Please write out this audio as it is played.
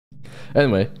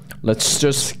Anyway, let's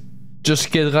just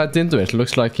get right into it.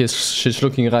 Looks like she's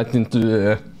looking right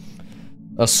into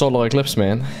a solar eclipse,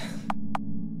 man.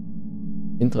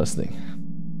 Interesting.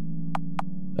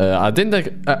 I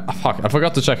didn't fuck, I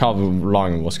forgot to check how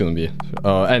long it was gonna be.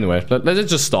 Anyway, let's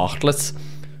just start.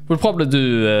 We'll probably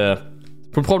do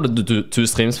 2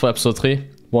 streams for episode 3.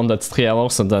 One that's 3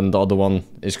 hours, and then the other one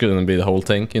is gonna be the whole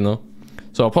thing, you know.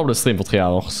 So I'll probably stream for 3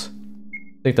 hours.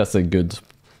 I think that's a good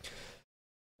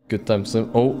time to...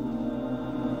 Oh!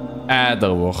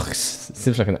 Either works. It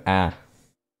seems like an A.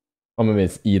 Or maybe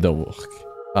it's either work.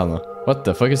 I don't know. What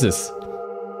the fuck is this?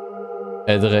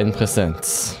 Edrain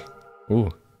Presents. Ooh.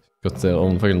 Got their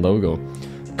own fucking logo.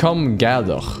 Come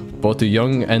gather, both the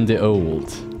young and the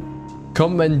old.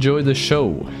 Come enjoy the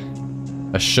show.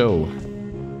 A show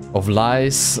of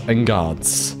lies and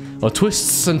gods. Of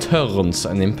twists and turns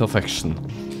and imperfection.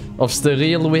 Of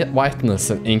sterile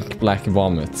whiteness and ink black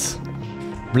vomit.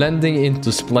 Blending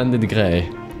into splendid grey.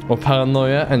 Of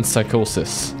paranoia and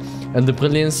psychosis. And the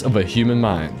brilliance of a human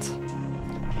mind.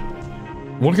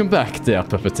 Welcome back there,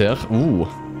 puppeteer. Ooh.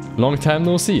 Long time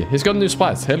no see. He's got a new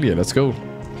sprite. Hell yeah, let's go.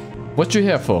 What you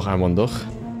here for, I wonder?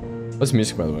 What's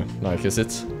music, by the way? Like, is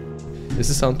it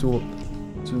sound too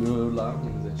loud?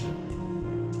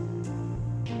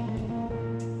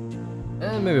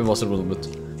 Maybe it was a little bit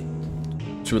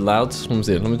too loud. Let me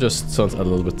see. Let me just turn it a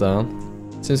little bit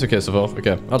down. Seems okay so far.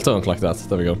 Okay, I'll turn it like that.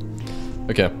 There we go.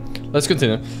 Okay, let's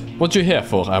continue. What you here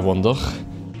for, I wonder?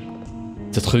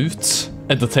 The truth,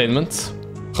 entertainment,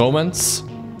 romance,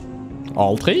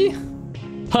 all 3?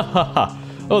 Hahaha.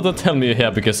 Oh, don't tell me you're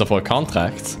here because of our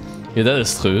contract. Yeah, that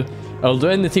is true. I will do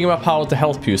anything in my power to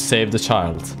help you save the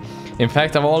child. In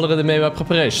fact, I've already made my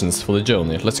preparations for the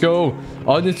journey. Let's go!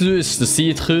 All you need to do is to see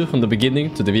it through from the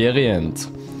beginning to the very end.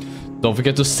 Don't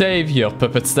forget to save your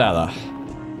puppet's data.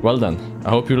 Well then, I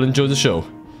hope you'll enjoy the show.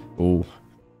 Ooh.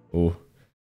 Ooh.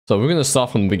 So we're gonna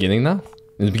start from the beginning now.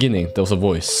 In the beginning, there was a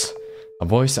voice. A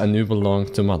voice I knew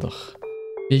belonged to Mother.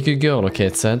 Be a good girl, okay,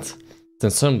 it said. Then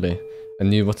suddenly, I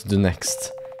knew what to do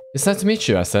next. It's nice to meet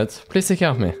you, I said. Please take care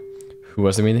of me. Who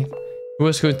was the meaning? Who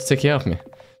was going to take care of me?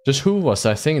 Just who was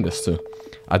I saying this to?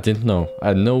 I didn't know. I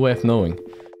had no way of knowing.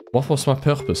 What was my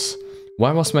purpose?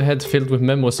 Why was my head filled with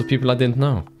memories of people I didn't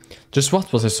know? Just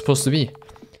what was I supposed to be?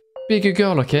 Be a good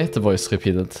girl, okay? The voice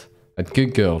repeated. A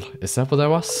good girl. Is that what I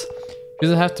was? You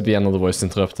didn't have to be, another voice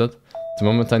interrupted. The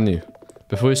moment I knew.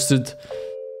 Before you stood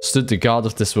the god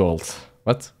of this world.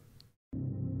 What?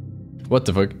 What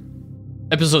the fuck?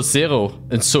 Episode 0,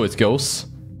 and so it goes.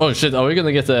 Oh shit, are we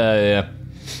gonna get a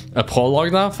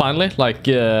prologue now, finally? Like,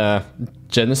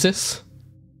 Genesis?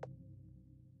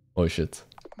 Oh shit.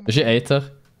 Is she 8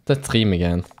 her? That dream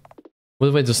again. What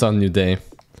a way to start a new day.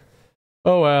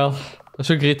 Oh well. I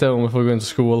should greet her before going to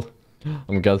school.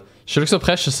 Oh my god. She looks so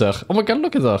precious there. Oh my god,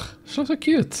 look at her. She looks so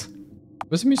cute.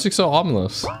 Why is the music so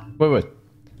ominous? Wait.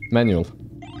 Manual.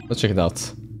 Let's check it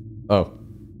out. Oh.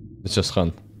 Let's just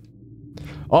run.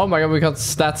 Oh my god, we got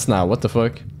stats now. What the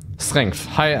fuck? Strength.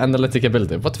 High analytic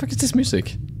ability. What the fuck is this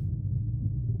music?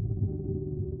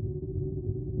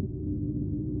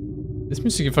 This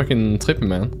music is fucking trippy,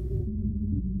 man.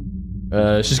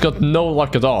 She's got no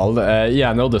luck at all. Yeah,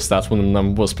 I noticed that when I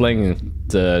was playing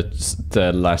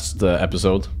the last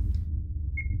episode.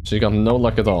 She got no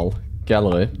luck at all.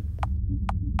 Gallery.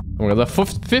 Oh my god, there are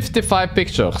 55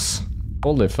 pictures.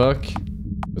 Holy fuck.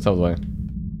 What's out of the way?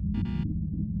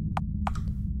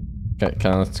 Okay,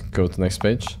 can I go to the next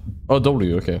page? Oh,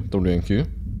 W, okay. W and Q.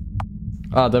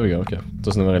 Ah, there we go, okay.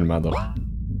 Doesn't really matter. What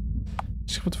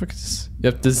the fuck is this?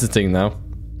 Yep, this is the thing now.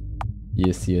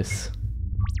 Yes.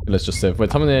 Let's just save.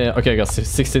 Wait, how many? Okay, I got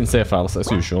 16 save files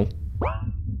as usual.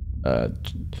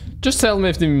 Just tell me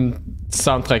if the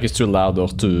soundtrack is too loud or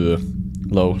too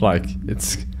low. Like, it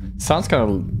sounds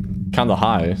kind of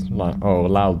high, like, or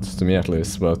loud to me at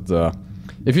least. But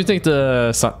if you think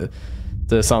the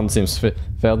sound seems fair,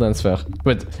 then it's fair.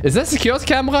 Wait, is that security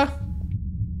camera?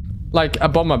 Like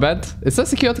above my bed? Is that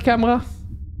security camera?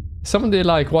 Is somebody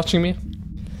like watching me?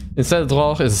 Inside the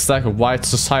drawer is a stack of white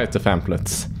society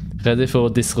pamphlets. Ready for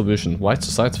distribution. White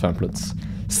society pamphlets.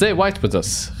 Stay white with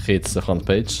us, reads the front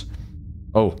page.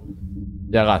 Oh.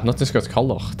 Yeah, right. Nothing's got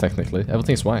color, technically.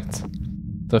 Everything's white.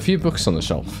 There are a few books on the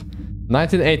shelf.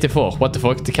 1984. What the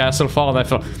fuck? The Castle Fahrenheit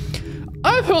 4.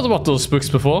 I've heard about those books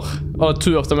before. Or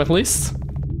 2 of them at least.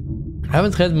 I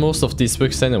haven't read most of these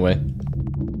books anyway.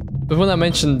 But when I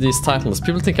mention these titles,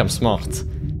 people think I'm smart.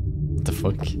 What the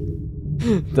fuck?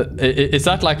 Is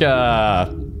that like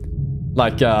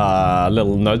a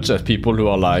little nudge at people who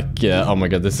are like, oh my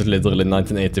god, this is literally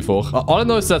 1984. All I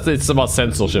know is that it's about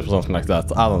censorship or something like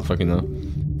that. I don't fucking know.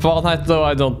 Fahrenheit though,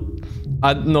 I don't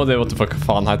I know what the fuck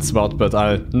Fahrenheit is about, but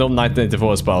I know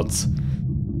 1984 is about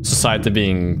society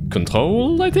being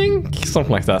controlled, I think?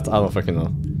 Something like that. I don't fucking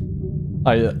know.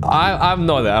 I have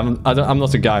no idea. I'm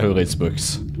not a guy who reads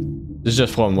books. It's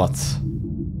just from what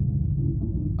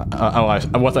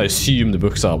I assume the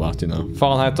books are about, you know.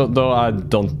 Fahrenheit, though, I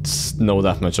don't know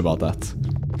that much about that.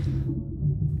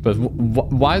 But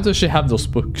why does she have those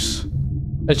books?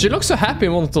 And she looks so happy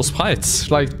in one of those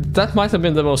sprites. Like, that might have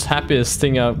been the most happiest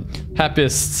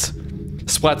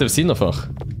sprite I've seen of her.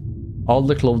 All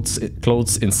the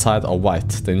clothes inside are white.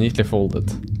 They're neatly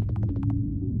folded.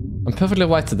 I'm perfectly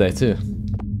white today, too.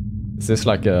 Is this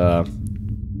like a...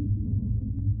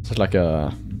 Is it like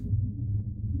a...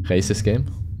 racist game?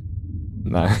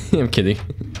 Nah, I'm kidding.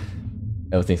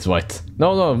 Everything's white.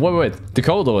 No, wait. The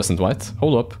corridor isn't white.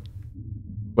 Hold up.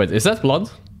 Wait, is that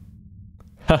blood?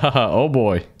 Hahaha, oh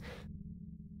boy.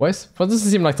 Why does it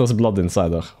seem like there's blood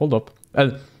inside her? Hold up.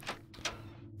 And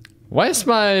why is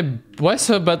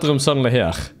her bedroom suddenly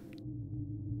here?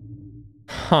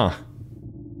 Huh.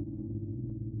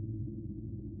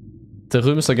 The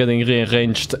rooms are getting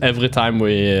rearranged every time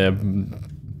we...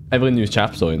 every new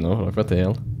chapter, you know? Like, what the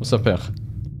hell? What's up here?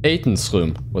 Aiden's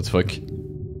room. What the fuck?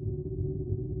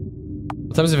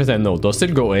 What happens if I say no? Do I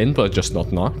still go in, but just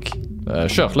not knock?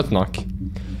 Sure, let's knock.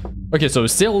 Okay, so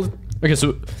still... Okay,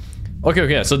 so...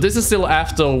 Okay, so this is still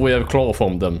after we have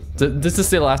chloroformed them. This is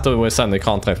still after we signed a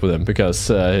contract with them, because,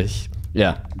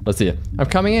 yeah, let's see. I'm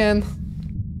coming in.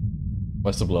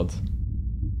 Where's the blood?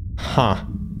 Huh.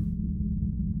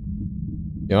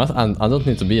 You know what? I don't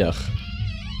need to be here.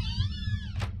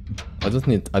 I didn't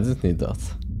need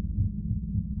that.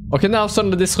 Okay, now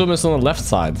suddenly this room is on the left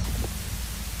side.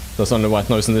 There's only white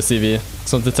noise in the TV.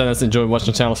 Some of the tenants enjoy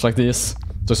watching channels like these.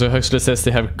 Dr. Huxley says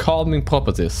they have calming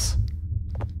properties.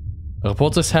 A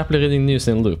reporter is happily reading news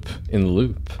in loop.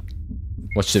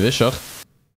 Watch TV, sure.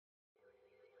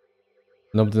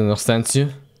 Nobody understands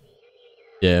you?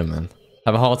 Yeah, man.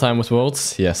 Have a hard time with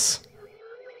words? Yes.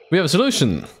 We have a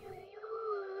solution!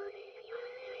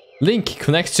 Link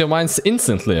connects your minds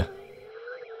instantly.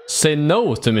 Say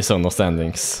no to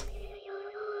misunderstandings.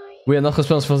 We are not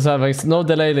responsible for having no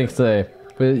delay link today.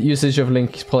 The usage of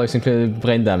link products include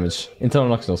brain damage,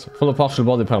 internal knockdowns, full of partial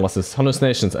body paralysis,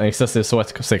 hallucinations, and excessive sweat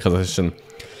secretion.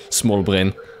 Small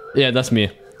brain. Yeah, that's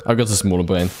me. I've got a small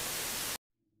brain.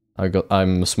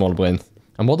 I'm a small brain.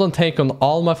 A modern take on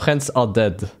All My Friends Are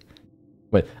Dead.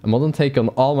 Wait, a modern take on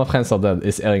All My Friends Are Dead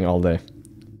is airing all day.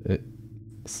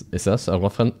 Is that a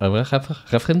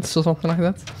reference or something like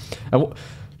that? Look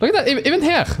at that, even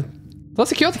here! The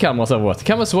security cameras everywhere. The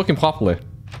camera's working properly.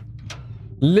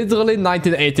 Literally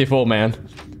 1984, man.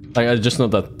 Like, I just know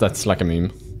that that's like a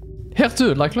meme. Here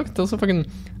too, like, look, there's a fucking...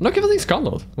 Look, everything's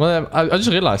colored. Well, I just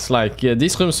realized, like,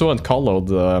 these rooms weren't colored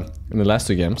in the last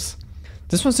two games.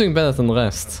 This one's doing better than the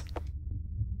rest.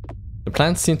 The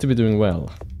plants seem to be doing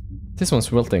well. This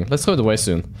one's wilting. Let's throw it away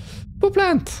soon. Poor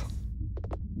plant!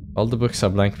 All the books are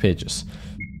blank pages.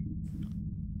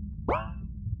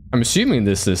 I'm assuming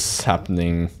this is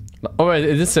happening... Oh wait,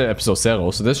 it is episode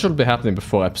 0, so this should be happening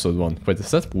before episode 1. Wait,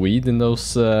 is that weed in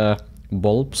those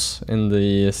bulbs in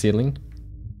the ceiling?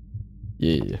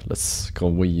 Yeah, let's go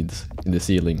weed in the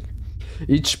ceiling.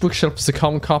 Each bookshelf is a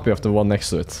common copy of the one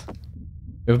next to it.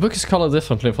 If a book is colored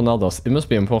differently from others, it must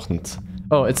be important.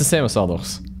 Oh, it's the same as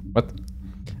others. What?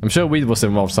 I'm sure weed was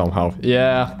involved somehow.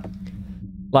 Yeah.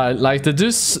 Like the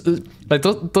dudes, like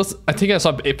those, I think I saw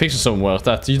a picture somewhere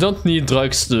that you don't need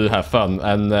drugs to have fun,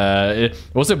 and it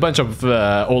was a bunch of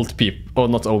old people, or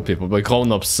not old people, but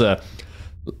grown-ups.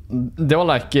 They were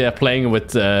like playing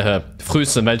with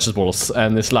fruits and vegetables,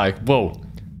 and it's like, whoa,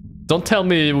 don't tell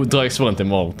me drugs weren't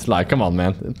involved. Like, come on,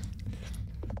 man.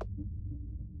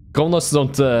 Grown-ups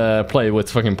don't play with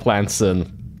fucking plants and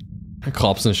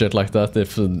crops and shit like that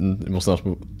if it was not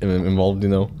involved, you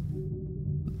know.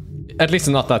 At least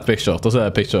not that picture. There's a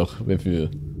picture with you.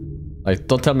 Like,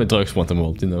 don't tell me drugs weren't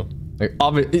involved, you know. Like,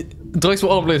 drugs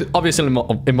were obviously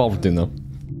involved, you know.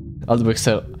 All the books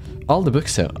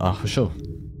here are for sure.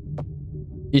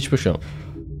 Each bookshelf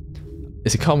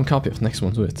is a common copy of the next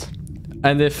one to it.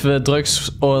 And if the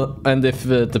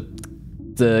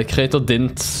creator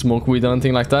didn't smoke weed or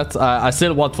anything like that, I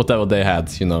still want whatever they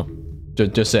had, you know.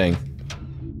 Just saying.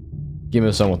 Give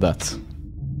me some of that.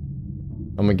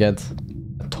 Oh my god.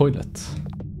 Toilet.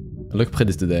 I look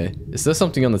pretty today. Is there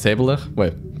something on the table there?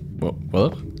 Wait,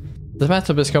 what? The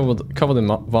bathtub is covered in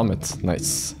vomit.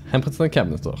 Nice. Handprint in the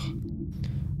cabinet door.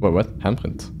 Wait, what?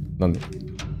 Handprint? None.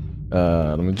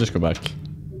 Let me just go back.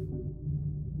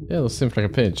 Yeah, that seems like a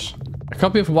page. A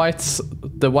copy of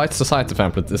the White Society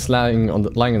pamphlet is lying on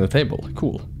the table.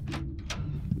 Cool.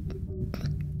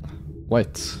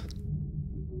 Wait.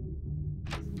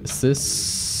 Is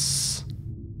this...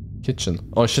 kitchen?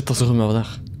 Oh shit, there's a room over there.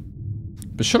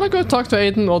 But should I go talk to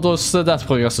Aiden, or does that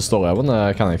progress the story? I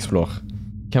wanna kind of explore.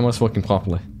 Camera's working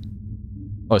properly.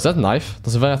 Oh, is that a knife?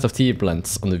 There's a variety of tea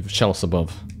blends on the shelves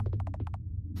above.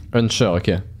 Unsure,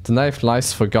 okay. The knife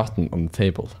lies forgotten on the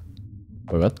table.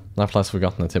 Wait, what? Knife lies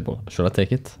forgotten on the table. Should I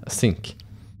take it? A sink.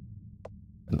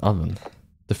 An oven.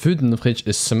 The food in the fridge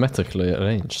is symmetrically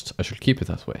arranged. I should keep it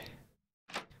that way.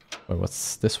 Wait,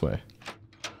 what's this way?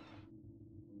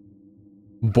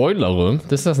 Boiler room?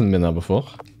 This hasn't been there before.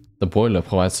 The boiler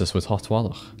provides us with hot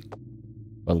water.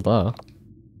 Well, there.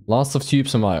 Lots of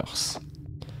tubes and wires.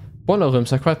 Boiler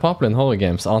rooms are quite popular in horror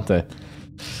games, aren't they?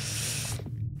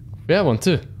 We have one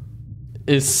too.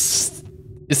 Is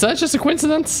that just a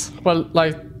coincidence? Well,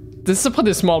 like, this is a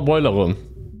pretty small boiler room.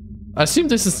 I assume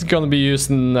this is gonna be used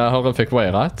in a horrific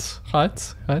way, right?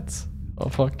 Right? Oh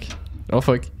fuck. Oh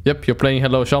fuck. Yep, you're playing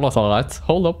Hello Charlotte, alright.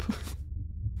 Hold up.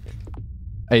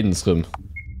 Aiden's room.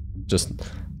 Just...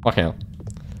 okay.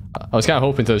 I was kind of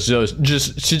hoping to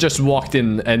she just walked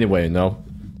in anyway, you know?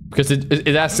 Because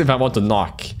it asks if I want to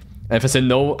knock. And if I say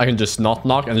no, I can just not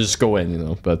knock and just go in, you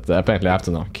know? But apparently I have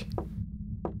to knock.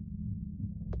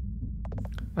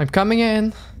 I'm coming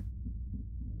in.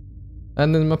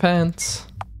 And in my pants.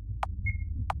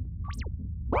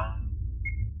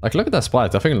 Like, look at that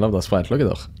sprite. I fucking love that sprite. Look at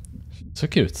her. So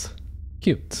cute.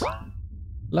 Cute.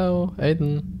 Hello,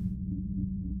 Aiden.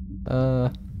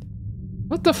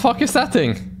 What the fuck is that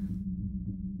thing?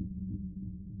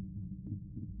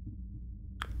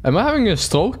 Am I having a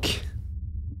stroke?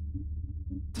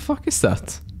 What the fuck is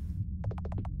that?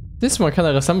 This one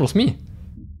kinda resembles me.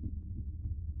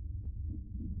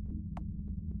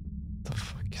 What the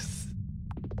fuck is...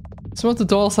 Some of the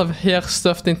dolls have hair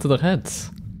stuffed into their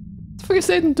heads. What the fuck is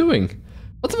Aiden doing?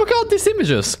 What the fuck are these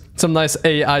images? Some nice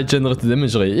AI generated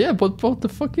imagery. Yeah, but what the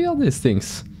fuck are these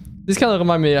things? This kind of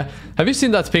remind me... have you seen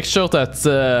that picture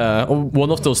that... one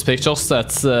of those pictures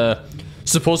that's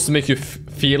supposed to make you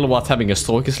feel what having a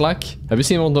stroke is like? Have you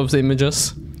seen one of those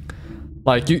images?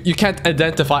 Like, you can't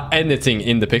identify anything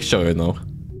in the picture, you know?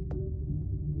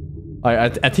 I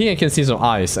think I can see some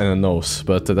eyes and a nose,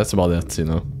 but that's about it, you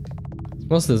know?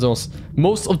 Most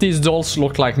of these dolls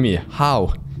look like me.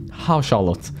 How? How,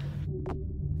 Charlotte?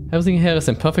 Everything here is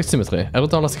in perfect symmetry. Every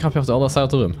doll has a copy of the other side of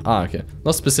the room. Ah, okay.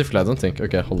 Not specifically, I don't think.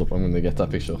 Okay, hold up. I'm gonna get that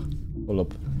picture. Hold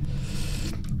up.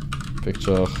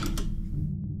 Picture.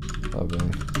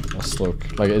 Having a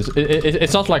stroke. Like,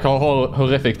 it's not like a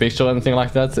horrific picture or anything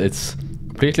like that. It's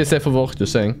completely safe for work,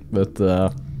 just saying. But,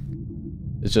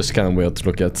 it's just kind of weird to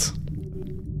look at.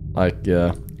 Like,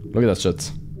 look at that shit.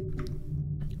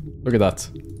 Look at that.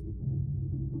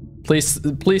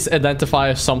 Please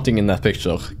identify something in that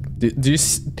picture. Do you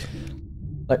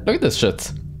like, look at this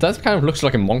shit. That kind of looks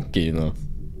like a monkey, you know?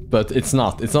 But it's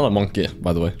not. It's not a monkey,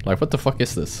 by the way. Like, what the fuck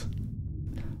is this?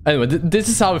 Anyway, this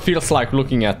is how it feels like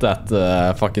looking at that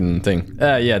fucking thing.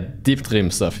 Yeah, deep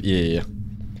dream stuff. Yeah.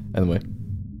 Anyway,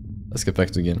 let's get back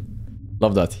to the game.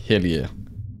 Love that. Hell yeah.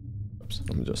 Oops,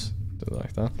 let me just do it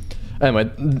like that.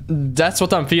 Anyway, that's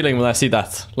what I'm feeling when I see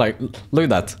that. Like, look at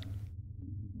that.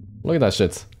 Look at that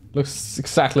shit. Looks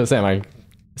exactly the same. Like,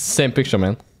 same picture,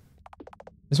 man.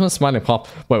 This one's smiling pop.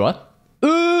 Wait, what?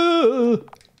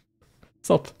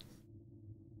 Stop.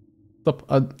 Stop.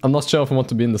 I'm not sure if I want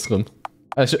to be in this room.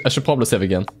 I should probably save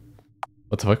again.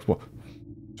 What the fuck?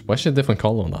 Why is there a different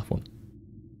color on that one?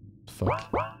 What the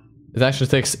fuck? It actually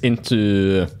takes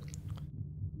into...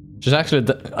 there's actually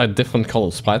a different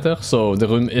color sprite there, so the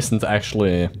room isn't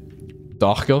actually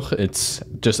darker. It's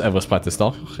just every sprite is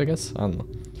darker, I guess. I don't know.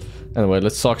 Anyway,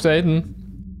 let's talk to Aiden.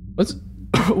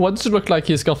 What does it look like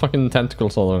he's got fucking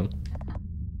tentacles all around?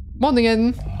 Morning,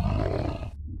 Aiden.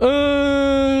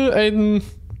 Aiden.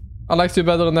 I liked you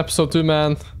better in episode 2,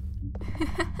 man.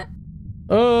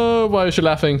 Oh, why are you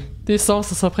laughing? These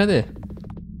stars are so pretty.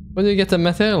 Where do you get the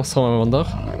materials from, I wonder?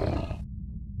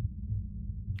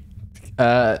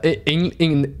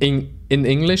 In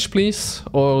English, please?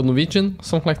 Or Norwegian?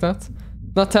 Something like that?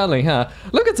 Not telling, huh?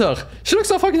 Look at her! She looks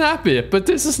so fucking happy, but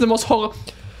this is the most horror...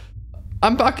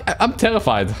 I'm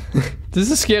terrified. This is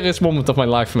the scariest moment of my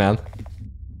life, man.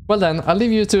 Well then, I'll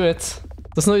leave you to it.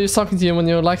 There's no use talking to you when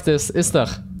you're like this, is there?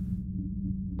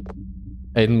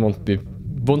 Aiden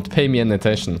won't pay me any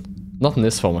attention. Not in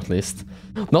this form, at least.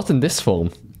 Not in this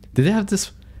form. Did they have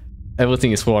this?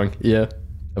 Everything is wrong. Yeah,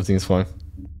 everything is wrong.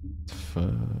 Fuck.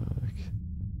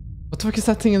 What the fuck is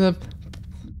that thing in the...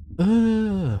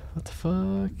 what the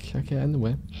fuck? Okay,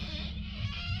 anyway.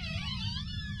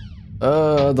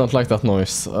 I don't like that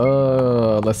noise.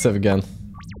 Let's save again.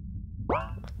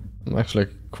 I'm actually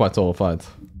quite horrified.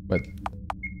 Wait,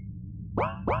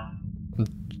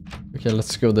 Okay,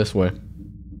 let's go this way. I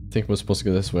think we're supposed to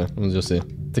go this way. Let me just see.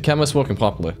 The camera's working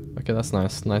properly. Okay, that's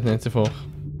nice. 1984.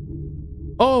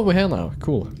 Oh, we're here now.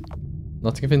 Cool.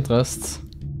 Nothing of interest.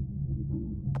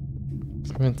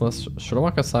 Nothing of interest. Should I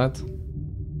walk outside?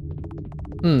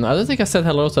 I don't think I said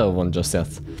hello to everyone just yet.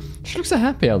 She looks so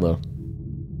happy here, though.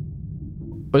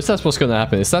 But is that what's gonna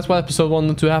happen? Is that why episode 1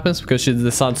 and 2 happens? Because she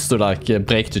decides to, like,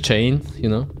 break the chain, you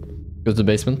know? Go to the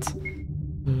basement.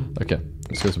 Okay,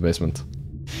 let's go to the basement.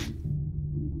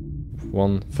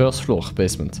 First floor,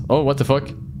 basement. Oh, what the fuck?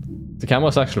 The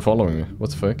camera's actually following me. What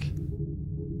the fuck?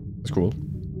 That's cool.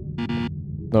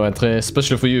 No entry,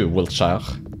 especially for you, Wiltshire.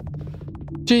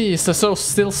 Jeez, they're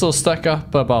still so stuck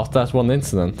up about that one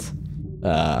incident.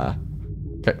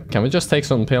 Can we just take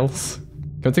some pills?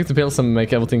 Can we take the pills and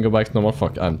make everything go back to normal?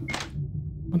 Fuck, I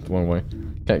went the wrong way.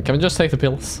 Can we just take the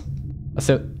pills?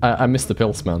 I missed the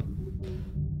pills, man.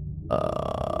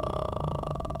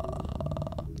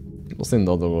 What's in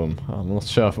the other room? I'm not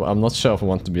sure if I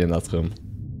want to be in that room.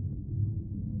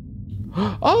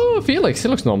 Oh, Felix, he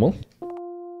looks normal.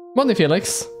 Morning,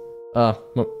 Felix.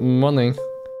 Morning.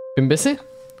 Been busy?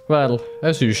 Well,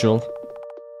 as usual.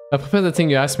 I prepared the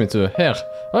thing you asked me to. Here.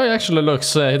 Oh, he actually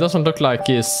looks, he doesn't look like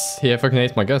he fucking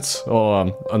ate my guts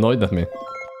or annoyed at me.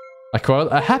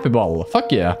 A happy ball.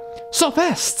 Fuck yeah. So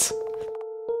fast!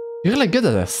 You're really good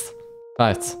at this.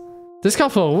 Right. This guy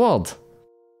for a reward.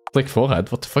 Click forehead.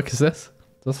 What the fuck is this?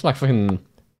 That's like fucking...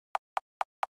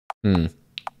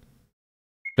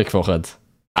 Click forehead.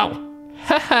 Ow!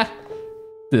 Haha!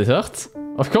 Did it hurt?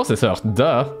 Of course it hurt.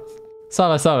 Duh.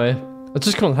 Sorry. I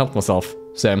just couldn't help myself.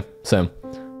 Same.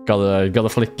 Gotta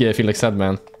flick Felix's head,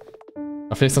 man.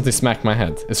 I feel something smacked my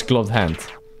head. It's a gloved hand.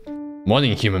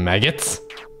 Morning, human maggots.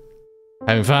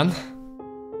 Having fun?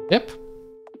 Yep.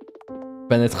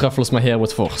 Bennett ruffles my hair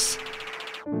with force.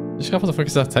 Just what the fuck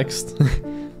is that text?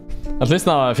 At least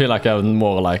now I feel like I'm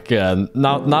more like,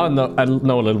 now I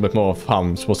know a little bit more of how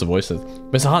I'm supposed to voice it.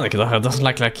 Mr. Haneke doesn't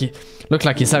look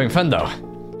like he's having fun though.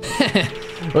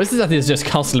 Or is it that he's just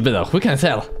constantly bitter? Who can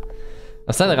tell?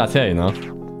 I said it right here, you know.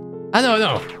 I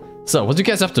know. So, what you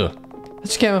guys up to? I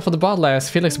just came in for the bottle as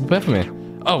Felix prepared for me.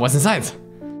 Oh, what's inside?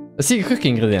 A secret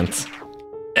cooking ingredient.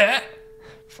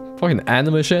 Fucking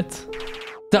anime shit.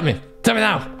 Tell me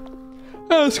now.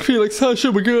 Ask Felix, how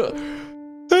should we go?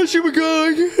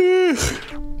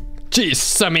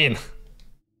 Jeez, I mean.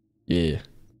 Yeah.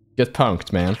 Get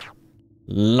punked, man.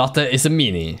 Latte is a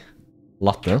meanie.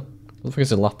 Latte? What the fuck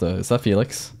is a latte? Is that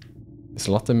Felix? Is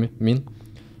latte mean?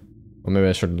 Or maybe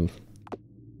I should...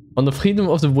 On the Freedom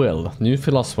of the Will, New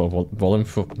Philosopher, Volume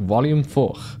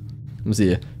 4. Let me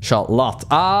see. Charlotte.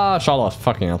 Charlotte,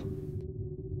 fucking hell.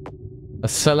 A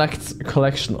select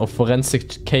collection of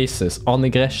forensic cases on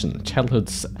aggression,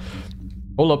 childhood's...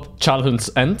 Hold up, Childhood's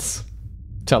End.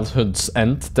 Childhood's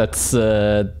End, that's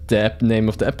the name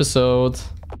of the episode.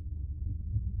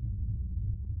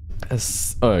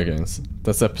 Okay,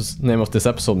 that's the name of this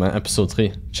episode, man. Episode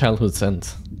 3, Childhood's End.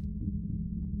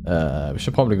 We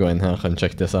should probably go in here and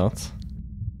check this out.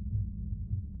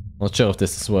 Not sure if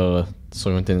this is where the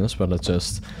story continues, but let's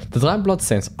just... The dry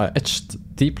bloodstains are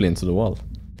etched deeply into the wall.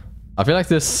 I feel like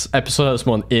this episode has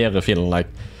more an eerie feeling. Like,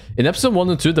 in episode 1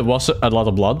 and 2 there was a lot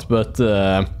of blood, but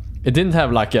it didn't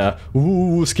have like a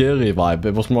ooh scary vibe.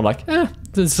 It was more like,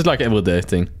 this is like everyday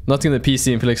thing. Nothing in the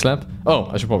PC in Felix lab. Oh,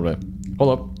 I should probably...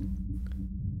 Hold up.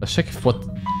 Let's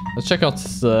check out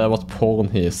what porn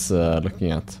he's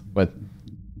looking at. Wait.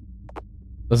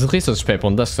 There's a research paper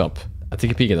on desktop. I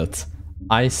take a peek at it.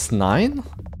 Ice 9?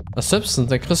 A substance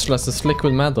that crystallizes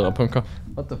liquid matter upon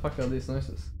what the fuck are these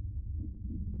noises?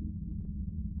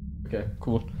 Okay,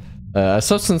 cool. A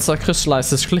substance that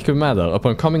crystallizes liquid matter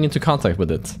upon coming into contact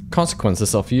with it.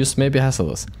 Consequences of use may be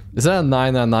hazardous. Is that a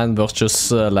 999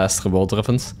 Virtuous Last Reward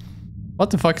reference? What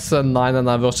the fuck is a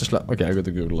 999 Virtuous Last... Okay, I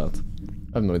gotta Google that.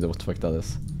 I have no idea what the fuck that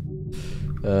is.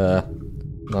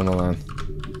 999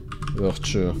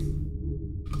 Virtue...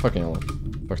 Fucking hell.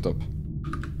 Fucked up.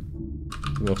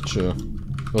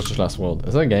 Virtuous Last World.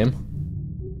 Is that a game?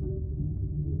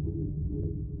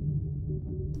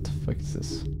 What the fuck is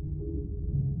this?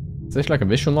 Is this like a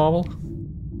visual novel?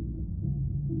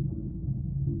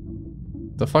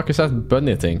 The fuck is that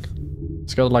bunny thing?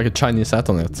 It's got like a Chinese hat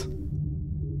on it.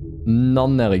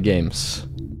 Nonary Games.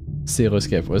 Zero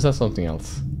Escape. Or is that something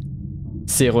else?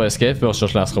 Zero Escape,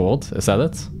 Virtuous Last Reward. Is that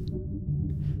it?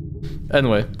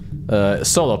 Anyway.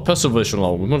 Sort of puzzle visual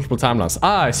novel with multiple timelines.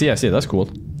 I see, that's cool.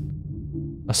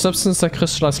 A substance that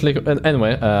crystallizes liquid...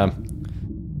 Anyway,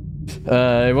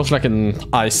 it was like an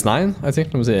Ice 9, I think.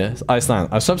 Let me see. Ice 9.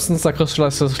 A substance that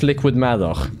crystallizes liquid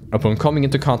matter upon coming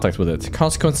into contact with it.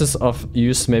 Consequences of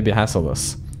use may be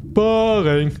hazardous.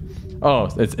 Boring. Oh,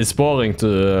 it's boring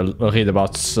to read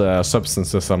about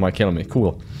substances that might kill me.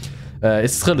 Cool.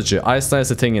 It's trilogy. Einstein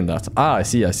is a thing in that. Ah, I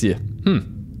see, I see.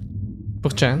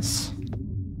 Perchance.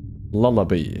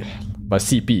 Lullaby by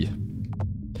CP.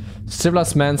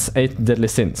 Civilized Man's 8 Deadly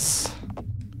Sins.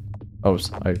 Oh,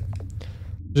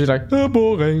 she's like,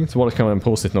 boring. So what kind of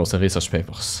post-it notes and research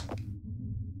papers.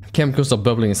 Chemicals are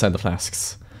bubbling inside the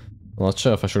flasks. I'm not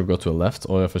sure if I should go to the left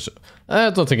or if I should... I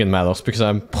don't think it matters because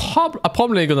I'm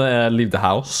probably gonna leave the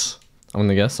house. I'm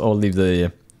gonna guess. Or leave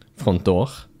the front door.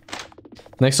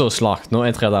 Next door is locked. No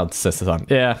entry allowed, says the time.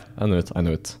 Yeah, I knew it, I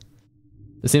knew it.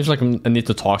 It seems like I need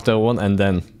to talk to everyone and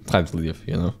then try to leave,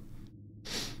 you know?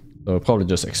 So probably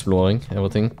just exploring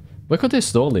everything. Where could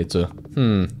this door lead to?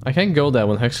 I can't go there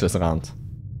when Huxley's around.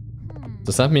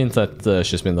 Does that mean that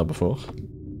she's been there before?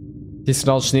 These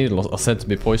large needles are said to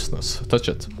be poisonous. Touch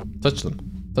it. Touch them.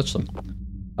 Touch them.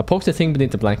 I poked the thing beneath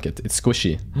the blanket. It's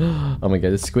squishy. Oh my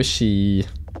god, it's squishy.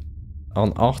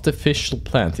 An artificial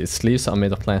plant. Its leaves are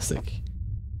made of plastic.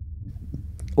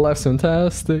 Life's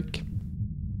fantastic.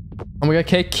 Oh my god,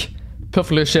 cake.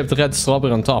 Perfectly shaped red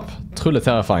strawberry on top. Truly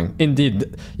terrifying.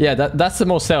 Indeed. Yeah, that's the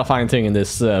most terrifying thing in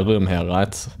this room here,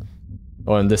 right?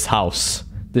 Or in this house.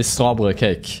 This strawberry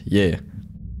cake. Yeah.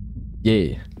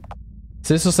 Yeah.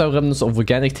 Scissors have remnants of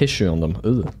organic tissue on them.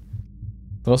 Ugh.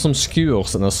 There are some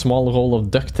skewers and a small roll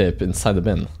of duct tape inside the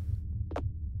bin.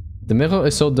 The mirror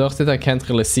is so dirty that I can't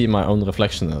really see my own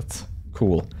reflection in it.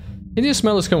 Cool. Hideous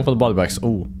smell is coming from the body bags.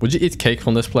 Oh, would you eat cake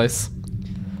from this place?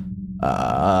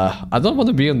 I don't want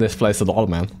to be in this place at all,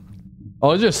 man. I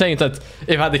was just saying that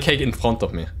if I had the cake in front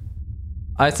of me.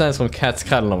 Einstein from Cat's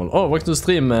Cradle novel. Oh, welcome to the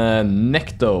stream,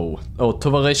 Necto. Oh,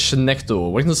 Tovarish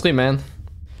Necto. Welcome to the stream, man.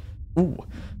 Ooh,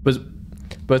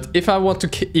 but if I want to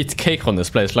eat cake from this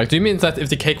place, like, do you mean that if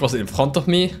the cake was in front of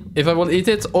me, if I want to eat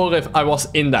it, or if I was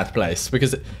in that place?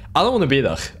 Because I don't want to be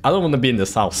there. I don't want to be in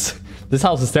this house. This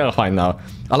house is terrifying now.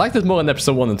 I liked it more in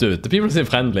episode 1 and 2. The people seemed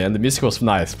friendly and the music was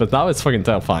nice, but now it's fucking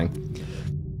terrifying.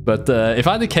 But if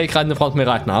I had the cake right in front of me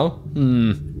right now,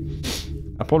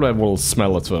 I probably will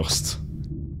smell it first.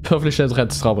 Perfectly shaped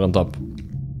red strawberry on top.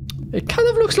 It kind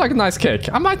of looks like a nice cake.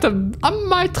 I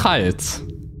might try it.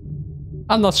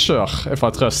 I'm not sure if I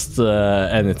trust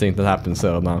anything that happens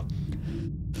here now.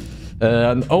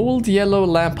 An old yellow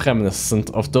lamp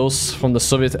reminiscent of those from the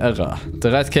Soviet era.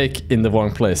 The right cake in the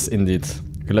wrong place, indeed.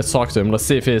 Okay, let's talk to him. Let's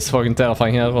see if he's fucking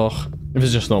terrifying here or if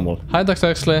it's just normal. Hi, Dr.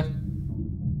 Huxley.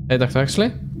 Hey, Dr.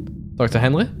 Huxley? Dr.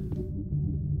 Henry?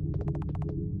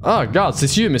 Oh, God,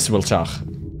 it's you, Mr. Wiltshire.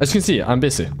 As you can see, I'm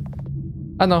busy.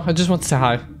 I know, I just want to say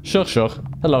hi. Sure, sure.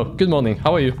 Hello, good morning,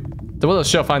 how are you? The weather's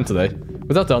sure fine today.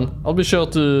 With that done, I'll be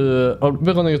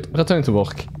returning to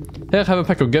work. Here, have a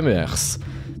pack of gummy bears.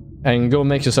 And go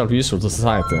make yourself useful to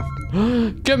society.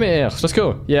 Gummy bears, let's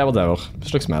go. Yeah, whatever.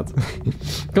 She looks mad.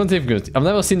 Go and take good. I've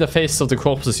never seen the face of the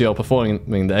corpses you are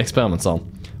performing the experiments on.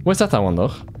 What's that, I wonder?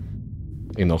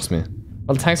 Ignores me.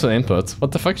 Well, thanks for the input.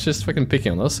 What the fuck? She's fucking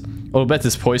picking on us. Oh, I bet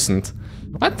it's poisoned.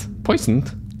 What?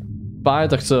 Poisoned? Bye,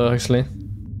 Dr. Huxley.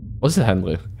 What's it,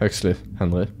 Henry? Huxley.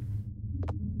 Henry.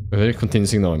 He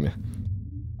continues ignoring me.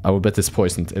 I will bet it's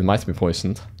poisoned. It might be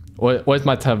poisoned. Or it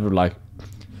might have, like...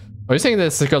 Are you saying that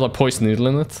it's got a poison needle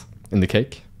in it? In the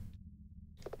cake?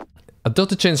 A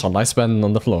dirty chainsaw lies abandoned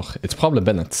on the floor. It's probably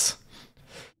Bennett's.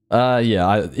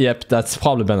 Yep, that's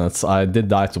probably Bennett's. I did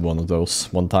die to one of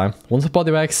those one time. One of the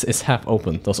body bags is half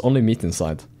open. There's only meat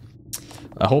inside.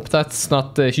 I hope that's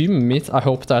not human meat. I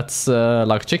hope that's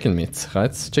like chicken meat,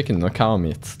 right? Chicken or cow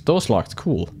meat. Door's locked.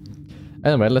 Cool.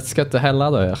 Anyway, let's get the hell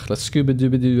out of here. Let's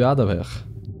Scooby-Dooby-Doo out of here.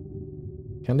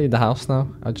 Can I leave the house now?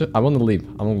 I want to leave.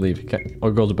 I want to leave. Okay.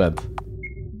 Or go to bed.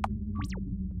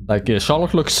 Like,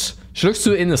 Charlotte looks... She looks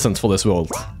too innocent for this world.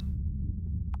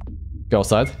 Go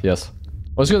outside? Yes.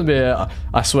 Oh, it's gonna be...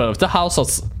 I swear, if the house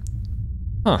was...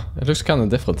 Huh. It looks kind of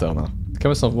different there now. The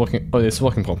camera's not working... Oh, it's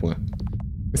working properly.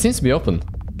 It seems to be open.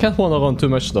 Can't wander around too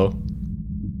much, though.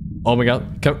 Oh my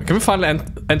god. Can we finally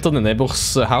enter the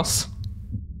neighbor's house?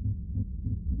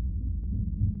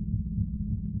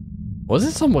 Was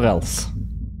it somewhere else?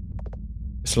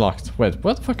 It's locked. Wait,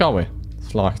 where the fuck are we?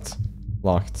 It's locked.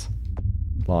 Locked.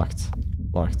 Locked.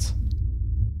 Locked.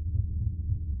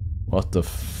 What the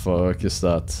fuck is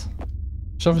that?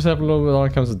 Shop is happening with all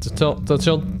kinds of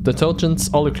detergents.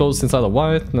 All the clothes inside are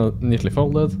white, neatly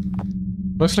folded.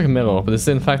 Looks like a mirror, but it's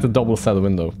in fact a double-sided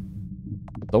window.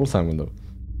 Double-sided window.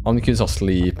 All the kids are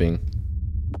sleeping.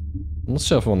 I'm not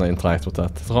sure if I want to interact with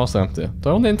that. The house is empty. Do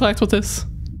I want to interact with this?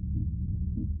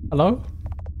 Hello?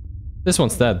 This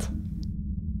one's dead.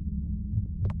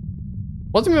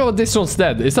 What do you mean about this one's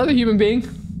dead? Is that a human being?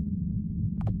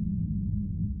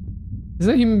 Is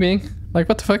that a human being? Like,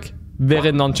 what the fuck?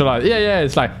 very nonchalant. Yeah,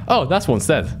 it's like, oh, that's one's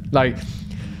dead. Like,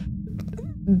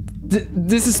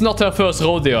 this is not her first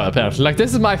rodeo, apparently. Like,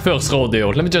 this is my first rodeo.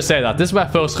 Let me just say that. This is my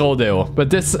first rodeo. But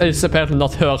this is apparently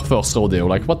not her first rodeo.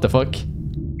 Like, what the fuck?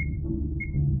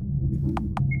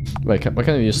 Wait, what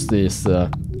can I use these? The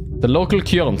local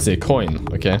currency coin,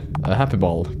 okay? A happy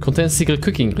ball. Contains secret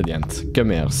cooking ingredient.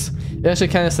 Gummies. Actually,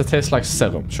 can it taste like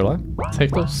serum? Should I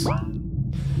take those?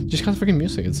 Just kind of fucking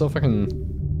music. It's so fucking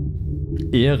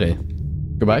eerie.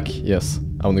 Go back? Yes.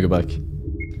 I want to go back.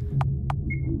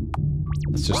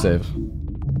 Let's just save.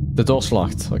 The door's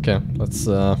locked. Okay, let's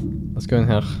go in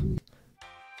here.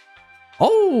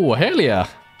 Oh, hell yeah!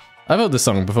 I've heard this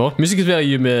song before. Music is very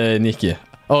Yume-Nikki.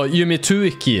 Oh,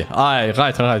 Yume-Tuki. Aye,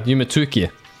 right, Yume-Tuki.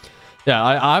 Yeah,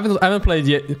 I haven't played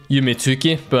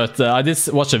Yume-Tuki, but I did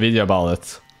watch a video about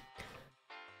it.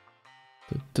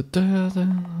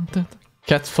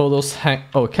 Cat photos hang.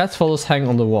 Oh, cat photos hang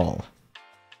on the wall.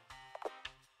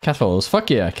 Cat photos. Fuck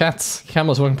yeah, cats.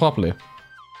 Camera's working properly.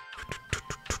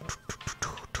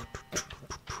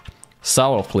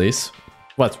 Sour, please.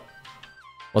 What?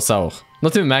 What's sour?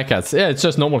 Not even mad cats. Yeah, it's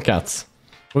just normal cats.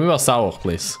 What about sour,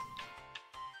 please?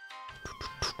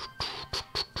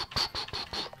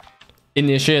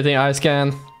 Initiating eye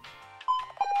scan.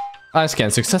 Eye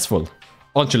scan successful.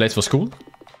 Aren't you late for school?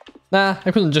 Nah,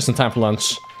 I couldn't just in time for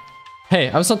lunch. Hey,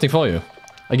 I have something for you.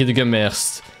 I get to go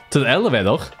to the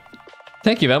elevator.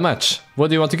 Thank you very much. Where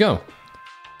do you want to go?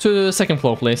 To the second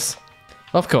floor, please.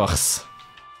 Of course.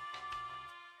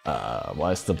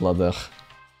 Why is the blood there?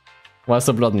 Why is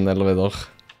the blood in the elevator?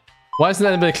 Why isn't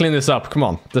anybody clean this up? Come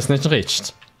on, destination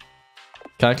reached.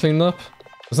 Can I clean it up?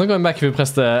 It's not going back if you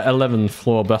press the 11th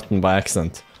floor button by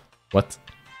accident. What?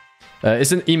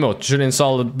 It's an emote. You should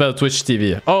install the better Twitch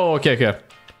TV. Oh, okay. Let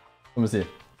me see.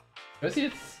 Can I see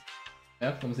it? Yeah,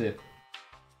 let me see it.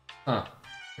 Huh.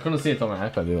 I couldn't see it on my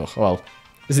iPad either. Well,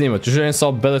 it's an emote. You should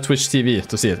install better Twitch TV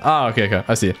to see it. Ah, okay.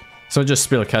 I see. So just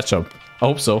spill ketchup. I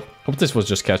hope so. Hope this was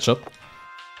just ketchup.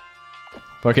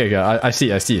 Okay, I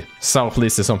see. Sour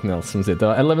please is something else. Let me see. There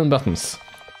are 11 buttons.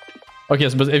 Okay,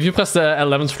 so, but if you press the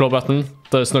 11th floor button,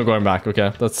 there's no going back,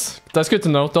 okay? That's good to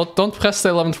know. Don't press the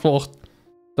 11th floor.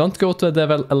 Don't go to the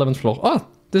 11th floor. Oh,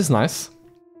 this is nice.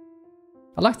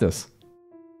 I like this.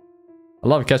 I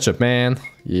love ketchup, man.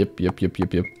 Yep.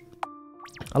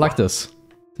 I like this.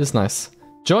 This is nice.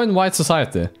 Join White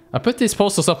Society. I put these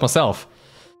posters up myself.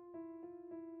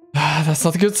 That's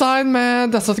not a good sign,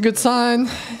 man. That's not a good sign.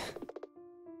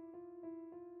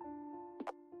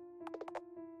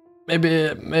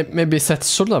 Maybe set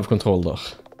should have controller.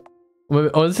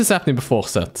 Oh, this is happening before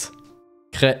set.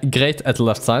 Great at the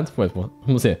left side. Wait, what? Let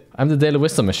me see. I'm the Daily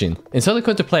Wisdom Machine. Insert a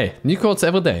code to play. New codes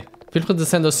every day. Feel free to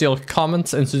send us your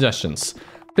comments and suggestions.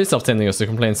 Please stop sending us the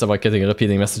complaints about getting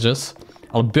repeating messages.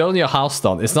 I'll burn your house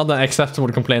down. It's not an acceptable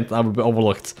complaint. I will be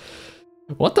overlooked.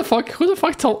 What the fuck? Who the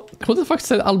fuck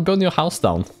said I'll burn your house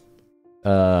down?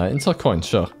 Insert coin,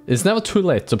 sure. It's never too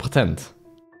late to pretend.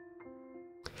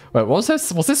 Wait, was this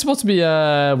supposed to be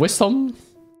wisdom?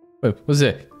 Wait, what is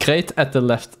it? Great at the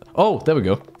left. Oh, there we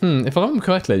go. If I remember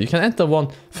correctly, you can enter one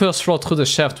first floor through the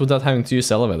shaft without having to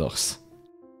use elevators.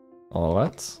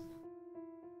 Alright.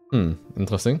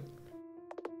 Interesting.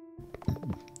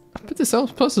 I put this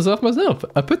posters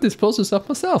up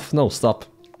myself. No, stop.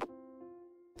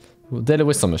 Daily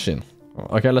Wisdom Machine.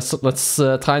 Okay, let's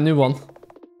try a new one.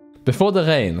 Before the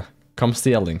rain comes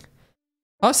the yelling.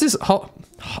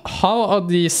 How are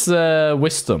these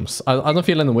wisdoms? I don't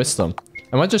feel any wisdom.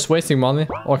 Am I just wasting money?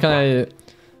 Or can I...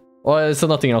 Or is there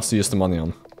nothing else to use the money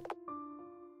on?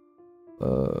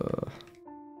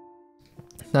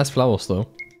 Nice flowers though.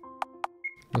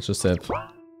 Let's just save.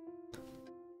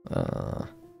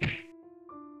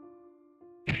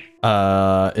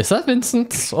 Is that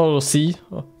Vincent or C?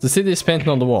 The city is painted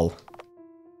on the wall.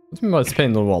 What do you mean by it's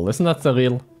painted on the wall? Isn't that the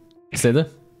real city?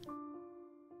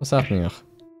 What's happening here?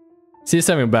 She's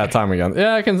having a bad time again.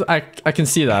 Yeah, I can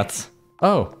see that.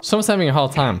 Oh, someone's having a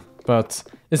hard time, but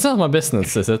it's not my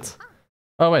business, is it?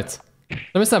 Oh wait,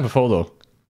 let me snap a photo.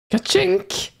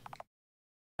 Ka-chink!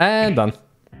 And done.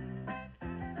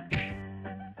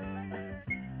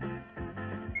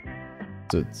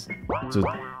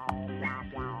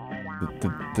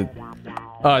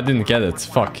 Oh, I didn't get it.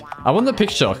 Fuck. I want the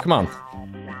picture. Come on.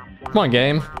 Come on,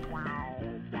 game.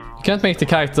 You can't make the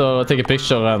character take a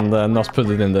picture and not put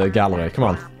it in the gallery. Come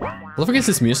on. What the fuck is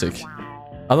this music?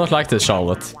 I don't like this,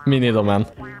 Charlotte. Me neither, man.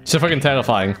 She's fucking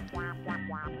terrifying.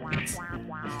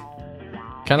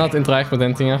 Cannot interact with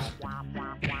anything here.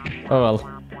 Oh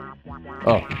well.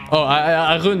 Oh,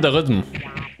 I ruined the rhythm.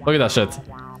 Look at that shit.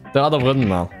 They're out of rhythm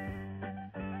now.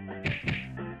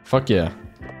 Fuck yeah.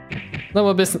 No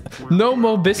more business. No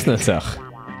more business here.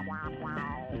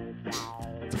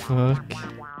 What the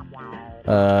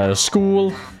fuck?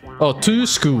 School. Oh, to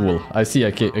school. I see.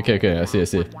 Okay. I see.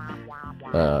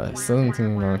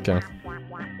 Something. Okay.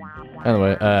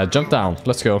 Anyway, jump down.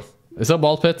 Let's go. Is there a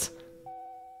ball pit?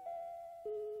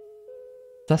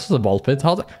 That's the ball pit.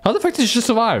 How the fuck did you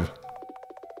survive?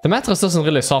 The mattress doesn't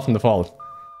really soften the fall.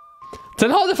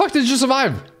 Then how the fuck did you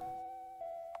survive?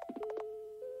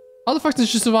 How the fuck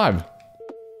did you survive?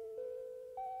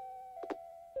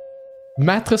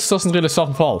 Mattress doesn't really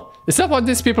soften fall. Is that why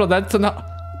these people are dead?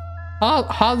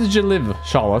 How did you live,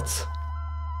 Charlotte?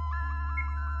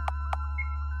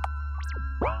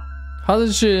 How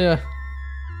did you...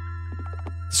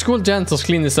 School janitors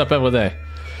clean this up every day.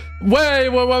 Wait,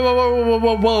 whoa.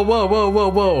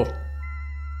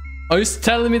 Are you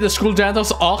telling me the school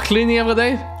janitors are cleaning every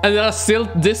day? And there are still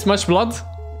this much blood?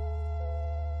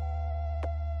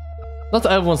 Not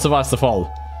everyone survives the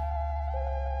fall.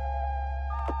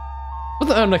 What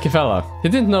an unlucky fella. He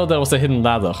didn't know there was a hidden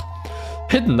ladder.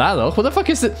 Hidden ladder? What the fuck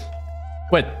is it?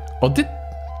 Wait, or did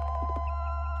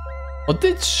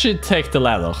she take the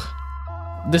ladder?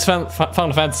 This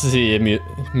Final Fantasy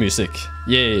music.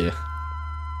 Yeah.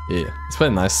 It's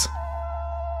very nice.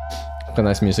 Very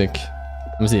nice music.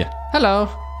 Let me see. Hello.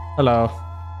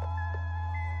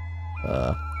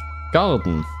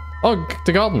 Garden. Oh,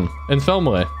 the garden.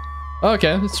 Infirmary.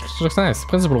 Okay, it looks nice.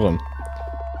 Principal room.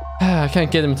 I can't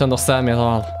get him to understand me at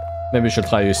all. Maybe we should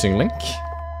try using Link.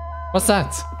 What's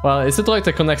that? Well, is it right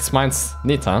that connects minds?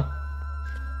 Neat, huh?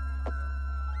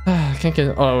 I can't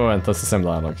get... Oh, wait, that's the same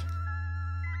dialogue.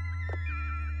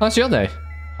 How's your day?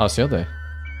 It's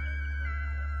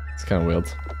kind of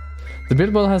weird. The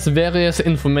billboard has various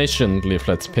information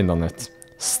leaflets pinned on it.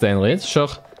 Stay and read? Sure.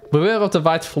 Beware of the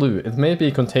white flu. It may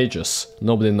be contagious.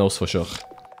 Nobody knows for sure.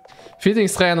 Feeding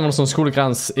stray animals on school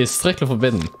grounds is strictly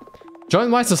forbidden.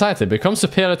 Join White Society. Become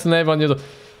superior to neighbor and you...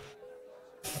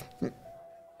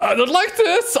 I don't like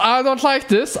this.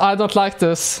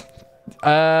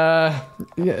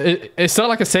 Is there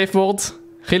like a safe word?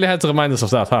 Really had to remind us of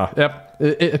that, huh? Yep.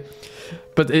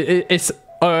 But it's...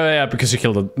 Oh yeah, because you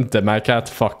killed the mad cat.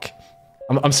 Fuck.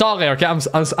 I'm sorry, okay? I'm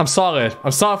sorry.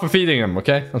 I'm sorry for feeding him,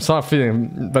 okay? I'm sorry for feeding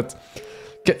him, but...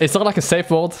 Is there like a safe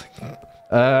word?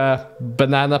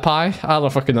 Banana pie? I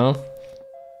don't fucking know.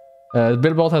 The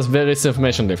billboard has various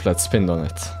information leaflets pinned on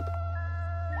it.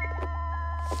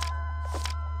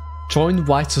 Join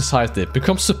White Society.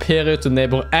 Become superior to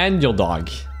neighbor and your dog.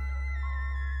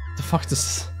 What the fuck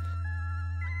is...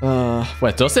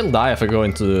 wait, do I still die if I go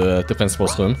into the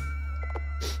principal's room?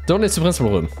 Don't need the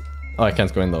principal room. Oh, I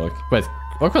can't go in there. Wait,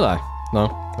 or could I?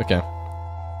 No? Okay.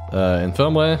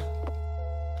 Infirmary.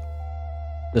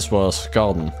 This was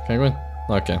garden. Can I go in?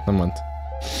 Okay, never mind.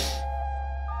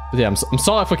 But yeah, I'm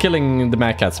sorry for killing the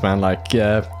mad cats, man. Like,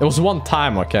 it was one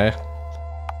time, okay?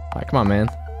 Alright, come on, man.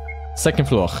 Second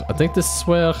floor. I think this is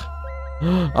where...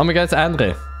 Oh my god, it's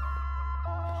Andre.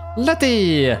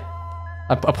 Letty!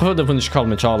 I prefer that when you call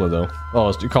me Charlie, though.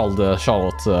 Oh, you called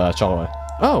Charlotte Charlie.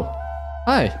 Oh!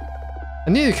 Hi! I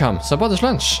knew you'd come, so I bought us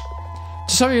lunch.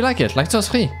 Just how you like it, like us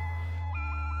free.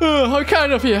 How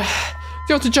kind of you! Do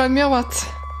you want to join me or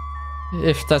what?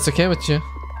 If that's okay with you.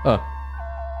 Oh.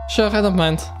 Sure, I don't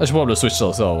mind. I should probably switch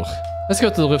those over. Let's go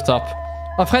to the rooftop.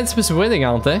 Our friends must be waiting,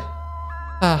 aren't they?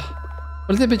 Ah.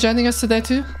 Will they be joining us today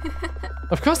too?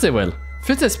 Of course they will.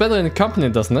 Food is better in company,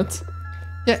 doesn't it?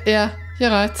 Yeah,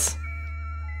 you're right.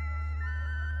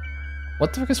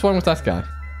 What the fuck is wrong with that guy?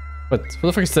 What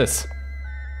the fuck is this?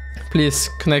 Please,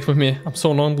 connect with me. I'm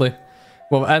so lonely.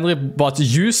 Well, Andre bought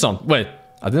you some. Wait,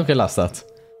 I didn't realize that.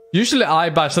 Usually I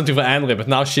buy something for Andre, but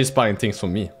now she's buying things for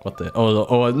me. What the...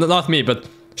 Oh, not me, but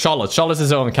Charlotte. Charlotte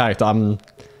is her own character. I'm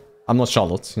not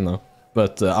Charlotte, you know.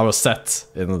 But I was set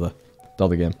in the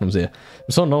other game. I'm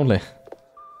so lonely.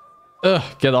 Ugh,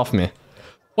 get off me.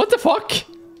 What the fuck?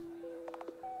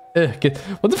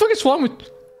 What the fuck is wrong with...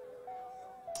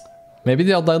 Maybe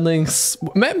the other endings...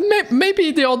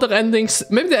 Maybe the other endings...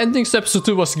 Maybe the endings to episode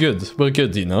 2 were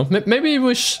good, you know? Maybe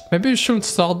we shouldn't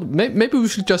start... Maybe we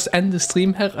should just end the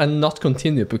stream here and not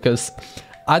continue, because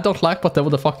I don't like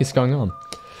whatever the fuck is going on.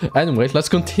 Anyway, let's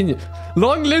continue.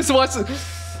 Long live what...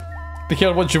 Be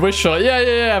careful what you wish for.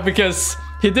 Yeah, because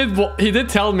he did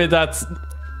tell me that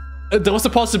there was a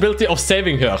possibility of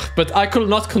saving her, but I could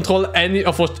not control any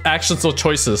of her actions or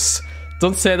choices.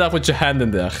 Don't say that with your hand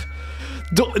in there.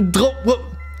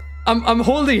 I'm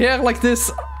holding hair like this.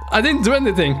 I didn't do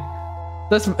anything.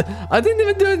 I didn't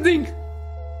even do anything.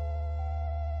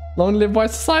 Long live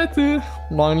White Society.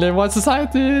 Long live White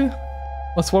Society.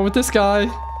 What's wrong with this guy?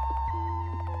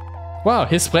 Wow,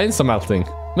 his brains are melting.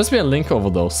 Must be a Link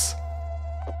overdose.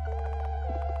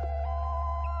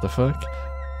 The fuck?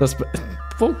 That's...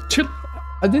 Whoa, chill.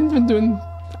 I didn't even do it.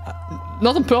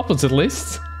 Not on purpose, at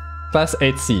least. Class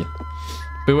 8C.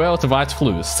 Beware of the white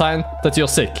flu. Sign that you're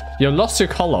sick. You have lost your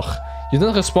color. You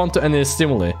don't respond to any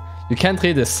stimuli. You can't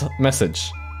read this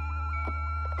message.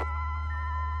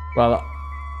 Well,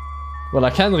 I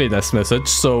can read this message,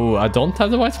 so I don't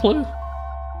have the white flu.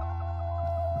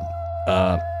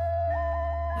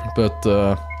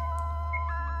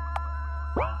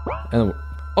 Anyway.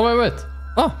 Oh, wait.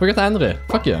 Oh, we got Henry.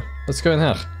 Fuck yeah. Let's go in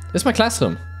here. This is my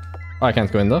classroom. Oh, I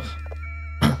can't go in there.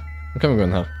 How can we go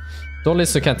in here? Don't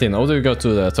listen to canteen. Or do you go to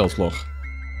the 12th floor?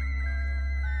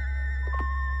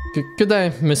 Good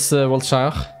day, Miss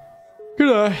Wiltshire. Good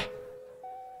day.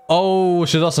 Oh,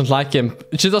 she doesn't like him.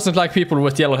 She doesn't like people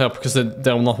with yellow hair because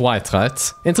they're not white,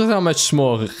 right? Interesting how much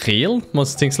more real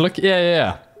most things look.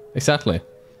 Yeah. Exactly.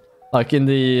 Like in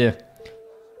the...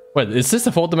 Wait, is this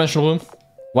the 4th-dimensional room?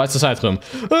 White society room.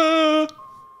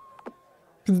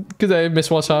 Good day, Miss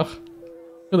Wiltshire.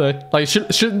 Good day. Like,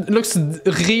 she looks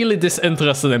really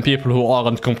disinterested in people who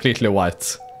aren't completely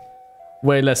white.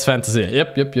 Way less fantasy.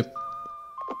 Yep.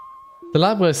 The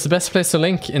library is the best place to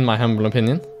link, in my humble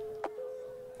opinion.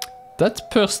 That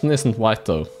person isn't white,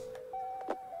 though.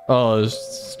 Oh,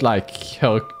 it's like,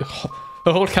 her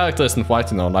whole character isn't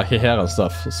white, you know, like her hair and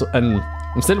stuff. So, and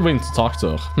I'm still willing to talk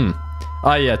to her.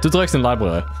 Ah, yeah, do drugs in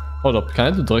library. Hold up,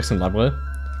 can I do drugs in library?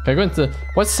 Can I go into...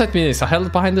 What's the set meetings? I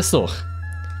held behind this door.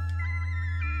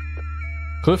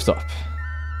 Rooftop.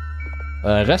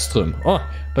 Restroom. Oh,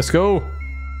 let's go.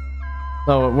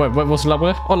 No, wait, what's the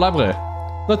library? Oh, library.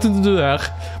 Nothing to do there.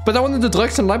 But I wanted the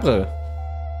drugs in library.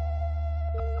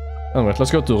 Anyway,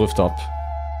 let's go to the rooftop.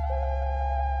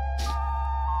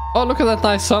 Oh, look at that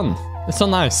nice sun. It's so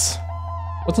nice.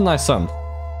 What a nice sun.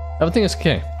 Everything is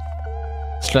okay.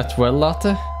 Slept well,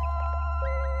 latte?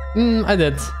 I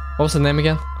did. What was the name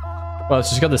again? Well,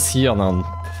 she's got the C on her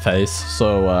face,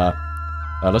 so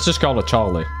let's just call her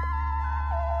Charlie.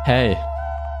 Hey.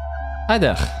 Hi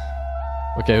there.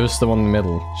 Okay, who's the one in the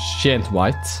middle? She ain't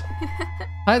white.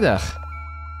 Hi there.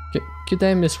 Good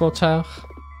day, Miss Wiltshire.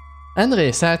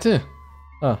 Henry, say hi too.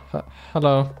 Oh,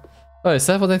 hello. Oh, is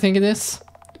that what I think it is?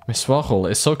 Miss Warhol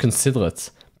is so considerate.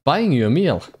 Buying you a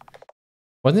meal.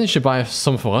 Why didn't she buy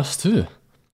some for us too?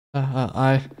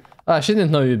 She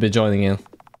didn't know you'd be joining in.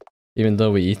 Even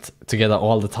though we eat together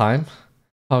all the time.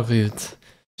 How rude.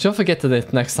 She'll forget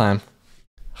it next time.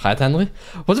 Right, Henry?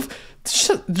 What if...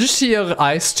 Did you see her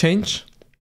eyes change?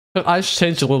 Her eyes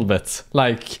changed a little bit.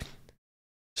 Like...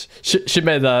 She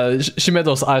made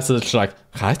those eyes that she's like,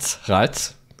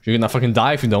 right. You're gonna fucking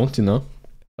die if you don't, you know?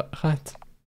 Right.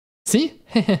 See?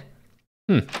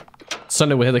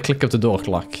 Suddenly we hear the click of the door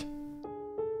clock.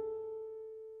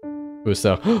 Who's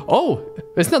there? Oh!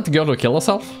 Isn't that the girl who killed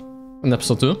herself? In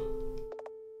episode 2?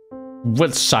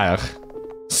 Wiltshire.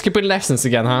 Skipping lessons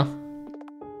again, huh?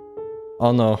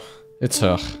 Oh no. It's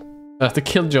her. The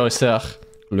killjoy's here.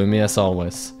 Gloomy as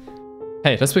always.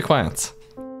 Hey, let's be quiet.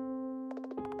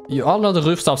 You all know the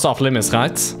rooftops off limits,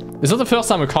 right? It's not the first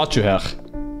time we caught you here.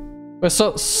 We're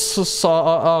so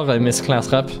sorry, Miss Class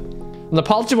Rep. An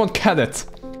apology won't cut it.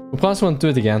 We promise we won't do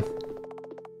it again.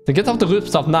 Then get off the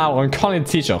rooftop now or I'm calling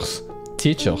teachers.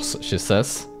 Teachers, she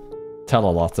says. Tell her,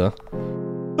 Lotte.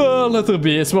 Oh, let her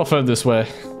be. It's more fun this way.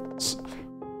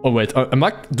 Oh wait,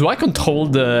 do I control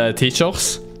the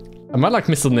teachers? Am I like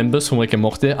Mr. Nimbus from Rick and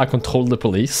Morty? I control the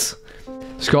police.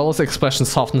 Scarlett's expression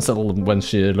softens a little when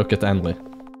she looks at Henry.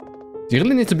 Do you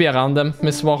really need to be around them,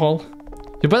 Miss Warhol?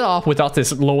 You're better off without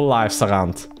these low-lives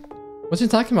around. What are you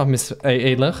talking about, Miss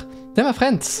Adler? They're my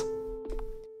friends.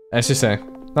 As you say.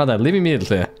 Now then, leave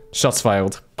immediately. Shots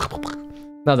fired.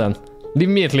 Now then, leave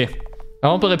immediately. I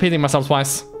won't be repeating myself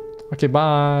twice. Okay,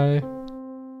 bye.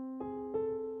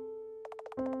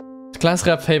 The class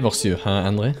rep favors you, huh,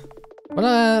 Henry? Well,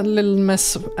 a little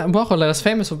Miss Warhol is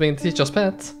famous for being the teacher's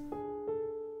pet.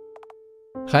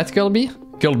 Right, Girl B?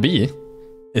 Girl B?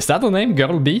 Is that her name?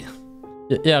 Girl B?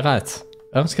 Yeah, right.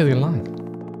 Everyone's getting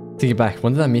along. Take it back.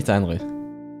 When did I meet Henry?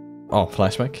 Oh,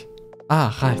 flashback.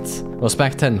 Ah, right. It was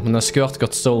back then, when her skirt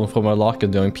got stolen from her locker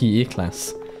during PE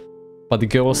class. But the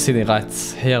girl was sitting right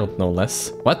here, no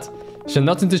less. What? She had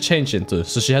nothing to change into,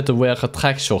 so she had to wear her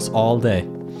track shorts all day.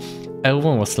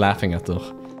 Everyone was laughing at her.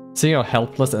 Seeing how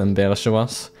helpless and embarrassed she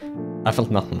was, I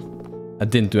felt nothing. I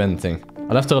didn't do anything.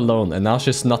 I left her alone, and now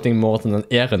she's nothing more than an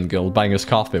errand girl buying us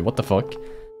coffee. What the fuck?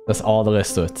 That's all there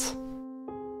is to it.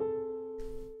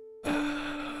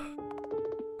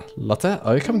 Lotte,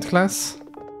 are you coming to class?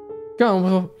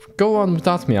 Go on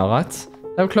without me, alright?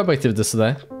 I have club activities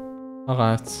today.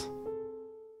 Alright.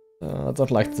 I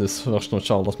don't like this version of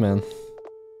Charlotte, man.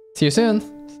 See you soon.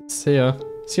 See you.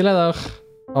 See you later.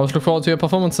 I always look forward to your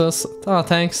performances. Ah,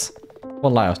 thanks.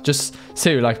 One liar. Just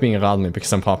say you like being around me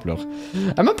because I'm popular.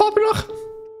 Am I popular?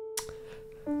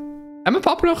 Am I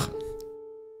popular?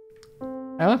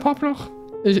 Am I popular?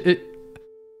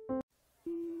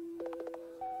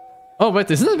 Oh wait,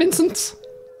 isn't that Vincent?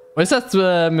 Or is that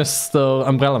Mr.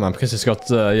 Umbrella Man because she's got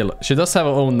yellow? She does have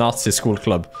her own Nazi school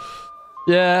club.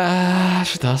 Yeah,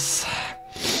 she does.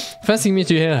 Fancy to meet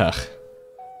you here.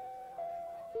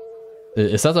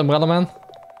 Is that Umbrella Man?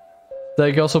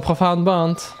 They go so profound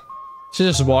bond. She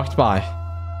just walked by.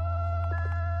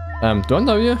 Do I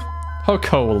know you? How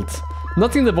cold.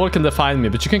 Nothing in the world can define me,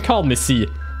 but you can call me C.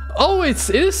 Oh, it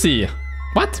is C.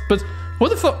 What? But what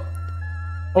the fuck?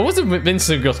 Oh, was it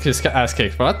Vincent who got his ass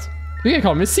kicked? What? You can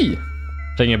call me C.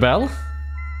 Ring a bell?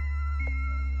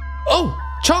 Oh,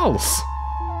 Charles!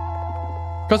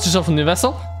 Got yourself a new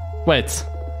vessel? Wait,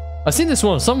 I've seen this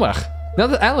one somewhere. Near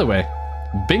the alleyway.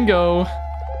 Bingo!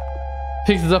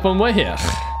 Picked it up on my way here.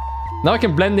 Now I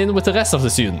can blend in with the rest of the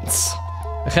students.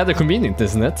 Rather convenient,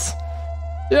 isn't it?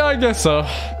 Yeah, I guess so.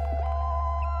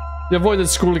 You avoided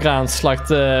school grounds like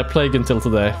the plague until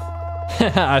today.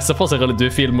 I suppose I really do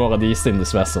feel more at ease in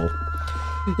this vessel.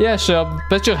 Yeah, sure.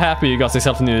 Bet you're happy you got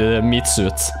yourself a new meat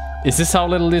suit. Is this how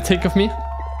little you think of me?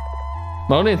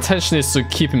 My only intention is to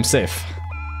keep him safe.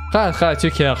 Right, you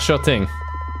care. Sure thing.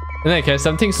 In any case,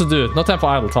 I have things to do. No time for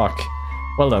idle talk.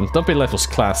 Well then, don't be late for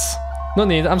class. No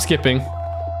need, I'm skipping.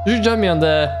 You should join me on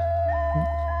the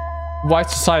White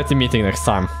Society meeting next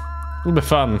time. It'll be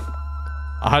fun.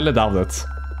 I highly doubt it.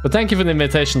 But thank you for the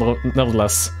invitation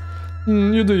nevertheless.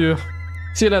 You do you.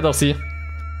 See you later, C.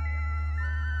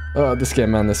 Oh, this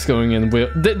game, man, is going in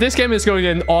weird. This game is going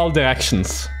in all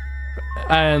directions.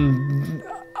 And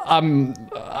I'm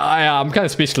kind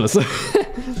of speechless.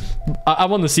 I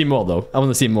want to see more, though. I want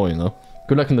to see more, you know.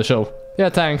 Good luck on the show. Yeah,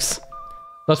 thanks.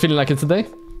 Not feeling like it today?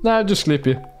 Nah, I'm just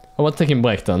sleepy. I want to take a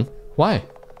break then. Why?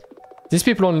 These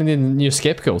people only need new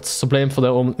scapegoats to blame for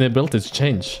their own inability to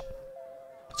change.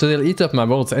 So they'll eat up my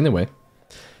words anyway.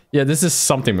 Yeah, this is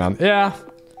something, man. Yeah.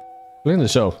 Look at the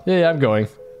show. Yeah, I'm going.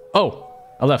 Oh,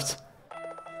 I left.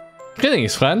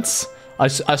 Greetings, friends. I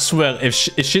swear, if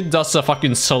she does a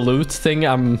fucking salute thing,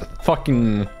 I'm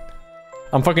fucking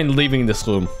leaving this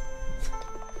room.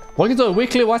 Welcome to a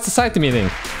weekly White Society meeting.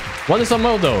 What is our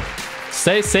motto?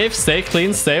 Stay safe, stay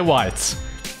clean, stay white.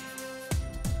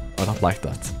 I don't like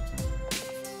that.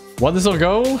 What is our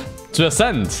goal? To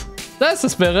ascend. That's the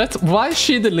spirit. Why is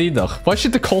she the leader? Why is she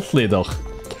the cult leader?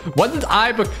 Why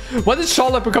did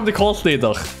Charlotte become the cult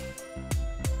leader?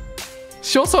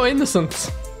 She was so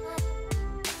innocent.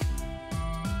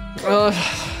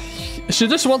 She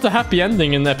just wanted a happy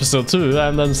ending in episode 2,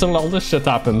 and then some all this shit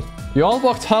happened. You all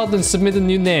worked hard and submitted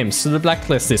new names to the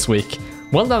blacklist this week.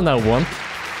 Well done, everyone.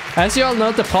 As you all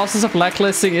know, the process of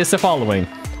blacklisting is the following.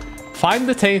 Find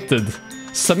the tainted.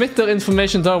 Submit their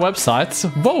information to our website.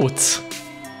 Vote.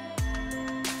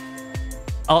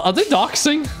 Are they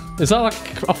doxing? Is that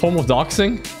like a form of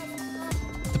doxing?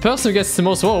 The person who gets the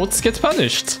most votes gets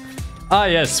punished. Ah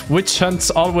yes, witch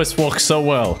hunts always work so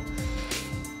well.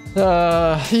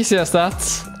 Easy as that.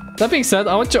 That being said,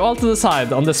 I want you all to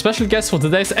decide on the special guest for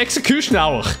today's execution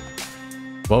hour.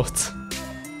 Vote.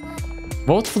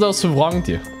 Vote for those who wronged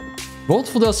you. Vote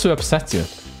for those who upset you.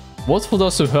 Vote for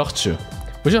those who hurt you.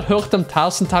 We shall hurt them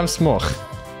 1,000 times more.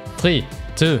 3,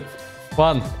 2,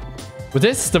 1. With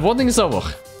this, the voting is over.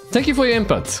 Thank you for your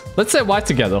input. Let's say white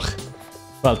together.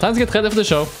 Well, time to get ready for the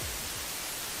show.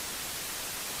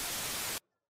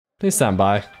 Please stand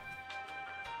by.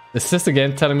 Is this the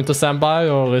game telling me to stand by,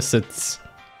 or is it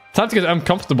time to get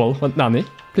uncomfortable with Nanny?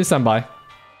 Please stand by.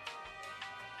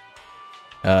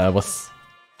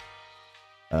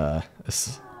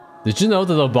 Did you know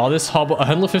that our bodies harbor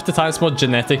 150 times more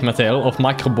genetic material of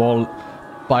microbial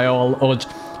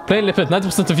origin? Plainly put,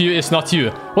 90% of you is not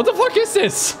you. What the fuck is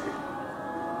this?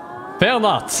 Fair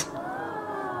not.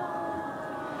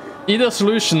 Either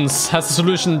solutions has a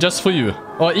solution just for you.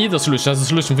 Or either solution has a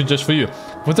solution just for you.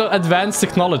 With our advanced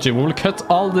technology, we will cut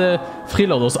all the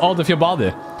freeloaders out of your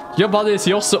body. Your body is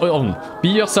yours own. Be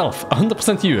yourself.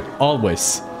 100% you.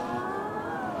 Always.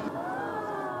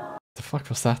 What the fuck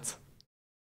was that?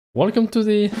 Welcome to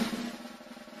the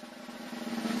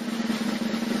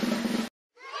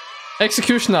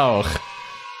execution hour.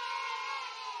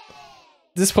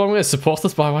 This program is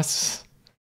supported by what?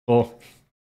 Oh.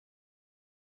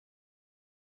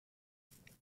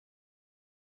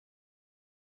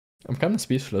 I'm kind of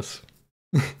speechless.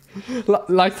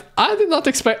 Like, I did not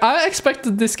expect... I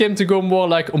expected this game to go more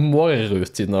like Omori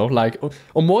route, you know? Like,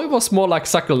 Omori was more like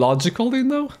psychological, you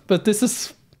know? But this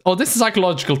is... Oh, this is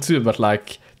psychological too, but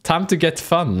like, time to get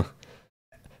fun.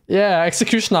 Yeah,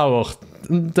 execution hour.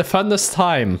 The funnest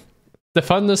time. The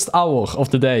funnest hour of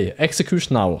the day.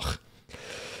 Execution hour.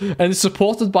 And it's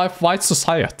supported by White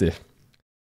Society.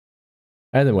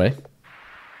 Anyway.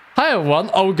 Hi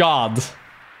everyone. Oh god.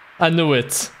 I knew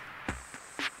it.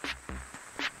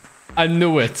 I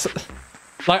knew it.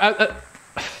 Like,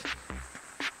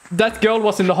 that girl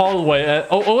was in the hallway.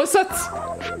 Oh, was that?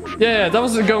 Yeah, that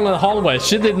was the girl in the hallway.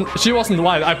 She wasn't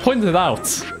white. I pointed it out.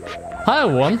 Hi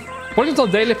everyone. Welcome to our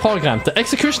daily program, the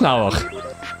execution hour.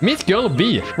 Meet Girl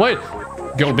B. Wait,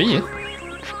 Girl B?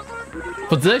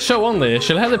 For today's show only,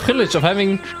 she'll have the privilege of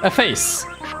having a face.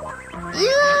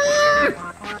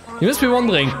 You must be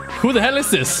wondering, who the hell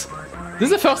is this? This is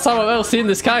the first time I've ever seen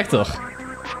this character.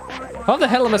 How the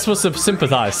hell am I supposed to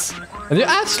sympathize? And you're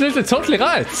absolutely totally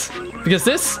right. Because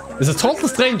this is a total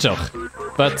stranger.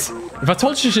 But if I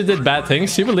told you she did bad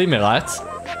things, you believe me, right?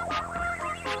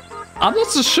 I'm not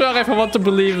so sure if I want to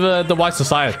believe the White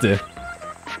Society.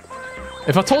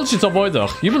 If I told you to avoid her,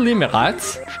 you believe me, right?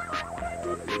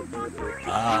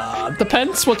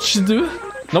 Depends what you do.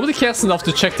 Nobody cares enough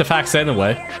to check the facts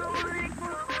anyway.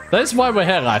 That is why we're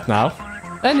here right now.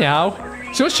 Anyhow,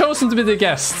 she was chosen to be the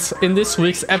guest in this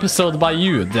week's episode by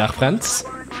you, dear friends.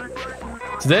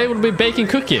 Today we'll be baking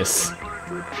cookies.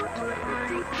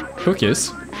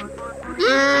 Cookies?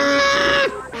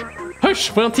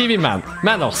 Hush, we're on TV, man.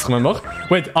 Manners, remember?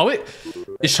 Wait, are we...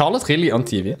 Is Charlotte really on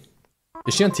TV?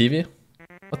 Is she on TV?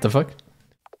 What the fuck?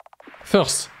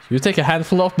 First, you take a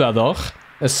handful of butter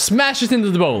and smash it into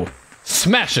the bowl.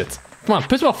 Smash it. Come on,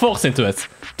 put more force into it.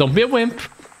 Don't be a wimp.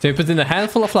 Then you put in a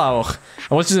handful of flour.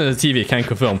 I watched it on the TV, can't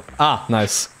confirm. Ah,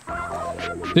 nice.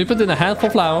 Then you put in a handful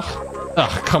of flour.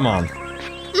 Ugh, come on.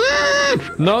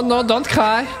 No, no, don't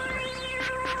cry.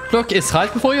 Look, it's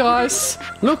right before your eyes.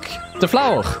 Look, the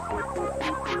flour.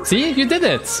 See, you did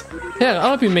it. Here, I'll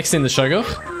help you mix in the sugar.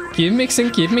 Keep mixing,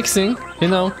 keep mixing. You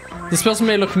know, this person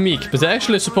may look meek, but they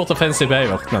actually support offensive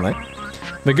behavior. No.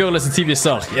 The girl is a TV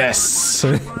star. Yes.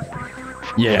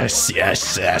 Yes,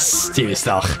 yes, yes. TV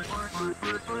star.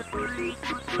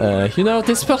 You know,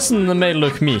 this person may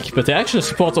look meek, but they actually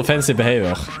support offensive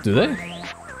behavior. Do they?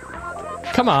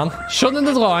 Come on, show them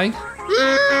the drawing.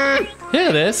 Here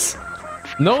it is.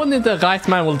 No one in the right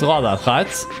mind will draw that,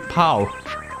 right? How?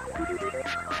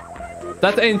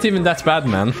 That ain't even that bad,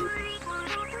 man.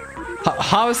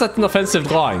 How is that an offensive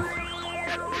drawing?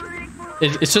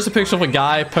 It's just a picture of a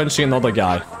guy punching another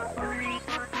guy.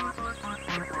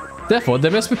 Therefore, they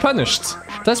must be punished.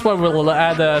 That's why we'll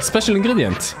add a special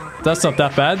ingredient. That's not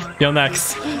that bad. You're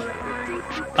next.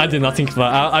 I did not think of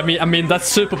that. I mean, that's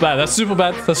super bad. That's super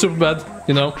bad. That's super bad.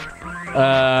 You know.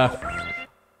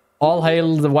 All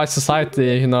hail the White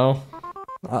Society. You know.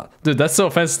 Dude, that's so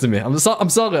offensive to me. I'm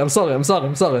sorry.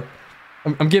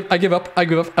 I give up. I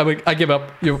give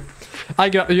up.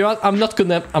 I'm not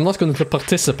gonna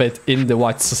participate in the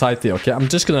White Society. Okay. I'm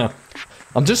just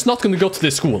not gonna go to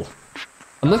this school.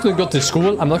 I'm not gonna go to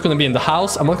school, I'm not gonna be in the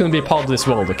house, I'm not gonna be a part of this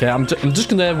world, okay? I'm just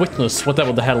gonna witness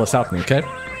whatever the hell is happening, okay?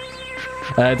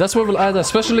 That's where we'll add a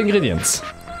special ingredient.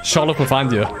 Charlotte will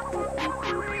find you.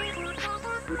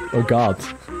 Oh god.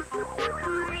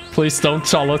 Please don't,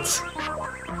 Charlotte.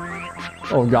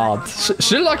 Oh god.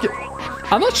 She'll like...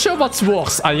 I'm not sure what's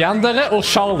worse, a yandere or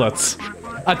Charlotte.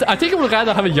 I think I would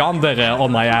rather have a yandere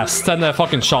on my ass than a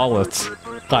fucking Charlotte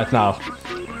right now.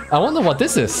 I wonder what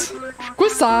this is.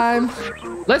 Quiz time!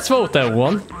 Let's vote,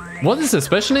 everyone. What is the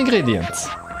special ingredient?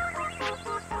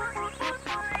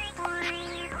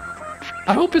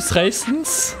 I hope it's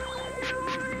raisins.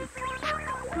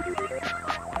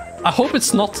 I hope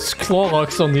it's not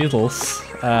Clorox or needles.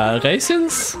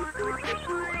 Raisins?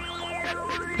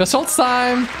 Results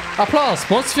time! Applause!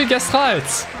 Most of you guessed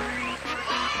right!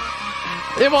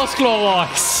 It was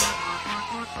Clorox!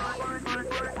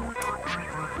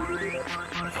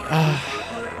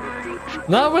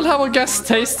 Now we'll have our guest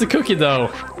taste the cookie dough.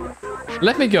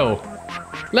 Let me go.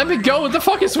 Let me go. What the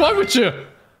fuck is wrong with you?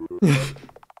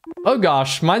 Oh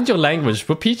gosh, mind your language.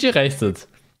 We're PG rated.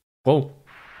 Whoa.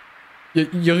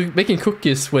 You're making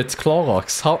cookies with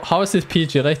Clorox. How is it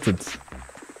PG rated?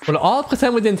 Well, I'll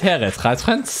pretend we didn't hear it, right,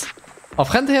 friends? Our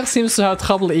friend here seems to have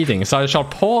trouble eating, so I shall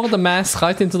pour the mass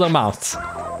right into their mouth.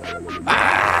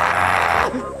 Ah!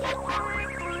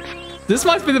 This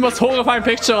might be the most horrifying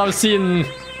picture I've seen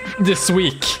this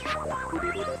week.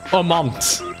 Or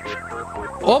month.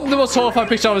 Or the most horrifying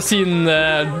picture I've seen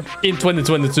in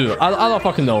 2022. I don't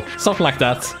fucking know. Something like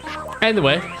that.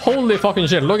 Anyway, holy fucking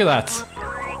shit, look at that.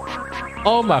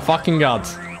 Oh my fucking god.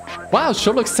 Wow,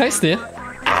 sure looks tasty.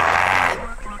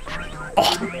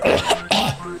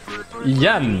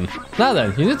 Yum. Now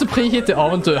then, you need to preheat the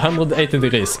oven to 180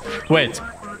 degrees. Wait,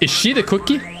 is she the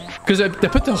cookie? Because they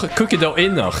put the cookie dough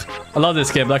in there. I love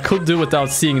this game, but I could do without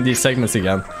seeing these segments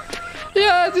again.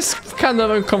 Yeah, this is kind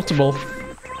of uncomfortable.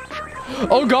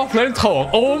 Oh god, flamethrower.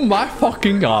 Oh my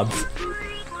fucking god.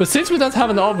 But since we don't have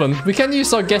an oven, we can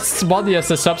use our guest's body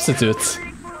as a substitute.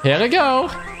 Here we go.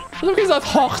 Look at that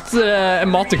hot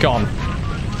emoticon.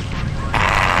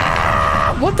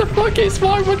 Ah, what the fuck is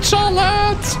wrong with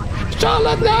Charlotte?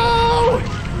 Charlotte, no!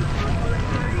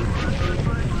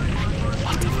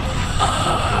 What the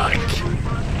fuck?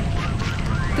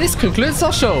 This concludes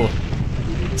our show.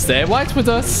 Stay white with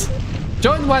us.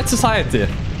 Join White Society.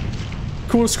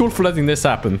 Cool school for letting this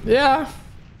happen. Yeah.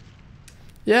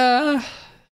 Yeah.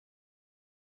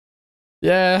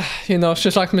 Yeah, you know,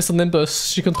 she's like Mr. Nimbus.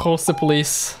 She controls the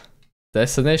police.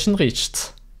 Destination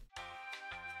reached.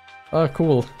 Oh,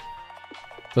 cool.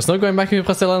 There's no going back if you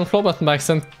press the 11th floor button by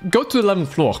accident. Go to the 11th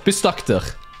floor. Be stuck there.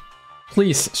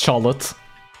 Please, Charlotte.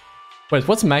 Wait,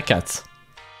 what's Mad Cat?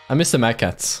 I missed the Mad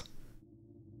Cat.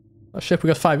 Oh shit, we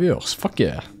got 5 viewers. Fuck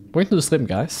yeah. Going to the stream,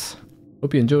 guys.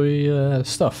 Hope you enjoy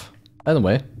stuff.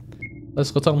 Anyway,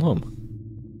 let's return home.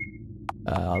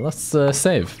 Let's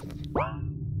save.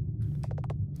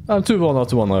 I'm too worn out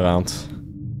to wander around.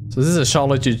 So this is a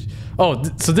Charlotte you... Oh,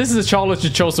 so this is a Charlotte you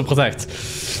chose to protect.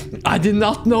 I did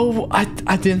not know. I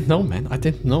didn't know, man. I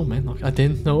didn't know, man. I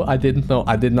didn't know. I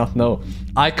did not know.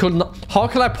 I could not... How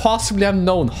could I possibly have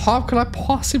known? How could I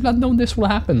possibly have known this will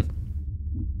happen?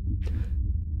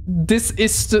 This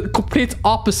is the complete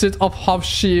opposite of how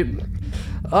she...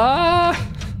 Oh,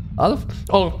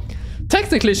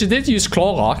 technically she did use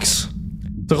Clorox.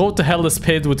 The road to hell is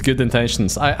paved with good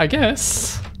intentions. I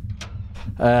guess.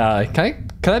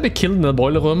 Can I be killed in the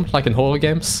boiler room like in horror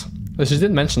games? She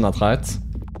did mention that, right?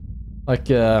 Like,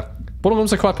 boiler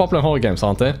rooms are quite popular in horror games,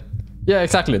 aren't they? Yeah,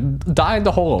 exactly. Die in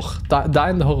the horror. Die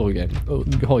in the horror game.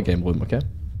 Horror game room, okay?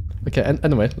 Okay,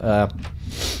 anyway.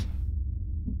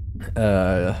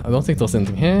 I don't think there's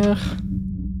anything here.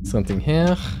 There's anything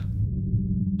here.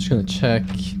 Just gonna check.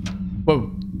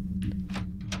 Whoa.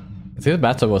 I think the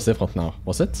bathtub was different now.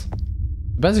 Was it?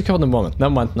 The bathtub covered in vomit.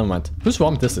 Never mind. Whose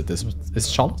vomit is it? Is it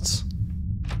Charlotte's?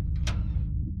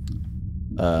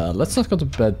 Let's not go to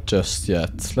bed just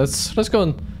yet. Let's go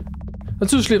and...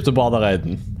 Let's do sleep to bother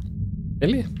Aiden.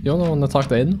 Really? You don't want to talk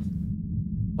to Aiden?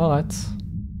 Alright.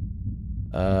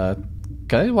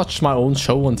 Can I watch my own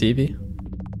show on TV?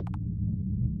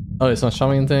 Oh, it's not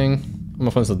showing anything.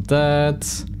 My friends are dead.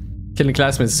 Killing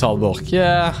classmates is hard work.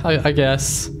 Yeah, I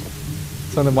guess.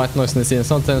 Some of the white noise in the scene.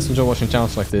 Sometimes enjoy watching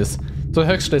channels like this. So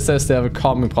Huxley says they have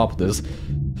calming properties.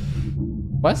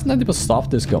 Why hasn't anybody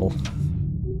stopped this girl?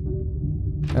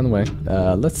 Anyway,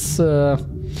 let's... I'm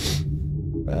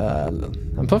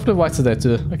perfectly white today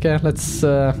too. Okay, let's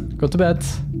go to bed.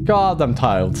 God, I'm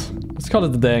tired. Let's call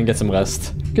it a day and get some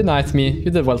rest. Good night, me. You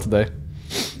did well today.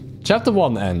 Chapter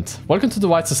 1 end. Welcome to the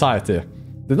White Society.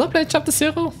 Did I play Chapter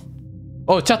 0?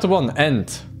 Oh, Chapter 1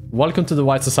 end. Welcome to the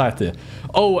White Society.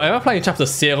 Oh, am I playing Chapter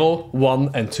 0,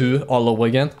 1, and 2 all over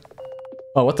again?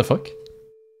 Oh, what the fuck?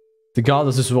 The god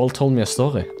of this world told me a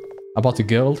story. About a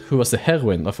girl who was the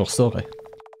heroine of her story.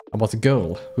 About a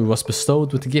girl who was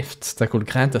bestowed with a gift that could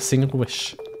grant a single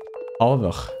wish.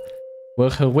 However, were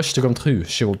her wish to come true,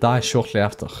 she will die shortly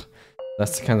after.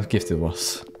 That's the kind of gift it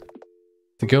was.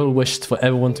 The girl wished for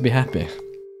everyone to be happy.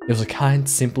 It was a kind,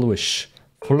 simple wish,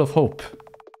 full of hope.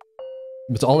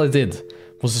 But all it did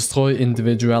was destroy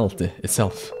individuality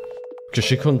itself, because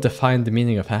she couldn't define the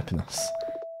meaning of happiness.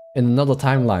 In another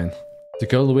timeline, the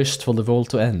girl wished for the world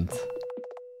to end.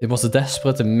 It was a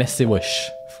desperate and messy wish,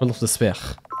 full of despair.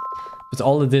 But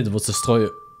all it did was destroy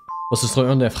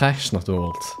only a fraction of the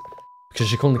world, because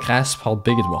she couldn't grasp how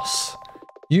big it was.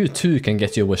 You too can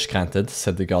get your wish granted,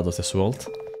 said the god of this world.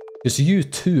 Because you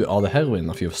too are the heroine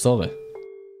of your story.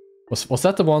 Was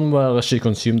that the one where she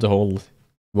consumed the whole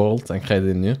world and created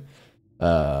a new?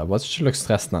 Why does she look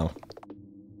stressed now?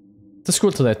 It's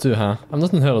school today too, huh? I'm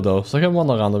not in her though, so I can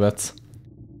wander around a bit.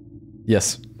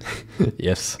 Yes.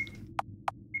 Yes.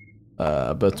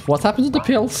 But what happened to the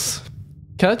pills?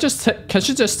 Can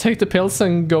she just take the pills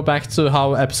and go back to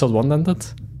how episode 1 ended?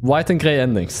 White and grey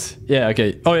endings. Yeah,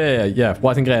 okay. Oh yeah.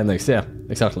 White and grey endings. Yeah,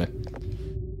 exactly.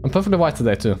 I'm perfectly white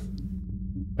today too.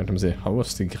 Wait, let me see. How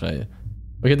was the grey?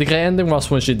 Okay, the grey ending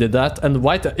was when she did that, and the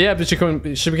white... Yeah, but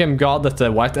she became god at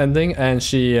the white ending, and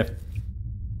she... Let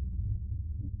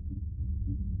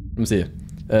me see.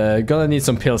 Gonna need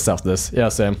some pills after this. Yeah,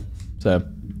 same.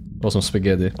 Or some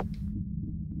spaghetti.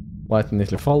 White and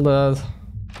neatly folded.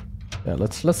 Yeah,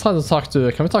 let's try to talk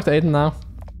to... Can we talk to Aiden now?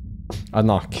 I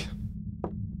knock.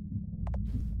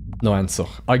 No answer.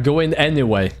 I go in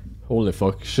anyway. Holy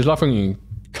fuck. She's like fucking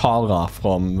Kara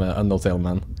from Undertale,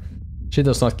 man. She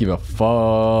does not give a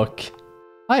fuck.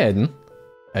 Hi, Aiden.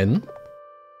 Aiden?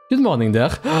 Good morning there.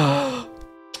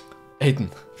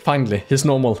 Aiden, finally, he's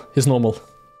normal. He's normal.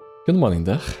 Good morning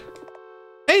there.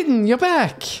 Aiden, you're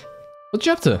back! What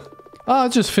you up to? Oh,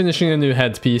 just finishing a new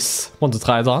headpiece. Want to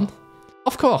try it on?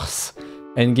 Of course.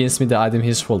 And gives me the item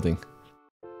he's holding.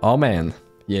 Oh man.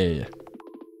 Yeah.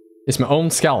 It's my own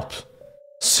scalp.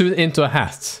 Sewed into a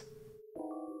hat.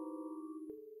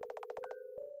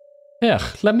 Here,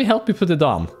 let me help you put it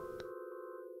on.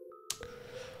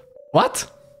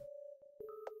 What?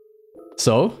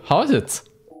 So, how is it?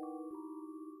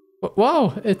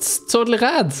 Wow, it's totally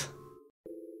rad.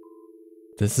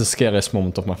 This is the scariest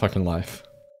moment of my fucking life.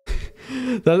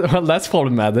 Well, that's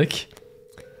problematic.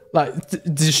 Like,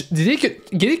 did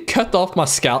he cut off my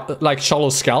scalp, like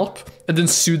Charlotte's scalp, and then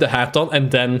sew the hat on, and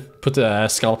then put the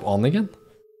scalp on again?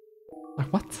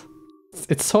 Like, what?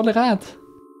 It's totally rad.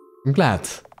 I'm glad.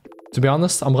 To be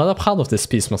honest, I'm rather proud of this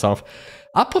piece myself.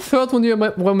 I preferred when you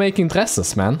were making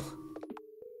dresses, man.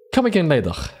 Come again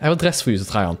later. I have a dress for you to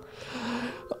try on.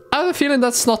 I have a feeling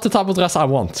that's not the type of dress I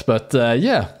want, but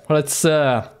yeah. Let's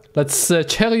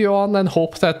cheer you on and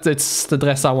hope that it's the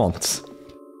dress I want.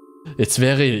 It's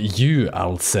very you, I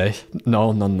would say.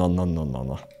 No.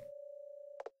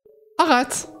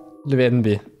 Alright. Leave Aiden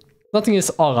be. Nothing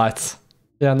is alright.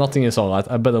 Yeah, nothing is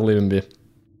alright. I better leave him be.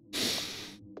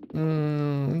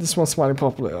 This one's smiling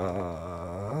properly.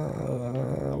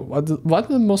 Why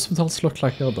do most adults look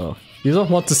like here, though? You don't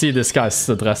want to see this guy's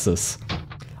dresses.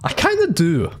 I kinda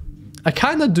do.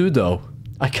 Though.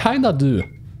 I kinda do.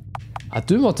 I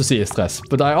do want to see his dress,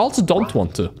 but I also don't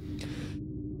want to.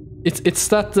 It's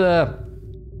that,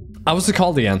 what's it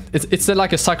called again? It's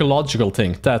like a psychological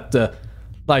thing that,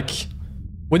 like,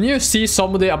 when you see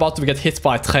somebody about to get hit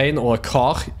by a train or a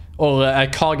car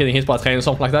getting hit by a train or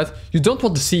something like that, you don't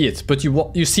want to see it, but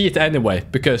you see it anyway,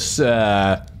 because,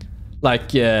 like,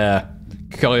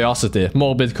 curiosity,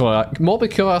 morbid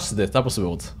curiosity, that was the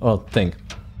word, or thing.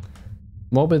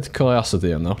 Morbid curiosity,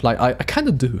 you know, like, I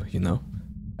kinda do, you know.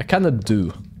 I kinda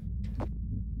do.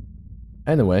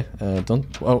 Anyway,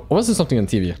 oh, was there something on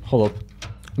TV? Hold up.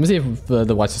 Let me see if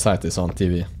the White Society is on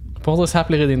TV. Paul is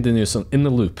happily reading the news in the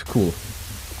loop. Cool.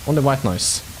 Only white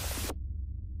noise.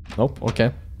 Nope,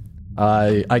 okay.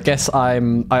 I guess I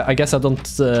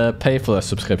don't pay for the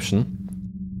subscription.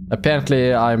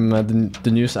 Apparently I'm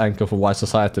the news anchor for White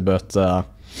Society, but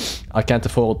I can't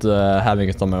afford having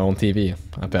it on my own TV,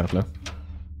 apparently.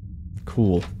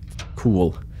 Cool.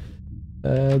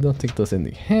 Don't think there's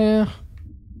anything here.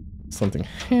 Something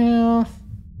here.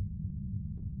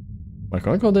 Wait,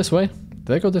 can I go this way?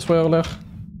 Did I go this way earlier?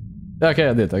 Yeah, okay,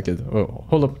 I did. Oh,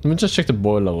 hold up, let me just check the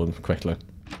boiler room quickly.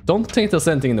 Don't think there's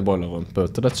anything in the boiler room,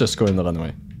 but let's just go in there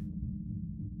anyway.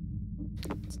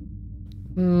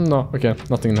 No, okay,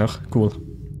 nothing in here. Cool.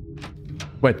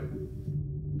 Wait.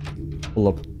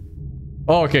 Hold up.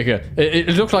 Oh, okay. It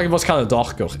looked like it was kind of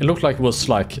darker. It looked like it was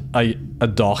like a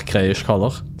dark grayish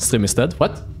color. Stream is dead.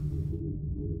 What?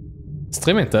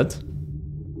 Stream ain't dead.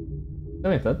 Stream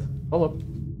ain't dead. Hold up.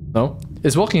 No.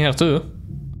 It's working here too.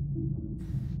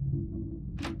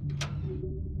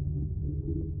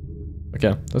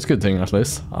 Okay, that's a good thing at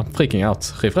least. I'm freaking out.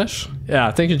 Refresh? Yeah,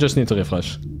 I think you just need to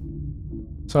refresh.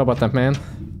 Sorry about that, man.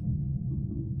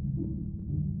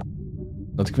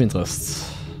 Not of interest.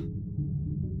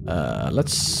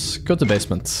 Let's go to the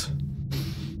basement.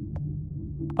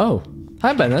 Oh,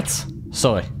 hi Bennett.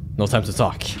 Sorry, no time to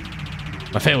talk.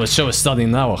 My favorite show is starting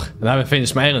in an hour, and I haven't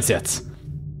finished my errands yet.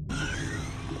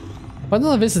 Why don't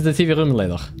I visit the TV room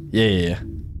later? Yeah.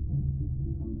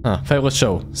 Favorite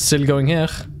show. Still going here?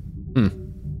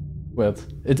 Weird.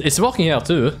 It's working here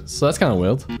too, so that's kind of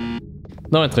weird.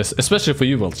 No interest, especially for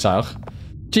you, Wiltshire.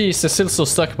 Jeez, they're still so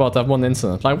stuck about that one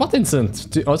incident. Like, what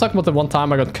incident? Are you talking about the one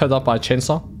time I got cut up by a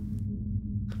chainsaw?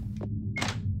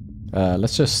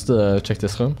 Let's just check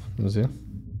this room. Let me see.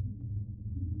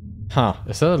 Huh,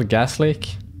 is that a gas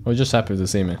leak? Or are you just happy to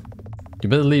see me? You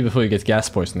better leave before you get gas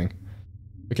poisoning.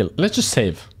 Okay, let's just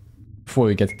save before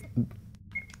we get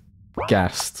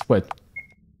gassed. Wait. Is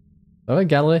that a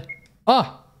gallery?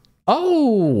 Ah!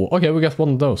 Oh! Okay, we got one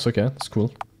of those. Okay, that's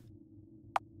cool.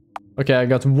 Okay, I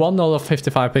got 1 out of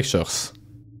 55 pictures.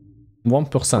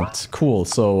 1%. Cool,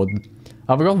 so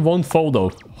I've got one photo.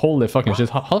 Holy fucking shit.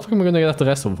 How the fuck am I gonna get the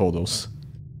rest of the photos?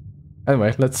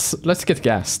 Anyway, let's get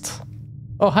gassed.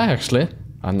 Oh, hi, actually.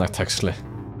 I'm not actually.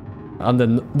 I'm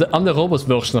the robot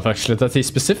version of actually, that he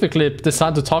specifically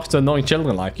decided to talk to annoying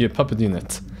children like you, puppet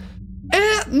unit.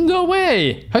 No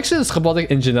way! Actually, it's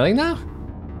robotic engineering now?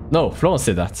 No, Florence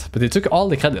did that, but he took all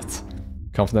the credit.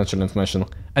 Confidential information.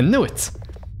 I knew it!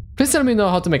 Please tell me you know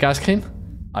how to make ice cream.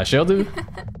 I sure do.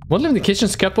 Want to live in the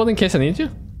kitchen's cupboard in case I need you?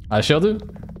 I sure do.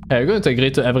 Hey, you're going to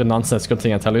agree to every nonsensical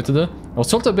thing I tell you to do. I was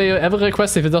told to obey every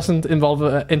request if it doesn't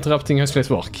involve interrupting Huxley's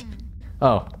work.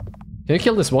 Oh. Can you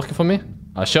kill this worker for me?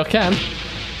 I sure can.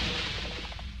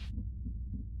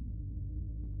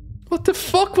 What the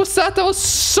fuck was that? That was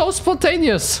so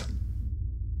spontaneous.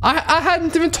 I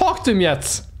hadn't even talked to him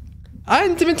yet.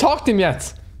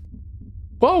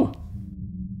 Whoa.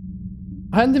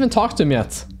 I hadn't even talked to him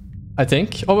yet. I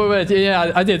think. Oh, wait,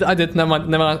 yeah, I did. Never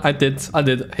mind, I did.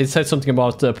 He said something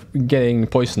about getting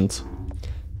poisoned.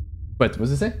 Wait, what did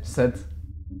he say? Said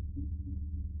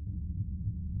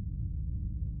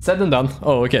and done.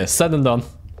 Oh, okay, said and done.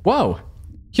 Wow.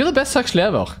 You're the best Huxley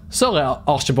ever. Sorry,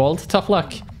 Archibald. Tough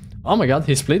luck. Oh my god,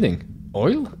 he's bleeding.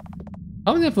 Oil?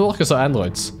 How many of the workers are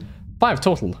androids? 5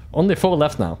 total. Only 4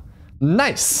 left now.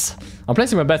 Nice! I'm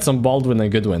placing my bets on Baldwin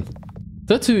and Goodwin.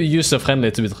 They're too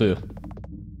user-friendly to be true.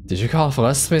 Did you call for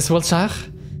us, Miss Wiltshire?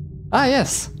 Ah,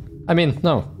 yes. I mean,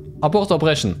 no. Abort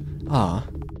operation. Ah.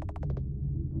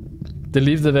 They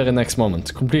leave the very next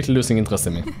moment, completely losing interest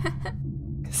in me.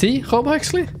 See, Rob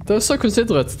Huxley? They're so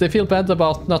considerate, they feel bad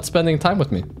about not spending time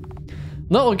with me.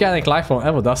 No organic life form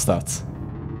ever does that.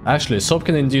 Actually, soap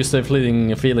can induce a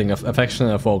fleeting feeling of affection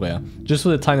and euphoria, just for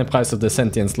the tiny price of the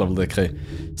sentience level decree.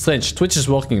 Strange, Twitch is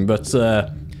working, but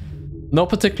no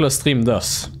particular stream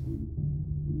does.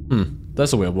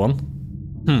 That's a weird one.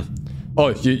 Oh,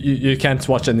 you can't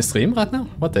watch any stream right now?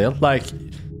 What the hell? Like,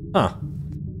 huh.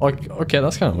 Okay,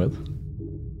 that's kind of weird.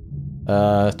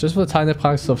 Just for the tiny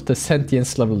price of the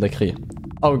sentience level decree.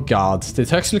 Oh god, did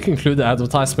Huxley include the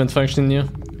advertisement function in you?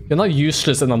 You're now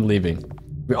useless and I'm leaving.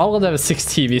 We already have 6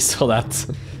 TVs for that.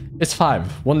 It's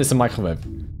 5. 1 is a microwave.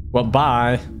 Well,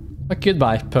 bye.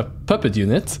 Goodbye, puppet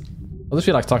unit. I don't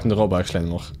feel like talking to Robo actually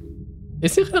anymore.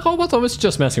 Is he a robot or is he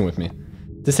just messing with me?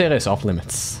 This area is off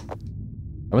limits.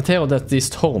 I would hear that these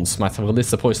thorns might have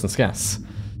released a poisonous gas.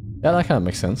 Yeah, that kind of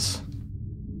makes sense.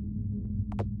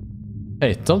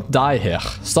 Hey, don't die here.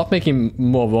 Stop making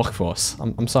more work for us.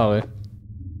 I'm sorry.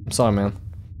 I'm sorry, man.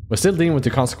 We're still dealing with the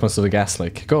consequences of the gas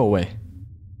leak. Go away.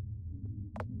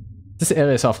 This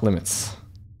area is off limits.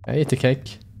 I eat the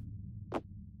cake.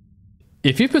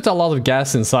 If you put a lot of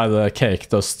gas inside the cake,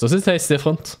 does it taste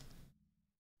different?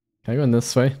 Can I go in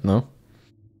this way? No.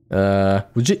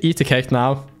 Would you eat the cake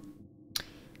now?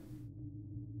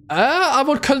 I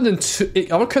would cut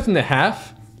it in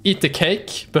half. Eat the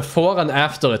cake before and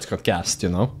after it got gassed, you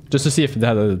know? Just to see if it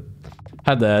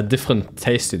had a different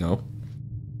taste, you know?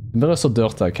 The mirror is so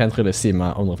dirty, I can't really see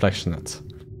my own reflection in it.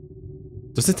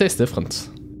 Does it taste different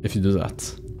if you do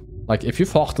that? Like, if you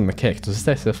fart on the cake, does it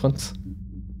taste different?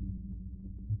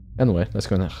 Anyway, let's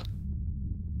go in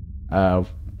here.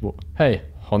 Hey,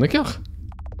 Honecker?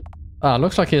 Ah,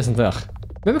 looks like he isn't there.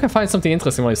 Maybe we can find something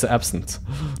interesting while he's absent.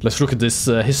 Let's look at this,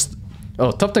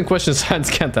 oh, top 10 questions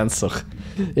hands can't answer.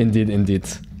 Indeed, indeed.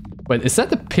 Wait, is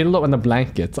that a pillow and a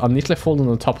blanket? I'm neatly folded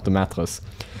on top of the mattress.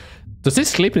 Does he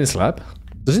sleep in his lab?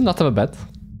 Does he not have a bed?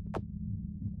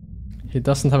 He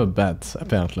doesn't have a bed,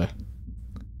 apparently.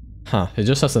 Huh, he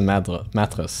just has a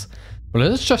mattress. Well,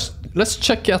 let's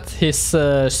check out his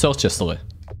search history.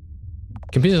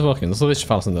 Computer's working. There's a rich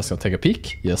files on this. Can I take a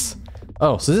peek? Yes.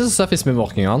 Oh, so this is stuff he's been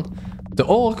working on. The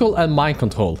Oracle and Mind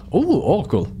Control. Ooh,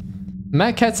 Oracle.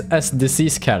 Magcats as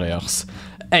disease carriers.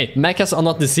 Hey, magcats are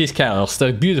not disease carriers.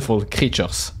 They're beautiful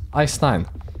creatures. Einstein.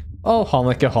 Oh,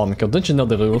 Honecker, don't you know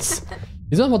the rules?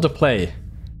 You don't want to play.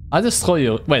 I destroy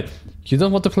your... Wait, you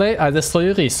don't want to play? I destroy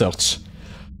your research.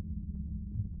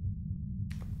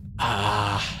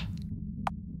 I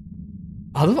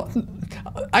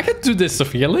can't do this to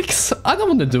Felix. I don't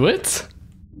want to do it.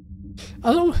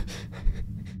 I don't...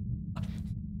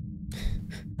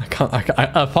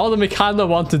 I part of me kinda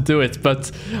want to do it, but...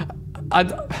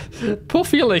 Poor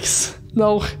Felix.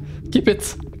 No, keep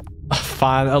it.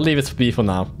 Fine, I'll leave it be for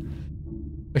now.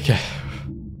 Okay.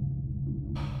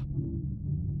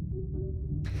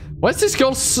 Why is this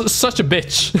girl such a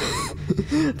bitch?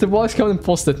 The boys come in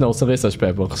post-it notes and research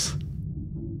papers.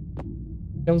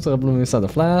 Comes a bloom inside the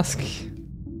flask.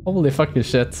 Holy fucking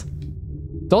shit.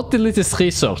 Don't delete his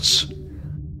research.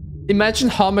 Imagine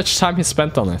how much time he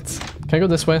spent on it. Can I go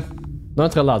this way? No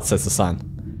entry allowed, says the sign.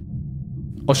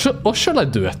 Or should I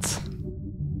do it?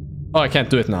 Oh, I can't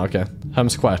do it now, okay.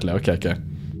 Hums quietly, okay.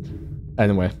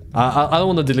 Anyway, I don't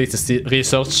want to delete his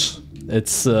research.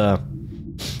 It's, not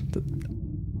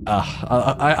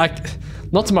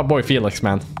to my boy Felix,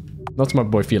 man. Not to my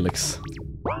boy Felix.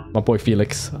 My boy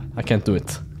Felix, I can't do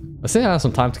it. I still have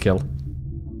some time to kill.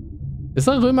 Is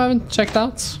there a room I haven't checked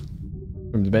out?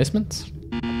 From the basement?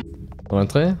 No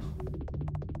entry?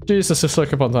 Jesus, just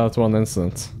look upon that one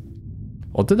incident.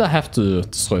 Or did I have to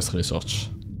destroy his research?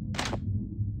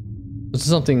 There's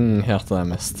something here that I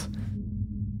missed.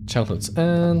 Childhood's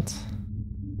End.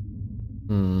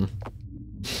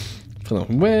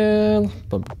 Well,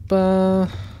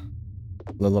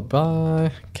 Lullaby,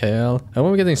 Kale. I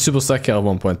remember getting super stuck here at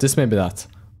one point. This may be that.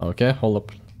 Okay, hold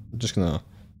up. I'm just gonna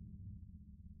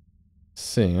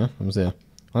see. Let me see. I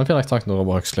don't feel like talking to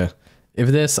Robert Huxley. If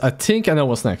it is, I think I know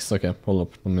what's next. Okay, hold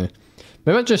up. Maybe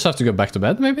I just have to go back to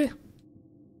bed, maybe?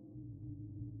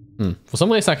 For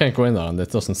some reason I can't go in there and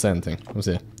it doesn't say anything. Let me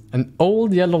see. An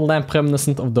old yellow lamp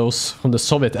reminiscent of those from the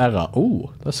Soviet era.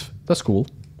 Oh, that's cool.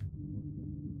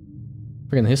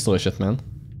 Freaking history shit, man.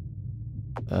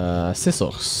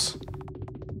 Scissors.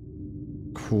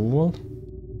 Cool.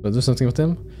 Do I do something with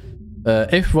them?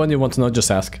 If one you want to know, just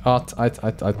ask.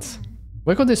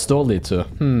 Where could this door lead to?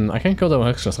 I can't go down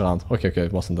Huxley's around. Okay,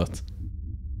 it wasn't that.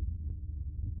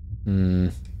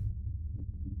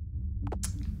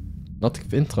 Nothing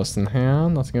of interest in here.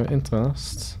 Nothing of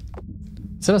interest.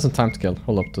 Still has some time to kill.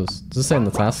 Hold up, does it say in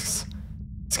the tasks?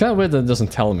 It's kind of weird that it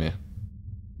doesn't tell me.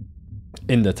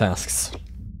 In the tasks.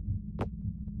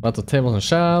 About the tables and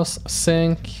shelves, a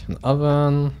sink, an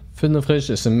oven, food in the fridge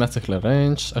is symmetrically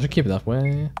arranged. I should keep it that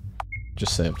way.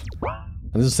 Just save.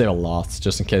 And this will save a lot,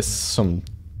 just in case some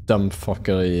dumb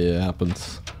fuckery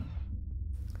happens.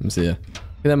 Let me see here.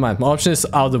 Never mind, my option is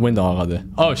out the window already.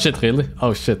 Oh shit, really?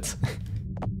 Oh shit.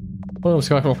 Well, we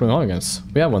can come up with horror games.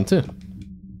 We have one too.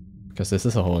 Because this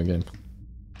is a horror game.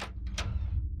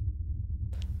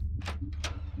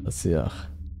 Let's see here.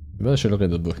 Maybe I should read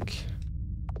the book.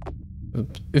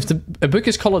 If a book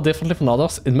is colored differently from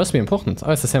others, it must be important.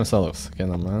 Oh, it's the same as others. Okay,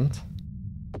 never mind.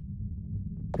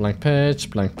 Blank page,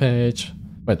 blank page.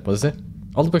 Wait, what is it?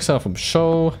 All the books are from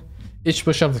show. Each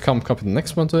book have to come copy the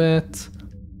next one to it.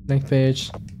 Blank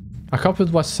page. I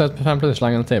copied what said pamphlet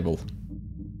lying on the table.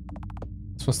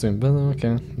 This one's doing better, okay.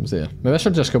 Let me see. Maybe I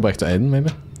should just go back to Aiden, maybe?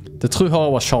 The true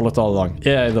horror was Charlotte all along.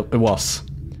 Yeah, it was.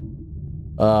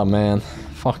 Oh man.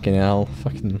 Fucking hell.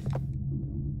 Fucking...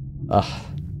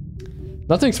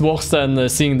 Nothing's worse than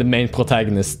seeing the main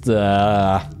protagonist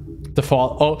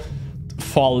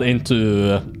fall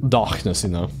into darkness, you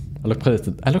know. I look pretty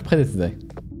today.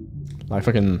 Like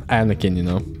fucking Anakin, you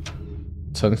know.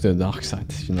 Turning to the dark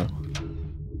side, you know.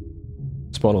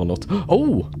 Spoiler alert.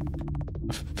 Oh!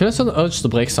 I feel a sudden urge to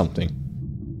break something.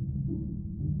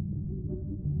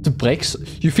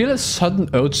 You feel a sudden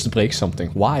urge to break something.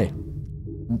 Why?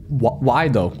 Why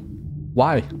though?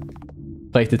 Why?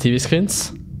 Break the TV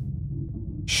screens?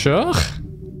 Sure.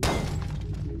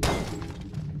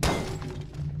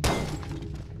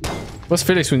 Where's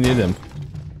Felix? We need him.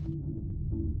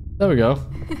 There we go.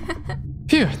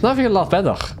 Phew, now I feel a lot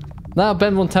better. Now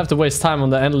Ben won't have to waste time on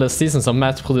the endless seasons of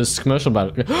mass-produced commercial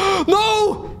battle.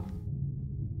 No!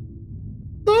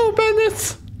 No,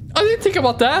 Bennett! I didn't think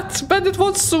about that! Bennett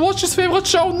wants to watch his favorite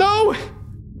show, no!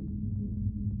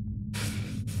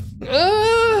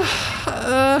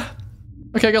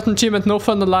 Okay, I got an achievement, no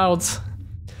fun allowed.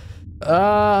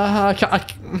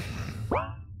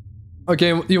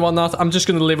 Okay, you want not? I'm just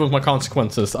gonna live with my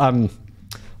consequences.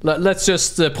 Let's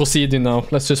just proceed, you know.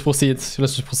 Let's just proceed.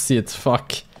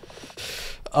 Fuck.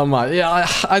 Oh my, yeah,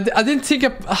 I didn't think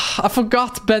I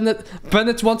forgot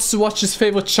Bennett wants to watch his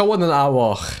favorite show in an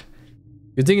hour.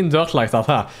 You're digging dirt like that,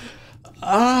 huh?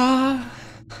 I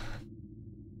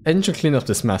need to clean up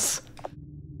this mess.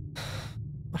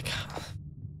 Okay.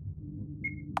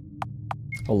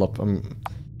 Hold up,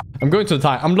 I'm going to the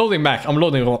time. I'm loading back.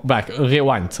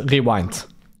 Rewind.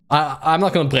 I'm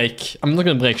not gonna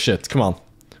break shit. Come on.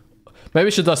 Maybe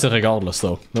she does it regardless,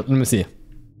 though. Let me see.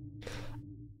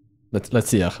 Let's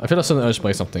see here. I feel like an urge to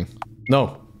break something.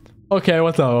 No. Okay,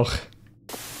 whatever.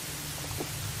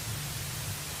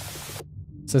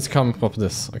 So let's come up with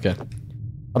this. Okay.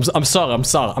 I'm sorry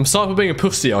for being a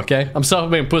pussy, okay? I'm sorry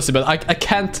for being a pussy, but I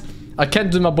can't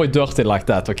do my boy dirty like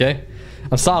that, okay?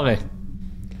 I'm sorry.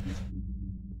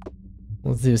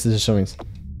 Let's see if this is showing.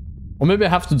 Or maybe I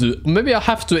have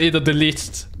to either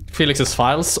delete Felix's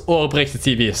files or break the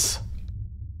TVs.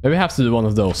 Maybe I have to do one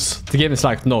of those. The game is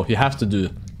like, no, you have to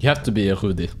be a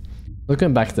Rudy. Not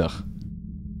going back there.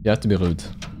 You have to be rude.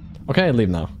 Okay, leave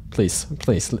now. Please.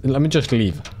 Let me just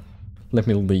leave. Let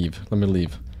me leave.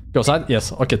 Go outside?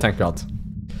 Yes. Okay, thank God.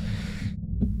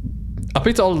 I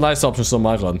picked all the nice options on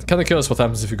my run. Kinda curious what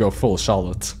happens if you go full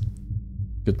Charlotte.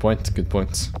 Good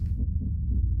point.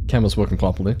 Camera's working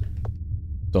properly.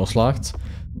 Door's locked.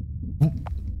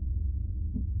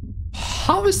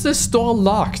 How is this door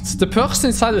locked? The person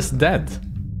inside is dead.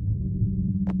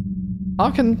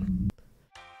 How can...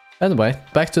 Anyway,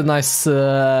 back to nice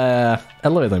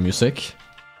elevator music.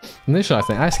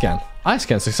 Initializing eye scan. Eye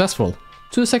scan successful.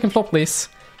 To the second floor, please.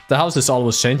 The house is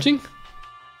always changing?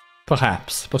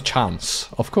 Perhaps. Perchance.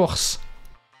 Of course.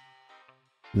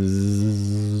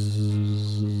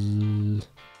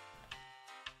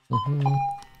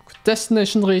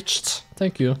 Destination reached.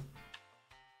 Thank you.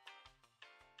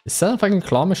 Is that a fucking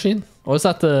claw machine? Or is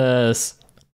that the...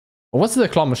 Or was it the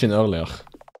claw machine earlier?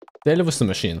 Daily wisdom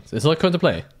machine. Is it going to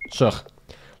play? Sure.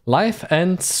 Life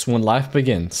ends when life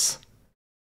begins.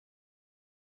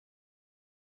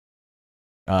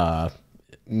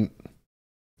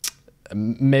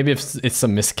 Maybe if it's a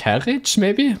miscarriage,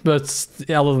 maybe? But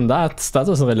other than that, that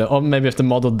doesn't really... Or maybe if the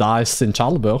mother dies in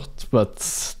childbirth,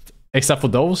 but... Except for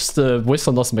those, the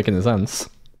wisdom doesn't make any sense.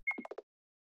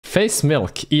 Face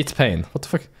milk, eat pain. What the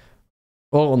fuck?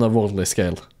 Or on a worldly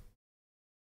scale.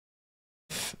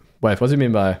 Wait, what do you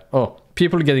mean by... Oh,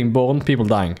 people getting born, people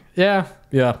dying. Yeah,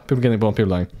 people getting born, people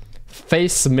dying.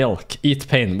 Face milk, eat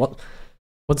pain. What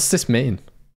does this mean?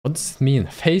 What does it mean?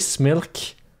 Face milk?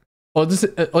 Or does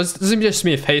it just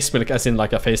mean face milk as in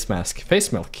like a face mask?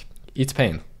 Face milk, eat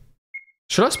pain.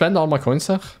 Should I spend all my coins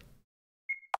there?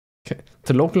 Okay.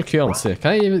 The local currency.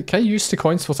 Can I use the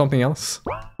coins for something else?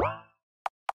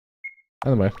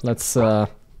 Anyway, let's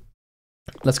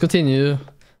continue.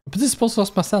 But this is supposed to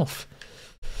ask myself.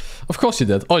 Of course you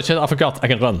did. Oh shit, I forgot I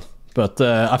can run. But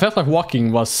I felt like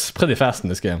walking was pretty fast in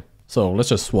this game. So let's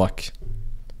just walk.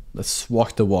 Let's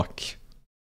walk the walk.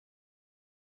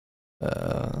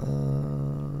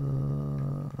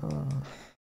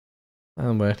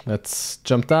 Anyway, let's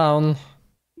jump down.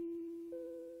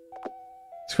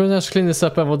 Screw just clean this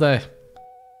up every day.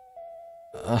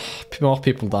 More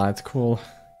people died. Cool.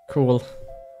 Cool.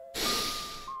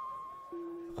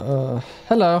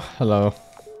 Hello.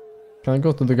 Can I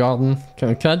go to the garden?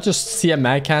 Can I just see a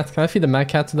mad cat? Can I feed a mad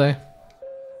cat today?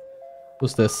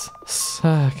 Who's this?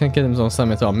 I can't get him on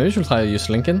Samitar. Maybe we should try to use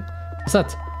Lincoln. What's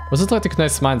that? Was it like the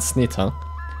Knights Mind's neat, huh?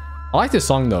 I like this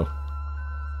song though.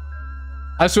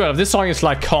 I swear, if this song is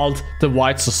like called The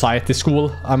White Society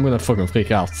School, I'm gonna fucking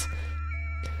freak out.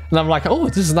 And I'm like, oh,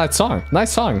 this is a nice song.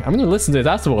 Nice song. I'm gonna listen to it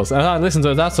afterwards. And I listen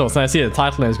to it afterwards and I see the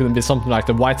title and it's gonna be something like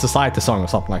the White Society song or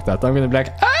something like that. I'm gonna be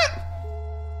like, ah!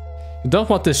 You don't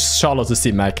want this Charlotte to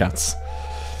see Mad Cats.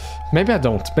 Maybe I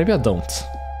don't. Maybe I don't.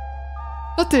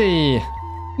 Lottie!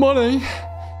 Morning!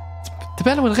 The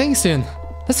bell will ring soon.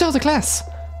 Let's go to class.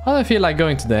 How do I feel like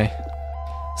going today?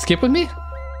 Skip with me?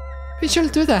 We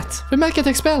should do that. We might get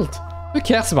expelled. Who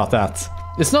cares about that?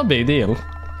 It's no big deal.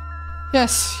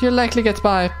 Yes, you'll likely get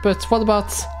by, but what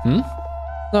about...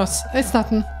 No, it's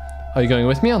nothing. Are you going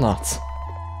with me or not?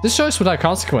 This choice would have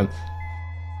consequence.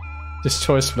 This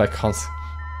choice would have consequence.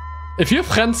 If your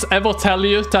friends ever tell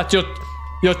you that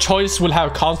your choice will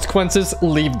have consequences,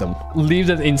 leave them. Leave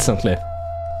them instantly.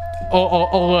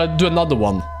 Or do another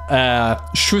one.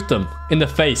 Shoot them in the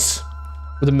face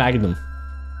with a Magnum.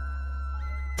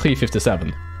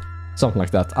 357. Something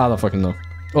like that. I don't fucking know.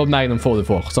 Or Magnum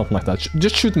 44, something like that.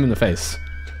 Just shoot them in the face.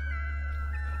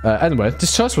 Anyway,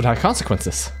 this choice would have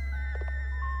consequences.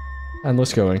 And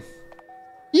what's going?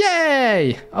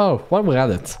 Yay! Oh, while we're at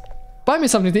it. Buy me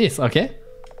something to eat, okay?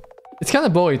 It's kind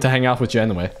of boring to hang out with you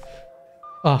anyway.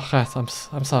 Oh, right, I'm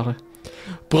sorry.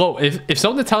 Bro, if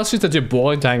somebody tells you that you're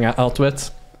boring to hang out with,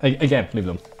 again, leave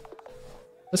them.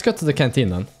 Let's go to the canteen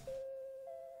then.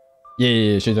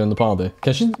 Yeah, she's doing the party.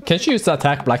 Can she use the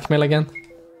attack blackmail again?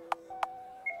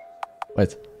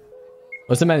 Wait.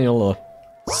 What's the manual?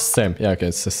 Same. Yeah, okay,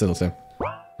 it's still the same.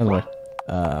 Anyway,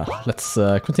 let's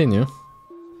continue.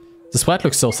 The sprite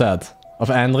looks so sad.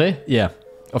 Of Andre? Yeah.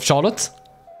 Of Charlotte?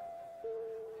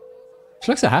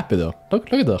 She looks so happy though.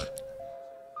 Look at her.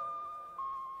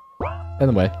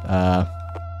 Anyway,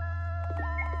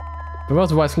 we're about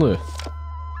to White Blue.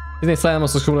 You think Slider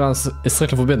Monster School Runs is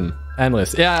strictly forbidden?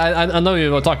 Andres. Yeah, I know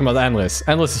you were talking about Andres.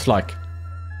 Andres is like...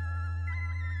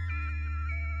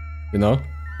 You know?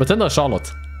 But then there's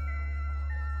Charlotte.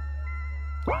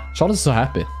 Charlotte is so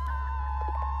happy.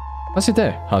 How's your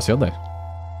day? How's your day?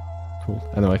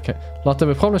 Cool. Anyway, okay. Lotte,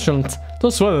 we probably shouldn't...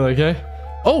 Don't sweat it, okay?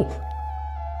 Oh!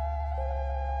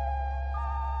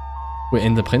 We're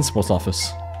in the principal's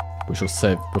office. We should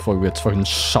save before we get fucking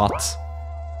shot.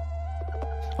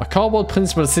 A cardboard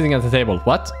principal sitting at the table.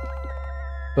 What?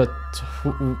 But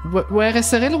where is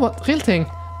the real thing?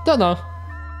 Don't know.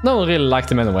 No one really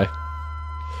liked him anyway.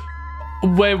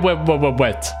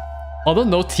 Wait. Are there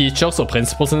no teachers or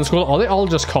principals in the school? Are they all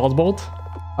just cardboard?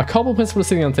 A cardboard principal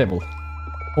sitting on the table.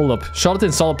 Hold up. Charlotte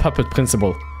installed a puppet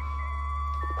principal.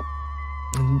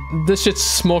 This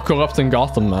shit's more corrupt than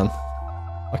Gotham, man.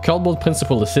 A cardboard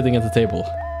principal is sitting at the table.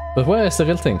 But where is the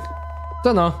real thing?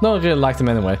 Don't know. No one really liked him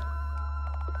anyway.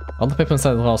 All the paper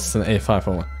inside the house is in A5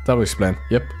 format. That will explain.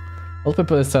 Yep. All the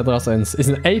paper inside the house is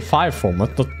in A5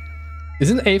 format. Not,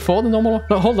 isn't A4 the normal one?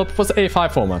 No, hold up. What's the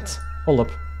A5 format? Hold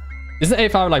up. Isn't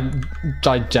A5 like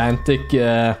gigantic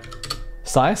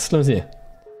size? Let me see.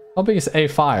 How big is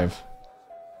A5?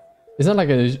 Isn't that like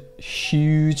a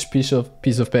huge piece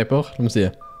of paper? Let me see.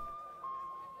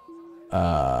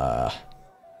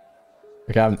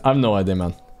 Okay, I have no idea,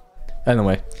 man.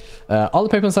 Anyway, all the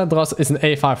paper inside the house is in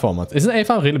A5 format. Isn't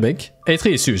A5 really big?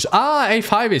 A3 is huge. Ah,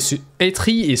 A5 is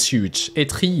A3 is huge.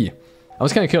 A3. I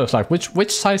was kind of curious, like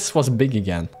which size was big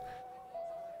again?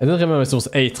 I didn't remember if it was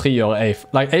A3 or A.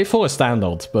 Like A4 is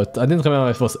standard, but I didn't remember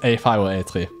if it was A5 or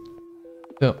A3.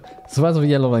 So where's the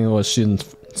yellow and orange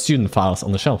student files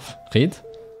on the shelf? Read.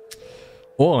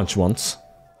 Orange ones.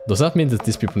 Does that mean that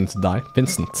these people need to die?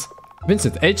 Vincent.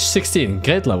 Vincent, age 16,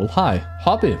 grade level, high.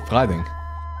 Hobby, riding.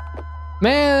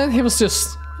 Man, he was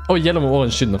just... Oh, yellow and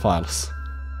orange student files.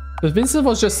 But Vincent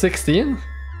was just 16?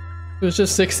 He was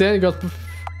just 16, he got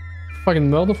fucking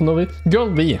murdered for no reason. Girl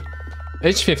B,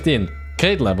 age 15,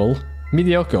 grade level,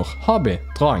 mediocre, hobby,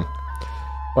 drawing.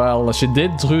 Well, she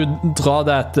did draw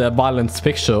that violent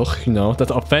picture, you know,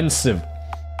 that offensive,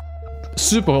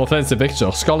 super offensive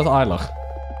picture, Scarlet Isler.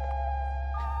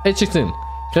 Age 16,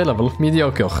 grade level,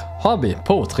 mediocre, hobby,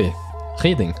 poetry,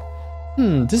 reading.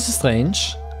 This is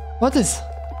strange. What is...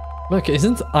 Look,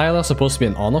 isn't Isla supposed to be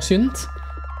an honor student?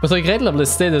 But her grade level is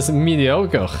stated as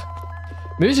mediocre.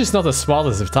 Maybe she's not as smart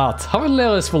as we thought. How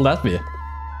hilarious will that be?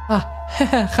 Ah,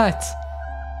 right.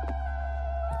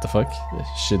 What the fuck?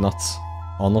 She's not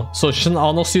honor... So she's an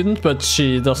honor student, but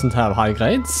she doesn't have high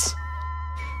grades?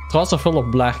 Drawers are full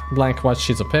of blank white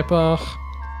sheets of paper.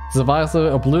 There's a visor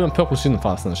of blue and purple student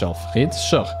files on the shelf. Read?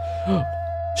 Sure.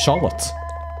 Charlotte.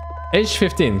 Age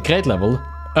 15, grade level,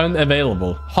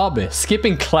 unavailable. Hobby,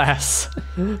 skipping class.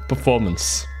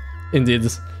 Performance. Indeed,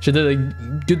 she did a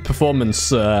good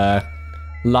performance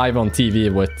live on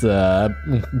TV with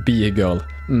Be a Girl.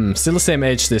 Still the same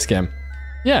age this game.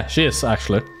 Yeah, she is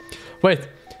actually. Wait,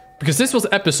 because this was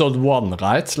episode 1,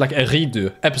 right? Like a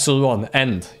redo. Episode 1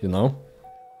 end, you know?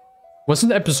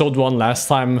 Wasn't episode 1 last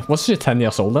time? Was she 10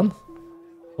 years old then?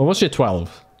 Or was she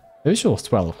 12? Maybe she was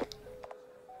 12.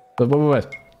 But wait.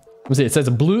 Let me see, it says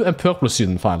blue and purple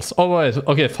student files. Oh wait,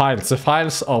 okay, files. The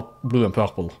files are blue and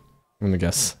purple. I'm gonna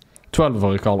guess. 12 if I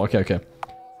recall, okay.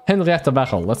 Henrietta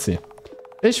Barrel, let's see.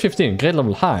 Age 15, grade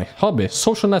level high. Hobby,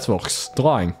 social networks,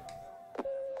 drawing.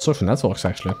 Social networks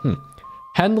actually,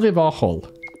 Henry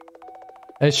Warhol.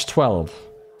 Age 12,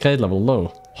 grade level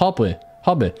low. Hobby,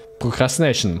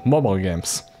 procrastination, mobile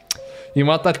games. You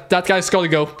know what, that guy's gotta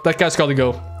go. That guy's gotta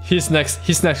go. His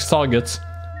next target.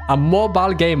 A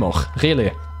mobile gamer,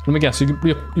 really. Let me guess, you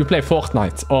play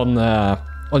Fortnite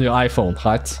on your iPhone,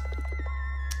 right?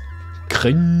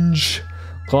 Cringe.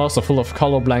 Drawers are full of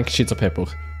color blank sheets of paper.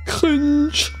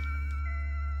 Cringe.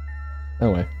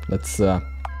 Anyway, let's go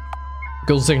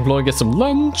to the second floor and get some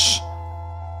lunch.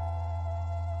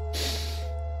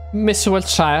 Miss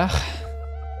Wiltshire.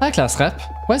 Hi, class rep.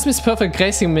 Why is Miss Perfect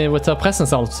gracing me with her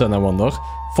presence all of a sudden, I wonder?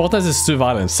 Fortnite is too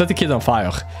violent. Set the kid on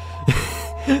fire.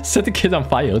 Set the kid on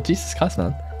fire. Jesus Christ,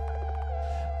 man.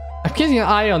 I'm keeping an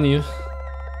eye on you.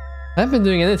 I haven't been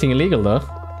doing anything illegal, though.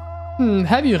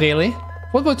 Have you really?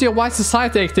 What about your White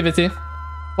Society activity?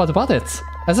 What about it?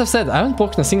 As I've said, I haven't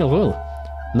broken a single rule.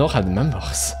 Nor have the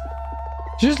members.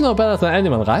 You should know better than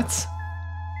anyone, right?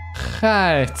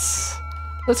 Right.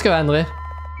 Let's go, Henry.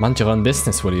 Mind your own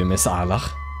business, will you, Miss Isler?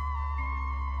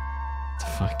 What the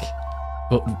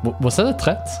fuck? Was that a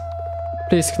threat?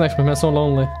 Please connect me, I'm so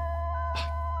lonely.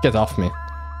 Get off me.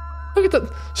 Look at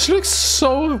that. She looks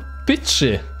so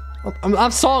bitchy.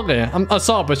 I'm sorry. I'm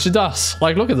sorry, but she does.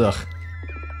 Like, look at her.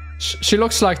 She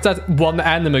looks like that one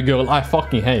anime girl I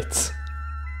fucking hate.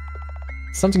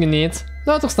 Something you need?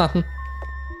 No, there's nothing.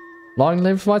 Long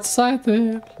live White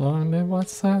Society. Long live White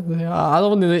Society. I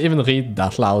don't even read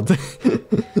that loud. I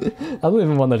don't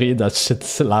even want to read that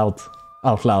shit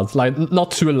out loud. Like,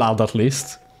 not too loud at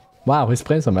least. Wow, his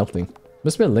brains are melting.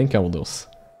 Must be a link over those.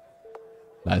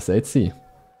 Nice 8C.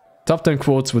 Top 10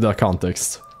 quotes without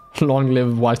context. Long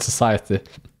live White Society.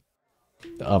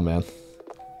 Oh man.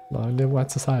 Long live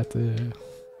White Society.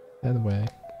 Anyway.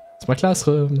 It's my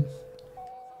classroom.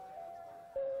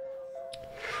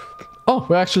 Oh,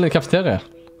 we're actually in the cafeteria.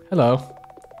 Hello.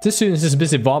 This student is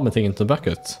busy vomiting into the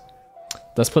bucket.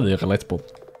 That's pretty relatable.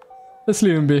 Let's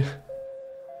leave him be.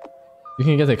 You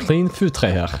can get a clean food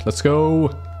tray here. Let's go.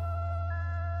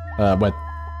 Wait.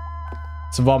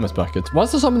 It's a vomit bucket. Why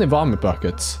is there so many vomit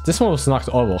buckets? This one was knocked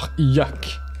over.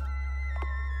 Yuck.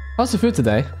 How's the food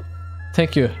today?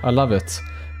 Thank you. I love it.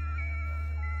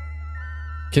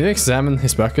 Can you examine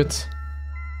his bucket?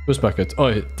 Whose bucket?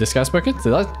 Oh, this guy's bucket?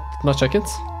 Did I not check it?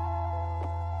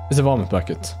 It's a vomit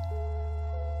bucket.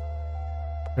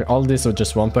 Okay, all these are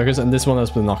just vomit buckets, and this one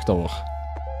has been knocked over.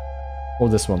 Oh,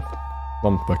 this one.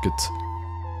 Vomit bucket.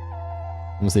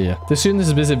 Let me see here. The student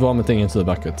is busy vomiting into the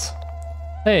bucket.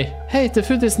 Hey, the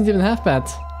food isn't even half bad.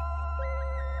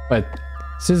 Wait,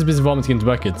 student is busy vomiting into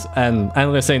the bucket, and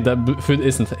Andrea is saying that food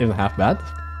isn't even half bad?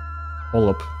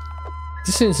 Hold up.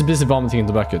 The student is busy vomiting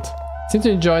into the bucket. Seem to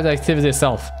enjoy the activity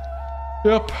itself.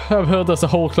 Yep, I've heard there's a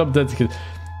whole club dedicated.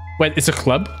 Wait, it's a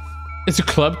club? It's a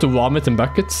club to vomit in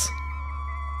buckets?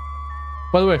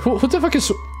 By the way, who the fuck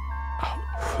is...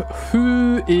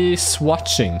 Who is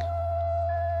watching?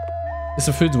 It's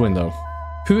a food window.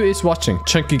 Who is watching?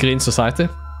 Chunky Green Society?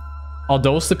 Are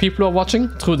those the people who are watching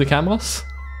through the cameras?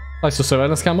 Like the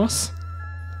surveillance cameras?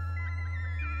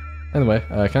 Anyway,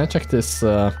 can I check this?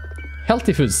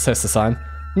 Healthy food, says the sign.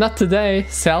 Not today,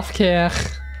 self-care.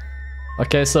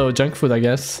 Okay, so junk food, I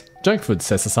guess. Junk food,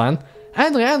 says the sign.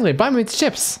 Andre, buy me the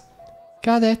chips.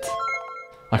 Got it.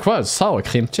 Acquired sour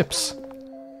cream chips.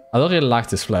 I don't really like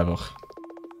this flavor.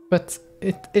 But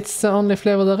it's the only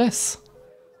flavor there is.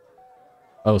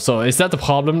 Oh, so is that the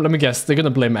problem? Let me guess, they're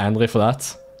gonna blame Andre for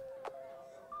that.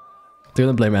 They're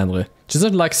gonna blame Andre. She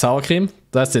doesn't like sour cream?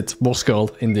 That's it, worst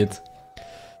girl, indeed.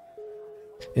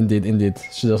 Indeed.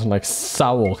 She doesn't like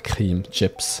sour cream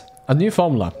chips. A new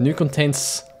formula. New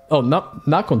contains... Oh,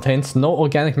 now contains no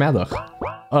organic matter.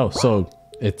 Oh, so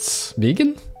it's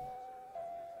vegan?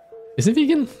 Is it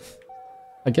vegan?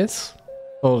 I guess.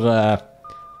 Or,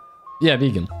 yeah,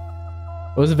 vegan.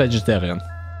 Or is it vegetarian?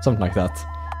 Something like that.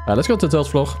 Let's go to the third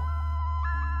floor.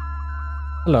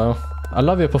 Hello. I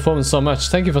love your performance so much.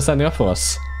 Thank you for standing up for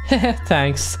us.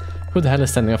 Thanks. Who the hell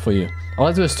is standing up for you? All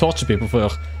I do is torture people for your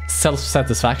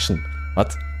self-satisfaction.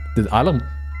 What? Did Isla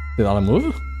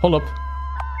move? Hold up.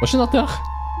 Was she not there?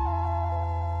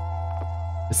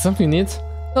 Is there something you need?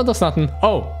 No, there's nothing.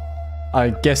 Oh.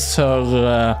 I guess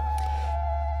her...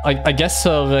 I guess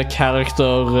her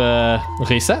character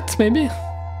reset, maybe?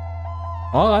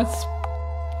 Alright.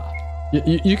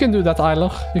 You can do that,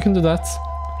 Isla. You can do that.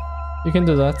 You can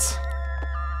do that.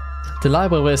 The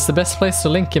library is the best place to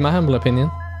link, in my humble opinion.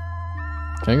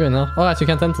 Can I go in now? Alright, you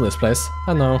can't enter this place.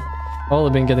 I know. I've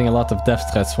already been getting a lot of death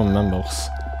threats from members.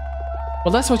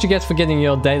 Well, that's what you get for getting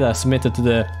your data submitted to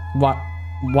the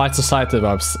White Society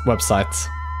website.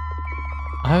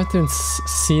 I haven't even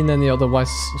seen any other White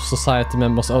Society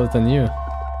members other than you.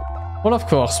 Well, of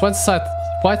course, White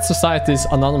Society is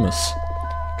anonymous.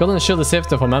 Gotta ensure the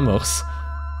safety of our members.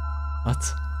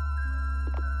 What?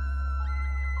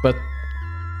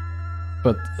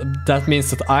 But that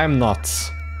means that I'm not.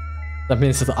 That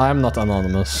means that I'm not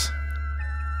anonymous.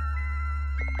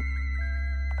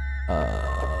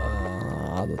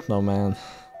 I don't know, man.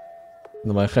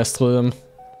 In my restroom.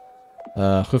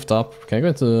 Rooftop. Can I go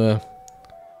into...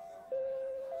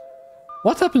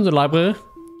 What happened to the library?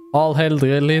 All hail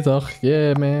the leader.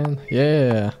 Yeah, man.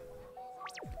 Yeah.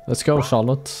 Let's go,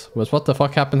 Charlotte. But what the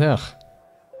fuck happened here?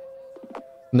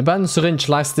 An abandoned syringe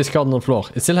lies discarded on the floor.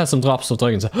 It still has some drops of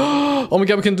drugs. Oh my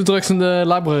god, we can do drugs in the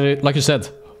library, like you said.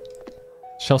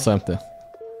 Shelves are empty.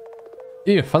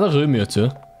 Ew, found a room, you two.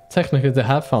 Technically, they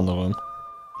have found a room.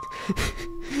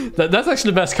 That's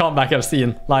actually the best comeback I've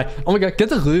seen. Like, oh my god,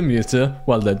 get a room, you two.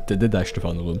 Well, they did actually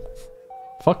find a room.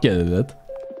 Fuck yeah, they did.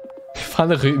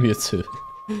 Find a room, you two.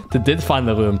 They did find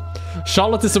a room.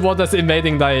 Charlotte is the one that's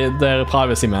invading their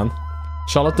privacy, man.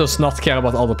 Charlotte does not care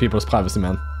about other people's privacy,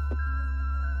 man.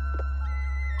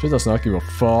 She does not give a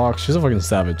fuck. She's a fucking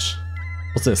savage.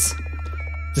 What's this?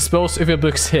 Dispose of your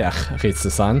books here, reads the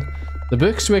sign. The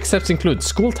books we accept include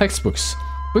school textbooks,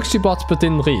 books you bought but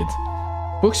didn't read,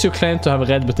 books you claim to have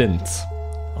read but didn't.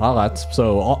 Alright,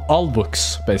 so all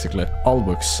books, basically. All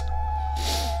books.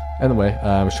 Anyway,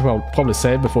 we should probably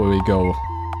save before we go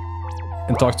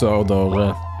and talk to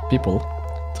other people.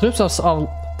 The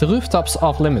rooftops are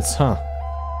off limits, huh?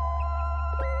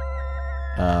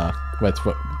 Wait,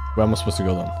 where am I supposed to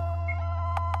go then?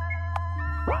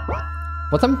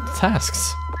 What are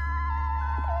tasks?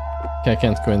 Okay, I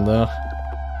can't go in there.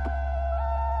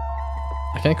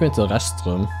 I can't go into the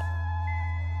restroom.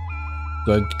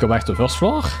 Do I go back to the first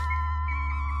floor?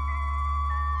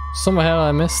 Somewhere here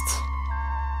I missed.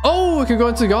 Oh, I can go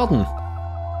into the garden.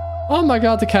 Oh my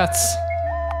god, the cats.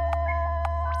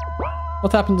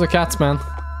 What happened to the cats, man?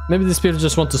 Maybe these people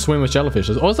just want to swim with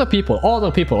jellyfishes. Or is that people? Oh,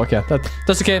 they're people. Okay,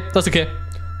 that's okay. That's okay.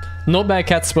 No bad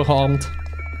cats were harmed.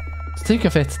 To think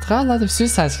of it, there are a lot of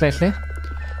suicides lately.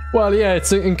 Well, yeah,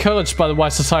 it's encouraged by the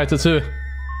White Society too.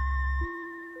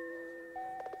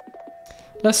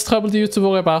 Less trouble to you to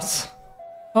worry about.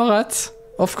 Alright.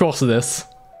 Of course it is.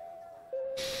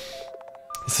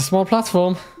 It's a small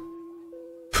platform.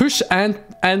 Push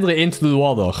Andre into the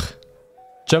water.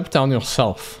 Jump down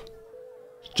yourself.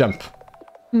 Jump.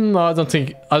 No, I don't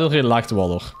really like the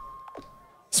water.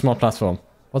 Small platform.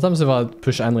 What happens if I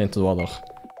push Andre into the water?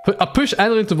 I push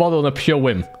Andre into the water on a pure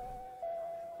whim.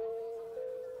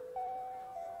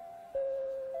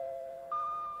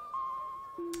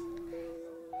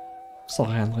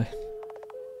 Sorry, Andre.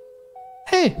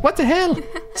 Hey, what the hell?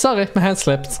 Sorry, my hand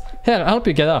slipped. Here, I'll help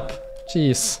you get up.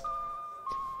 Jeez.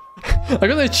 I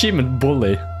got an achievement,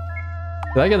 bully.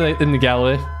 Did I get it in the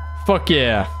gallery? Fuck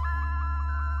yeah.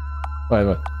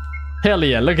 Wait. Hell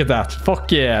yeah, look at that.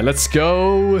 Fuck yeah, let's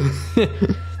go.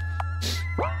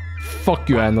 Fuck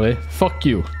you, Andre. Fuck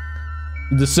you.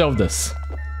 You deserve this.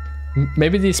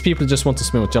 Maybe these people just want to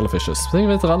swim with jellyfishes.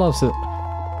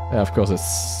 Yeah, of course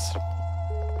it's...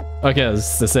 Okay,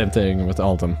 it's the same thing with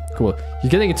all of them. Cool. You're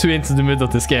getting too into the middle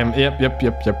of this game. Yep.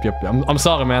 I'm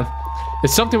sorry, man.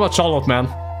 It's something about Charlotte, man.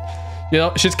 You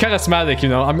know, she's charismatic, you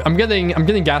know. I'm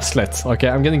getting gaslit, okay?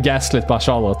 I'm getting gaslit by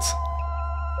Charlotte.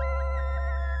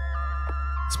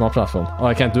 Small platform. Oh,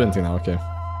 I can't do anything now, okay.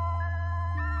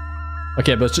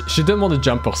 Okay, but she didn't want to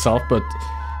jump herself, but...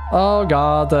 Oh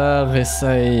god, there is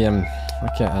a...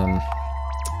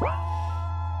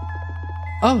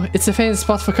 Oh, it's a famous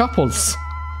spot for couples.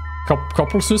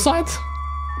 Couple suicide?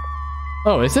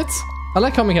 Oh, is it? I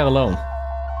like coming here alone.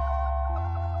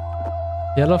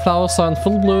 Yellow flowers are in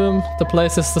full bloom. The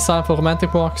place is designed for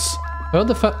romantic walks. I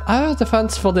heard the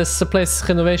funds for this place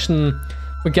renovation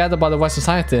were gathered by the Wise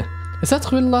Society. Is that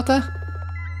true, Lotte?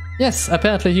 Yes,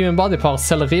 apparently human body parts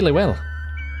sell really well.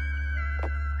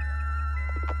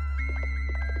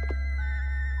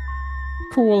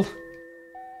 Cool.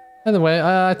 Anyway,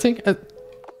 I think...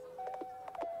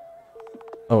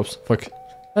 Oh, fuck.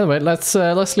 Anyway, let's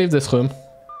leave this room.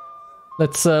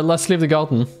 Let's leave the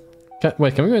garden.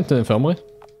 Wait, can we go into the infirmary?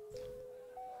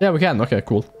 Yeah, we can. Okay,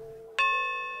 cool.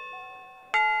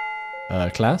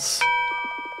 Class?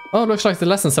 Oh, looks like the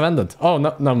lessons have ended. Oh,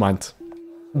 no, never mind.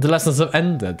 The lessons have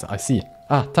ended, I see.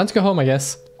 Ah, time to go home, I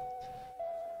guess.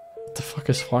 What the fuck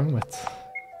is wrong with...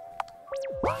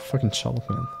 Fucking Charlotte,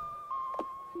 man.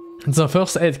 It's our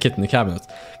first aid kit in the cabinet.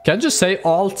 Can I just say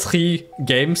all 3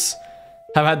 games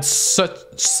have had such...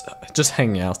 Just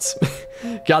hanging out.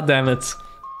 God damn it.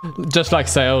 Just like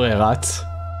Sayori, right?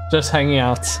 Just hanging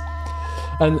out.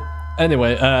 And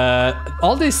anyway,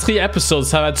 all these 3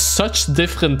 episodes have had such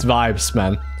different vibes,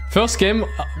 man. First game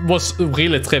was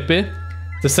really trippy.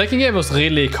 The second game was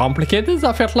really complicated,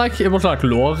 I felt like. It was like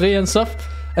lore-y and stuff.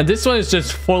 And this one is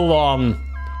just full on...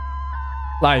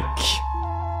 like...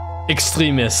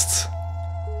 extremist.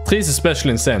 3 is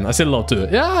especially insane. I still love 2.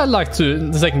 Yeah, I like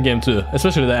 2, the second game too.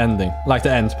 Especially the ending. Like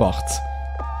the end part.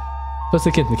 Plus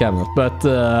the kid in the cabinet. But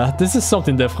this is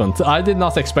something different. I did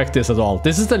not expect this at all.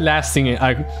 This is the last thing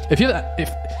if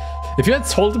you had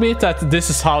told me that this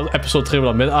is how episode 3 would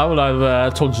have been, I would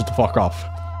have told you to fuck off.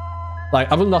 Like,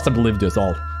 I would not have believed you at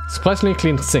all. Surprisingly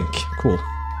clean sink. Cool.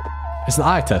 It's an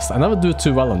eye test. I never do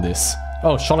too well on this.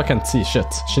 Oh, Charlotte can't see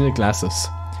shit. She needs glasses.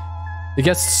 It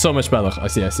gets so much better. I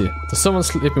see. There's someone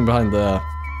sleeping behind the...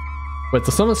 Wait,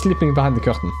 there's someone sleeping behind the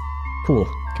curtain. Cool.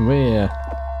 Can we...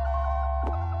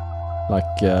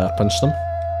 punch them?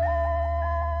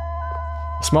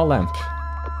 A small lamp.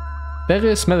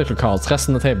 Various medical cards rest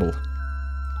on the table.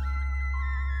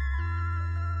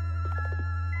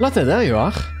 Lotte, there you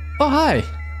are. Oh, hi.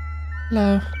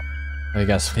 Hello. Are you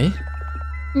guys free?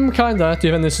 Kinda. Do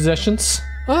you have any suggestions?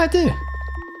 Oh, I do.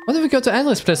 Why don't we go to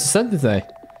Andre's place instead today?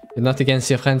 You're not against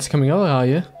your friends coming over, are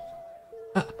you?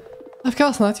 Of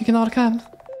course not. You can all come.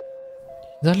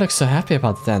 You don't look so happy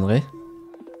about it, Henry.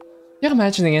 You're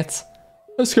imagining it.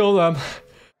 Let's go then.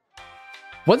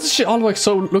 Why does she always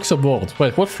look so bored?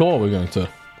 Wait, what floor are we going to?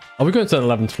 Are we going to the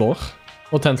 11th floor?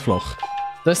 Or 10th floor?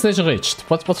 Destination reached.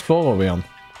 What floor are we on?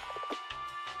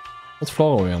 What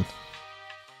floor are we on?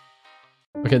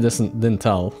 Okay, this didn't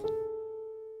tell.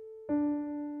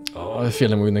 Oh, I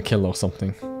feel we're gonna kill or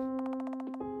something.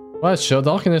 Why it's so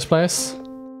dark in this place?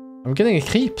 I'm getting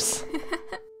creeps.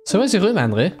 So where's your room,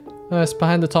 Henry? It's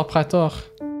behind the top right door.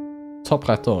 Top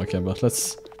right door, okay, but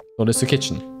let's... Oh, this is the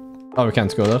kitchen. Oh, we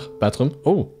can't go there. Bathroom.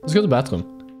 Oh, let's go to the bathroom.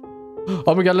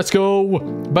 Oh my god, let's go!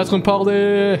 Bathroom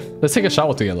party! Let's take a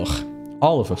shower together.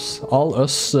 All of us. All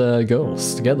us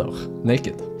girls together.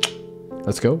 Naked.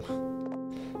 Let's go.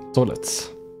 Toilets.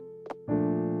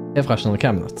 Air freshener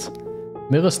cabinet.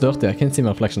 Mirror's dirty, I can't see my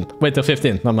reflection. Wait, they're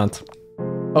 15, not meant.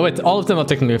 Oh wait, all of them are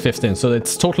technically 15, so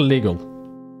it's totally legal.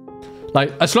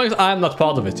 Like, as long as I'm not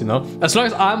part of it, you know? As long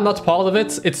as I'm not part of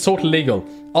it, it's totally legal.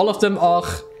 All of them are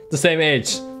the same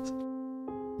age.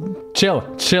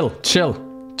 Chill, chill, chill,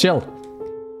 chill.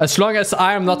 As long as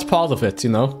I am not part of it, you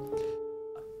know?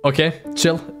 Okay,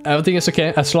 chill. Everything is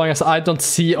okay as long as I don't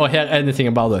see or hear anything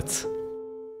about it.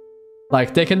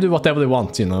 Like, they can do whatever they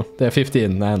want, you know? They're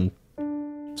 15 and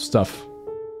stuff.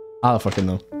 I don't fucking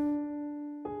know.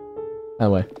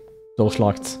 Anyway, door's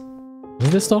locked. Is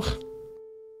this door?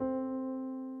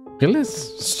 Really?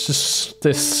 It's just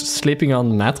this sleeping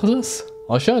on mattresses?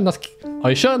 Are you sure you're not? Are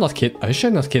you sure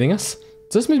you're not kidding us?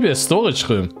 This must be a storage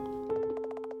room.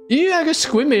 Ew, I get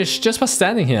squeamish just by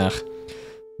standing here.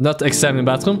 Not examining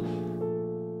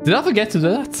bathroom. Did I forget to do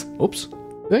that? Oops.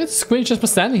 I get squeamish just by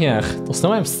standing here. There's no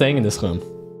way I'm staying in this room.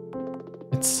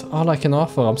 It's all I can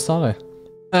offer. I'm sorry.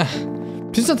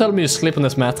 Please don't tell me you sleep on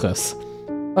this mattress.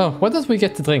 Oh, why don't we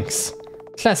get the drinks?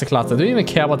 Classic latte. Do you even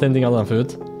care about anything other than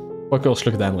food? What goes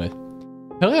look at Henry?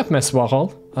 Hurry up, Miss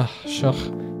Warhol. Sure.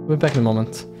 We'll be back in a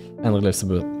moment. Henry leaves the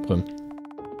room.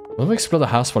 We'll explore the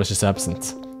house while she's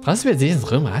absent. There has to be a decent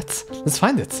room, right? Let's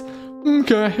find it.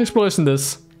 Okay, exploration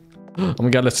this. Oh my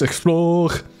god, let's explore.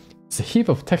 It's a heap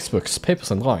of textbooks,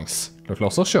 papers, and drawings. Look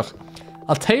closer, sure.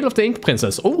 A Tale of the Ink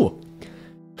Princess. Oh!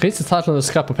 Read the title on the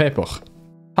scrap of paper.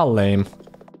 How lame.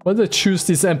 Why do they choose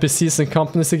these NPCs and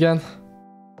companies again?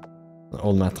 An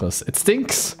old mattress. It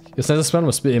stinks! Your sense of smell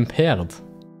must be impaired.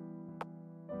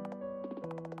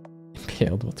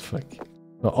 Impaired? What the fuck?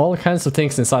 There are all kinds of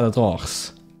things inside the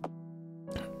drawers.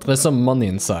 There's some money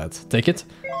inside. Take it.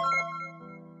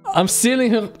 I'm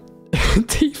stealing her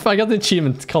thief. I got an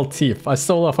achievement called thief. I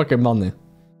stole her fucking money.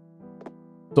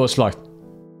 Door's locked.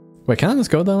 Wait, can I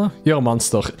just go down now? You're a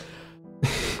monster.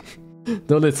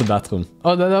 No, it's a bathroom.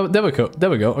 Oh, there we go. There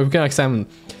we go. We can examine.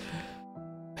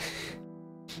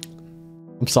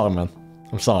 I'm sorry, man.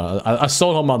 I'm sorry. I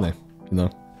stole her money. You know,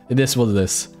 it is what it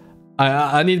is.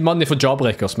 I need money for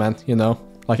Jawbreakers, man. You know,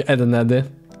 like Ed and Eddie.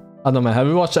 I don't know, man. Have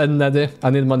you watched Ed and Eddie?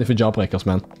 I need money for Jawbreakers,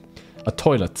 man. A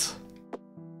toilet.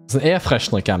 There's an air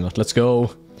freshener cabinet. Let's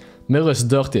go. Mirror is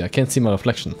dirty. I can't see my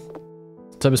reflection.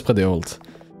 The tub is pretty old.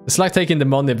 It's like taking the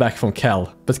money back from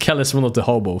Cal, but Cal is one of the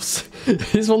hobos.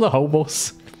 He's one of the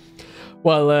hobos.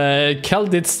 Well, Cal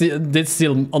did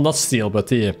steal, or not steal,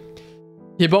 but he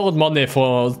borrowed money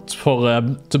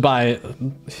to buy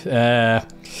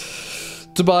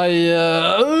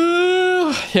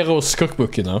Hero's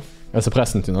cookbook, you know, as a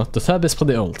present, you know. The tab is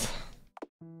pretty old.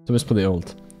 The tab is pretty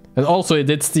old, and also he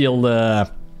did steal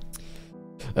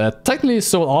technically he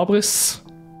stole Aubrey's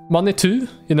money too,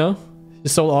 you know. He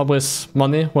stole Aubrey's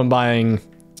money when buying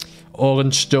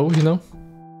Orange Joe, you know.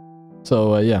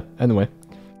 So, yeah, anyway.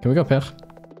 Can we go up here?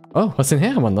 Oh, what's in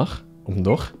here, I wonder? Open the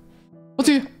door. What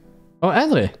do you... Oh,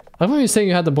 Henry. I remember you saying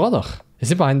you had a brother. Is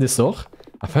he behind this door?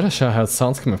 I felt sure I heard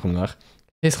sounds coming from there.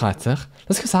 He's right there.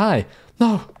 Let's go say hi.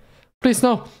 No. Please,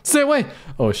 no. Stay away.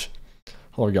 Oh,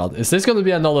 oh god. Is this gonna be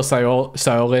another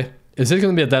Sayori? Is this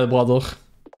gonna be a dead brother?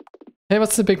 Hey,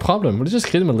 what's the big problem? We'll just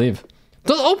kill him and leave.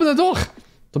 Don't open the door!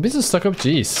 Don't be so stuck up,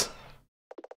 jeez.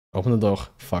 Open the door.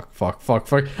 Fuck, fuck, fuck,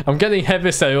 fuck. I'm getting heavy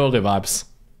Sayori vibes.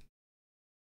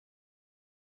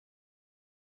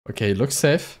 Okay, looks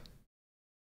safe.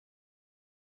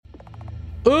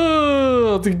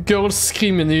 The girls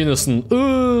scream in unison.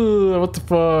 What the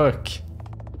fuck?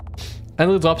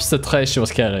 Henry drops the tray she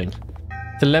was carrying.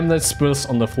 The lemonade spills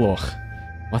on the floor.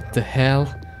 What the hell?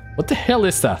 What the hell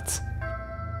is that?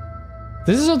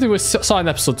 This is something we saw in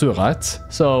episode 2, right?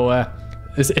 So,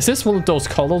 is this one of those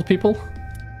colored people?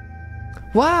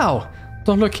 Wow!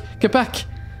 Don't look, get back!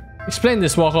 Explain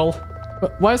this, Warhol.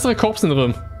 Why is there a corpse in the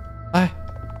room?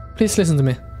 Please listen to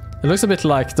me. It looks a bit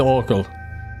like the Oracle.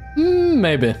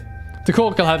 Maybe. The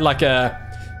Oracle had like a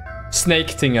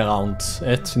snake thing around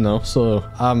it, you know, so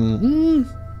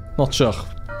not sure.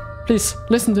 Please,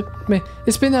 listen to me.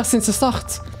 It's been there since the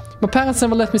start. My parents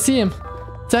never let me see him.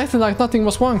 They acted like nothing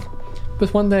was wrong.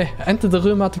 But one day, I entered the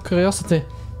room out of curiosity.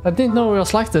 I didn't know he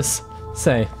was like this.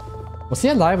 Say, was he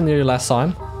alive when you last saw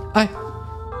him?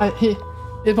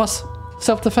 It was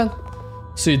self-defense.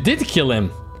 So you did kill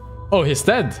him? Oh, he's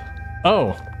dead.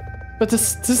 Oh. But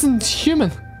this isn't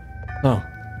human. No.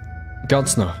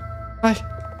 Gods no.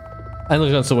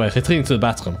 Henry runs away, retreating to the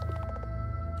bathroom.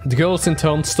 The girls in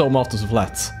turn storm out of the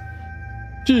flat.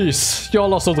 Jeez,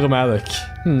 y'all are so dramatic.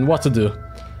 What to do?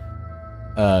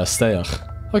 Stay here.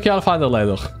 Okay, I'll find her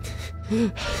later.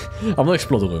 I'm gonna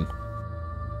explore the room.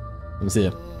 Let me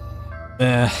see.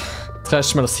 Trash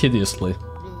smells hideously.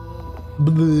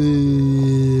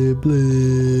 Blah,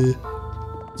 blah.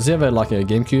 Does he have like a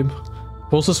GameCube?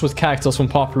 Posters with characters from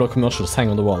popular commercials hang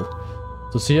on the wall.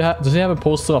 Does he have a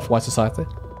poster of White Society?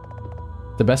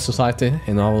 The best society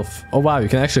in all of... Oh wow, you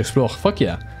can actually explore. Fuck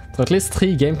yeah. There are at least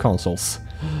 3 game consoles.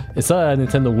 Is there a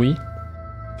Nintendo Wii?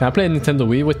 Can I play Nintendo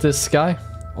Wii with this guy?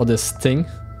 Or this thing?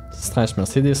 Strange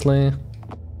Mercedesly.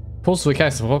 Pulls the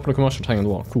case of popular commercial hanging on the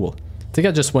wall. Cool. I think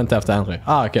I just went after Henry.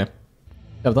 Ah, okay.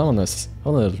 Yeah, that one is... I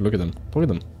want to look at them. Look at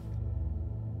them.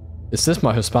 Is this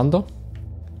my husbando?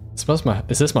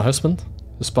 Is this my husband?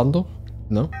 Husbando?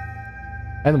 No?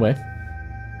 Anyway.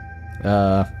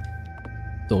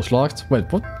 Door's locked. Wait,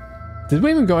 what? Did we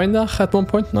even go in there at one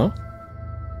point? No?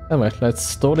 Anyway,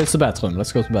 let's go to the bathroom.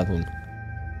 Let's go to the bathroom.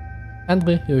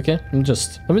 Henry, you okay? Let me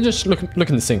just look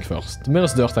in the sink first. The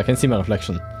mirror's dirty, I can see my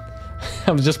reflection.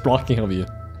 I'm just blocking of you.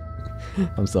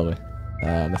 I'm sorry.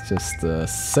 Let's just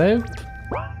save.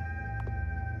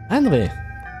 Henry!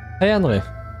 Hey Henry,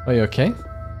 are you okay?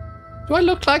 Do I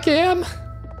look like I am?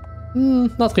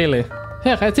 Not really.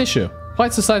 Here, a tissue.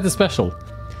 White Society Special.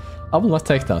 I will not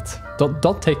take that.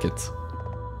 Don't take it.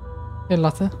 Hey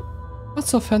Latte, what's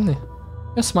so funny?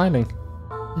 You're smiling.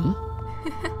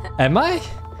 Am I?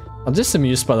 I'm just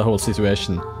amused by the whole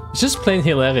situation. It's just plain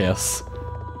hilarious.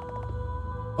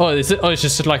 Oh, is it? Oh, it's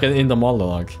just like an inner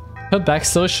monologue. Her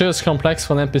backstory shows complex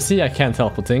for an NPC, I can't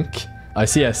help but think. I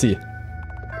see.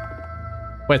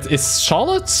 Wait, is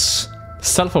Charlotte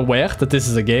self-aware that this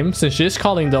is a game, since she is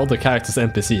calling the other characters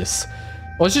NPCs?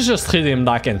 Or is she just treating them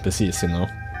like NPCs, you know?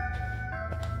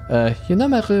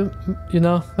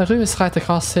 My room is right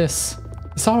across his.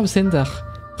 He's always in there,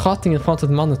 rotting in front of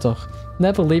the monitor,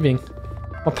 never leaving.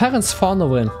 My parents fawn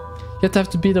over him, yet have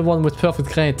to be the one with perfect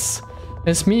grades.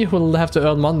 It's me who will have to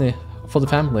earn money for the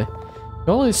family.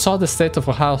 You already saw the state of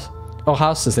our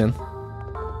house is in.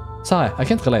 Sorry, I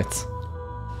can't relate.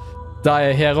 Die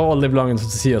a hero or live long enough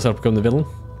to see yourself become the villain?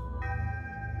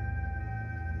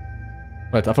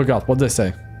 Wait, I forgot. What did they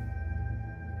say?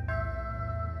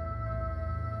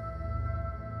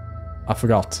 I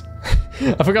forgot.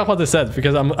 I forgot what they said,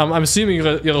 because I'm assuming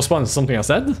your response is something I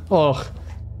said? Or...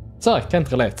 Sorry,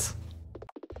 can't relate.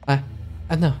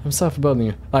 I know, I'm sorry for burdening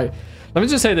you. Like, let me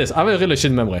just say this, I have a really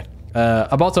shitty memory.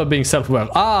 About her being self-aware.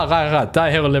 Ah, right.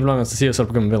 Die here or live long enough to see yourself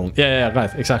become a villain. Yeah,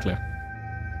 right, exactly.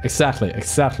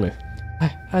 Exactly.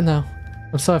 I know.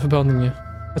 I'm sorry for burdening you.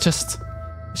 It's just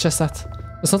that.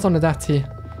 It's not only that,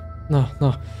 No.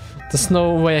 There's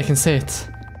no way I can say it.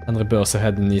 Henry bursts her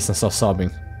head and knees and starts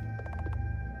sobbing.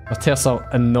 Her tears are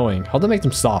annoying. How do I make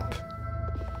them stop?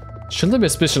 Shouldn't there be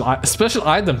a special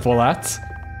item for that?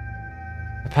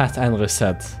 I pat Henry's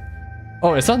head.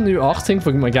 Oh, is that a new art thing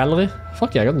for my gallery?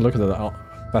 Fuck yeah, I gotta look at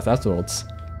that afterwards.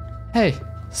 Hey,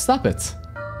 stop it.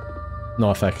 No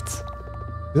effect.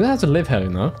 You don't have to live here, you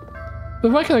know?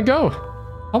 But where can I go?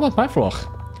 How about my floor?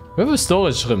 We have a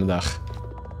storage room there.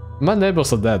 My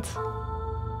neighbors are dead.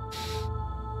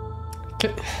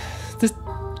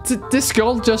 This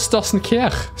girl just doesn't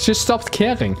care. She stopped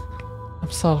caring.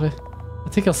 I'm sorry. I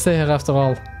think I'll stay here after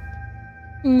all.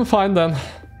 Fine then.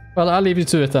 Well, I'll leave you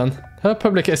to it then. Her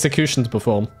public execution to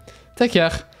perform. Take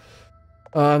care.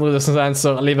 Henry doesn't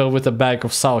answer. I leave her with a bag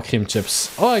of sour cream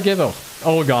chips. Oh, I gave her.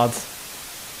 Oh god.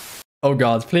 Oh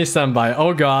god, please stand by.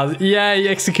 Oh god. Yay,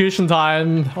 execution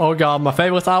time. Oh god, my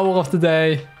favorite hour of the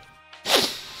day.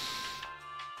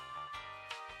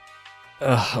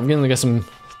 I'm gonna get some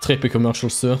trippy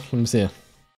commercials too. Let me see.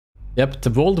 Yep, the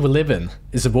world we live in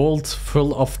is a world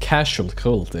full of casual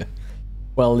cruelty.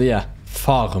 Well, yeah,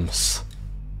 farms.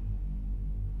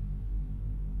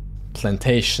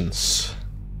 Plantations.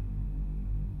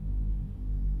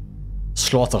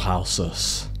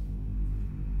 Slaughterhouses.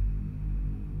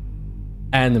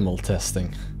 Animal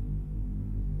testing.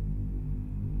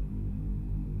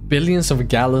 Billions of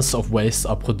gallons of waste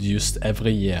are produced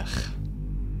every year.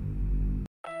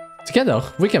 Together,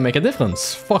 we can make a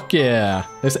difference. Fuck yeah.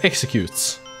 Let's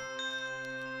execute.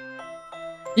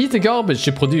 Eat the garbage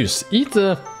you produce. Eat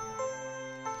the...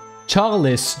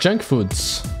 Charlie's junk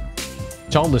foods.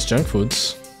 Charlie's junk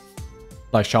foods.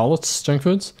 Like Charlotte's junk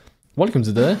foods. Welcome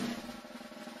to the...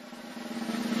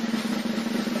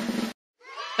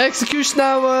 Execution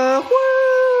hour!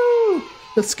 Woo!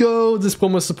 Let's go! This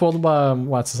promo is supported by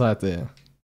White Society.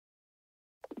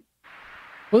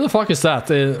 Who the fuck is that?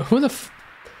 Who the f...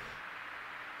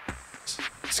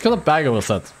 It's got a bag over his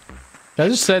head. Can I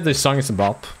just say this song is a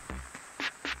bop?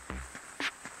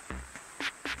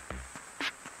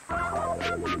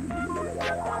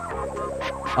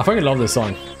 I fucking love this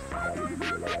song.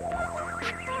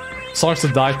 Songs to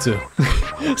die to.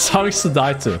 Songs to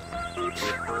die to.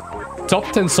 Top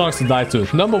 10 songs to die to.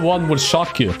 Number 1 will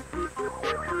shock you.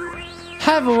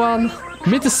 Hi everyone!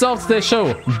 Meet the star of today's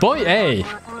show, Boy A.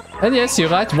 And yes, you're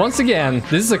right, once again,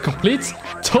 this is a complete,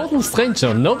 total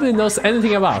stranger nobody knows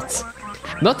anything about.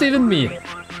 Not even me.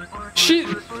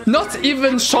 Not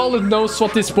even Charlotte knows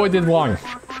what this boy did wrong.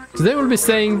 Today we'll be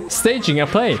staging a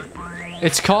play.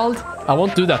 It's called I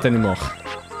Won't Do That Anymore.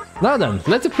 Now then,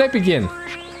 let the play begin.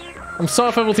 I'm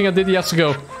sorry for everything I did years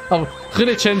ago. I've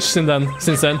really changed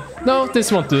since then. No,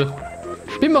 this won't do.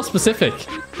 Be more specific.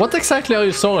 What exactly are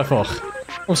you sorry for?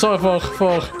 I'm sorry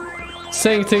for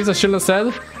saying things I shouldn't have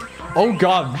said. Oh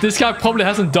god, this guy probably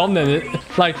hasn't done it.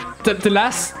 Like, the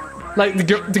last... Like,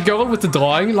 the girl with the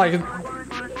drawing, like...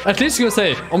 At least you're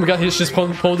gonna say, oh my god, he's just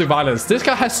promoting violence. This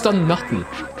guy has done nothing.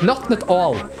 Nothing at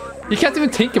all. You can't even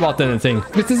think about anything.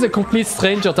 This is a complete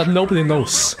stranger that nobody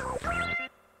knows.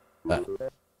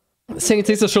 Saying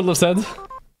things I shouldn't have said.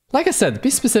 Like I said, be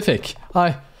specific.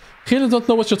 I really don't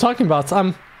know what you're talking about.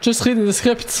 I'm just reading the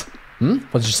script.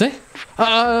 What did you say?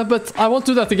 But I won't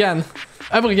do that again.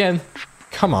 Ever again.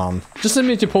 Come on. Just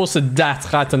admit you posted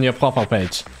that right on your profile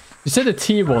page. You said the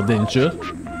T-word, didn't you?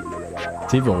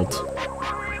 T-word.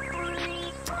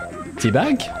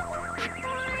 Teabag?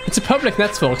 It's a public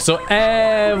network, so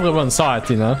everyone saw it,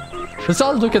 you know? Let's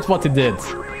all look at what he did.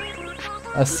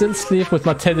 I still sleep with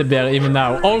my teddy bear even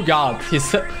now. Oh god, he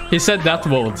said that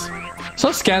word.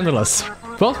 So scandalous.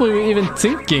 What were we even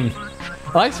thinking?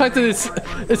 I like the fact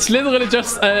that it's literally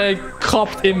just a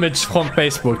cropped image from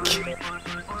Facebook.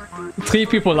 3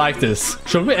 people like this.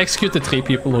 Should we execute the 3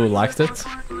 people who liked it?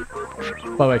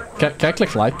 By the way, can I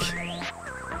click like?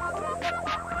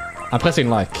 I'm pressing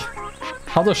like.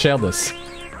 How do I share this?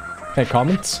 Can I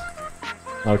comment?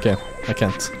 Okay, I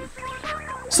can't.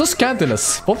 So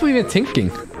scandalous. What were we even thinking?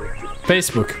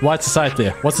 Facebook, white society.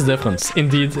 What's the difference?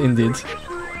 Indeed, indeed.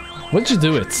 When did you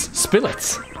do it? Spill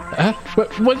it.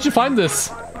 When did you find this?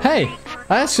 Hey,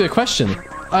 I asked you a question.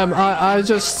 I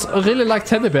just really like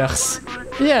teddy bears.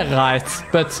 Yeah, right.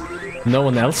 But no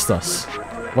one else does.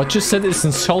 What you said is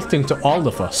insulting to all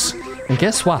of us. And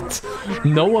guess what?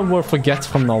 No one will forget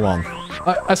from now on.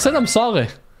 I said I'm sorry.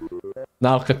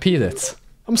 Now repeat it.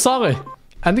 I'm sorry.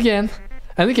 And again.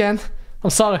 And again. I'm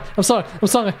sorry. I'm sorry. I'm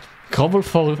sorry. Grovel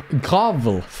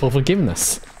for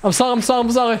forgiveness. I'm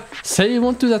sorry. Say you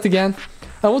won't do that again.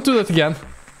 I won't do that again.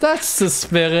 That's the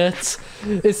spirit.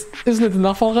 Isn't it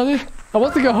enough already? I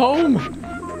want to go home.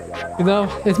 You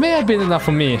know, it may have been enough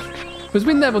for me, but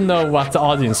we never know what the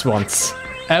audience wants.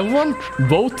 Everyone,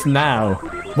 vote now.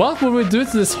 What will we do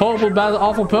to this horrible, bad,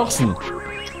 awful person?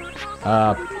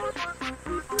 Got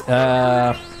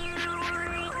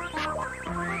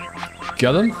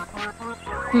him?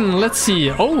 Let's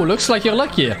see. Oh, looks like you're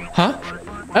lucky. Huh?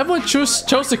 Everyone chose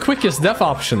the quickest death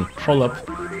option. Hold up.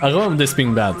 I remember this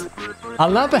being bad. I'll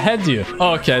now behead you.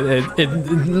 Oh, okay,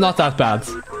 not that bad.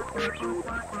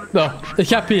 No, it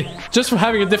can't be. Just for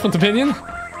having a different opinion?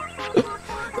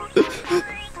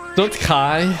 Don't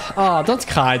cry. Oh, don't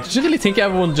cry. Did you really think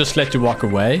everyone would just let you walk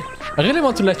away? I really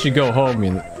want to let you go home,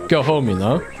 you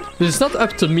know? But it's not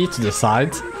up to me to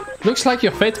decide. Looks like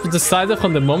your fate was decided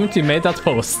from the moment you made that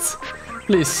post.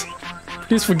 Please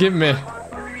forgive me.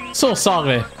 So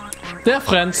sorry. Dear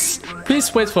friends,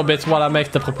 please wait for a bit while I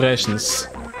make the preparations.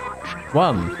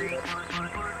 1,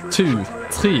 2,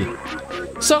 3.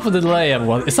 Sorry for the delay,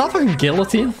 everyone. Is that fucking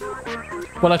guillotine?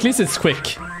 Well, at least it's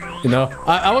quick. You know,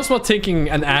 I was more thinking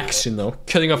an axe, you know,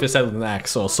 cutting off your head with an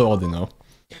axe or a sword, you know.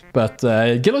 But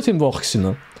guillotine works, you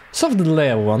know. Sorry for the delay,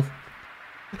 everyone.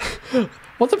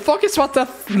 What the fuck is what that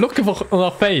look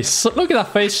on her face? Look at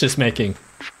that face she's making.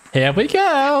 Here we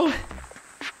go.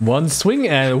 One swing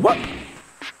and whoop.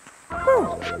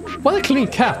 What a clean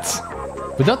cat.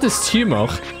 Without this tumor,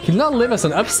 he'll not live as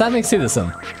an upstanding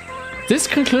citizen. This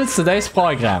concludes today's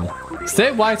program.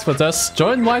 Stay white with us,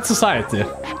 join white society.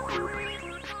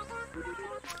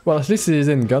 Well, at least he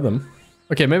didn't get them.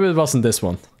 Okay, maybe it wasn't this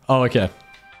one. Oh, okay.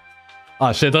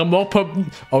 Ah, shit, there are more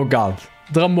oh god.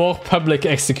 There are more public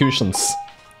executions.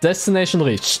 Destination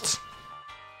reached.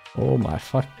 Oh my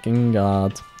fucking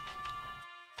god.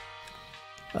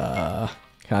 Can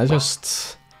I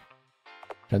just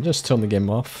turn the game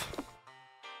off?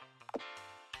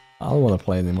 I don't want to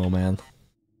play anymore, man.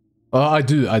 Oh, I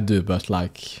do, but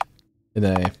like... in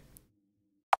a...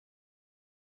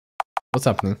 What's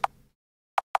happening?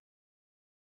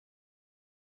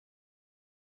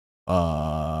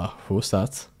 Who's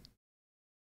that?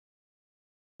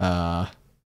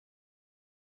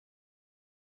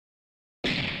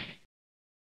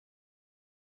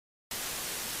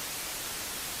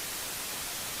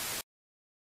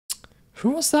 Who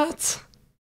was that?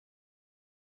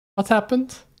 What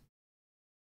happened?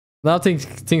 Now things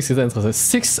get interesting.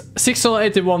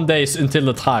 681 days until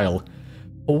the trial.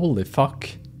 Holy fuck.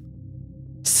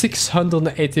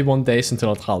 681 days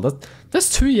until the trial.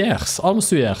 That's 2 years. Almost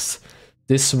 2 years.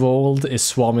 This world is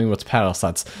swarming with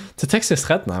parasites. The text is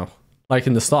red now. Like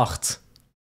in the start.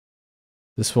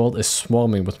 This world is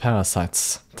swarming with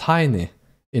parasites. Tiny.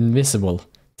 invisible,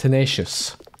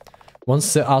 tenacious.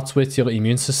 Once they outwit your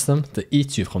immune system, they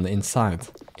eat you from the inside.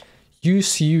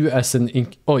 Use you as an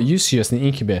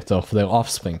incubator for their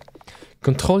offspring.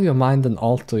 Control your mind and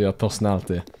alter your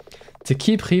personality. To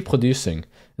keep reproducing,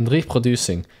 and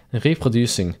reproducing, and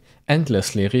reproducing,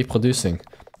 endlessly reproducing,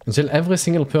 until every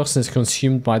single person is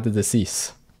consumed by the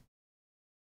disease.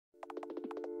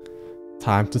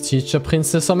 Time to teach a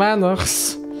princess some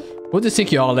manners. What do you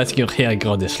think you are letting your hair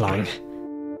grow this long?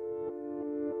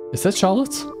 Is that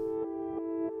Charlotte?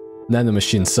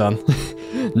 Nanomachine, son.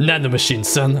 Nanomachine,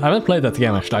 son. I haven't played that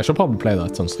game actually. I should probably play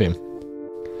that on stream.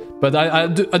 But I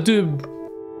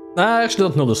actually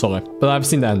don't know the story, but I've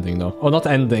seen the ending though. Or not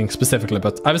ending specifically,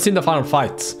 but I've seen the final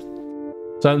fight.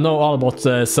 So I know all about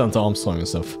Senator Armstrong and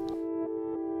stuff.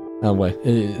 Anyway,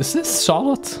 is this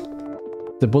Charlotte?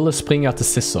 The bullets spring at the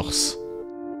scissors.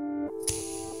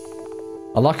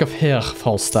 A lock of hair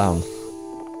falls down.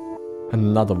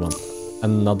 Another one.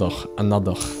 Another.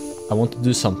 I want to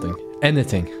do something.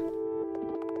 Anything.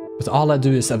 But all I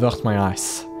do is avert my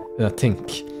eyes. And I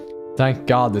think, thank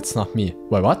God it's not me.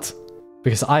 Wait, what?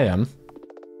 Because I am.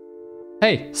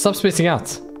 Hey, stop spitting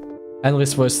out.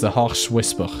 Henry's voice is a harsh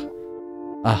whisper.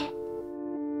 Ah.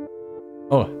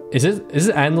 Oh, is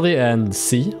it Henry and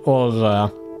C? Or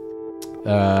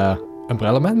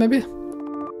Umbrella Man maybe?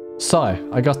 Sorry,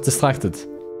 I got distracted.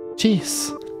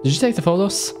 Jeez, did you take the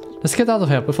photos? Let's get out of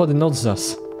here before they notice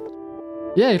us.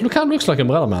 Yeah, it kind of looks like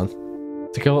Umbrella Man.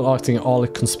 The girl acting all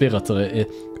conspiratory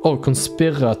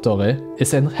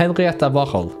is Henrietta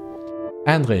Warhol.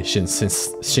 Henry, she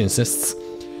insists.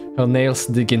 Her nails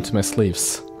dig into my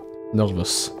sleeves.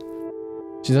 Nervous.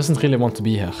 She doesn't really want to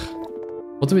be here.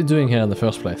 What are we doing here in the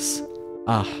first place?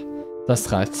 Ah, that's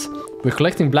right. We're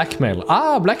collecting blackmail.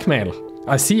 Ah, blackmail!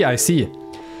 I see.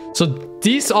 So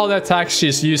these are the attacks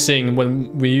she's using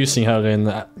when we're using her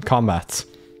in combat.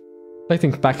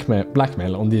 Collecting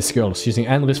blackmail on these girls using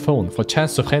Henry's phone for a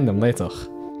chance to friend them later.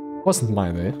 Wasn't my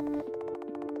idea.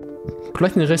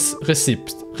 Collecting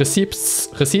receipts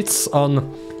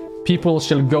on people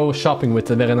she'll go shopping with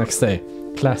the very next day.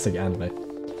 Classic Henry.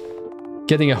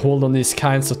 Getting a hold on these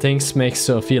kinds of things makes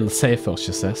her feel safer,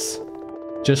 she says.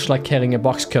 Just like carrying a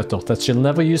box cutter that she'll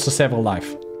never use to save her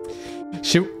life.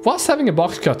 She was having a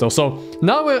box cutter, so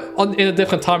now we're in a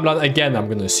different timeline again, I'm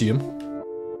gonna assume.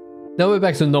 Now we're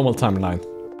back to the normal timeline.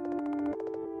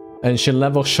 And she'll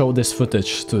never show this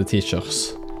footage to the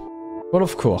teachers. Well,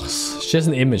 of course, she has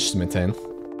an image to maintain.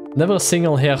 Never a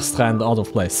single hair strand out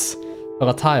of place. Her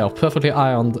attire perfectly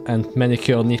ironed and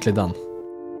manicured neatly done.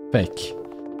 Fake.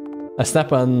 I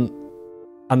snap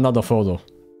another photo.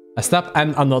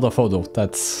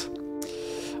 That's...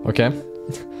 Okay.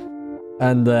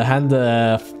 And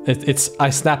I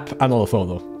snap another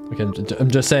photo. Okay, I'm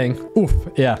just saying, oof,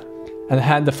 yeah. And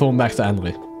hand the phone back to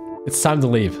Henry. It's time to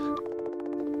leave.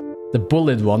 The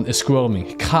bullied one is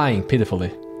squirming, crying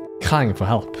pitifully. Crying for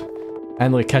help.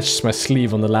 Henry catches my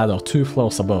sleeve on the ladder 2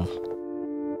 floors above.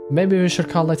 Maybe we should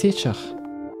call the teacher.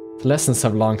 The lessons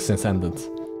have long since ended.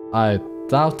 I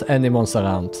doubt anyone's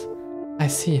around. I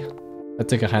see. I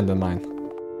took her hand in mine.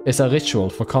 It's a ritual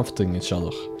for comforting each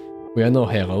other. We are no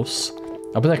heroes.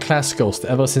 I've been a class ghost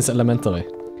ever since elementary.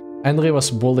 Henry was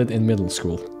bullied in middle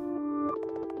school.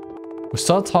 We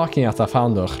started talking after I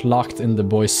found her locked in the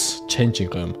boys' changing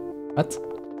room. What?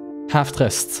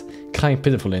 Half-dressed, crying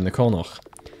pitifully in the corner.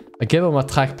 I gave her my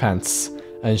track pants,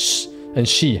 and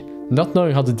she, not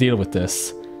knowing how to deal with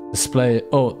this display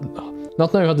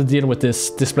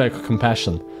of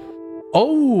compassion.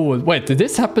 Oh, wait, did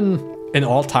this happen in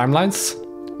all timelines?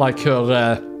 Like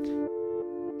her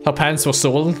pants were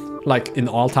stolen, like in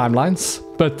all timelines?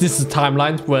 But this is a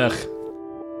timeline where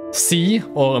C,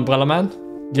 or Umbrella Man,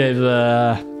 gave,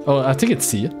 oh, I think it's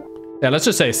C. Yeah, let's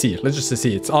just say C.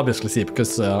 It's obviously C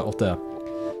because of the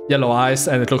yellow eyes,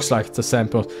 and it looks like the same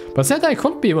person. But said I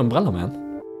can't be Umbrella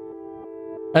Man.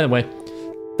 Anyway,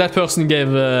 that person gave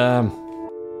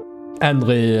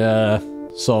Henry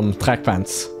some track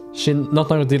pants. She not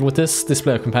knowing to deal with this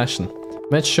display of compassion.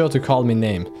 Made sure to call me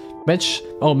name. Made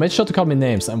sure to call me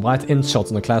names and write inshots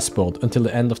on the classboard until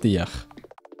the end of the year.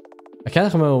 I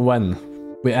can't remember when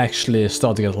we actually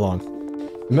started to get along.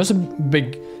 It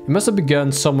must have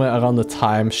begun somewhere around the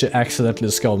time she accidentally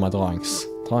discovered my drawings.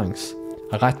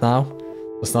 And right now,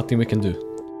 there's nothing we can do.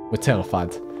 We're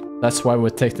terrified. That's why we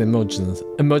take the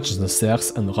emergency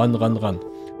stairs and run.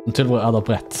 Until we're out of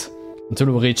breath.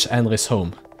 Until we reach Henry's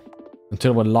home.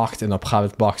 Until we're locked in our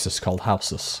private boxes called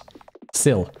houses.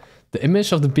 Still, the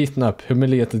image of the beaten up,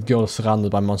 humiliated girl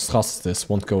surrounded by monstrosities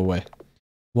won't go away.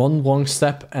 One wrong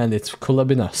step and it could have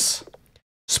been us.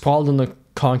 Sprawled on the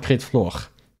concrete floor,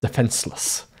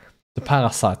 defenseless. The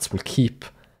parasites will keep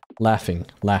laughing,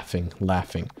 laughing,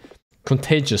 laughing.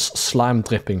 Contagious slime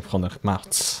dripping from their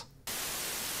mouths.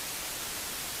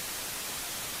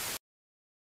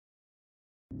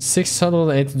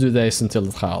 682 days until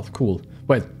the trial. Cool.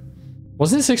 Wait,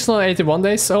 wasn't it 681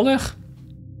 days earlier?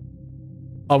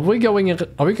 Are we going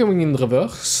in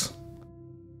reverse?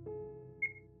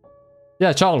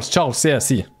 Yeah, Charles, yeah,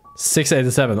 see.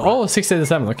 687. Oh,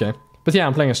 687, okay. But yeah,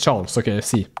 I'm playing as Charles, okay,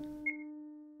 see.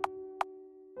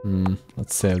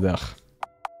 Let's save there.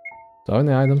 Do I have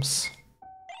any items?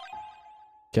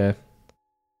 Okay.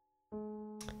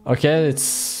 Okay,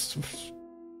 it's...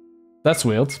 That's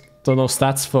weird. There are no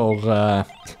stats for, there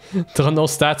are no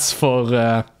stats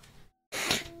for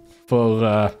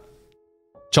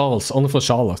Charles, only for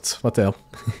Charlotte. What the hell?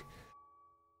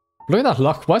 Look at that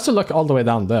luck. Why is the luck all the way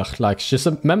down there? Like, she's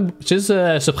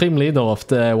a supreme leader of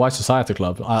the White Society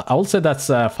Club. I would say that's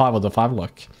 5 out of 5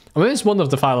 luck. I mean, it's 1 of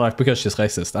the 5 luck because she's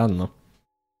racist. I don't know.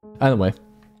 Anyway.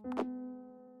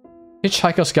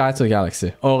 Hitchhiker's Guide to the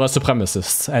Galaxy. Or a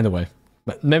supremacist, anyway.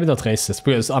 Maybe not racist,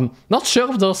 because I'm not sure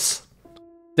if there's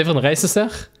different races there.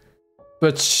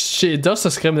 But she does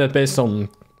discriminate based on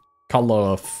color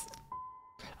of...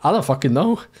 I don't fucking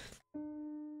know.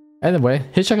 Anyway,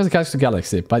 Hitchhiker's Guide to the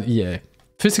Galaxy by EA.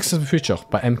 Physics of the Future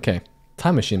by MK.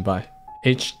 Time Machine by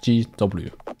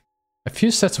HGW. A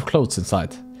few sets of clothes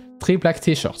inside. 3 black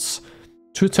t-shirts.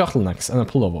 2 turtlenecks and a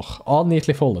pullover. All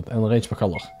neatly folded and arranged by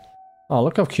color. Oh,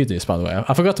 look how cute he is, by the way.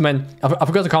 I forgot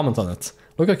to comment on it.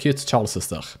 Look how cute Charles is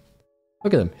there.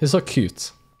 Look at him. He's so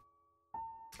cute.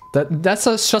 That's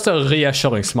just a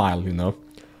reassuring smile, you know.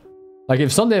 Like,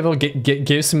 if somebody ever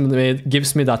gives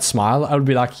me that smile, I would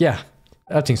be like, yeah,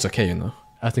 everything's okay, you know.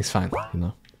 Everything's fine, you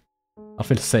know. I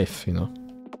feel safe, you know.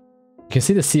 You can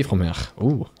see the sea from here.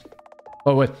 Ooh.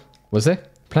 Oh, wait. Was it?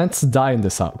 Plants die in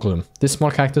this room. This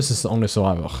small cactus is the only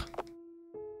survivor.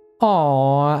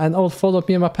 Aww, an old photo of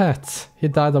me and my pet. He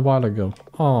died a while ago.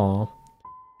 Aww.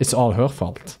 It's all her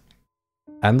fault.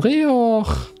 Andre or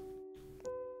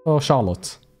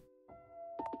Charlotte?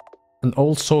 An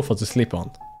old sofa to sleep on.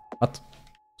 What?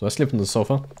 Do I sleep on the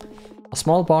sofa? A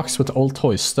small box with old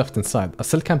toys stuffed inside. I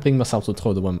still can't bring myself to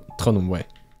throw them away.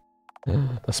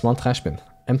 A small trash bin.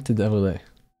 Emptied every day.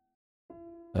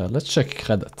 Let's check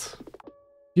credit.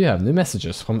 You have new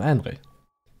messages from Henry.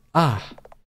 Ah!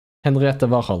 Henriette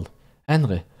Warhol.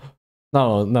 Henry.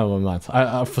 No, never mind.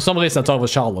 For some reason I thought it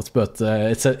was Charlotte, but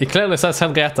it clearly says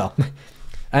Henrietta.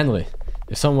 Henry,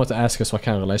 if someone were to ask us what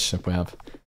kind of relationship we have,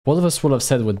 both of us would have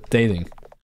said we're dating.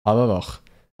 However,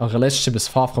 our relationship is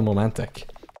far from romantic.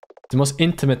 The most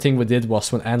intimate thing we did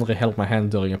was when Henry held my hand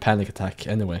during a panic attack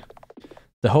anyway.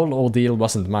 The whole ordeal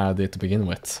wasn't my idea to begin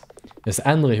with. It's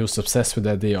Henry who's obsessed with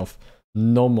the idea of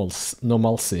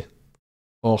normalcy.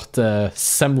 Or the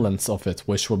semblance of it,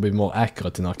 which would be more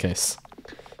accurate in our case.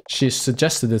 She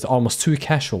suggested it almost too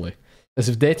casually, as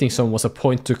if dating someone was a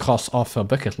point to cross off her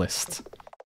bucket list.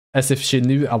 As if she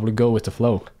knew I would go with the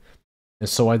flow. And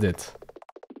so I did.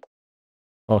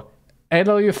 Oh,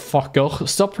 hello you fucker,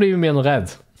 stop leaving me on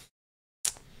red.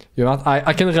 You know what,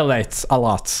 I can relate a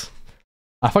lot.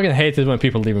 I fucking hate it when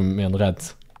people leave me on red.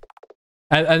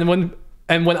 And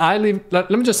when I leave, let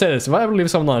me just say this, if I ever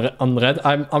leave someone on red,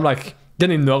 I'm like,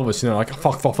 getting nervous, you know, like,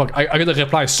 fuck, I gotta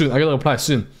reply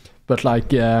soon, but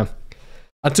like, I'm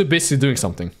too busy doing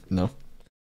something, you know.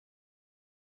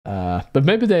 But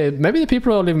maybe the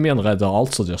people who are leaving me on red are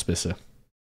also just busy.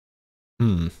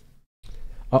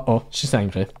 Uh-oh, she's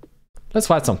angry. Let's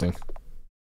fight something.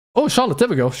 Oh, Charlotte, there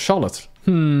we go, Charlotte.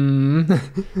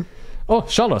 Oh,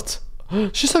 Charlotte.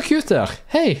 She's so cute there.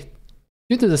 Hey,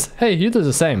 you do this. Hey, you do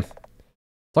the same.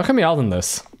 Don't cut me out on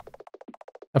this.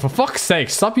 And for fuck's sake,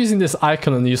 stop using this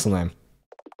icon and username.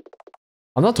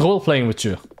 I'm not role-playing with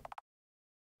you.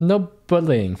 No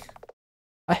bullying.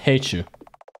 I hate you.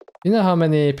 You know how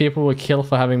many people were killed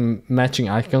for having matching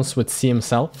icons with C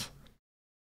himself?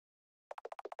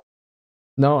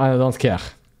 No, I don't care.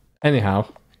 Anyhow,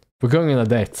 we're going on a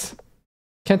date.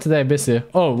 Can't today busy.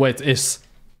 Oh, wait, is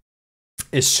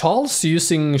Charles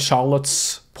using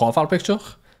Charlotte's profile picture?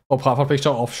 Or profile picture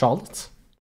of Charlotte?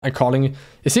 And calling...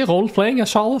 Is he role-playing as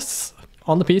Charlotte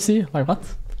on the PC? Like what?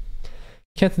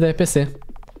 Can't today busy.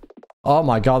 Oh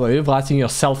my god, are you writing your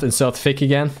self-insert fic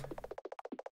again?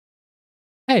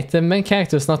 Hey, the main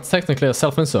character is not technically a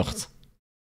self-insert.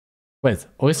 Wait,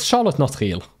 or is Charlotte not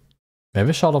real?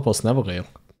 Maybe Charlotte was never real.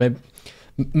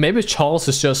 Maybe Charles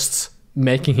is just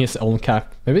making his own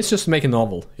character. Maybe it's just making a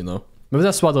novel, you know? Maybe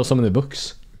that's why there are so many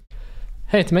books.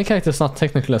 Hey, the main character is not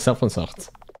technically a self-insert.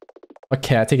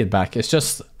 Okay, I take it back. It's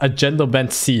just a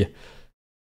gender-bent C.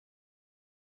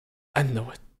 I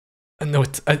know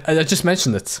it. I just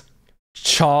mentioned it.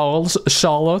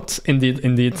 Charlotte,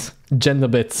 indeed. Gender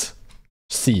bit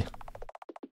C.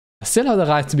 I still have the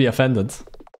right to be offended.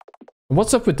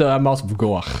 What's up with the amount of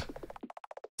gore?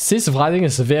 C's writing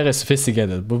is very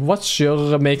sophisticated, but what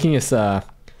you're making is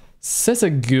says a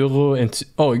guru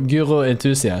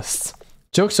enthusiast.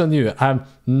 Joke's on you, I have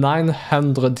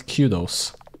 900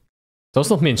 kudos. Does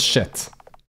not mean shit.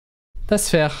 That's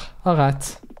fair,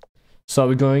 alright. So are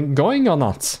we going or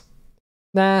not?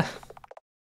 Nah.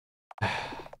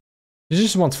 You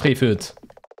just want free food.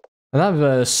 And I have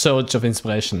a surge of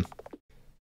inspiration.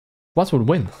 What would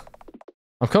win?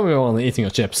 I'm coming over and eating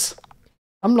your chips.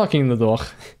 I'm locking the door.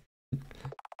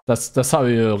 That's how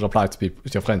you reply to people,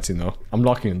 with your friends, you know. I'm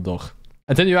locking the door.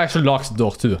 And then you actually lock the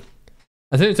door too.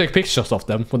 And then you take pictures of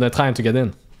them when they're trying to get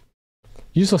in.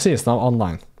 User C is now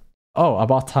online. Oh,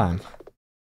 about time.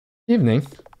 Evening.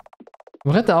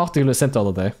 I read the article you sent the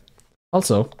other day.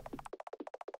 Also,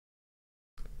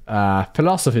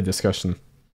 philosophy discussion.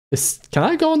 Can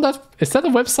I go on that? Is that a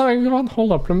website I can go on?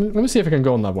 Hold up, let me see if I can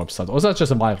go on that website. Or is that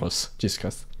just a virus? Jesus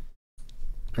Christ.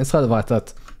 Let's try to write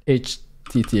that.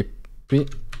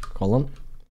 HTTP colon.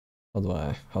 How do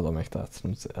I make that?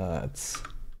 It's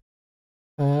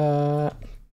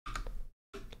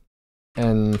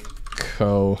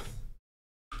NCO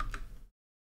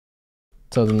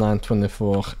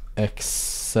 3924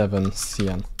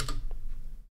 X7CN.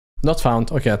 Not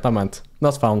found. Okay, that meant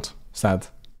not found. Sad.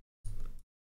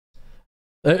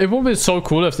 It would be so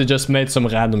cool if they just made some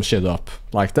random shit up.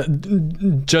 Like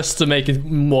that, just to make it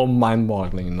more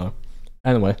mind-boggling, you know.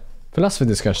 Anyway, philosophy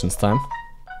discussions time.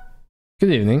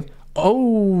 Good evening.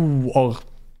 Oh, or...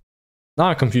 Now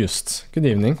I'm confused. Good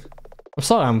evening. I'm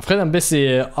sorry, I'm afraid I'm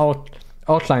busy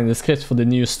outlining the script for the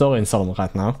new story in Solomon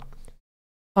right now.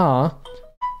 Ah.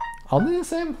 Are they the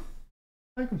same?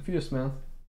 I'm confused, man.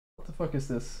 What the fuck is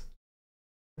this?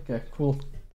 Okay, cool.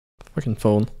 Fucking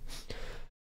phone.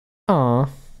 Ah.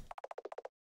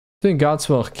 Doing God's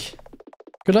work.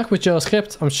 Good luck with your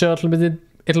script. I'm sure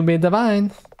it'll be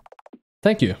divine.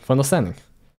 Thank you for understanding.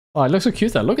 Oh, it looks so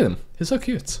cute there. Look at him. He's so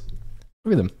cute.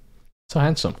 Look at him. So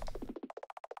handsome.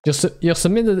 Your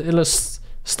submitted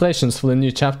illustrations for the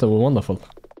new chapter were wonderful.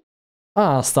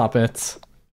 Ah, stop it.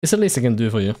 It's the least I can do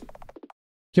for you.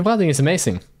 Your writing is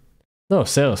amazing. No,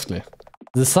 seriously.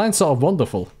 The designs are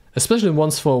wonderful. Especially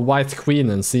ones for White Queen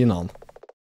and Xenon.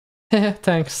 Heh,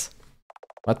 thanks.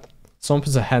 What? Someone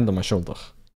puts a hand on my shoulder.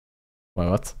 Wait,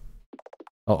 what?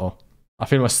 Uh-oh. I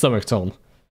feel my stomach turn.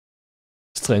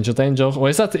 Stranger danger. Or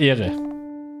is that Eerie?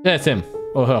 Yeah, it's him.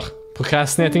 Or her.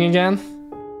 Procrastinating again?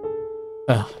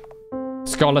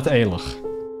 Scarlet Ayler.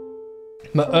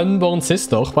 My unborn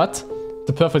sister, what?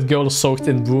 The perfect girl soaked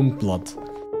in womb blood.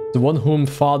 The one whom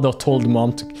father told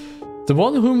mom to... The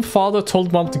one whom father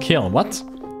told mom to kill, what?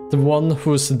 The one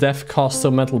whose death caused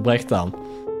her mental breakdown.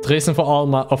 The reason for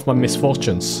all of my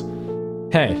misfortunes.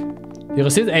 Hey, you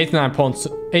received 89 points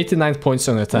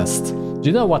on your test. Do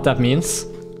you know what that means?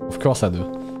 Of course I do.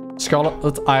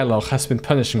 Scarlet Ayler has been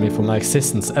punishing me for my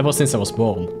existence ever since I was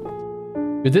born.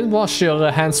 You didn't wash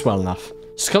your hands well enough.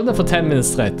 Scrub them for 10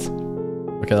 minutes straight.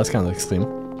 Okay, that's kind of extreme.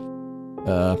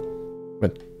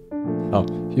 Wait. Oh,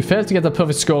 you failed to get a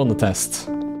perfect score on the test.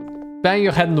 Bang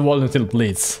your head on the wall until it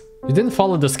bleeds. You didn't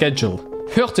follow the schedule.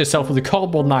 Hurt yourself with a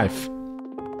cardboard knife.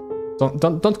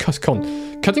 Don't cut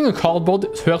Cutting a cardboard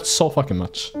hurts so fucking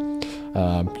much.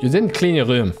 You didn't clean your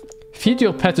room. Feed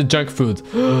your pet junk food.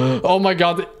 Oh my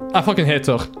god, I fucking hate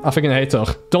her. I fucking hate her.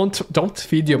 Don't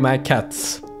feed your mad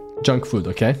cats junk food,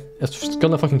 okay? It's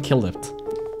gonna fucking kill it.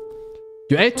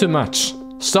 You ate too much.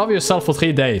 Starve yourself for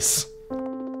 3 days.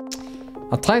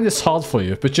 I'm trying this hard for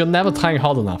you, but you're never trying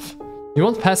hard enough. You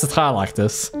won't pass a trial like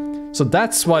this. So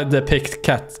that's why they picked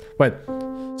cat. Wait.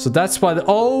 So that's why the...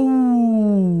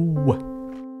 Oh!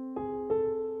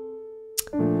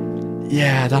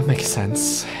 Yeah, that makes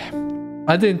sense.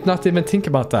 I did not even think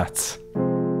about that.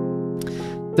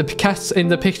 The cat in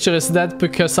the picture is dead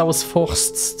because I was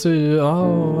forced to...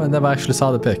 Oh, I never actually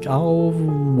saw the pic. Oh.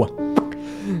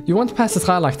 You won't pass a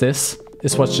trial like this,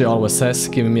 is what she always says,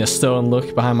 giving me a stern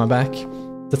look behind my back.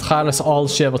 The trial is all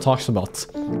she ever talks about.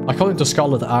 According to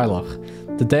Scarlet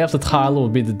Ayler, the day of the trial will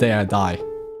be the day I die.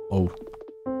 Oh.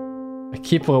 I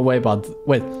keep her away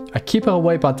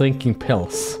by drinking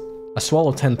pills. I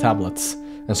swallow 10 tablets,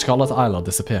 and Scarlet Ayler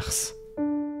disappears.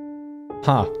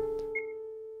 Huh.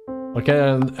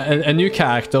 Okay, a new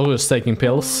character who's taking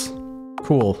pills.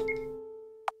 Cool.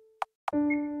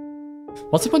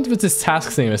 What's the point with this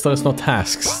task thing? Is there's no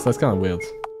tasks. That's kind of weird.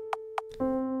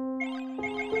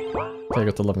 Okay, I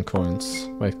got 11 coins.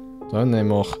 Wait, do I have any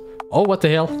more? Oh, what the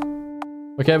hell?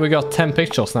 Okay, we got 10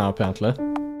 pictures now, apparently.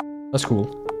 That's cool.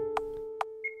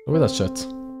 Look at that shit.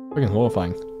 Fucking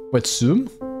horrifying. Wait, zoom?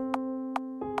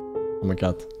 Oh my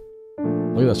god.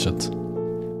 Look at that shit.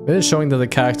 Maybe it's showing that the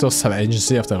characters have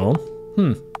agency of their own.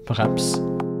 Perhaps.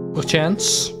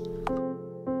 Perchance.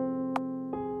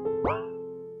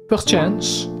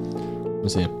 Perchance. Let me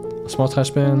see. A small trash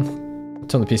bin.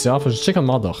 Turn the PC off and just check on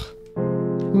Mother.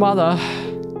 Mother.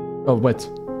 Oh, wait.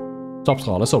 Top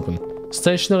drawer, let's open.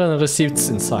 Stationery and receipts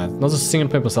inside. Not a single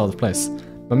paper's out of place.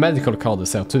 My medical card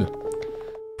is there too.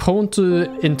 Prone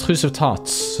to intrusive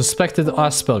thoughts. Suspected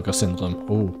Asperger syndrome.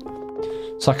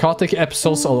 Oh. Psychotic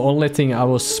episodes are the only thing I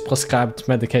was prescribed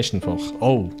medication for.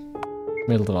 Oh.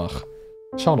 Mildrar.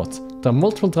 Charlotte. There are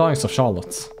multiple drawings of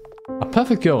Charlotte. A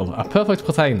perfect girl. A perfect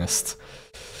protagonist.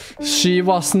 She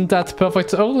wasn't that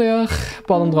perfect earlier.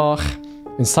 Bottom drawer.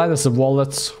 Inside is a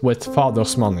wallet with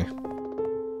father's money.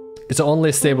 It's the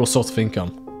only stable source of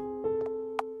income.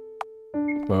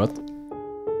 Wait, what?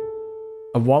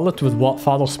 A wallet with what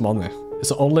father's money? It's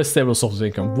the only stable source of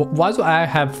income. Why do I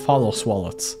have father's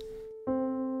wallets?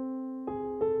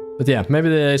 But yeah, maybe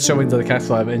they're showing that the characters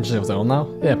have agency of their own now.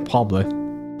 Yeah, probably.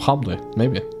 Probably,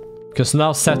 maybe. Because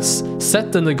now Seth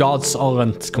and the gods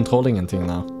aren't controlling anything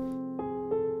now.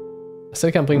 I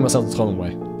still can't bring myself to throw them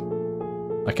away.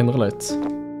 I can relate.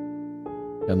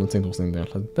 Yeah, I don't think there's anything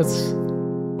there. That's...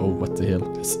 Oh, what the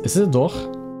hell? Is it a door?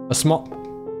 A small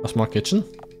kitchen?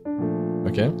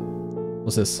 Okay.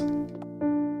 What's this?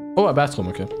 Oh, a bathroom,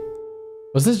 okay.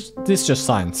 Was this just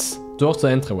signs? Door to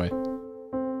the entryway.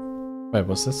 Wait,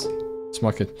 what's this?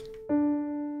 Small kitchen.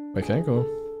 Wait, can I go?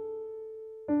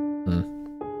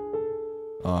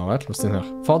 Alright, what's in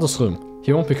here? Father's room.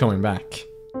 He won't be coming back.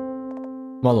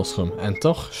 Mother's room.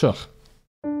 Enter? Sure.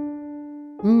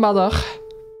 Mother.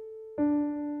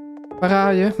 Where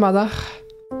are you, mother?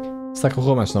 Stack of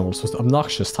romance novels with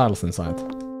obnoxious titles inside.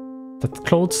 The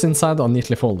clothes inside are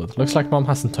neatly folded. Looks like mom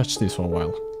hasn't touched these for a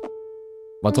while.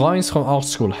 My drawings from art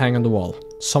school hang on the wall.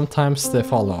 Sometimes they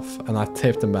fall off, and I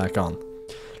tape them back on.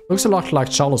 Looks a lot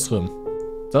like Charlotte's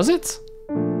room. Does it?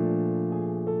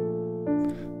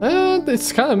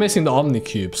 It's kind of missing the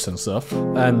Omnicubes and stuff.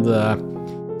 And there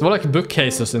were like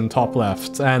bookcases in the top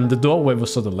left, and the doorway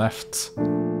was to the left.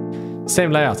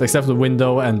 Same layout, except the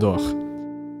window and door.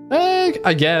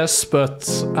 I guess, but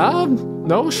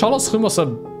no, Charlotte's room was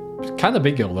kind of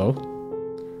bigger though.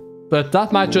 But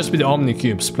that might just be the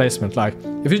Omnicube's placement. Like,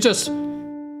 if you just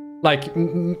like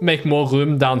make more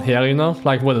room down here, you know,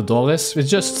 like where the door is, we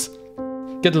just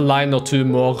get a line or two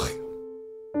more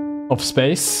of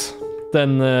space,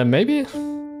 then maybe? I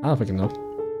don't fucking know.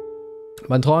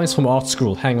 My drawings from art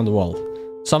school hang on the wall.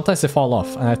 Sometimes they fall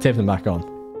off and I tape them back on.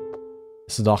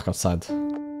 It's dark outside.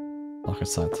 Dark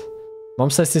outside. Mom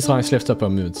says these drawings lift up her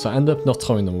mood, so I end up not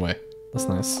throwing them away. That's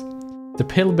nice. The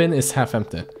pill bin is half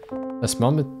empty. Has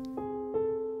mom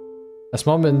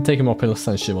been taking more pills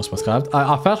than she was prescribed?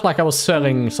 I felt like I was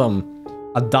hearing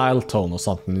a dial tone or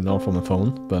something, you know, from my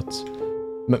phone, but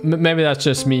maybe that's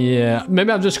just me.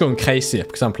 Maybe I'm just going crazy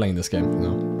because I'm playing this game, you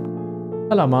know.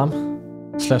 Hello,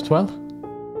 Mom. Slept well?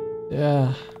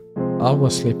 Yeah, I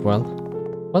always sleep well.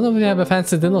 Why don't we have a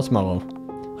fancy dinner tomorrow?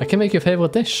 I can make your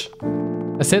favorite dish.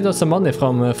 I saved us some money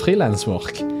from freelance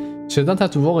work, so you don't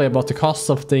have to worry about the cost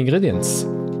of the ingredients.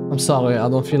 I'm sorry, I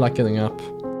don't feel like getting up.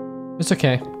 It's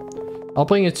okay. I'll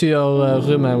bring you to your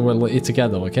room and we'll eat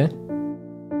together, okay?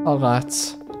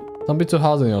 Alright. Don't be too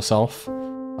hard on yourself.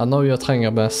 I know you're trying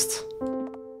your best.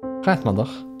 Right, mother.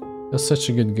 You're such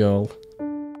a good girl.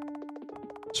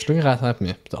 She's looking right at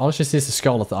me, but all she sees is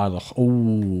Scarlet Eiler.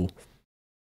 Ooh.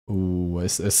 Ooh,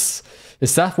 is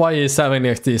that why he's having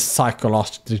like these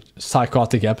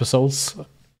psychotic episodes?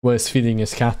 Where he's feeding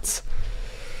his cat?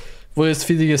 Where he's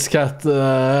feeding his cat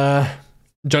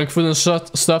junk food and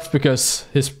stuff because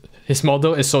his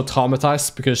mother is so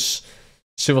traumatized because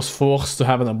she was forced to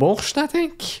have an abortion, I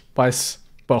think, by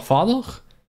her father.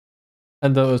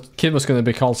 And the kid was going to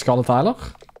be called Scarlet Eiler.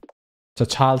 The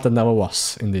child that never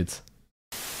was, indeed.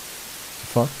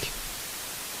 Fuck.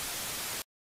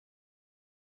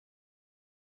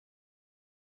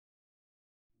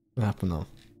 What happened now?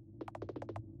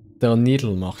 There are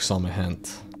needle marks on my hand.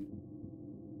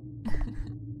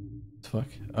 Fuck.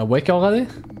 Awake already?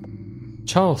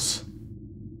 Charles.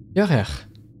 You're here.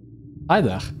 Hi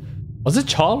there. Was it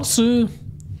Charles who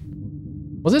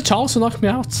knocked me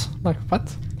out? Like,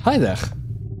 what? Hi there.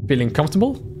 Feeling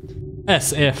comfortable?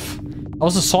 As if. I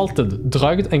was assaulted,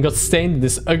 drugged, and got stained in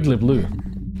this ugly blue.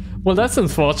 Well, that's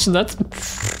unfortunate.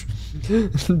 A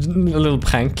little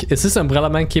prank. Is this Umbrella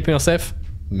Man keeping us safe?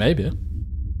 Maybe.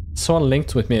 Someone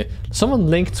linked with me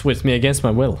against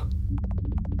my will.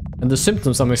 And the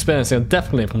symptoms I'm experiencing are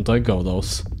definitely from drug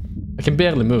overdose. I can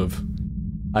barely move.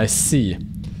 I see.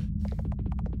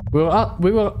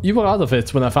 You were out of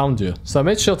it when I found you, so I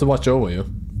made sure to watch over you.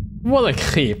 What a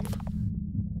creep.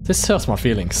 This hurts my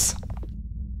feelings.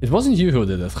 It wasn't you who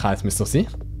did it, right, Mr. C?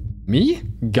 Me?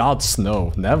 Gods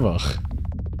no, never.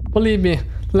 Believe me,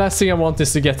 the last thing I want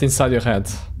is to get inside your head.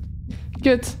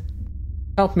 Good.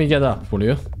 Help me get up, will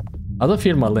you? I don't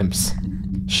feel my limbs.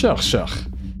 Sure.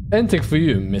 Anything for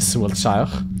you, Miss Wiltshire.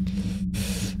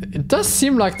 It does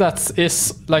seem like that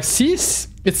is... Like, C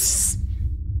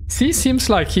seems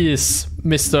like he is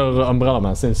Mr. Umbrella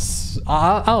Man since...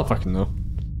 I don't fucking know.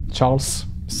 Charles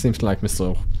seems like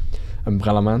Mr.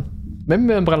 Umbrella Man.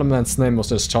 Maybe Umbrella Man's name was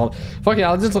just Charles. Fucking,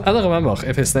 I don't remember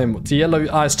if his name... The Yellow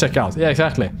Eyes Check Out. Yeah,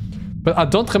 exactly. But I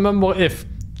don't remember if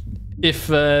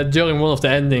during one of the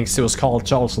endings he was called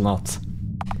Charles or not.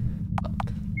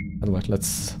 Anyway,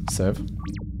 let's save.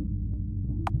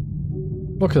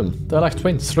 Look at them. They're like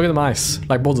twins. Look at them eyes.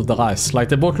 Like both of their eyes. Like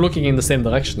they're both looking in the same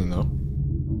direction, you know?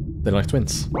 They're like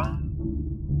twins.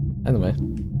 Anyway.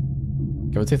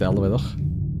 Can we take the elevator?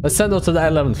 Let's send her to the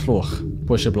 11th floor,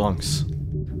 where she belongs.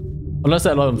 Unless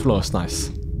the 11th floor is nice.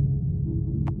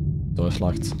 Door is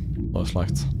locked. Door is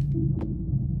locked.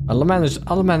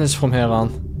 I'll manage from here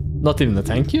on. Not even a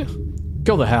thank you?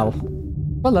 Go to hell.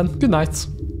 Well then, good night.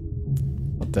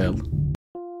 What the hell?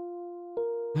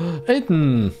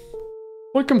 Aiden!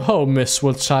 Welcome home, Miss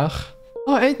Wiltshire.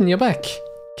 Oh, Aiden, you're back.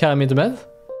 Carry me to bed?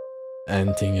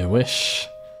 Anything you wish.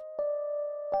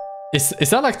 Is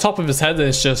that like top of his head and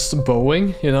it's just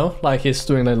bowing, you know? Like he's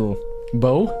doing a little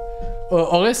bow?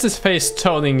 Or is his face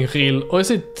turning real... Or is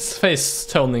his face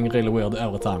turning really weird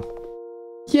every time?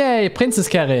 Yay, Princess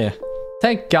Carrie!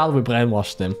 Thank God we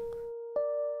brainwashed him.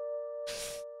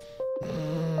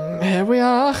 Here we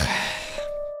are.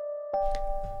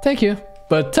 Thank you.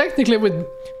 But technically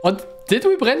did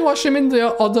we brainwash him in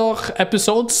the other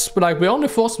episodes? Like, we only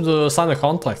forced him to sign a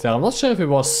contract there. I'm not sure if he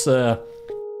was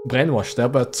brainwashed there,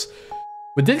 but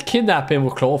we did kidnap him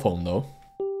with chloroform, though.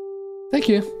 Thank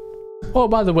you. Oh,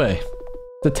 by the way,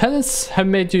 the tenants have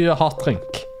made you a hot drink.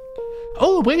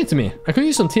 Oh, bring it to me. I could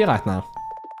use some tea right now.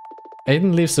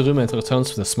 Aiden leaves the room and returns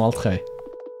with a small tray.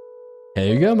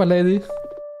 Here you go, my lady.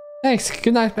 Thanks.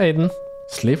 Good night, Aiden.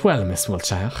 Sleep well, Miss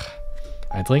Wiltshire.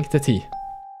 I drink the tea.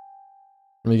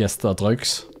 Let me guess, the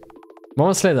drugs.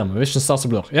 Moments later, my vision starts to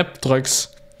blur. Yep,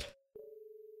 drugs.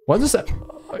 What is that?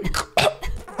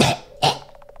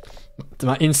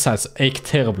 My insides ache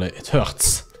terribly. It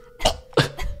hurts.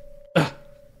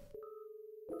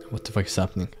 What the fuck is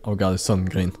happening? Oh god, it's sun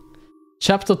green.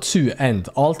 Chapter 2 end.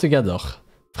 All together.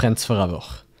 Friends forever.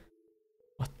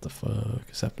 What the fuck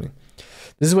is happening?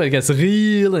 This is where it gets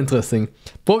real interesting.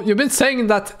 But you've been saying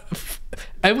that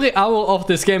every hour of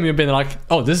this game you've been like,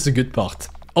 oh, this is a good part.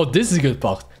 Oh, this is a good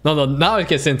part. No, now it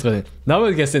gets interesting. Now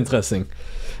it gets interesting.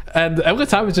 And every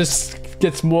time it just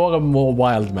gets more and more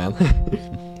wild, man.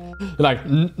 Like,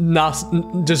 now,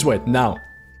 just wait, now.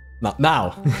 Not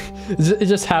now. It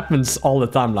just happens all the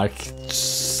time, like,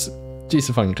 Jesus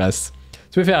fucking Christ.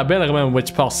 To be fair, I barely remember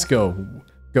which parts go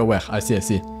where. I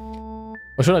see.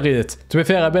 Or should I read it? To be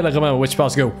fair, I barely remember which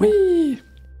parts go whee.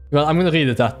 Well, I'm gonna read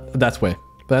it that way.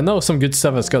 But I know some good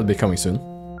stuff is gonna be coming soon.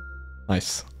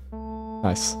 Nice.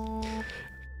 I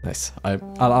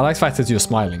like the fact that you're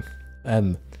smiling.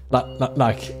 And,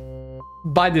 like,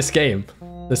 by this game,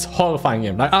 this horrifying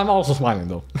game. Like, I'm also smiling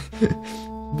though.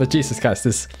 But Jesus Christ,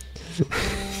 this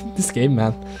game,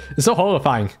 man. It's so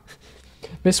horrifying.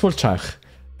 Miss Wiltshire,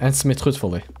 answer me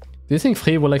truthfully. Do you think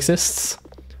free will exists?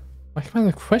 What kind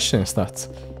of question is that?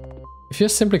 If you're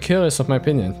simply curious of my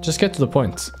opinion, just get to the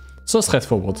point. So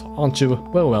straightforward, aren't you?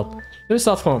 Very well. Let me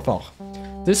start from afar.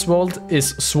 This world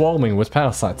is swarming with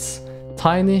parasites.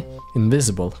 Tiny,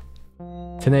 invisible,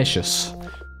 tenacious.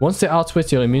 Once they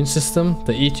outwit your immune system,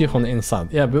 they eat you from the inside.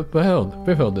 Yeah, we've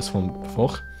heard this from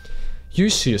before.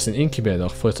 Use you as an incubator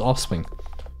for its offspring.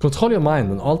 Control your mind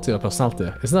and alter your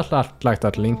personality. Isn't that like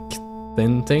that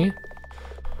LinkedIn thing?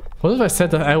 What if I said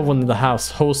that everyone in the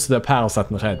house hosted a parasite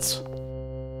in their heads?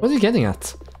 What are you getting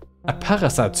at? A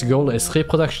parasite's goal is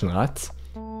reproduction, right?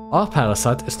 Our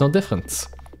parasite is no different.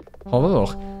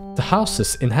 However, the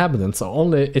house's inhabitants are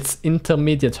only its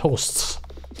intermediate hosts.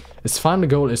 Its final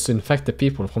goal is to infect the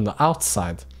people from the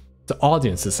outside, the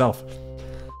audience itself.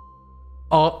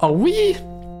 Are we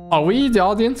the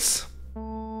audience?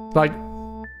 Like,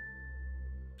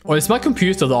 or is my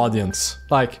computer the audience?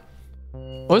 Like,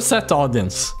 or is that the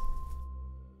audience?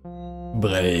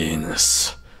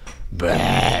 Brains.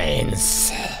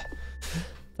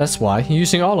 That's why,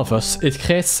 using all of us, it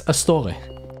creates a story.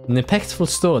 An impactful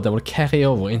story that will carry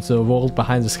over into the world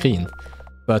behind the screen.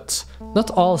 But not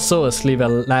all stories leave a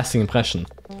lasting impression.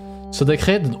 So they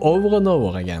create it over and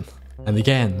over again. And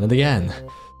again and again.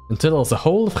 Until there's a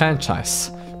whole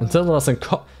franchise. Until there's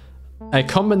a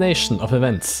combination of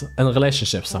events and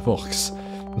relationships that works.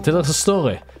 Until there's a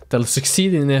story that will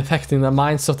succeed in affecting the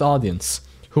minds of the audience,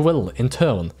 who will, in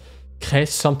turn, create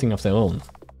something of their own.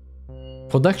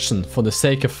 Production for the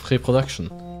sake of reproduction.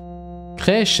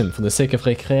 Creation for the sake of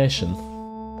recreation.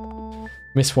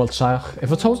 Miss Wiltshire,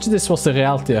 if I told you this was the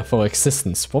reality of our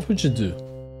existence, what would you do?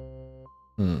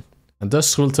 And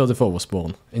thus Rule 34 was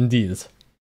born. Indeed.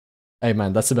 Hey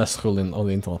man, that's the best rule on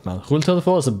the internet, man. Rule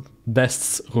 34 is the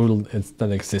best rule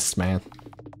that exists, man.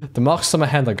 The marks on my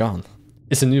hand are gone.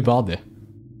 It's a new body.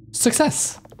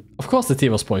 Success! Of course the tea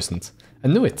was poisoned. I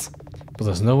knew it. But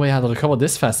there's no way I'd recover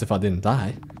this fast if I didn't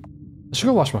die. I should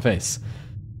go wash my face.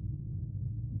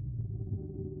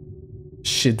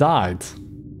 She died.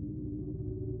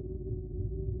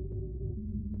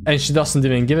 And she doesn't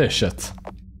even give a shit.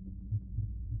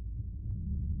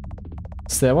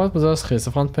 Se what was us? Here's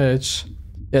the front page.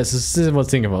 Yes, this is what I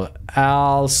think about.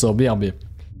 Also, BRB.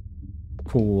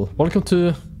 Cool. Welcome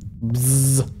to...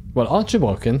 Bzzz. Well, aren't you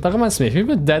broken? That reminds me, if you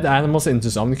put dead animals into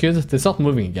Omnicube, they start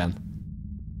moving again.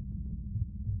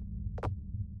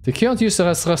 The current user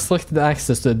has restricted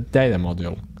access to the data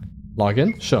module.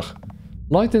 Login? Sure.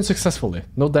 Logged in successfully.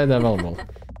 No data available.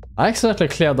 I accidentally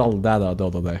cleared all the data the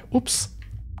other day. Oops.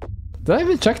 Did I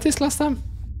even check this last time?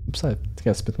 Oops, I think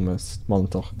I spit on my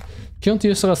monitor. Current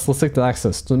user has restricted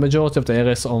access to the majority of the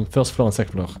areas on first floor and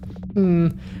second floor.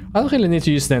 I don't really need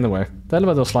to use it anyway. The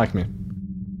elevators like me.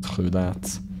 True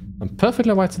that. I'm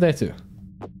perfectly white today too.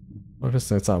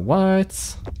 It's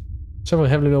white. Shovel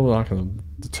heavily over all kind of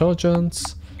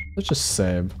detergents. Let's just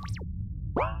save.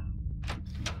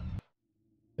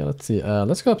 Yeah, let's see.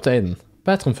 Let's go up to Aiden.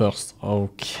 Bathroom first.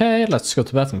 Okay, let's go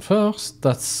to bathroom first.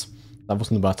 That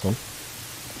wasn't the bathroom.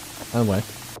 Anyway.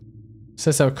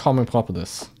 Says our common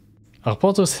properties. Our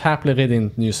reporter is happily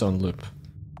reading news on loop.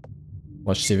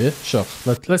 Watch TV? Sure.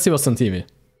 Let's see what's on TV.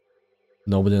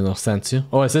 Nobody understands you.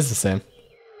 Oh, is this the same?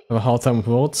 Have a hard time with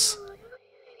words?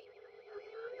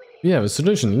 We have a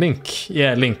solution. Link.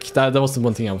 Yeah, Link. That was the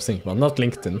one thing I was thinking about. Not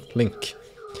LinkedIn. Link.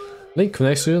 Link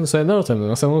connects you and say another time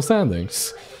and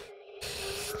understandings.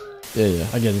 Yeah,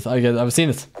 I get it. I've seen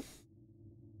it.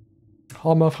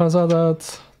 All my friends are dead.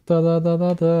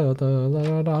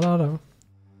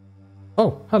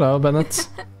 Oh, hello, Bennett.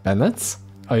 Bennett?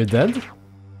 Are you dead?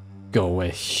 Go away,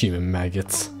 human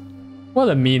maggot. What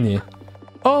a meanie.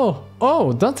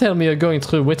 Oh, don't tell me you're going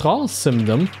through withdrawal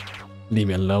symptom. Leave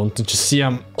me alone, don't you see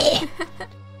I'm...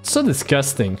 So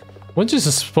disgusting. Weren't you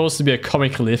supposed to be a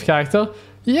comic relief character?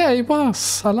 Yeah, he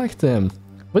was. I liked him.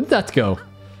 Where did that go?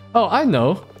 Oh, I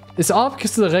know. It's all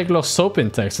because of the regular soap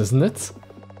intakes, isn't it?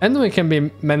 Anyone can be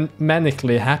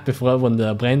manically happy forever when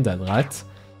they're brain dead, right?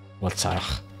 What's our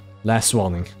last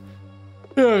warning?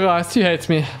 You're right, you hate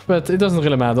me, but it doesn't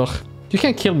really matter. You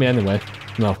can't kill me anyway.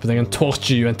 No, but I can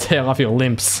torture you and tear off your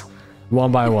limbs.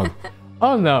 One by one.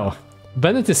 Oh no.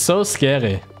 Bennett is so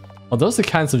scary. Are those the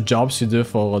kinds of jobs you do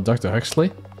for Dr. Huxley?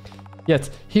 Yet,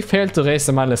 he failed to raise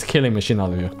a mindless killing machine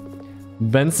out of you.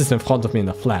 Bennett is in front of me in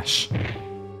a flash.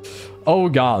 Oh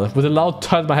god, with a loud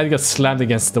thud my head gets slammed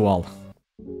against the wall.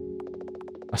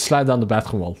 I slide down the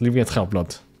bathroom wall, leaving a trail of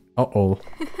blood. Uh-oh.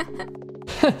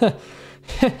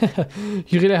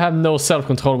 You really have no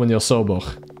self-control when you're sober.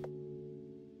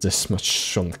 This much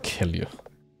shouldn't kill you.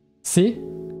 See?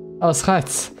 I was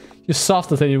right. You're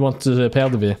softer than you want to appear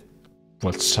to be.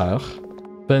 Wiltshire.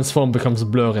 Ben's form becomes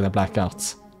blurry in a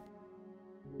blackout.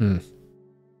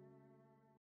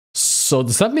 So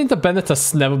does that mean that Bennett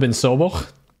has never been sober?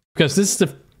 Because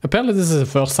apparently this is the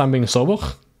first time being sober.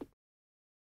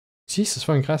 Jesus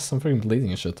fucking Christ, I'm freaking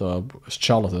bleeding and shit, or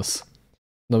Charlotte is.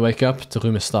 When I wake up, the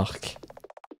room is dark.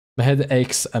 My head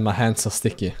aches and my hands are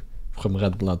sticky from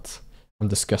red blood. I'm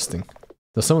disgusting.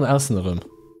 There's someone else in the room.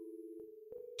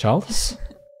 Charles?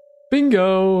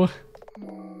 Bingo!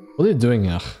 What are you doing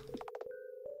here?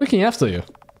 Looking after you.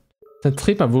 Then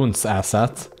treat my wounds,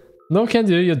 asshat. No can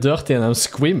do, you're dirty and I'm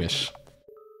squeamish.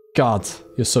 God,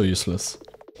 you're so useless.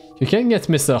 You can get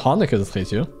Mr. Hanukkah to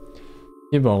treat you.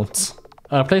 He won't.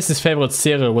 I replaced his favorite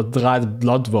cereal with dried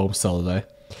bloodworms the other day.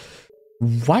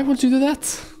 Why would you do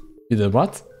that? You did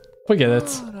what? Forget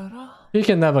it. You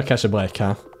can never catch a break,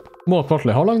 huh? More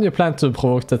importantly, how long do you plan to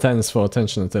provoke the tenants for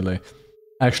attention until they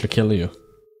actually kill you?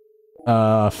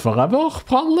 Forever,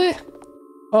 probably?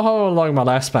 Or how long my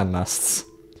lifespan lasts?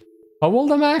 How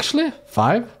old am I actually?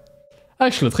 5?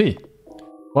 Actually 3.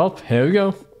 Well, here we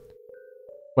go.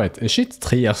 Wait, is she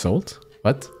 3 years old?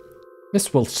 What?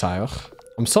 Miss Wiltshire,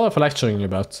 I'm sorry for lecturing you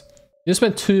about. You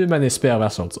spent too many spare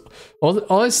vessels.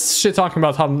 Or is she talking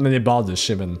about how many bodies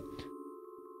she been...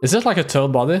 Is it like a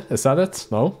third body? Is that it?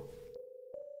 No?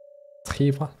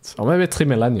 3 what? Or maybe 3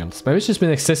 millennials. Maybe she's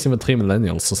been existing for 3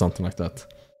 millennials or something like that.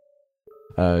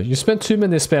 You spent too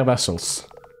many spare vessels.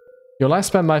 Your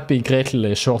lifespan might be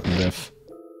greatly shortened if...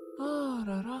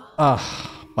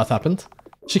 what happened?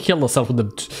 She killed herself with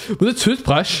a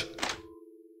toothbrush?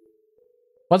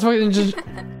 What the fuck did you...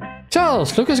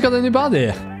 Charles, look who's got a new body!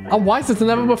 I'm whiter than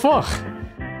ever before!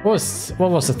 What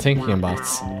was I thinking about?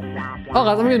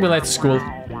 Alright, I'm gonna be late to school.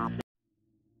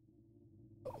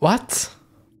 What?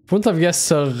 Wouldn't have guessed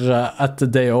her at the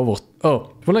day over...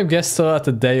 Oh, wouldn't have guessed her at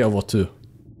the day over 2.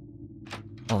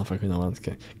 Oh, fuck,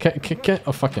 okay.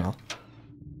 Oh, fucking hell.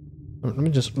 Let me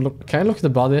just look. Can I look at the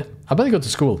body? I better go to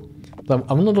school. I'm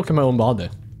gonna look at my own body.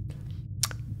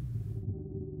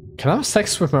 Can I have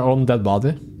sex with my own dead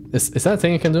body? Is that a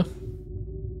thing I can do?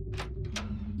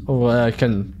 Or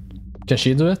can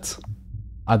she do it?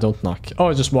 I don't knock. Oh,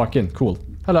 I just walk in. Cool.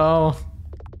 Hello.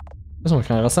 Someone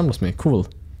kind of resembles me. Cool.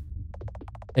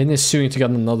 Aiden is suing to get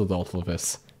another doll for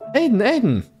this.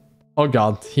 Aiden! Oh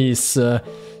god, he's got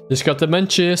the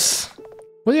munchies.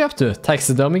 What are you up to?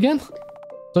 Taxidermy again?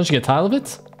 Don't you get tired of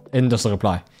it? Aiden doesn't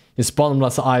reply. His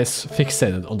bottomless eyes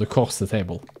fixated on the corpse of the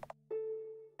table.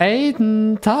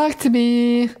 Aiden, talk to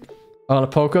me! I wanna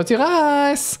poke out your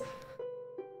eyes!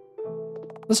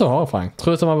 That's so horrifying.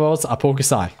 True to my words, I poke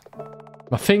his eye.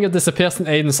 My finger disappears in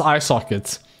Aiden's eye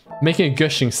socket, making a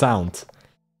gushing sound.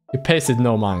 He pays it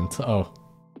no mind. Oh.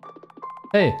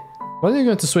 Hey, when are you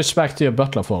going to switch back to your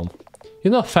butler form?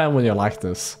 You're not a fan when you're like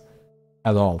this.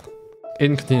 At all.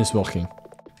 Aiden continues walking.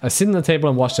 I sit on the table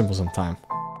and watch him for some time.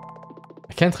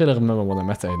 I can't really remember when I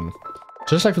met Aiden.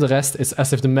 Just like for the rest, it's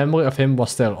as if the memory of him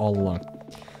was there all along.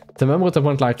 The memory that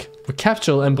went like, we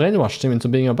captured and brainwashed him into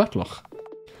being a butler.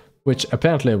 Which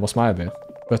apparently was my idea.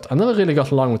 But I never really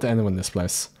got along with anyone in this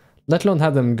place. Let alone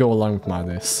had them go along with my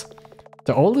ideas.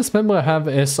 The oldest memory I have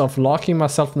is of locking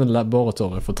myself in the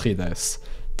laboratory for 3 days.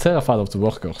 Terrified of the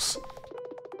workers.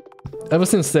 Ever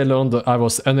since they learned that I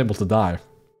was unable to die.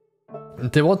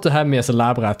 They want to have me as a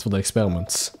lab rat for the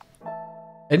experiments.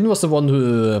 Aiden was the one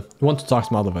who wanted to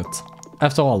talk me out of it.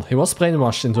 After all, he was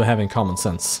brainwashed into having common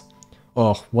sense.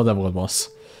 Or whatever it was.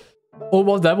 Or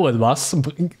whatever it was.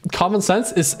 Common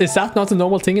sense? Is that not a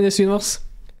normal thing in this universe?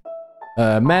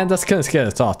 Man, that's kind of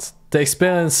scary thought. The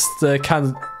experience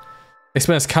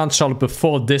can't show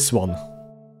before this one.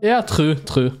 Yeah, true.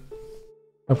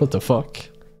 What the fuck?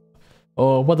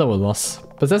 Or whatever it was.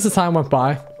 But as the time went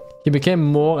by, he became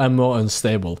more and more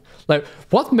unstable. Like,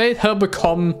 what made her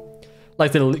become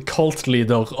like the cult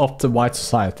leader of the white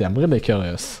society? I'm really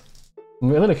curious. I'm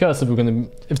really curious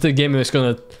if the game is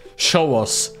gonna show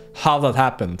us how that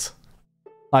happened.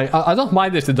 Like, I don't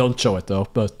mind if they don't show it though,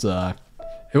 but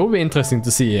it will be interesting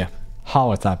to see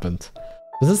how it happened.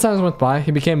 As the time went by,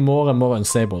 he became more and more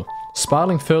unstable,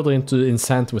 spiraling further into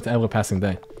insanity with every passing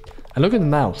day. And look at him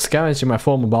now, scavenging my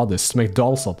former bodies to make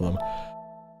dolls out of them.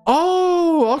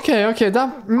 Oh, okay,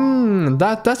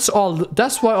 that's all.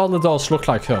 That's why all the dolls look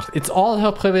like her. It's all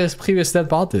her previous dead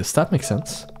bodies. That makes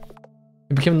sense.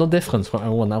 It became no different from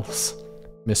everyone else.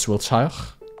 Miss Wiltshire,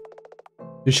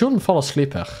 you shouldn't fall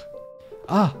asleep here.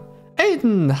 Ah,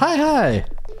 Aiden, hi.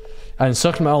 I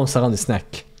encircled my arms around his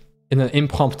neck in an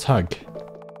impromptu hug.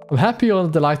 I'm happy you're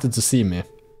delighted to see me.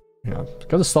 Yeah,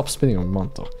 gotta stop spinning on my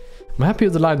monitor. I'm happy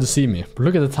you're delighted to see me, but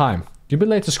look at the time. You'll be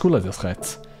late to school at this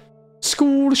rate.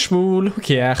 School, schmool, who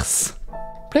cares?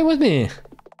 Play with me.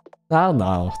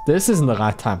 No, this isn't the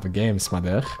right time for games, my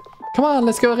dear. Come on,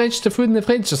 let's go arrange the food in the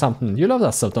fridge or something. You love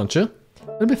that stuff, don't you?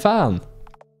 It'll be fun.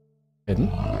 Aiden?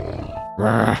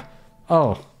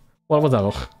 Oh, well,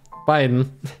 whatever. Bye, Aiden.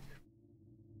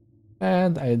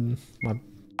 And Aiden,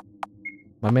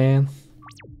 my man.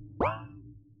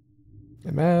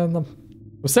 Yeah, man,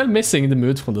 I'm still missing the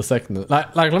mood from the second.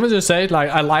 Like, let me just say, like,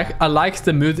 I like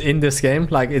the mood in this game.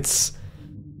 Like, it's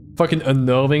fucking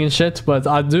unnerving and shit, but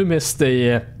I do miss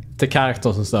the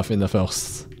characters and stuff in the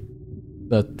first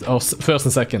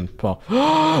and second part.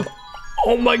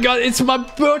 Oh my god, it's my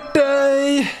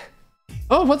birthday!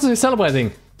 Oh, what are you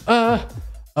celebrating?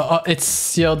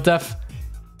 It's your death.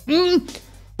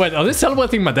 Wait, are they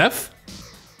celebrating my death?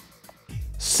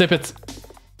 Sip it.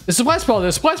 It's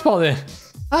a surprise party!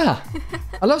 Ah,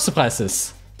 I love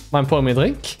surprises. Mind pouring me a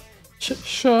drink?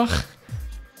 Sure.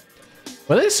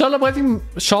 Were they celebrating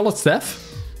Charlotte's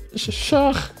death?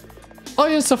 Sure. Oh,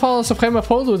 you so far as a frame a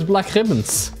photo with black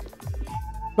ribbons.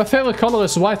 My favorite color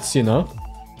is white, you know.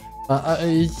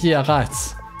 Yeah,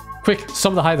 right. Quick,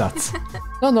 stop to hide that.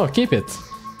 No, keep it.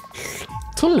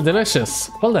 Truly delicious.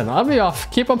 Well then, I'll be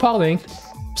off. Keep on partying.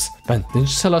 Psst, Ben, didn't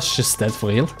you tell us she's dead for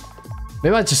real?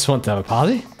 Maybe I just want to have a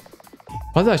party?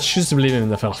 Why did I choose to believe him in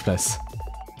the first place?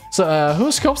 So,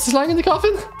 whose corpse is lying in the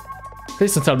coffin?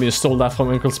 Please don't tell me you stole that from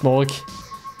Uncle Smorg.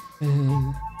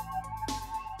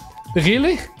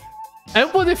 Really?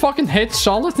 Everybody fucking hates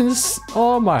Charlotte in this.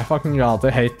 Oh my fucking god,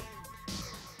 they hate.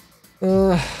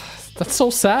 That's so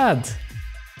sad.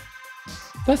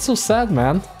 That's so sad,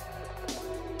 man.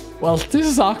 Well, this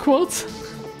is awkward.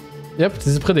 Yep, this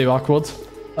is pretty awkward.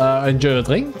 Enjoy your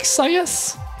drinks, I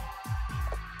guess.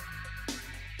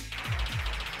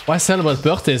 Why celebrate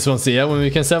birthdays once a year when we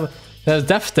can celebrate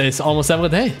death days almost every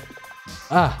day?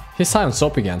 Ah, his silence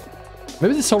up again.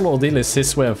 Maybe this whole ordeal is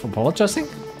his way of apologizing?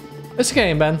 It's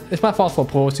okay, Ben. It's my fault for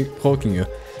provoking you.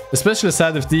 Especially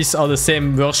sad if these are the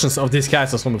same versions of these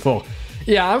characters from before.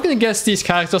 Yeah, I'm gonna guess these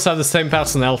characters have the same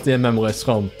personality and memories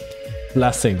from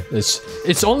Blessing.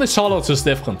 It's only Charlotte who's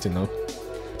different, you know.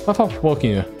 My fault for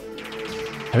provoking you.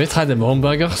 Have you tried the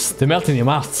hamburgers? They melt in your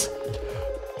mouth.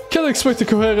 Can't expect a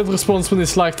coherent response when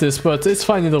it's like this, but it's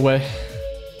fine either way.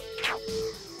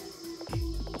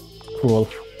 Cool.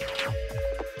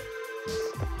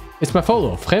 It's my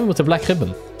photo, framed with a black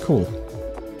ribbon. Cool.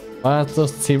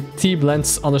 Those tea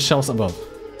blends on the shelves above.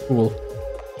 Cool.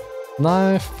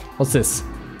 Knife. What's this?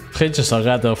 Fridges are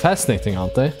rather fascinating,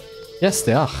 aren't they? Yes,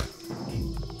 they are.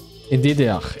 Indeed they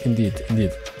are. Indeed,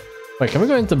 indeed. Wait, can we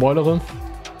go into the boiler room?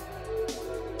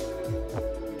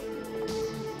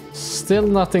 Still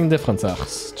nothing different there.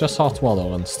 Just hot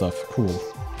water and stuff. Cool.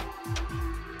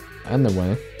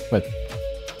 Anyway. Wait.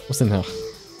 What's in here?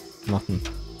 Nothing.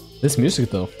 This music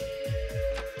though.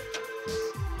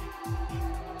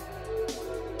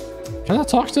 Can I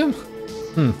talk to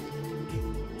him?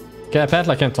 Okay,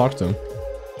 apparently I can't talk to him.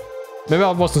 Maybe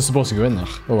I wasn't supposed to go in there.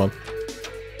 Oh well.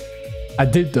 I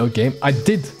did though, game. I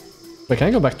did! Wait, can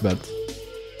I go back to bed?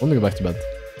 I want to go back to bed.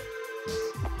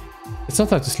 It's not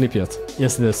time to sleep yet.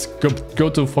 Yes it is. Go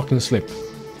to fucking sleep.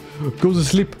 Go to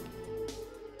sleep!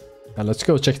 Let's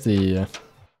go check the...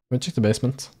 check the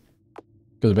basement.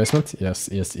 Go to the basement? Yes,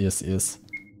 yes, yes, yes.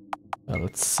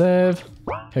 Let's save.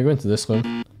 Can I go into this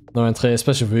room? No entry,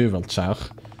 especially for you, Vulture.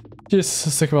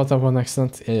 Jesus, think about that one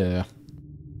accident. Yeah.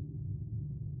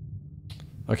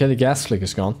 Okay, the gas flick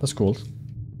is gone. That's cool.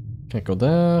 Can't go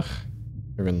there.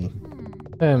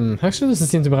 Actually doesn't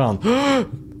seem to be around.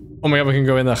 Oh my god, we can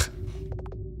go in there.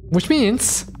 Which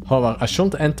means, however, I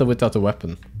shouldn't enter without a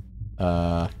weapon.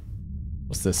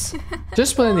 What's this?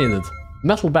 Just what I needed.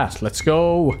 Metal bat, let's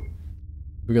go.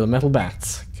 We got a metal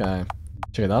bat. Okay,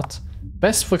 check it out.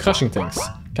 Best for crushing things.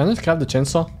 Can I grab the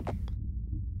chainsaw?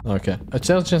 Okay, I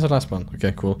chose the chainsaw last one.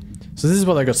 Okay, cool. So this is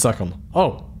what I got stuck on.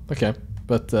 Oh, okay.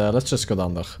 But let's just go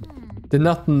down there. Did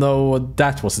not know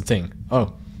that was a thing.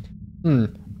 Oh. Do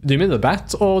you mean the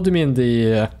bat or do you mean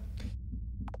the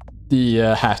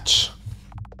hatch?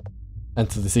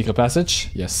 Enter the secret passage?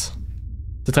 Yes.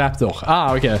 The trapdoor.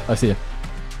 Ah, okay, I see.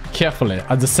 Carefully,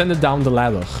 I descended down the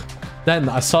ladder. Then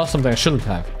I saw something I shouldn't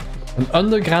have. An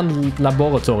underground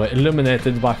laboratory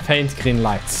illuminated by faint green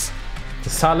lights. The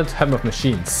silent hum of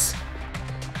machines.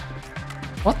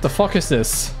 What the fuck is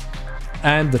this?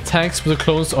 And the tanks with the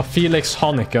clones of Felix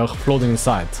Honecker floating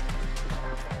inside.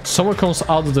 Someone comes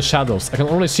out of the shadows. I can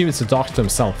only assume it's the doctor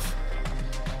himself.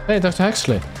 Hey, Dr.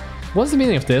 Huxley. What's the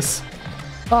meaning of this?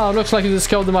 Ah, looks like you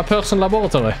discovered my personal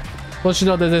laboratory. Don't you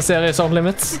know that this area is off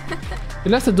limits?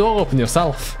 You left the door open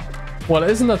yourself. Well,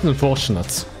 isn't that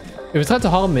unfortunate? If you try to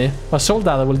harm me, my soul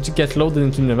data will get loaded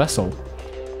into the vessel.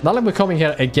 Now I'll be coming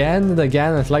here again and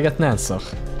again until I get an answer.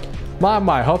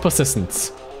 My, how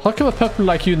persistent. How come a puppet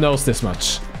like you knows this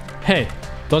much? Hey,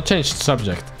 don't change the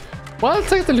subject. Well,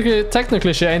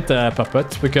 technically she ain't a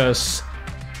puppet, because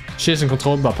she isn't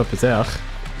controlled by a puppeteer.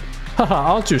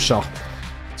 Haha, aren't you sharp?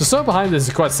 The story behind this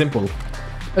is quite simple.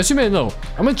 As you may know,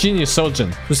 I'm a genius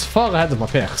surgeon who's far ahead of my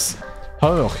peers.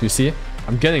 However, you see,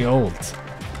 I'm getting old.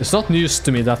 It's not news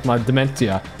to me that my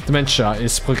dementia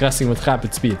is progressing with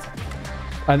rapid speed.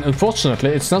 And unfortunately,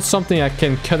 it's not something I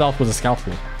can cut out with a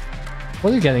scalpel.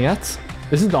 What are you getting at?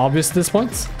 Isn't it obvious at this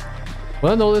point?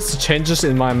 When I noticed the changes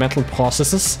in my mental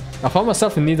processes, I found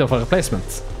myself in need of a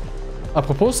replacement. I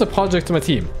proposed a project to my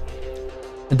team,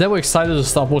 and they were excited to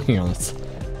start working on it.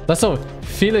 That's how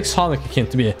Felix Honecker came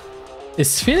to be.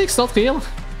 Is Felix not real?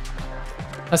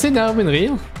 Has he never been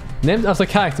real? Named after a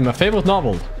character in my favorite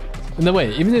novel. In a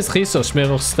way, even his research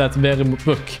mirrors that very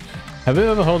book. Have you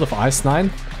ever heard of Ice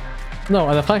 9? No,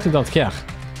 and I frankly don't care.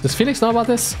 Does Felix know about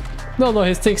this? No,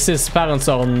 he thinks his parents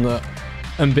are on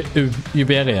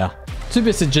Uberia. Too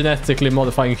busy genetically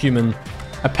modifying human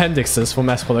appendixes for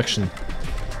mass production.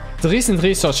 The recent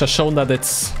research has shown that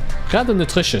it's rather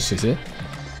nutritious, you see.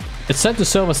 It's said to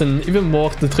serve as an even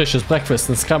more nutritious breakfast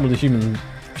than scrambled human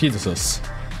fetuses.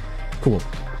 Cool.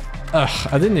 Ugh,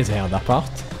 I didn't need to hear that part.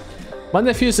 My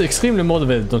nephew is extremely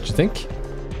motivated, don't you think?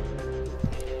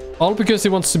 All because he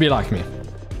wants to be like me.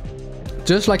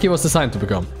 Just like he was designed to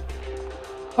become.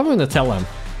 I'm gonna tell him.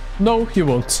 No, you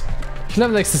won't. He'll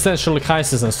have an existential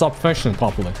crisis and stop functioning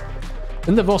properly.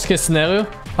 In the worst case scenario,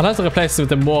 I'll have to replace him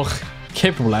with a more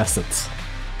capable asset.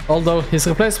 Although his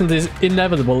replacement is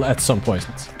inevitable at some point.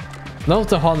 None of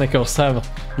the Harnickers have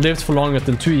lived for longer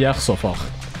than 2 years so far.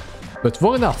 But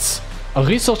worry not. Our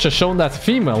research has shown that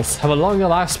females have a longer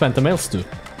lifespan than males do.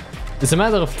 It's a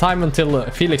matter of time until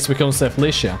Felix becomes a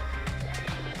Felicia.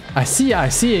 I see,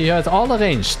 you had all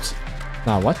arranged.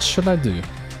 Now what should I do?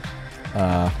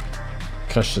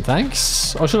 Crush the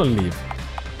tanks? Or should I leave?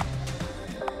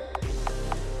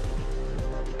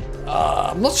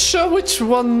 I'm not sure which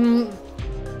one...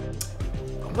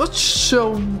 I'm not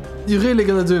sure you're really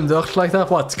gonna do in Dirt like that.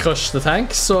 What, crush the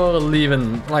tanks or leave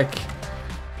in, like...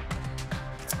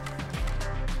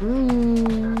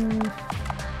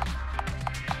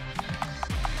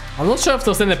 I'm not sure if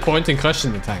there's any point in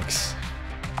crushing the tanks.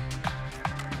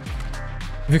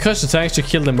 If you crush the tanks, you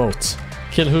kill them both.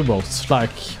 Kill who both?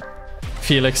 Like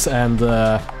Felix and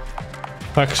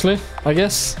Huxley, I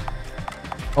guess.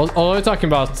 Or are you talking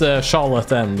about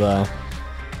Charlotte and Yeah,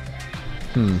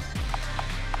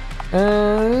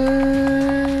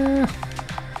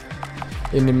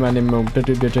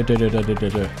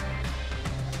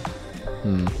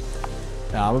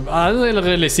 I don't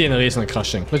really see any reason in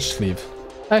crushing. Let's just leave.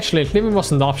 Actually, leaving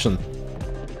wasn't an option.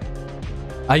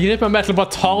 I griper metal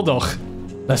but harder.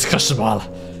 Let's crush them all.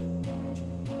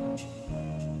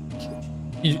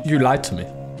 You lied to me.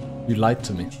 You lied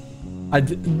to me.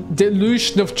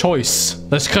 Delusion of choice.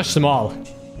 Let's crush them all.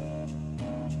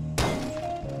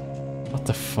 What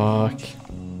the fuck?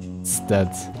 It's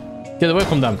dead. Get away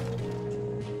from them.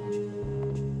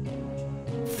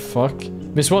 Fuck.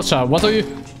 Miss Watcher, what are you?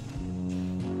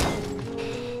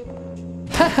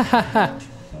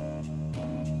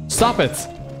 Stop it.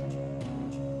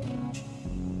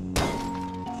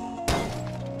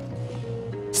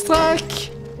 Strike.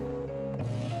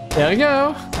 There we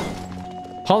go.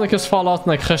 Harnickers fall out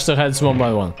and I crush their heads one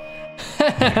by one.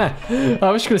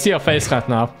 I wish you could see your face right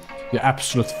now. You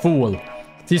absolute fool.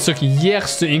 These took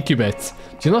years to incubate.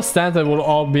 Do you understand that it will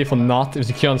all be for naught if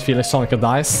the current Felix Sonica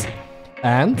dies?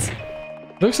 And?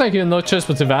 Looks like you have no choice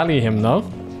but to value him, no?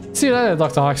 See you later,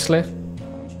 Dr. Huxley.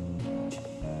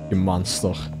 You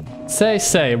monster.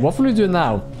 Say, what will you do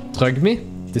now? Drug me?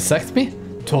 Dissect me?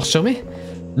 Torture me?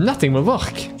 Nothing will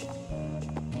work.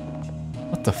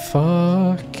 What the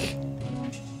fuck?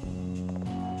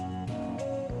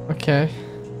 Okay.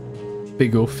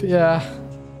 Big oof, yeah.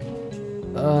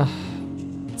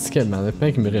 It's good, man. It's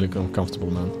making me really uncomfortable,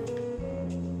 man.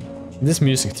 This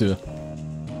music too.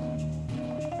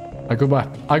 I go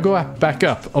back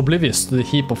up, oblivious to the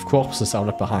heap of corpses I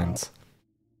left behind.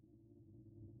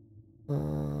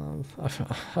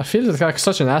 I feel like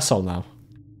such an asshole now.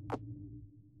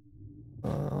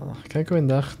 Can I go in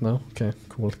there? No? Okay,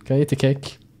 cool. Can I eat the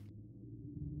cake?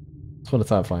 It's really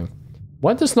terrifying.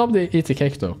 Why does nobody eat the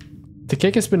cake though? The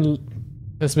cake has been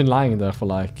lying there for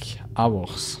like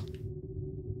hours.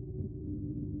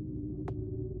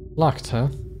 Locked, huh?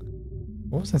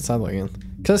 What was inside again?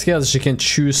 Kind of scared that she can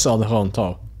choose on her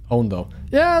own though.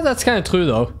 Yeah, that's kind of true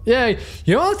though. Yeah,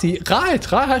 you know what?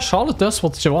 Right. Charlotte does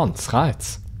what she wants,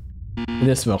 right? In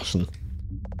this version.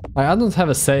 I don't have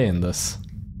a say in this.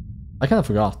 I kind of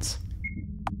forgot.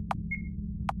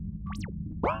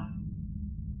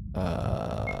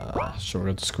 Should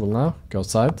we go to school now? Go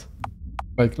outside?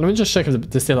 Wait, let me just check if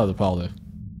they still have the party.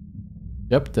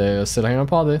 Yep, they're still having a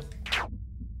party.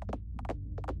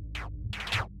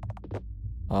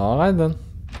 Alright then.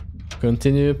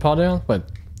 Continue party on. Wait.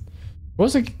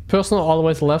 Was the person all the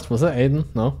way to the left? Was it Aiden?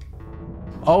 No.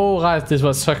 Oh right, this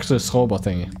was Huxley's robot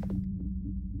thingy.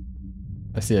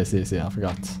 I see. I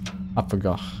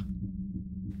forgot.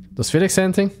 Does Felix say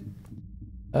anything?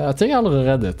 I think I already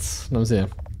read it. Let me see.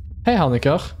 Hey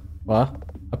Harnicker. What?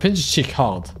 I pinched his cheek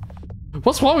hard.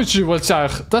 What's wrong with you, Wiltshire?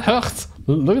 That hurt.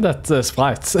 Look at that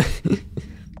sprite.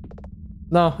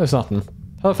 No, it's nothing.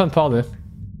 Have a fun party.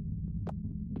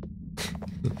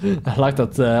 I like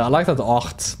that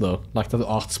art though. Like that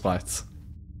art sprite.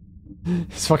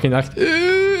 It's fucking like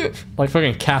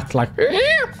fucking cat like.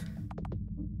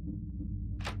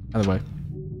 Anyway.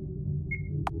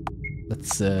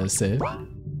 Let's save.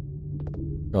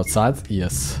 Go outside?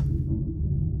 Yes.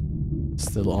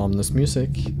 Still ominous music.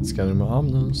 It's getting more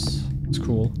ominous. It's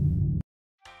cool.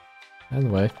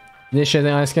 Anyway.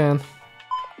 Initiating eye scan.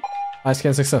 Eye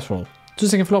scan successful. To the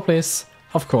second floor, please.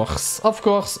 Of course. To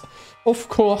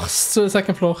the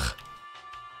second floor.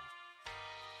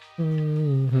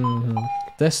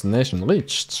 Destination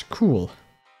reached. Cool.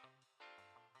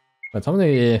 Wait, how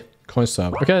many coins to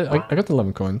have. Okay, I got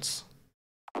 11 coins.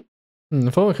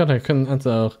 If I couldn't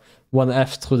enter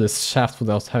 1F through this shaft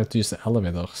without having to use the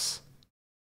elevators.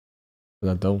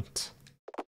 But I don't.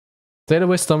 Daily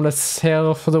Wisdom, let's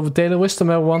hear for the Daily Wisdom,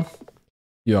 everyone.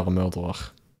 You are a murderer.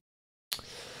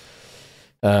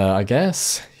 I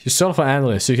guess. You stole for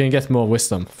Henry, so you can get more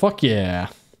wisdom. Fuck yeah.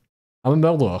 I'm a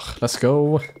murderer. Let's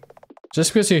go.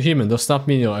 Just because you're human does not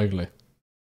mean you're ugly.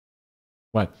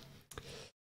 What?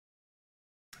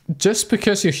 Just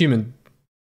because you're human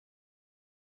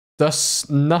does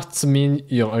not mean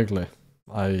you're ugly.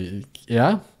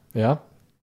 Yeah.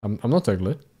 I'm not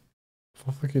ugly. What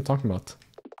the fuck are you talking about?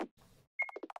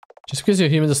 Just because you're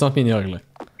human does not mean you're ugly.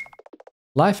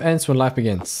 Life ends when life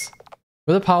begins.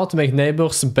 With the power to make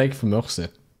neighbors beg for mercy.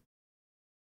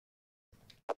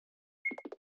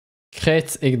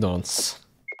 Create ignorance.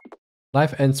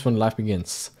 Life ends when life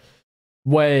begins.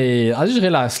 Wait, I just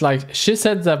realized, like, she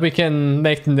said that we can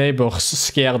make the neighbors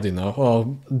scared, you know, or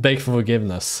beg for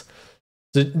forgiveness.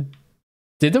 Did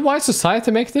the Wise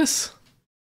Society make this?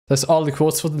 That's all the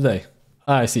quotes for the day.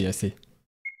 Ah, I see.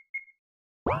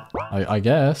 I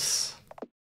guess.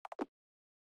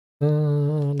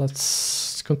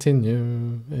 Let's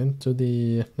continue into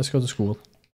the... Let's go to school.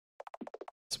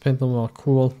 Let's paint them more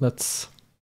cool. Let's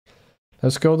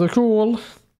go to school.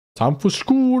 Time for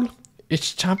school.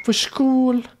 It's time for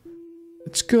school.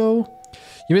 Let's go.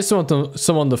 You missed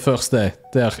someone the first day.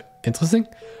 They're interesting.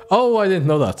 Oh, I didn't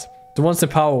know that. The ones in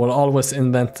power will always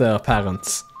invent their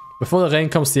parents. Before the rain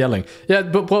comes yelling. Yeah,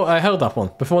 but bro, I heard that one.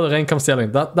 Before the rain comes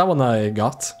yelling. That one I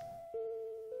got.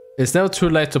 It's never too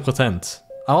late to pretend.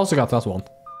 I also got that one.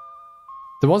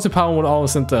 The ones in power will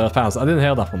always invent their parents. I didn't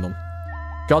hear that one though.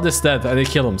 God is dead and he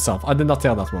killed himself. I did not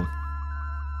hear that one.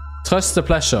 Trust the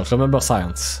pleasure. Remember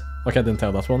science. Okay, I didn't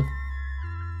hear that one.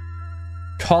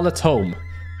 Call it home.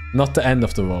 Not the end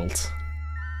of the world.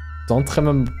 Don't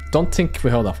think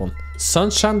we heard that one.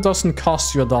 Sunshine doesn't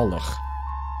cost you $1.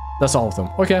 That's all of them.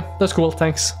 Okay, that's cool,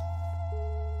 thanks.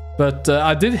 But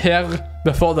I did hear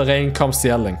before the rain comes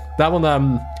yelling. That one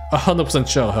I'm 100%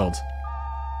 sure I heard.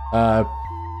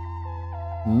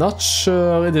 Not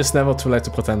sure it is never too late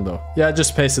to pretend though. Yeah, I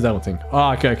just pasted everything.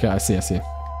 Oh, okay, I see.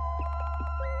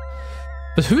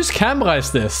 But whose camera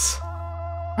is this?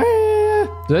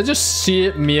 Did I just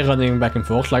see me running back and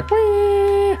forth like...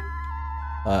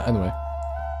 anyway.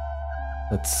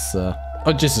 Let's...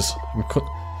 Oh, Jesus.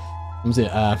 Let me see.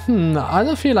 I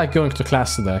don't feel like going to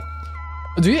class today.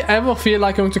 Do you ever feel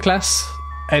like going to class?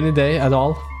 Any day at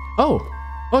all? Oh,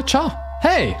 ciao.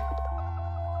 Hey!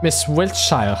 Miss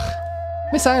Wiltshire.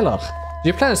 Miss Eiler. Do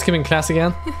you plan on skipping class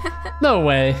again? No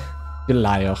way. You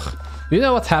liar. Do you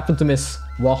know what happened to Miss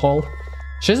Warhol?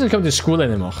 She doesn't come to school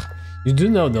anymore. You do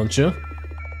know, don't you?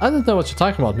 I don't know what you're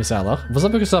talking about, Miss Eiler. Was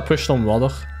that because I pushed on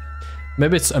water?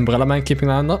 Maybe it's Umbrella Man keeping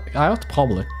an eye out?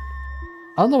 Probably.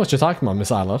 I don't know what you're talking about, Miss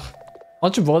Eiler.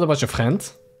 Aren't you worried about your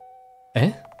friend?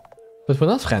 Eh? But we're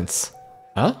not friends.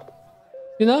 Huh?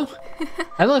 You know?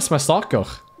 Eiler is my stalker.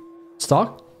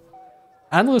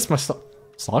 Eiler is my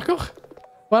stalker?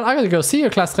 Well, I gotta go see your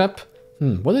class rep.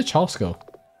 Where did Charles go?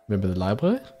 Maybe the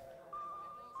library?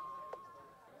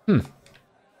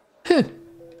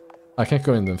 I can't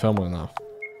go in the infirmary now.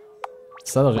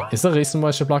 Is there a reason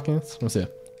why she's blocking it? Let me see.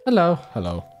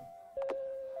 Hello.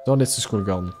 Door leads to school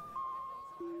garden.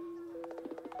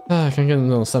 Jeg kan ikke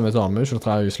understemme et dame, ikke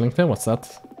try usling til, what's that?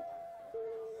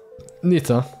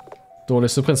 Nita. Door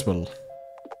leads to principal.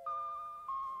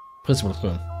 Principal's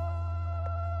room.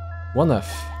 1F.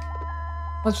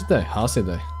 How's your day? How's your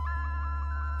day?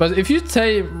 But if you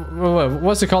say...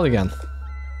 What's it called again?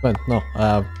 Wait, no.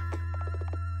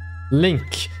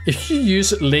 Link. If you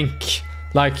use Link,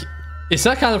 like... Is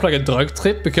that kind of like a drug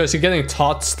trip? Because you're getting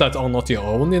thoughts that are not your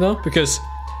own, you know? Because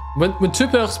when two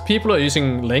people are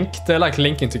using Link, they're like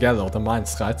linking together their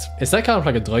minds, right? Is that kind of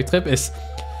like a drug trip? Is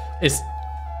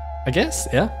I guess,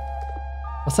 yeah?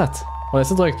 What's that? Well,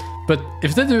 it's a drug. But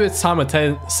if they do it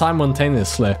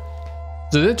simultaneously,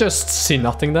 do they just see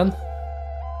nothing then?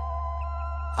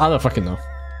 I don't fucking know.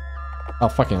 Oh,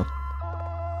 fucking hell.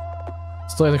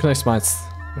 Story that connects minds.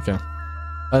 Okay.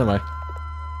 Anyway.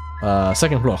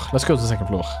 Second floor. Let's go to the second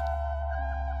floor.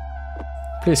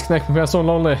 Please connect me, I'm so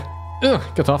lonely. Ugh,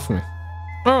 get off me.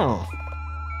 Oh.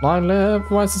 Long live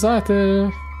my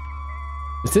society.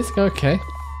 Is this okay?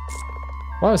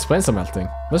 Why is brains are melting?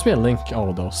 Must be a link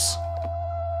overdose.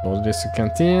 Load this to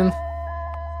canteen.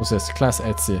 What's this? Class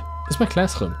 8C. This is my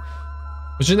classroom.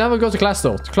 We should never go to class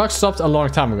though. The clock stopped a long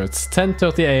time ago. It's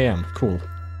 10:30 AM. Cool.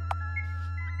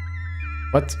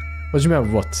 What? What do you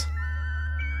mean what?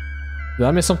 Did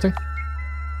I miss something?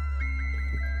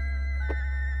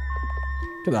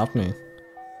 Get out me.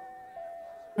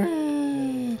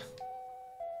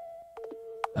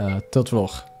 Third floor.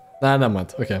 Nah, never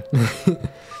mind. Okay.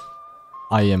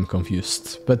 I am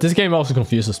confused. But this game also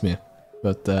confuses me.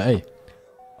 But, hey.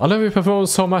 I love your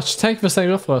performance so much. Thank you for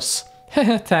staying up for us.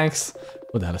 Thanks.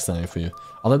 What the hell is standing for you?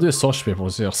 All I do is torture people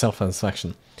with your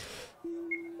self-satisfaction.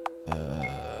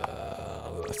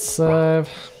 Let's save.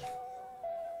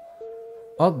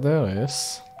 Oh, there it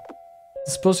is.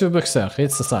 Dispose your books there.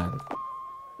 It's the sign.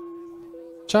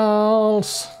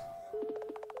 Charles!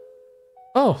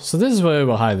 Oh, so this is where we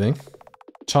were hiding.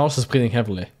 Charles is breathing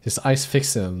heavily. His eyes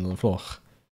fixated on the floor.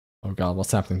 Oh god,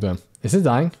 what's happening to him? Is he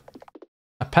dying?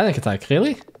 A panic attack,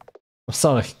 really? I'm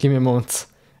sorry, give me a moment.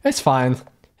 It's fine.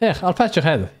 Here, I'll pat your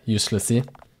head, uselessly.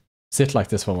 Sit like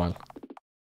this for a while.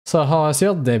 So how has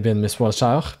your day been, Miss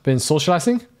Wiltshire? Been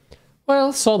socializing?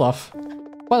 Well, sort of.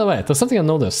 By the way, there's something I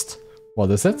noticed.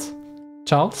 What is it?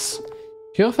 Charles?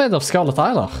 You're afraid of Scarlet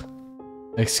Tyler.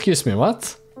 Excuse me,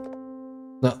 what?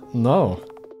 No.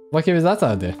 What gave you that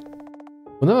idea?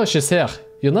 Whenever she's here,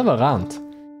 you're never around.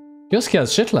 You're scared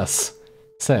shitless.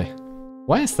 Say,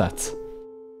 why is that?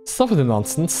 Stop with the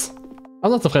nonsense.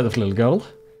 I'm not afraid of little girl.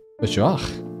 But you are.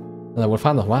 And I will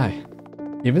find out why.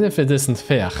 Even if it isn't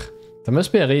fair, there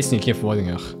must be a reason you keep avoiding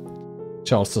her.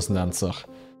 Charles doesn't answer.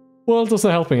 Well, there's no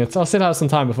helping it. I'll still have some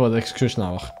time before the execution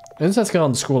hour. I need to ask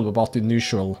around the school about the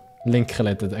unusual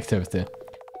Link-related activity.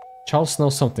 Charles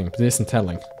knows something, but he isn't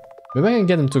telling. Maybe I can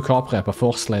get him to cooperate by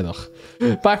force later.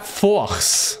 By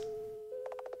force!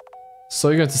 So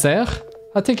you're going to stay here?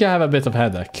 I think I have a bit of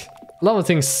headache. A lot of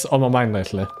things on my mind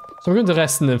lately. So I'm going to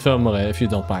rest in the infirmary if you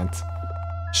don't mind.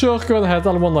 Sure, go ahead.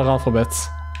 I'll wander around for a bit.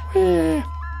 Whee.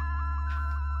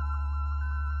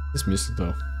 This music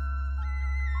though.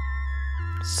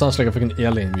 Sounds like a fucking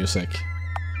alien music.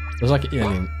 There's like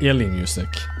alien music.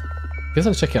 Guess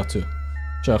I'll check it out too.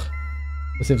 Sure.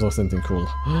 Let's see if there's anything cool.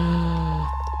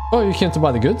 Oh, you came to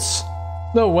buy the goods?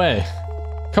 No way.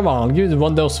 Come on, I'll give you the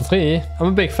 1 dose for free. I'm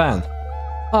a big fan.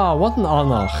 Ah, what an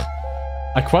honor.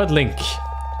 Acquired Link.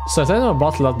 So has anyone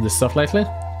bought a lot of this stuff lately?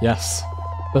 Yes.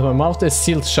 But my mouth is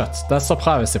sealed shut. That's our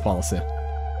privacy policy.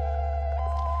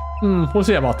 We'll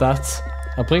see about that.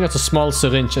 I'll bring out a small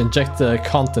syringe and inject the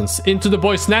contents into the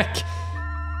boy's neck.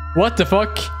 What the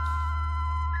fuck?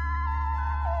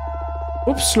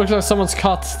 Oops, looks like someone's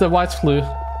caught the white flu.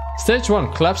 Stage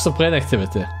 1, collapse of brain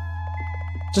activity.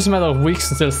 Just a matter of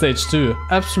weeks until stage 2,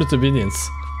 absolute obedience.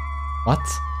 What?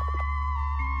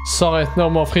 Sorry, no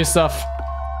more free stuff.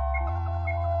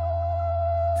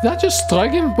 Did I just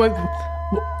drug him?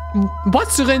 What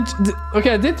syringe?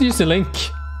 Okay, I didn't use the link.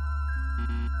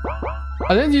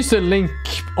 I didn't use the link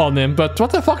on him, but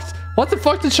what the fuck? What the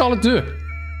fuck did Charlotte do?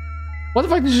 What the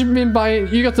fuck did you mean by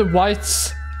you got the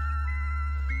whites?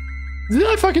 Did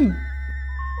I fucking?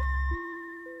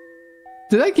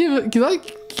 Did I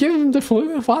give him the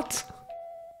flu? What?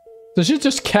 Did she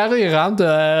just carry around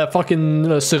the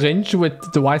fucking syringe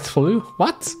with the white flu?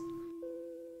 What?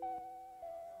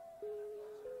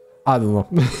 I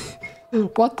don't know.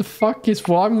 What the fuck is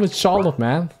wrong with Charlotte,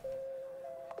 man?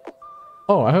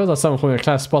 Oh, I heard that someone from your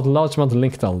class bought a large amount of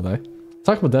Link the other day.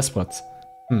 Talk about desperate.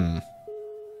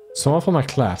 Someone from my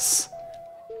class.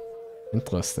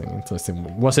 Interesting,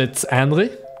 interesting. Was it Andre?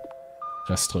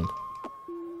 Restroom.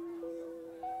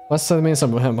 What's that mean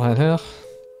somewhere behind here?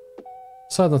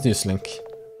 So I don't use Link.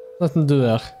 Nothing to do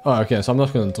there. Oh, okay, so I'm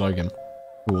not gonna drug him.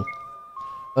 Cool.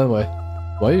 Anyway,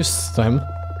 why use him?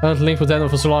 I haven't linked with anyone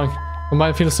for so long. My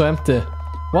mind feels so empty.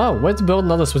 Wow, way to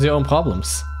burden others with your own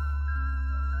problems.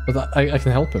 But I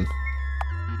can help him.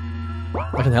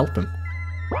 I can help him.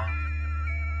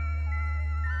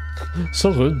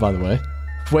 So rude, by the way.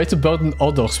 Way to burden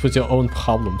others with your own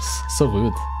problems. So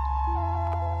rude.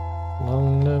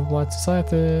 Long live white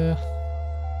society.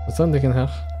 What's ending in here?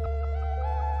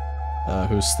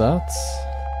 Who's that?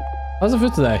 How's the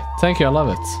food today? Thank you, I love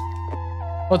it.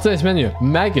 What's today's menu?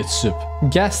 Maggot soup,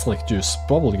 gastric juice,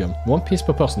 bubblegum. 1 piece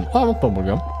per person. Oh, I want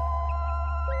bubblegum.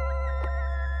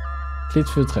 Fleet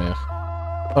food tray.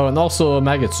 Oh, and also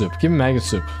maggot soup. Give me maggot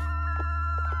soup.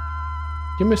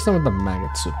 Give me some of the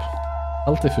maggot soup.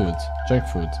 Healthy food. Junk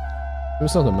food. Give me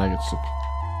some of the maggot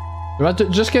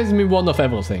soup. Just give me 1 of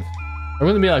everything. I'm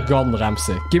gonna be like Gordon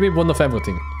Ramsay. Give me 1 of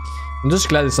everything. I'm just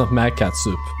glad it's not Mad Cat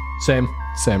soup. Same.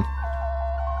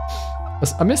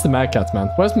 I miss the Mad Cat, man.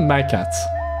 Where's my Mad Cat?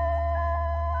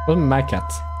 Where's my Mad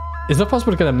Cat? Is it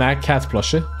possible to get a Mad Cat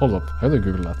plushie? Hold up. How do I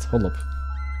Google that? Hold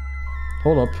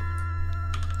up.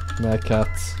 Mad Cat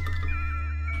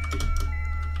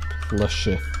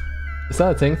plushie. Is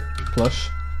that a thing? Plush?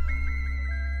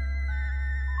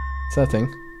 Is that a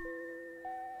thing?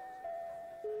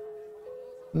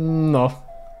 No.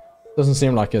 Doesn't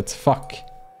seem like it. Fuck.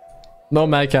 No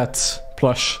Mad Cat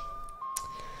plush.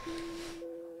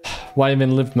 Why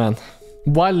even live, man?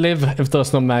 Why live if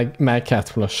there's no Mad Cat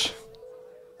flush?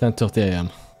 10:30 AM.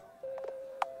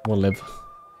 We'll live.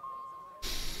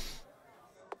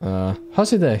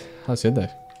 How's your day? How's your day?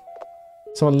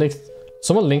 Someone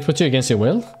linked with you against your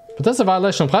will? But that's a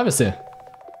violation of privacy.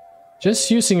 Just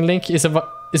using link is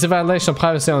a violation of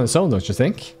privacy on its own, don't you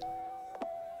think?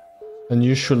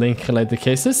 Unusual link related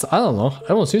cases? I don't know.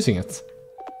 Everyone's using it.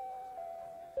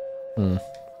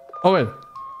 Oh wait.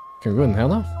 Can we go in here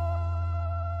now?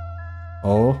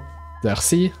 Oh,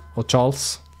 Darcy or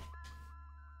Charles.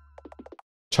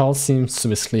 Charles seems to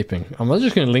be sleeping. I'm not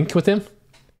just gonna link with him.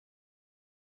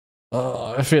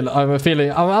 I'm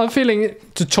feeling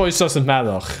the choice doesn't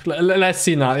matter. Let's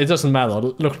see now. It doesn't matter.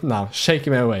 Look now.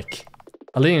 Shaking me awake.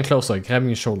 I'm leaning closer, grabbing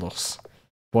his shoulders.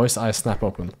 Boy's eyes snap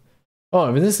open.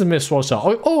 Oh, this is Miss Walsh.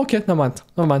 Oh, okay. Never mind.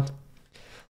 Never mind.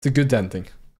 The good ending.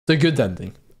 The good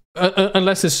ending.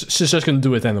 Unless she's just gonna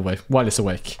do it anyway while he's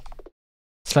awake.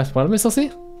 Slept well, Mr. C?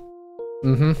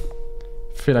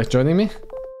 Feel like joining me?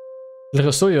 I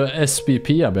saw your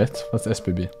SBP a bit. What's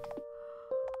SBB?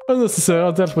 Unnecessary.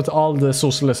 I dealt with all the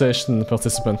socialization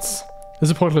participants.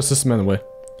 It's a pointless system anyway.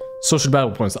 Social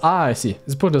battle points. Ah, I see.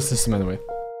 It's a pointless system anyway.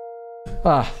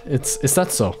 Ah, is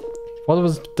that so? What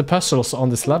was the puzzles on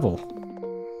this level?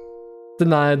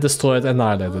 Denied, destroyed,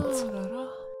 annihilated.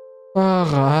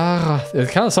 Ara, ara. It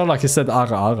kind of sounded like he said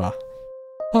ara, ara.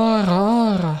 Ara,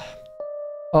 ara.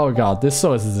 Oh god, this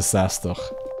show is a disaster.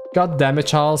 God damn it,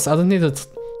 Charles. I don't need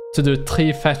to do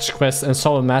 3 fetch quests and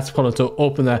solve a math problem to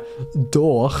open a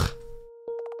door.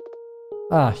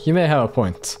 Ah, you may have a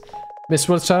point. Miss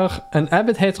Wiltshire, an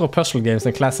avid hater of puzzle games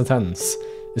and class attendance,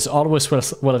 is always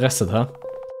well rested, huh?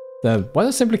 Then why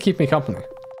not simply keep me company?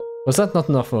 Was that not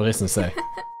enough of a reason to say?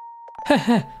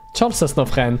 Heh, Charles has no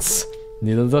friends.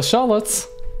 Neither does Charlotte.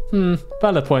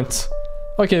 Valid point.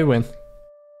 Okay, you win.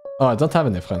 Oh, I don't have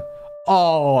any friend.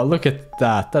 Oh, look at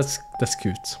that. That's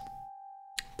cute.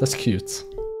 That's cute.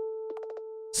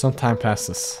 Some time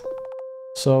passes.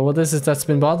 So what is it that's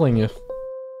been bothering you?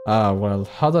 Ah, well,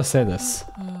 how do I say this?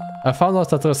 I found out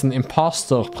that there's an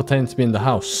imposter pretending to be in the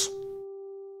house.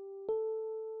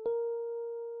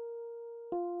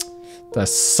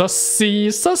 That's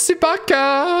sussy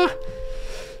baka!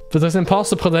 But there's an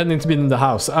imposter pretending to be in the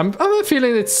house. I'm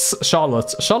feeling it's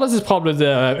Charlotte. Charlotte is probably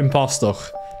the imposter.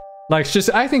 Like, she's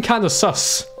acting kind of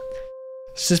sus.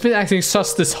 She's been acting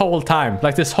sus this whole time.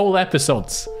 Like, this whole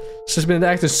episode. She's been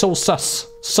acting so sus.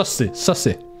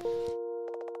 Sussy.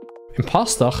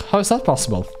 Imposter? How is that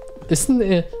possible? Isn't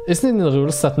it in the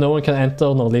rules that no one can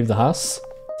enter nor leave the house?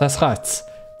 That's right.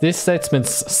 These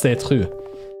statements stay true.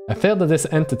 I fear that this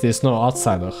entity is no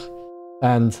outsider.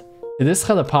 And it is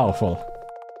rather powerful.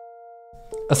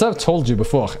 As I've told you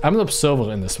before, I'm an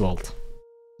observer in this world.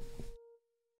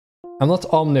 I'm not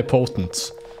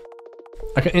omnipotent.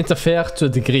 I can interfere to a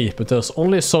degree, but there's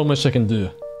only so much I can do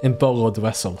in borrowed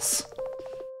vessels.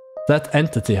 That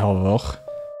entity, however,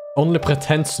 only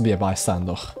pretends to be a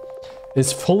bystander.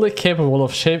 It's fully capable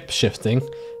of shape-shifting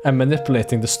and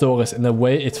manipulating the stories in a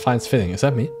way it finds fitting. Is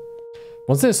that me?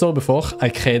 Once I saw before, a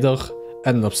creator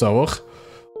and an observer.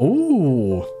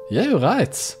 Ooh, yeah, you're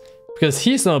right. Because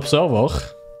he's an observer.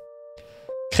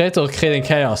 Creator creating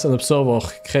chaos and observer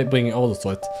bringing order to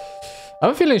it. I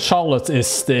have a feeling Charlotte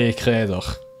is the creator.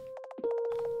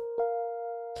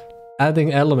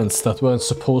 Adding elements that weren't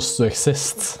supposed to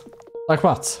exist. Like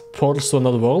what? Portals to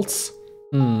another worlds?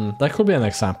 That could be an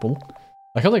example.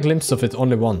 I got a glimpse of it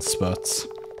only once, but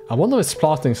I wonder if it's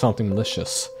plotting something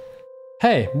malicious.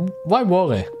 Hey, why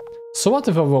worry? So what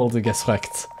if a world gets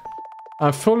wrecked?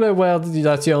 I'm fully aware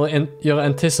that you're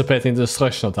anticipating the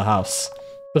destruction of the house.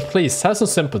 But please, have some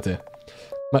sympathy.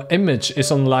 My image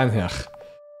is on the line here.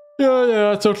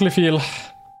 Yeah, I totally feel.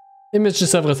 Image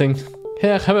is everything.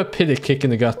 Here, have a pity kick in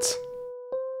the gut.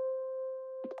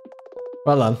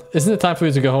 Well then, isn't it time for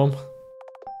you to go home?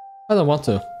 I don't want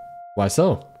to. Why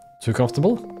so? Too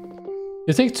comfortable?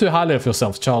 You think too highly of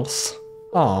yourself, Charles.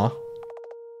 Ah.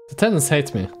 The tenants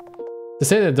hate me. They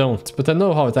say they don't, but I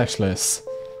know how it actually is.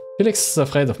 Felix is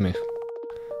afraid of me.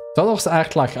 The others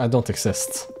act like I don't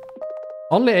exist.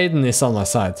 Only Aiden is on my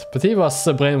side, but he was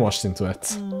brainwashed into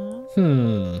it.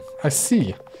 I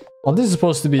see. Aren't they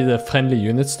supposed to be the friendly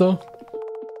units though?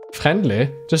 Friendly?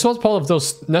 Just what part of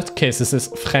those nutcases is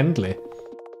friendly?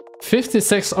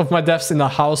 56 of my deaths in the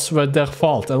house were their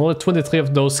fault, and only 23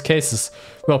 of those cases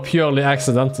were purely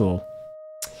accidental.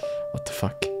 What the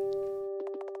fuck?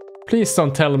 Please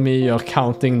don't tell me you're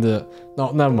counting the...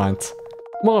 No, never mind.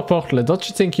 More importantly, don't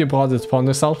you think you brought it upon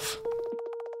yourself?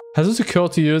 Has it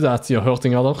occurred to you that you're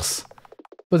hurting others?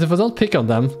 But if I don't pick on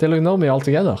them, they'll ignore me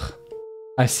altogether.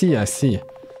 I see.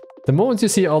 The moment you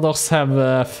see others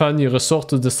have fun, you resort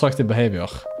to destructive behavior.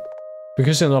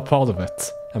 Because you're not part of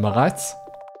it. Am I right?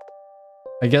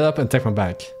 I get up and take my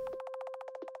bag.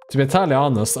 To be entirely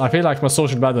honest, I feel like my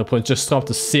social battery point just dropped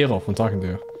to 0 from talking to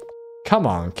you. Come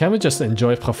on, can we just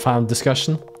enjoy profound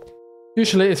discussion?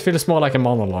 Usually it feels more like a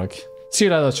monologue. See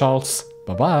you later, Charles.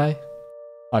 Bye-bye.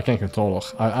 I can't control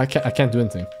her. I can't do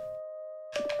anything.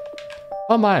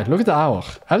 Oh my, look at the hour.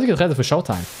 I have to get ready for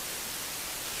showtime.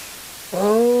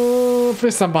 Oh,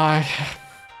 please stand by.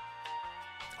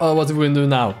 Oh, what are we gonna do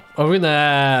now? Are we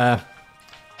gonna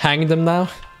hang them now?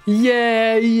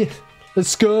 Yay!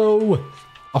 Let's go!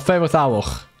 Our favorite hour.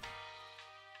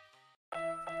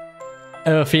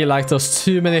 Ever feel like there's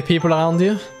too many people around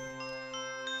you?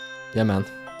 Yeah, man.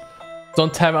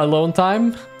 Don't have alone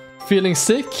time? Feeling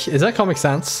sick? Is that comic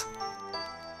sense?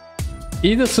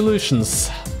 Either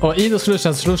solutions, or either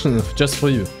solution just for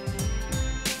you.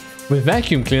 With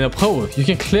Vacuum Cleaner Pro, you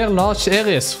can clear large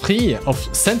areas free of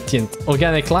sentient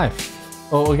organic life.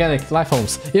 Or organic life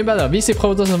forms. Even better, VC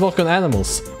Pro doesn't work on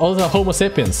animals, other than Homo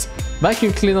sapiens.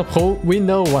 Vacuum Cleaner Pro, we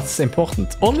know what's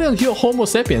important. Only on your Homo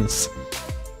sapiens.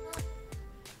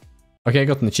 Okay, I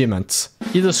got an achievement.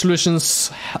 Either solution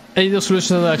is a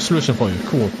solution for you.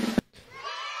 Cool.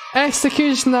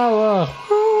 Execution hour!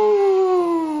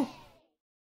 Woo!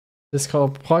 This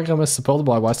program is supported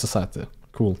by Wise Society.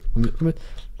 Cool.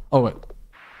 Oh wait.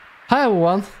 Hi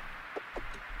everyone!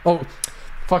 Oh,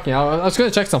 fucking hell, I was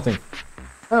gonna check something.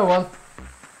 Hi everyone.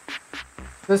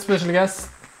 This special guest.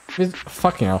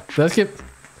 Fucking hell. Let's keep...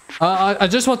 I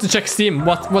just want to check Steam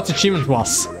what the achievement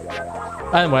was.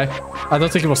 Anyway, I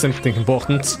don't think it was anything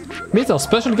important. Meet our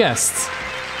special guest.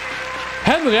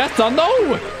 Henrietta,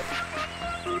 no!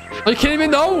 Are you kidding me?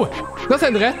 No! Not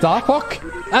Henrietta, fuck!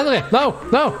 Henry, no!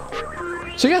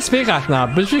 She can't speak right now,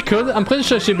 but if she could, I'm pretty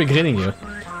sure she'd be grinning you.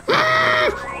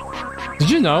 Did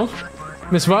you know?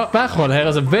 Miss Warhol here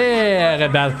is a very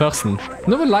bad person.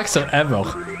 No one likes her ever.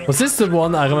 Was this the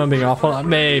one I remember being awful?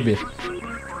 Maybe.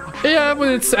 Yeah, but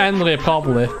it's Henry,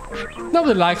 probably.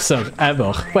 Nobody likes her,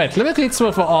 ever. Wait, let me read some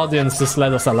of our audience's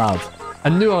letters aloud. I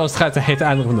knew I was trying to hate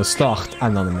Henry from the start,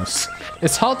 Anonymous.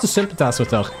 It's hard to sympathize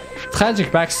with her.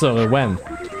 Tragic backstory when?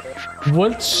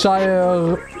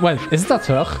 Wiltshire... When? Is that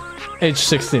her? Age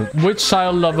 16.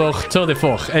 Wiltshire lover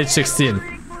 34, age 16.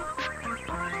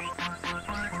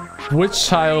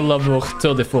 Wiltshire lover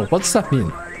 34. What does that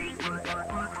mean?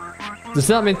 Does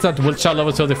that mean that Wiltshire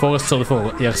lover 34 is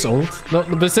 34 years old? No,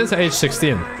 but it says age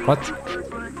 16. What?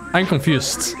 I'm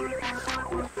confused.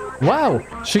 Wow,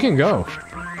 she can go.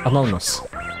 Anonymous.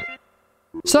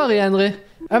 Sorry, Henry.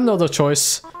 I have no other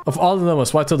choice. Of all the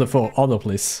numbers, why 34? Order,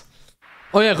 please.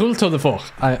 Oh yeah, rule 34.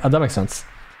 That makes sense.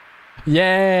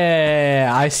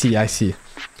 Yeah, I see. I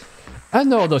have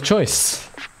no other choice.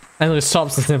 Henry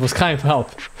sobs and sniffles, crying for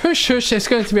help. Hush, it's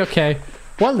going to be okay.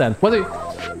 Well then, what are you...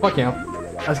 Fucking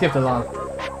hell. I skipped a line.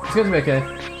 It's going to be okay.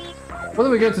 What are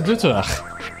we going to do to her?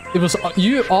 It was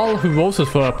you all who voted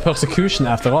for her persecution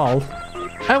after all.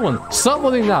 Everyone, stop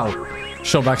voting now.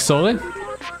 Show backstory.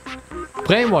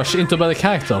 Brainwash into better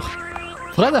character.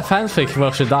 Read a fanfic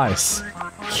where she dies.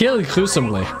 Killed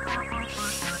gruesomely.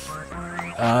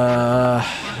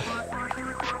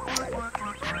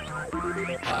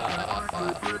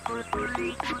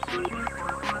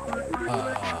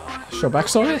 Show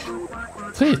backstory?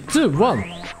 3, 2, 1.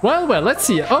 Well, let's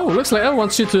see. Oh, looks like everyone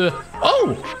wants you to...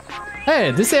 Oh!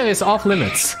 Hey, this area is off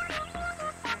limits.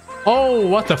 Oh,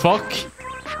 what the fuck?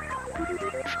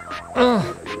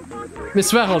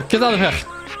 Miss Warhol, get out of here.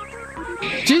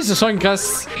 Jesus fucking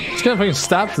Christ. She's gonna fucking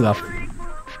stab to death.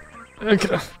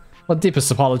 Okay. My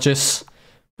deepest apologies.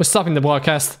 We're stopping the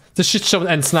broadcast. The shit show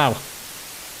ends now.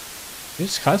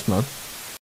 Jesus Christ, man.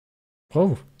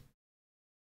 Bro.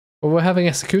 Well, we're having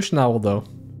execution hour though.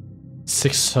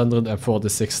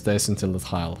 646 days until the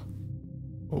trial.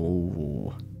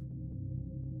 Oh.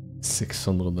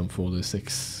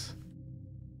 646.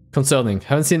 Concerning.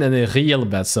 Haven't seen any real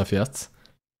bad stuff yet.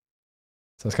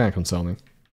 So it's kind of concerning.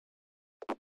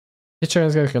 Hitcher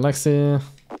is going to Galaxy.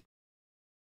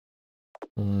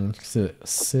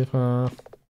 Sierra.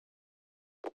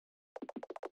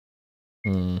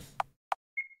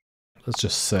 Let's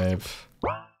just save.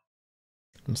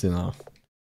 Let's see now.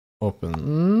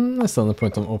 Open. That's the only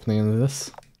point I'm opening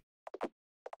this.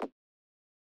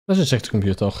 Let's just check the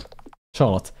computer.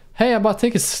 Charlotte. Hey, I bought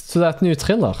tickets to that new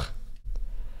thriller.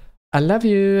 I love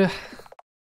you.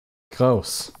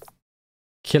 Gross.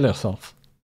 Kill yourself.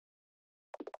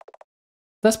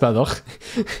 That's better.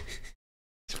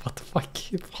 What the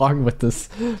fuck is wrong with this?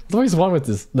 What the fuck is wrong with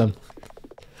this? Them.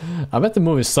 I bet the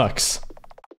movie sucks.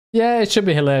 Yeah, it should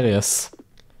be hilarious.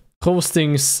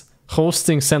 Roasting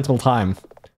Roasting Central Time.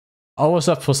 I was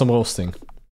up for some roasting.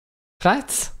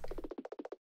 Right?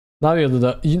 Now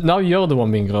you're the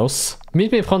one being gross.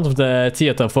 Meet me in front of the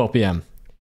theater at 4 PM.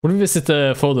 We'll visit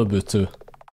the photo booth too.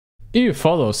 Ew,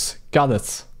 photos. Got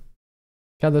it.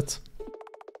 Got it.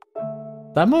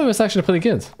 That movie was actually pretty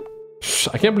good.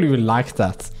 I can't believe you liked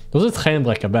that. It was a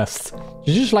trainbreaker best.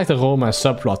 You just liked the romance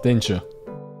subplot, didn't you?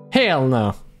 Hell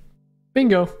no.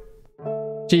 Bingo.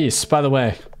 Jeez, by the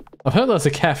way. I've heard there's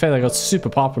a cafe that got super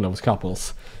popular with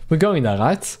couples. We're going there,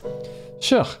 right?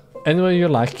 Sure. Anywhere you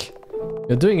like.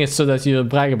 You're doing it so that you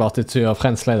brag about it to your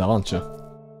friends later, aren't you?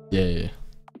 Yeah.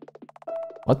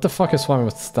 What the fuck is wrong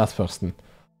with that person?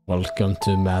 Welcome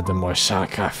to Madame Moisha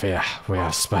Cafe. We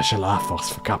have special offers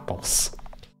for couples.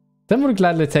 Then we'll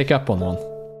gladly take up on one.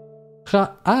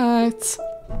 Right.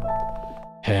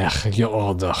 Here, your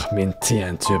order. Min tea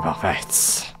and tuber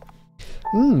weights.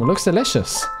 Looks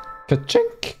delicious.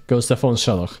 Ka-chink goes the phone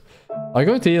shutter. Are you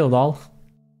going to eat it all?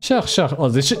 Sure.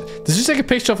 Oh, did you take a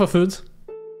picture of her food?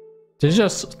 Did you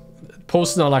just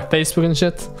post it on like Facebook and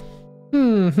shit?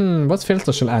 What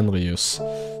filter should Henry use?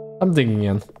 I'm digging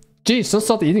in. Jeez, don't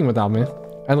start eating without me.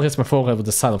 Henry hits my forehead with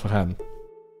the side of her hand.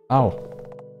 Ow.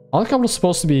 Aren't couples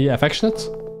supposed to be affectionate?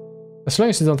 As long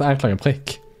as you don't act like a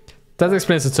prick. That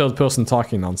explains the third person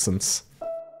talking nonsense.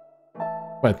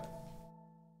 Wait.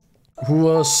 Who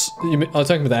was... Are you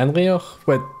talking about Henry or...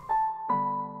 Wait.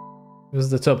 Who's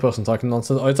the third person talking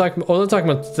nonsense? Are you talking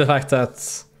about the fact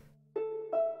that...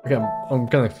 Okay, I'm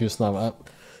kind of confused now.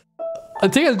 I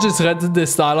think I just read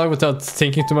this dialogue without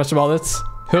thinking too much about it.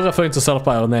 Her referring to herself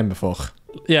by her name before.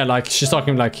 Yeah, like, she's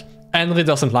talking like... Henry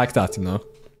doesn't like that, you know?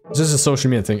 It's just a social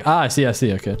media thing. Ah, I see,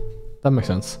 okay. That makes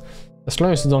sense. As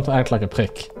long as you don't act like a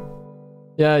prick.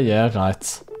 Yeah,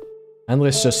 right.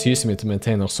 Henry's just using me to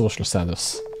maintain our social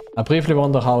status. I briefly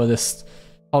wonder how is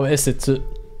it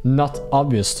not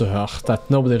obvious to her that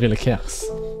nobody really cares.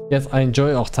 Yet I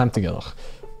enjoy our time together.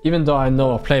 Even though I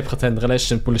know our play-pretend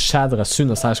relationship will shatter as soon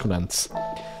as high school ends.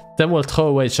 Then we'll throw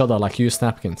away each other like used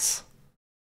napkins.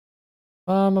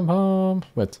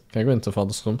 Wait, can I go into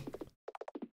father's room?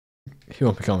 He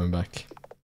won't be coming back.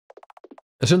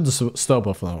 I shouldn't disturb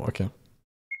her for now, okay.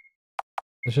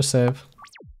 Let's just save.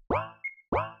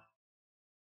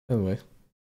 Anyway.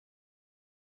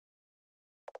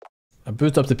 I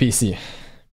boot up the PC.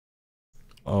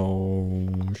 Oh,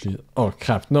 shit. Oh,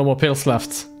 crap. No more pills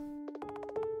left.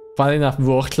 Finding that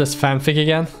worthless fanfic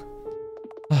again?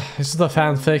 It's not a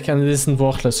fanfic and it isn't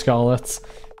worthless, Scarlet.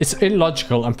 It's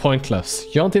illogical and pointless.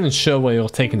 You aren't even sure where you're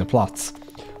taking the plot.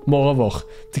 Moreover,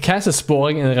 the cast is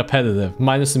boring and repetitive,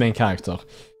 minus the main character,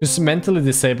 who's mentally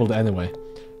disabled anyway.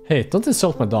 Hey, don't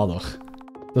insult my daughter.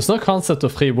 There's no concept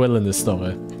of free will in this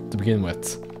story, to begin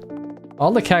with.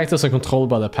 All the characters are controlled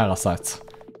by the parasite.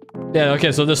 Yeah,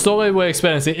 okay, so the story we're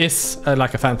experiencing is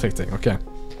like a fanfic thing, okay.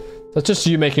 That's just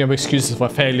you making up excuses for a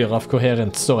failure of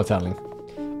coherent storytelling.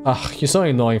 Ugh, you're so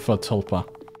annoying for a tulpa.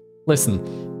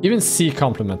 Listen, even C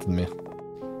complimented me.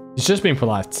 He's just being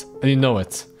polite, and you know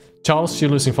it. Charles, you're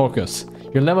losing focus.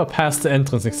 You'll never pass the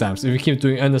entrance exams if you keep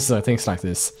doing unnecessary things like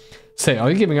this. Say,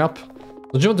 are you giving up?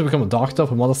 Don't you want to become a doctor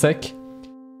for mother's sake?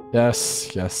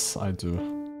 Yes, I do.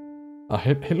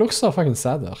 He looks so fucking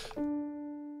sad there.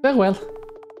 Very well.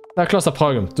 Now close the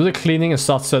program, do the cleaning and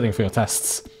start studying for your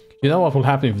tests. You know what will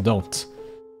happen if you don't.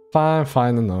 Fine,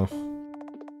 I know.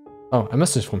 Oh, a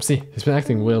message from C. He's been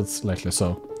acting weird lately,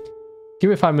 so...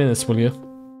 Give me 5 minutes, will you?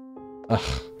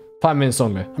 Ugh, 5 minutes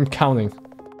only. I'm counting.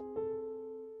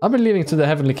 I'll be leaving to the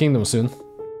Heavenly Kingdom soon.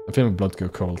 I feel my blood go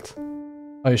cold.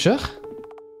 Are you sure?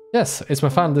 Yes, it's my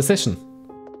final decision.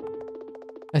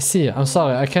 I see, I'm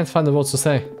sorry, I can't find the words to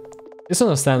say. It's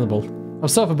understandable. I'm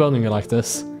sorry for burning you like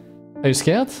this. Are you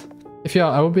scared? If you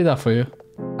are, I will be there for you.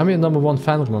 I'm your #1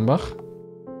 fan, remember?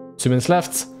 2 minutes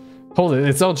left. Hold it,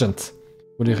 it's urgent.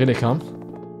 Will you really come?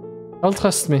 I will,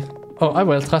 trust me. Oh, I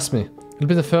will, trust me. It'll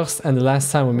be the first and the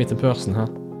last time we meet in person, huh?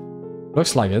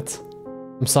 Looks like it.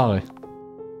 I'm sorry.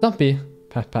 Don't be,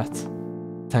 Pat.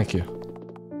 Thank you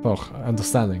for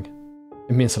understanding.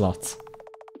 It means a lot.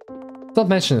 Don't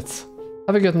mention it.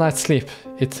 Have a good night's sleep,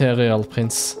 ethereal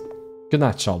prince. Good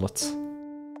night, Charlotte.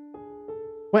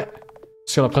 Wait,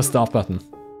 should I press the off button?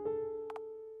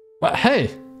 Well,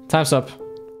 hey! Time's up.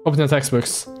 Open your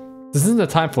textbooks. This isn't the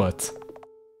time for it.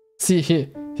 See,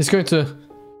 he's going to...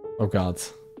 Oh god.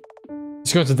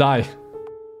 He's going to die.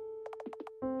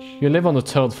 You live on the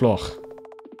 3rd floor.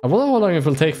 I wonder how long it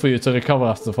will take for you to recover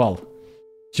after the fall.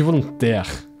 You wouldn't dare.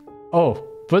 Oh,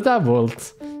 but I would.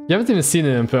 You haven't even seen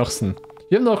it in person.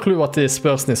 You have no clue what this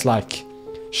person is like.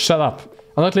 Shut up.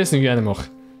 I'm not listening to you anymore.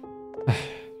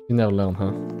 You never learn,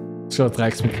 huh? Just gonna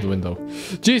drag me to the window.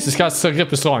 Jesus Christ, her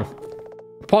grip is strong.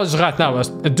 apologize right now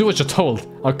and do what you're told.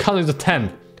 I'll count you to 10.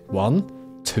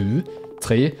 1, 2,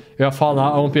 3. You're far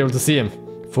now. I won't be able to see him.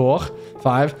 4,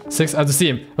 5, 6. I have to see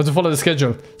him. I have to follow the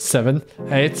schedule. 7,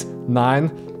 8,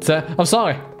 9, 10. I'm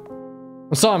sorry.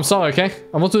 I'm sorry, okay?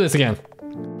 I won't do this again.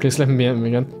 Please let me be in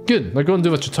again. Good. Now go and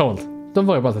do what you're told. Don't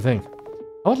worry about the thing.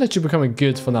 I won't let you become a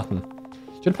good for nothing.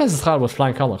 You'll pass the trial with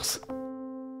flying colors.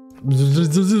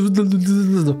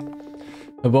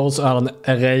 The words are an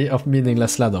array of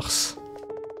meaningless ladders.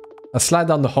 I slide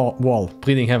down the wall,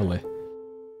 breathing heavily.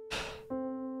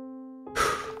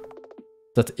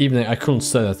 That evening I couldn't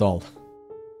study at all.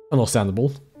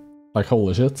 Understandable. Like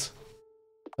holy shit.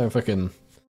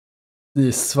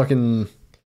 These fucking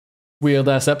weird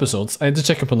ass episodes. I need to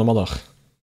check up on the mother.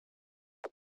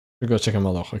 We go check on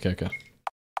mother. Okay.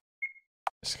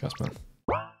 Jesus, man.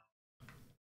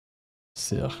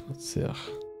 Let's see here.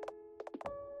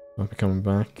 Won't be coming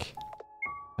back.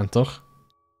 Enter.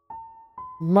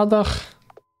 Mother.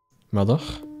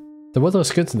 The weather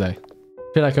is good today.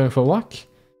 Feel like going for a walk?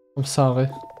 I'm sorry.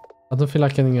 I don't feel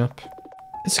like getting up.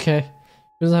 It's okay.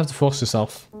 You don't have to force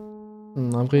yourself.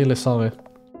 I'm really sorry.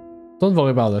 Don't worry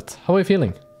about it. How are you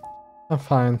feeling? I'm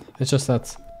fine. It's just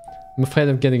that I'm afraid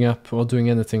of getting up or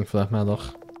doing anything for that matter.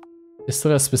 Is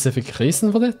there a specific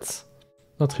reason for it?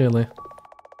 Not really.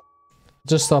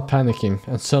 Just start panicking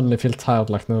and suddenly feel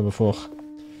tired like never before.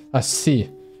 I see.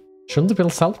 Shouldn't the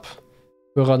pills help?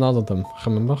 We run out of them,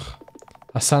 remember?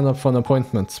 I signed up for an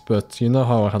appointment, but you know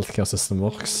how our healthcare system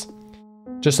works.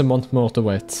 Just a month more to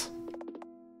wait.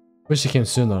 Wish you came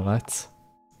sooner, right?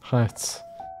 Right.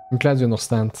 I'm glad you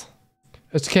understand.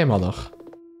 It's okay, mother.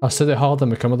 I'll study hard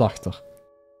and become a doctor.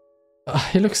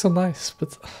 He looks so nice,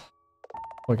 but...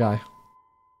 Poor guy.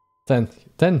 Then,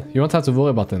 you won't have to worry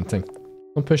about anything.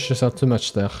 Don't push yourself too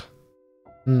much there.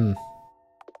 Be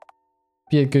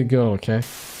a good girl, okay?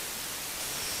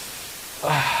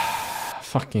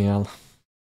 Fucking hell.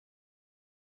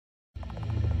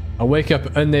 I wake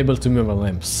up unable to move my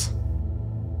limbs.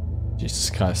 Jesus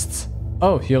Christ.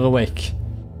 Oh, you're awake.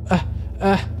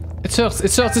 It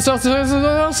hurts.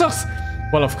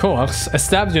 Well, of course. I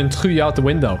stabbed you and threw you out the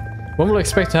window. One will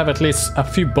expect to have at least a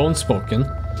few bones broken.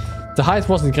 The height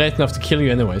wasn't great enough to kill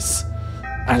you anyways.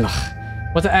 Allah.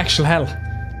 What the actual hell?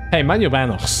 Hey, mind your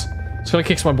manners. Scully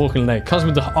kicks my broken leg, causing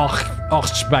me to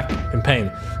arch back in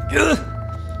pain. Ugh!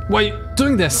 Why are you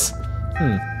doing this?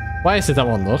 Why is it, I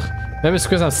wonder? Maybe it's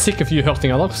because I'm sick of you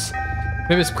hurting others?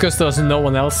 Maybe it's because there's no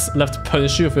one else left to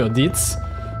punish you for your deeds?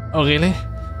 Oh really?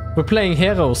 We're playing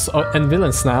heroes and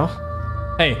villains now.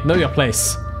 Hey, know your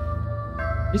place.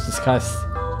 Jesus Christ.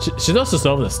 She does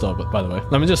deserve this though, by the way.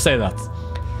 Let me just say that.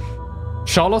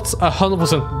 Charlotte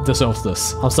 100% deserves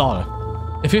this. I'm sorry.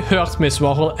 If you hurt Miss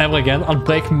Warhol ever again, I'll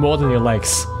break more than your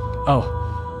legs.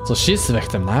 Oh, so she's the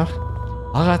victim now?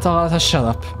 Alright, shut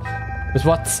up. But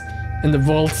what in the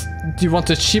world do you want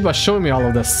to achieve by showing me all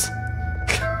of this?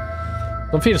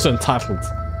 Don't feel so entitled.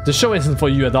 The show isn't for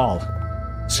you at all.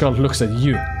 Charlotte looks at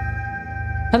you.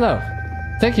 Hello.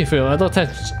 Thank you for your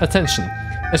attention.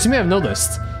 As you may have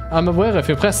noticed, I'm aware of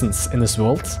your presence in this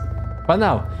world. By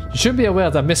now, you should be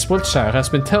aware that Miss Wiltshire has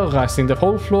been terrorizing the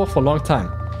whole floor for a long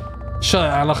time. Shut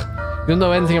up, Eller. You don't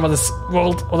know anything about this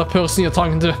world or the person you're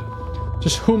talking to.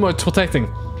 Just whom are you protecting?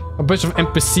 A bunch of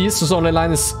NPCs whose only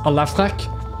line is a laugh track?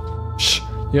 Shh,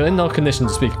 you're in no condition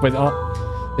to speak. Wait,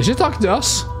 is she talking to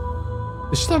us?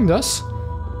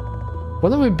 Why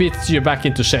don't we beat you back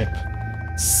into shape?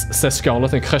 Says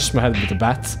Scarlet and crushed my head with a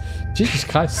bat. Jesus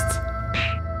Christ.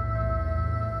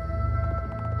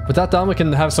 But that dame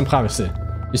can have some privacy.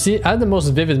 You see, I have the most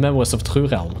vivid memories of True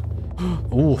Realm.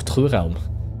 Ooh, True Realm.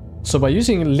 So by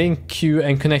using Link Q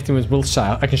and connecting with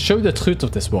Wiltshire, I can show you the truth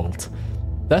of this world.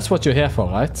 That's what you're here for,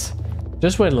 right?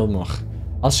 Just wait a little more.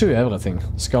 I'll show you everything.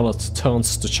 Scarlet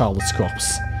turns to Charlotte's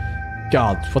corpse.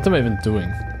 God, what am I even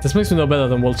doing? This makes me no better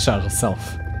than Wiltshire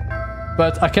herself.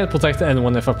 But I can't protect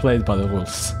anyone if I played by the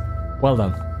rules. Well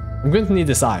then, I'm going to need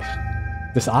this eye.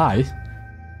 This eye?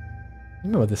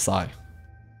 Remember this eye.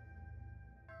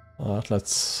 Alright,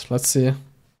 let's see.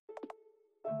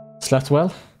 Slept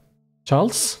well?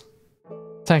 Charles?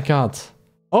 Thank God.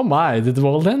 Oh my, did the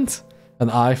world end? An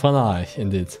eye for an eye,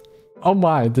 indeed. Oh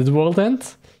my, did the world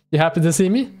end? You happy to see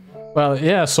me? Well,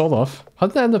 yeah, sort of. How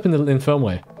did I end up in the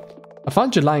infirmary? I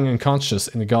found you lying unconscious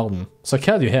in the garden, so I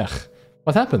carried you here.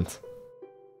 What happened?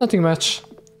 Nothing much.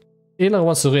 Ela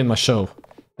wants to ruin my show,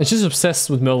 and she's obsessed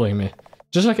with murdering me,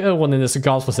 just like everyone in this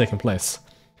godforsaken place.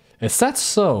 Is that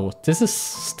so? This is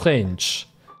strange.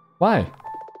 Why?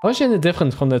 How is she any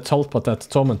different from the Tolpot that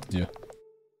tormented you?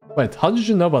 Wait, how did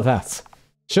you know about that?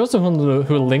 She was the one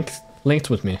who linked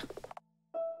with me.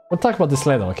 We'll talk about this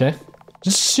later, okay?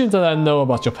 Just assume that I know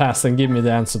about your past and give me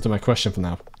the answer to my question for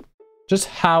now. Just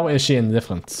how is she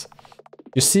indifferent?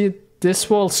 You see, this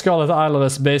world Scarlet Isle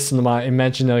is based on my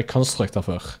imaginary construct of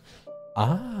her.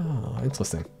 Ah,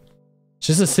 interesting.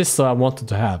 She's a sister I wanted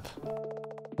to have.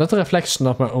 Not a reflection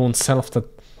of my own self that...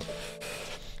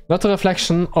 Not a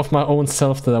reflection of my own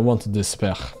self that I want to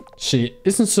despair. She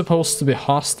isn't supposed to be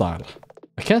hostile.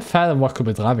 I can't fathom what could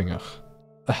be driving her.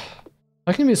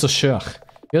 How can you be so sure?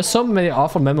 You have so many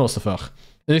awful memories of her.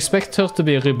 Do you expect her to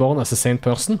be reborn as a sane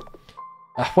person?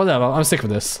 Whatever, I'm sick of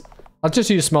this. I'll just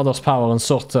use Mother's power and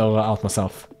sort her out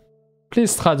myself.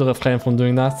 Please try to refrain from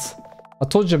doing that. I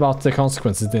told you about the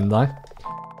consequences, didn't I?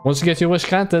 Once you get your wish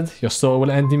granted, your story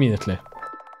will end immediately.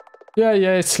 Yeah,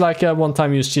 it's like a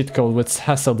one-time use cheat code with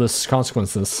hazardous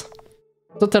consequences.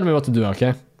 Don't tell me what to do,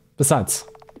 okay? Besides,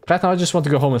 right now I just want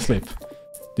to go home and sleep.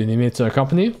 Do you need me to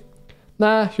accompany you?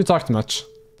 Nah, you talk too much.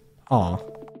 Aw.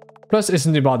 Plus, it's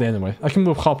a new body anyway. I can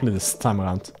move properly this time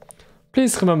around.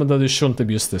 Please remember that you shouldn't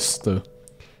abuse this, too.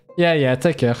 Yeah,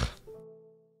 take care.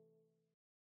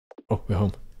 Oh, we're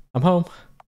home. I'm home.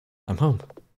 I'm home.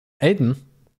 Aiden?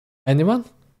 Anyone?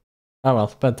 Oh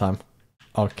well, bedtime.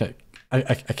 Okay.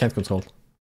 I can't control.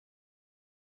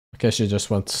 Okay, she just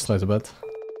went straight to bed.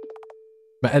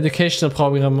 My educational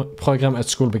program at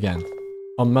school began.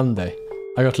 On Monday,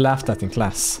 I got laughed at in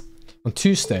class. On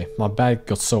Tuesday, my bag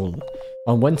got stolen.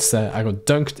 On Wednesday, I got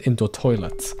dunked into a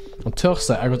toilet. On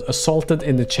Thursday, I got assaulted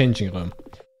in the changing room.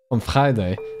 On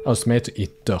Friday, I was made to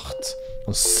eat dirt.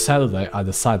 On Saturday, I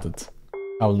decided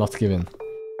I will not give in.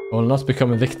 I will not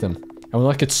become a victim. I will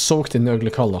not get soaked in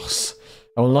ugly colors.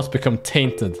 I will not become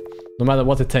tainted. No matter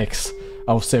what it takes,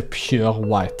 I will stay pure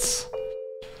white.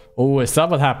 Oh, is that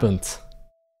what happened?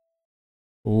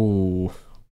 Ooh.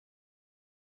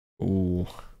 Ooh.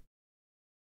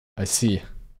 I see.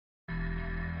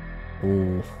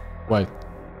 Ooh. Wait.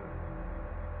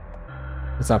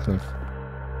 What's happening?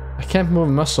 I can't move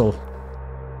a muscle.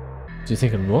 Do you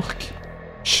think it'll work?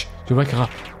 Shh, you wake her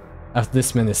up. After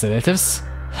this many sedatives?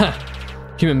 Ha!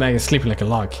 Human Mag is sleeping like a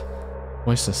log.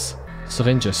 Voices.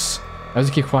 Syringes. I have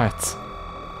to keep quiet.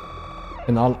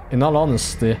 In all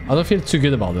honesty, I don't feel too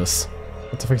good about this.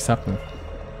 What the fuck is happening?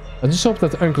 I just hope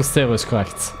that Uncle's theory is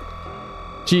correct.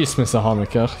 Jeez, Mr.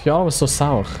 Honecker, you're always so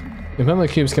sour. Your memory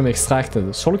cubes can be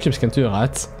extracted, soul cubes can too,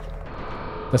 right?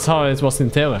 That's how it was in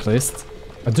theory, at least.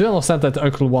 I do understand that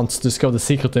Uncle wants to discover the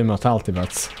secret to immortality,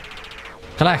 but...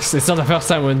 Relax, it's not the first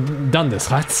time we've done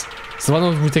this, right? So why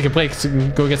don't we take a break to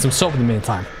go get some soap in the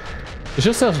meantime? You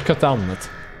should still cut down on it.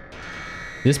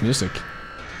 This music.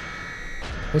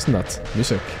 Isn't that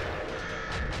music?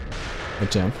 A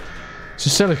jam. She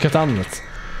should cut down on it.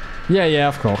 Yeah,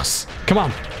 of course. Come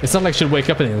on. It's not like she'll wake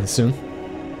up anytime soon.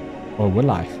 Or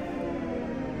will I?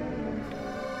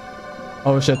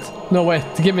 Oh shit. No way.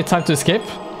 To give me time to escape?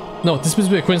 No, this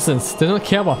must be a coincidence. They don't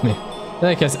care about me. In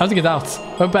any case, I have to get out.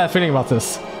 I have a bad feeling about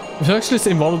this. If you're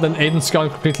actually involved in Aiden's gone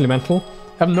completely mental,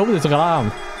 I have nobody to rely on.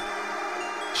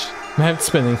 My head's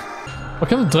spinning. What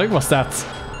kind of drug was that?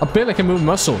 I barely can move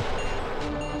muscle.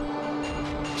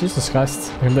 Jesus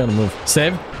Christ. I can barely move.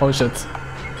 Save? Oh shit.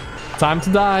 Time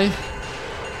to die.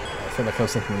 I feel like I have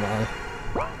something in my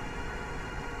eye.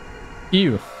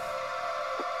 Ew.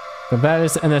 The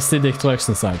various anesthetic drugs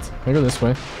inside. Can I go this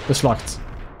way? It's locked.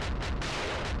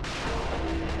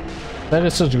 There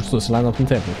is surgical tools lined up on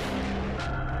the table.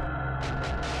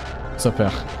 What's up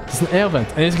here? There's an air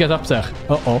vent. I need to get up there.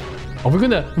 Uh-oh. Are we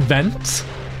gonna vent?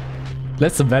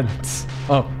 Let's vent.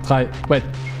 Oh, try. Wait.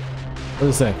 What do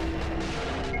you say?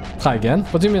 Try again?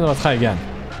 What do you mean about try again?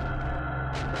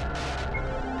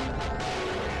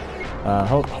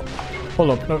 Hold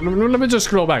up. Let me just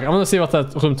scroll back. I want to see what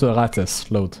that room to the right is.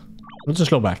 Load. Let me just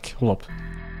scroll back. Hold up.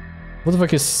 What the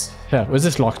fuck is here? Is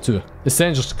this locked too? It's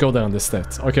dangerous to go there in this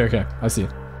state. Okay. I see.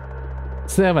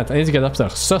 It's the air vent. I need to get up there.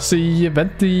 Sussy,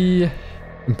 venti,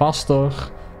 impostor.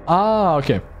 Ah,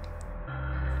 okay.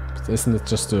 But isn't it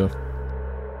just to...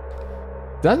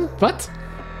 Then? What?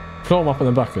 Throw him up in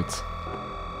a bucket.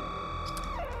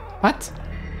 What?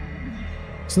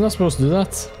 Isn't I supposed to do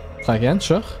that? Try again,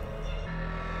 sure.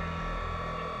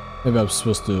 Maybe I'm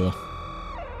supposed to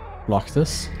block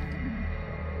this.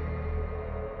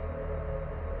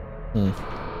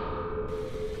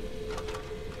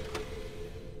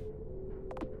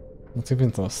 Nothing of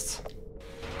interest.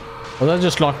 Well, I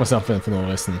just locked myself in for no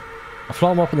reason. I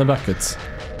throw him up in the bucket.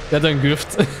 Yeah, done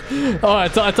goofed. Oh, I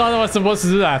thought I was supposed to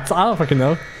do that. I don't fucking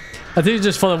know. I think you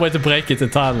just found a way to break it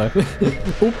entirely.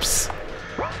 Oops.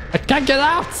 I can't get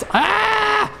out!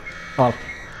 Ah! Well,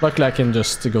 luckily I can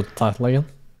just go to title again.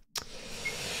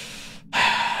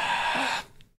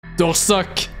 Door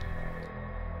stuck.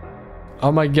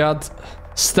 Oh my god.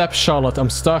 Step Charlotte, I'm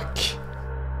stuck.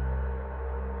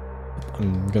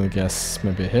 I'm gonna guess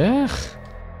maybe here.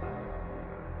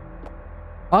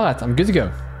 Alright, I'm good to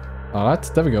go.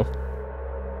 Alright, there we go.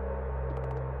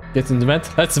 Get in the vent.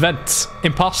 Let's vent.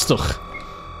 Imposter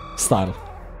style.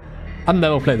 I've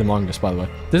never played Among Us, by the way.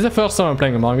 This is the first time I'm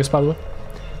playing Among Us, by the way.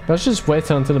 Let's just wait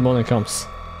until the morning comes.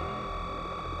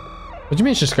 What do you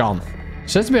mean she's gone?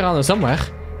 She has to be around here somewhere.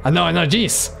 I know,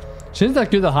 jeez. She isn't that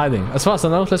good at hiding. As far as I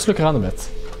know, let's look around a bit.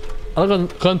 I'll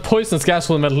run poisonous gas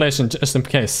for the ventilation just in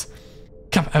case.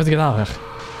 Come, I have to get out of here.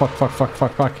 Fuck.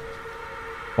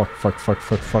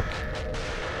 Fuck.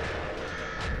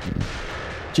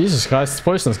 Jesus Christ,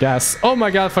 poisonous gas. Oh my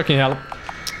god, fucking hell.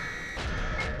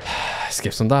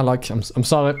 Skip some dialogue. I'm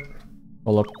sorry.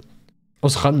 Hold up. I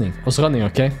was running,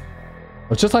 okay? I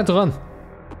was just trying to run.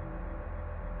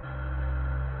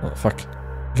 Oh, fuck.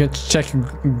 You can check,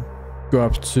 go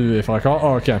up to if I can.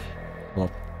 Oh, okay.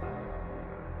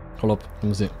 Hold up. Let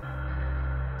me see.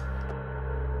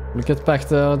 We'll get back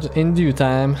there in due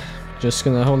time. Just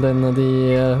gonna hold in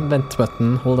the vent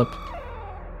button. Hold up.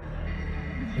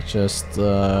 Just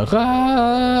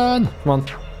run! Come on.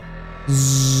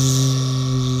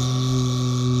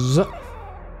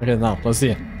 Okay, now, let's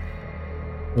see.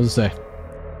 What does it say?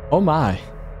 Oh my.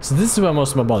 So this is where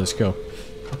most of my bodies go.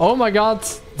 Oh my god.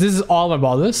 This is all my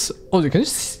bodies. Oh, you can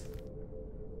just...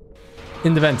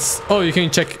 In the vents. Oh, you can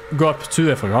check, go up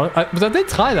to it. But I did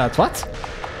try that, what?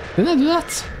 Didn't I do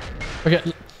that? Okay,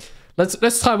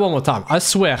 let's try one more time. I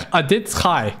swear, I did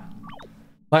try.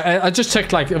 Like, I just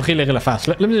checked like really fast.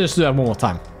 Let me just do that one more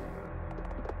time.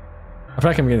 I feel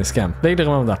like I'm getting scammed. Vaguely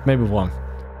remember that. Maybe wrong.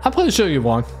 I'm pretty sure you're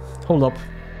wrong. Hold up.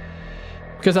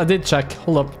 Because I did check.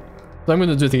 Hold up. So I'm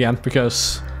gonna do it again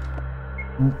because...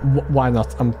 why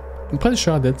not? I'm pretty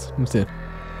sure I did. Let me see.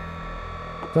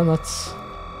 Then that's...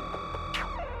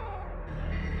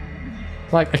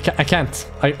 Like, I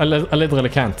can't. I literally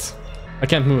can't. I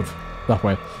can't move that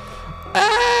way.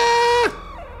 Ah!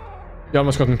 You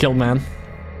almost got killed, man.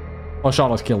 Oh,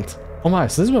 Charlotte killed. Oh my,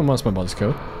 so this is where most of my bodies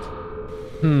go.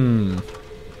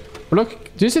 Look,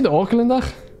 do you see the oracle in there?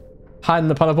 Hide in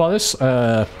the pallet bodies?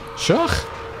 Sure.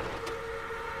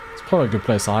 It's probably a good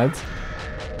place to hide.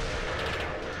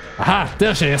 Aha,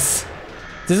 there she is.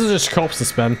 This is just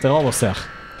corpses, man. They're almost there.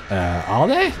 Are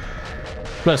they?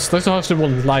 Plus, Dr. Huxley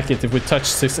wouldn't like it if we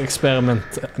touched this experiment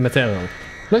material.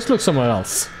 Let's look somewhere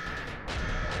else.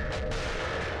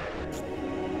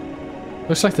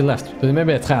 Looks like they left, but it may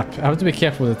be a trap. I have to be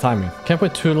careful with the timing. Can't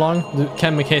wait too long.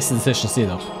 Can't make hasty decisions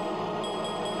either.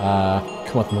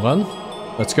 Come on, run.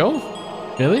 Let's go.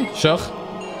 Really? Sure.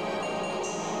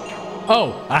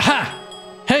 Oh, aha!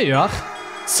 Here you are.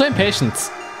 So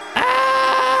impatient.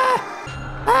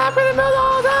 I'm gonna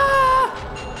murder!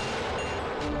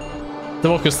 The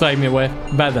walker's dragging me away.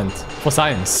 Bad end. For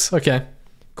science. Okay.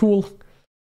 Cool.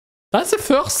 That's the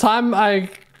first time I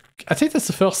think that's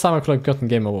the first time I've gotten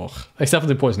Game of War. Except for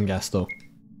the poison gas, though.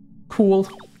 Cool.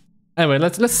 Anyway,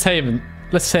 let's save.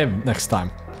 Let's save next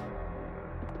time.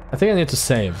 I think I need to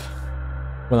save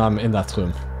when I'm in that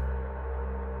room.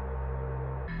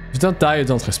 If you don't die, you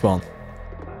don't respawn.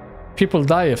 People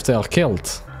die if they are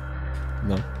killed.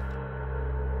 No.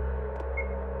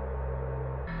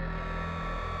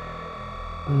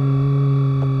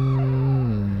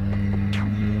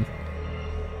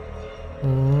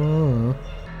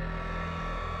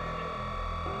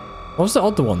 What was the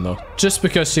other one though? Just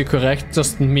because you're correct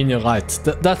doesn't mean you're right.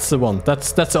 That's the one.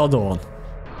 That's the other one.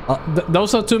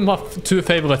 Those are my two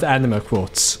favorite anime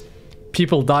quotes.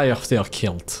 People die if they are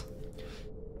killed.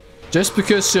 Just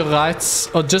because you're right,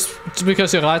 or just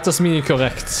because you're right doesn't mean you're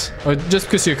correct. Or just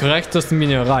because you're correct doesn't mean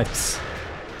you're right.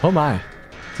 Oh my.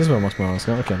 This is where much more I was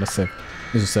going. Okay, let's save.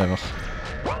 This is saver.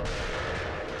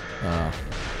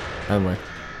 Anyway.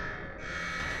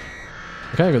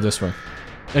 Okay, I go this way.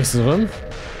 Exit room.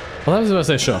 What happens if I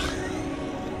say sure?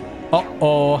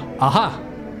 Uh-oh. Aha!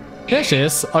 There she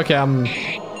is. Okay, I'm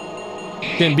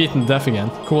getting beaten to death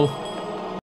again. Cool.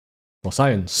 More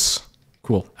science.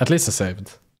 Cool. At least I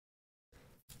saved.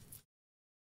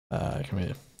 Can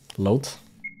we load?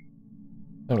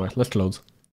 Anyway, let's load.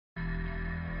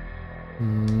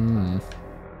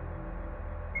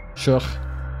 Sure.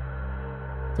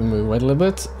 Then we wait a little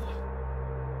bit.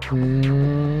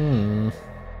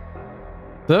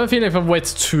 I have a feeling if I wait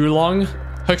too long,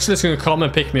 Huxley's gonna come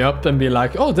and pick me up and be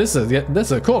like, oh, this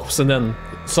is a corpse, and then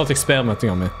start experimenting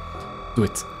on me. Do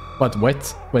it. But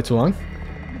wait too long.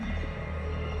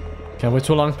 Can't wait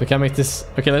too long. We can't make this.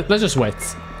 Okay, let's just wait.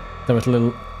 Then wait a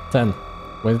little. Then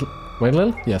wait a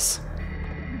little. Yes.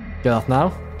 Get out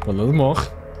now. A little more.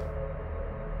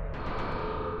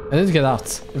 I need to get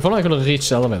out. If only I could have reached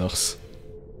the elevators.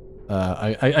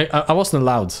 I wasn't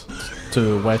allowed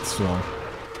to wait too long.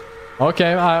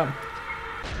 Okay,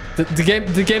 the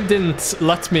game didn't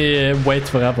let me wait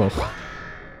forever.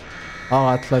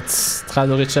 Alright, let's try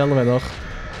to reach the elevator.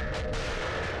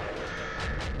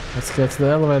 Let's get to the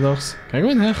elevators. Can I go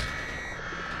in here?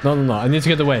 No, I need to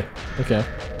get away. Okay.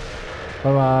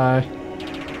 Bye-bye.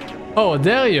 Oh,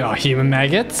 there you are, human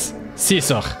maggots.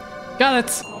 Caesar. Got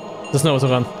it. There's nowhere to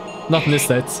run. Not in this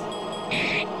state.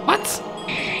 What?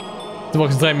 The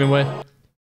box dragged me away.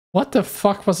 What the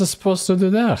fuck was I supposed to do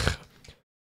there?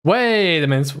 Wait a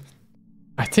minute.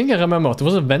 I think I remember. There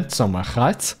was a vent somewhere,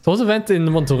 right? There was a vent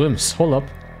in one of the rooms. Hold up.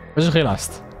 I just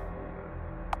realized.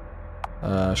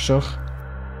 Sure.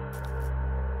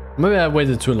 Maybe I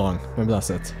waited too long. Maybe that's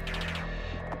it.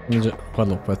 Let me just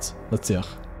hold up. Wait. Let's see here.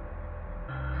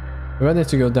 Maybe I need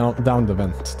to go down the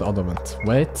vent. The other vent.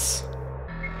 Wait.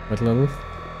 Wait a little.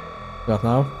 That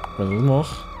now. Wait a little more.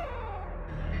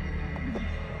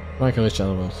 I can reach the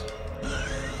elevator.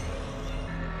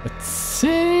 I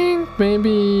think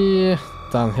maybe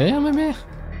down here, maybe?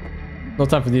 No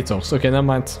time for detours. Okay, never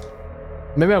mind.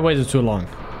 Maybe I waited too long.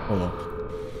 Hold up.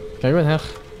 Can I go in here?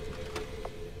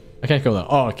 I can't go there.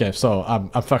 Oh, okay, so I'm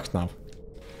fucked now.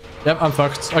 Yep, I'm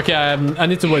fucked. Okay, I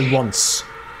need to wait once.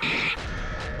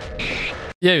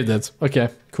 Yeah, you did. Okay,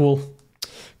 cool.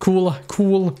 Cool.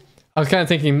 I was kind of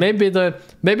thinking maybe the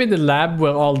lab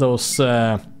where all those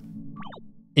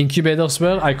incubators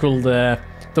were, I could there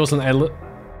was an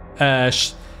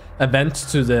vent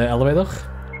to the elevator,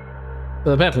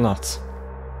 but apparently not.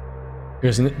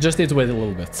 Because you just need to wait a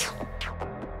little bit.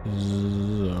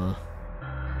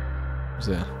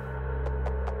 So yeah.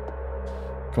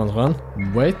 Come on, run.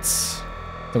 Wait.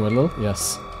 Then wait a little.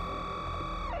 Yes.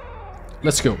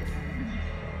 Let's go.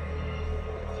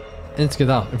 I need to get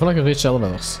out. If I can reach the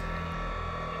elevators.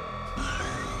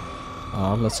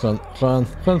 Let's run. Run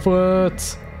for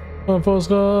it. Run for us,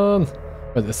 run.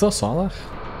 Wait, is there a saw there?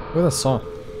 Where is that saw?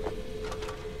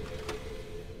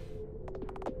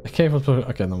 I can't even put.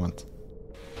 Okay, no mind.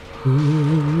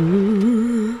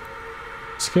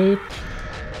 Escape.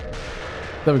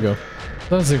 There we go.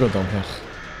 Let's go down here.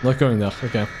 Not going there.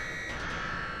 Okay.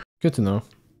 Good to know.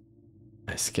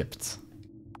 I escaped.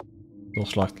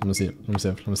 Door's locked. Let me see.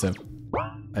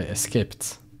 I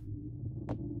escaped.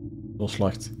 Door's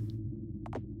locked.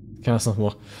 Camera's not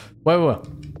working. Wait.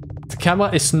 The camera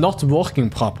is not working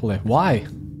properly. Why?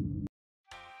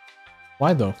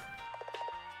 Why though?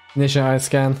 Initial eye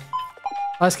scan.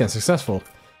 Eye scan successful.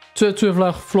 To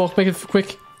floor, make it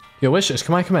quick. Your wish is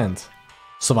my command.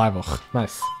 Survivor.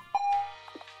 Nice.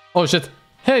 Oh shit.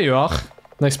 Here you are.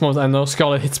 Next moment I know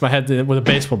Scarlet hits my head with a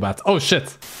baseball bat. Oh shit.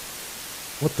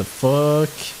 What the fuck?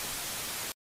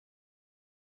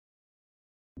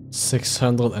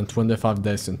 625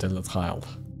 days until the trial.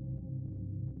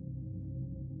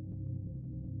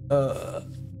 Let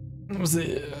me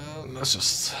see. Let's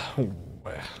just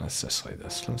read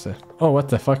this. Let me see. Oh, what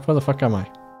the fuck? Where the fuck am I?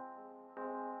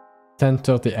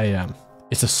 10:30 AM.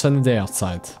 It's a sunny day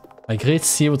outside. I greet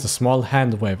C with a small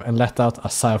hand wave and let out a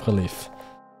sigh of relief.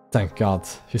 Thank God,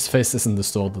 his face isn't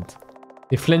distorted.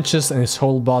 He flinches and his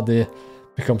whole body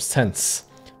becomes tense.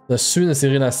 But as soon as he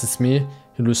realizes it's me,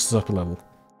 he loosens up a little.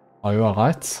 Are you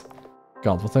alright?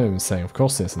 God, what have you been saying? Of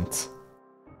course he isn't.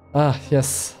 Ah,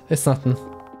 yes, it's nothing.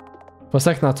 For a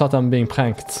second I thought I'm being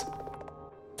pranked.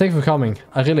 Thank you for coming,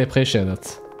 I really appreciate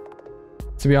it.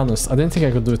 To be honest, I didn't think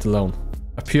I could do it alone.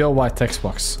 A pure white text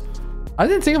box. I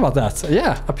didn't think about that.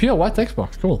 Yeah, a pure white text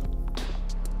box, cool.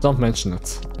 Don't mention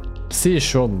it. C is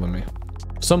shorter than me.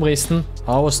 For some reason,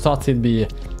 I always thought he'd be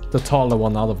the taller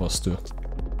one out of us two.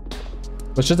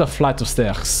 But just a flight of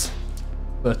stairs.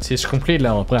 But he's completely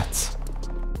out of breath.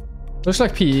 Looks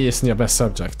like PE isn't your best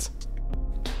subject.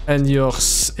 And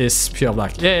yours is pure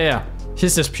black. Yeah.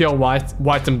 His is pure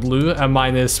white and blue, and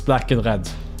mine is black and red.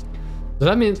 Does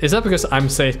that mean, is that because I'm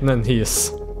Satan and he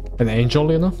is an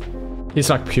angel, you know? He's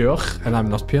like pure, and I'm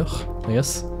not pure, I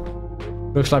guess.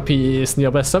 Looks like PE isn't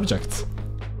your best subject.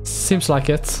 Seems like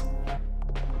it.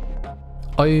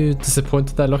 Are you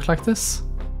disappointed I look like this?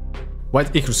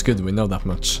 White equals good, we know that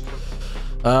much.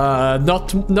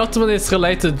 Not when it's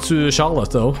related to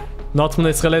Charlotte, though. Not when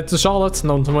it's related to Charlotte,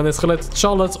 not when it's related to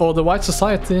Charlotte or the white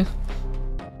society.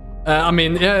 I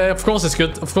mean, yeah, of course it's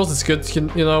good. Of course it's good.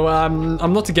 You know,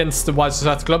 I'm not against the white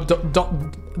society club.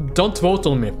 Don't vote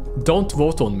on me. Don't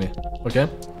vote on me. Okay.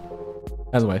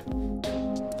 Anyway.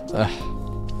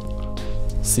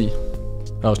 C.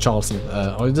 Oh, Charleston.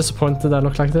 Are you disappointed I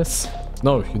look like this?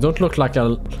 No, you don't look like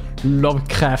a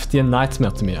Lovecraftian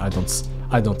nightmare to me. I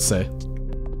don't say.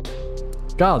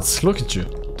 Gods, look at you.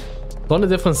 The only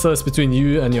differences between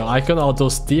you and your icon are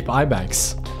those deep eye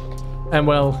bags. And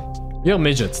well, you're a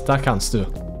midget, that counts too.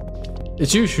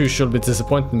 It's you who should be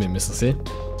disappointed in me, Mr. C.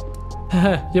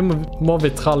 You're more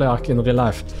vitraliac in real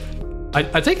life.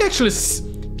 I think actually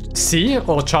C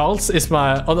or Charles is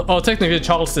my... Or technically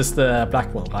Charles is the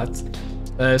black one,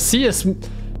 right? C is...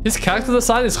 His character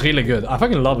design is really good. I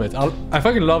fucking love it. I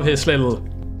fucking love his little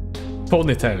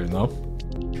ponytail, you know?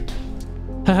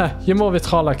 You're more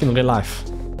vitraliac in real life.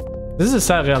 This is a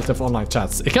sad reality of online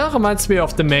chats. It kind of reminds me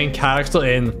of the main character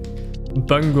in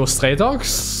Bungo Stray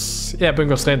Dogs. Yeah,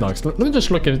 Bungo Stray Dogs. Let me just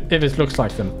look if it looks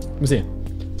like them. Let me see.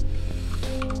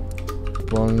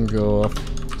 Bungo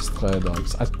Stray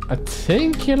Dogs. I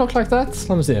think he looked like that.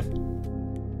 Let me see.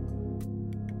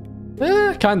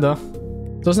 Yeah, kinda.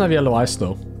 Doesn't have yellow eyes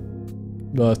though.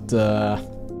 But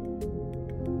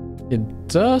it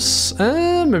does.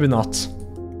 Maybe not.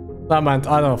 Never mind.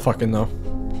 I don't fucking know.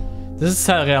 This is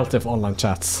a reality of online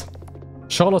chats.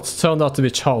 Charlotte turned out to be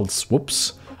Charles.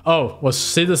 Whoops. Oh,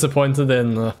 was she disappointed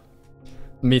in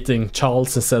meeting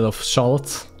Charles instead of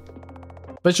Charlotte?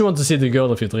 Bet you want to see the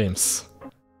girl of your dreams.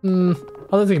 I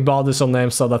don't think bodies or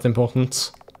names are that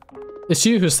important. It's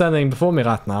you who's standing before me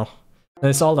right now,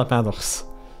 and it's all that matters.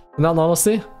 In all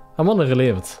honesty, I'm only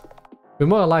relieved. We're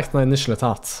more alike than I initially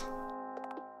thought.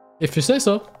 If you say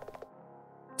so.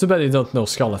 Too bad you don't know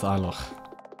Scarlet either.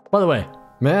 By the way,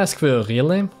 may I ask for your real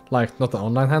name? Like, not an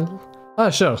online handle? Ah,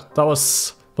 sure. That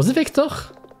was... Was it Victor?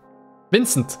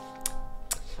 Vincent.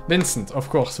 Vincent, of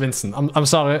course, Vincent. I'm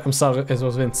sorry, it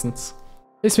was Vincent.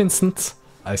 It's Vincent.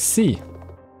 I see.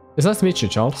 It's nice to meet you,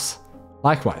 Charles.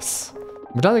 Likewise.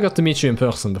 I'm glad I got to meet you in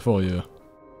person before you...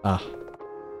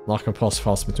 Narcan pass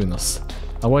fast between us.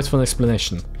 I wait for an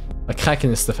explanation. A crack in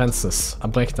his defenses. A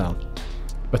breakdown.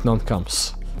 But none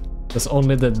comes. There's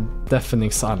only the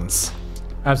deafening silence.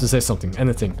 I have to say something,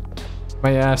 anything.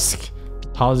 May I ask,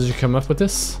 how did you come up with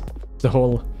this? The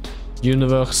whole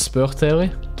universe spur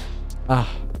theory?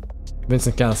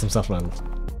 Vincent gathers himself a little.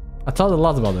 I thought a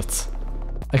lot about it.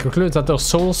 I concluded that their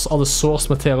souls are the source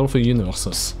material for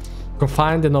universes,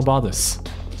 confined in our bodies.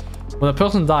 When a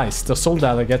person dies, their soul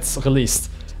data gets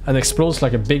released and explodes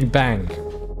like a big bang.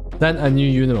 Then a new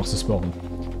universe is born.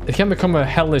 It can become a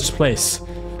hellish place,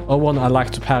 or one I like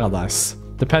to paradise,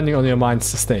 depending on your mind's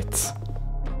state.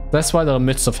 That's why there are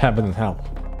myths of heaven and hell.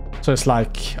 So it's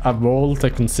like a world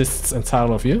that consists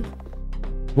entirely of you?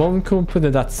 One could put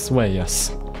it that way,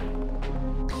 yes.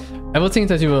 Everything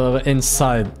that you are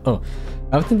inside...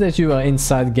 Everything that you are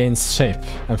inside gains shape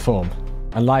and form,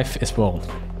 and life is born.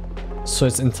 So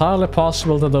it's entirely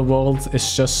possible that the world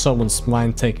is just someone's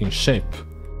mind taking shape.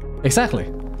 Exactly.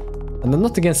 And I'm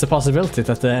not against the possibility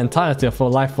that the entirety of our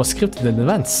life was scripted in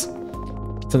advance.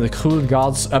 Then the cruel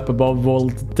gods up above will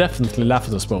definitely laugh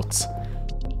at us both.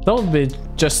 That would be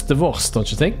just the worst, don't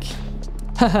you think?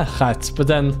 Haha, right, but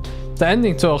then the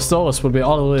ending to our stories would be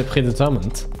already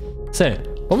predetermined. Say,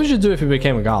 what would you do if you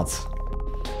became a god?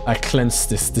 I cleanse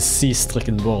this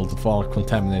disease-stricken world of all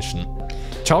contamination.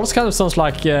 Charles kind of sounds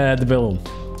like the villain.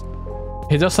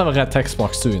 He does have a red text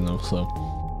box too, you know, so...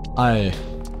 I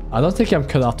don't think I'm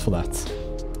cut out for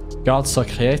that. Gods are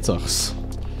creators.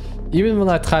 Even when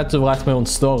I tried to write my own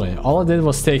story, all I did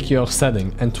was take your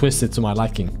setting and twist it to my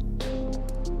liking.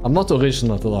 I'm not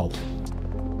original at all.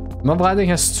 My writing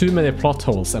has too many plot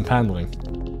holes and pandering.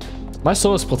 My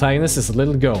story's protagonist is a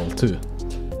little girl too.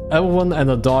 Everyone and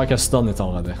a dog has done it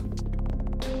already.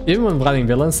 Even when writing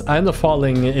villains, I end up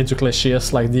falling into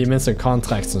cliches like demons and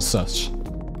contracts and such.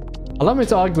 Allow me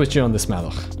to argue with you on this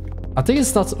matter. I think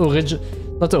it's not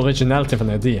the originality of an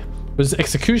idea, but it's the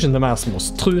execution that matters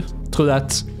most. True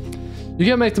that. You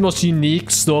can make the most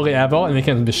unique story ever and it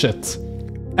can be shit.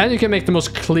 And you can make the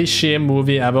most cliche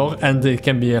movie ever and it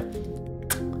can be,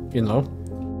 you know,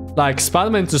 like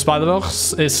Spider-Man Into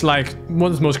Spider-Verse is like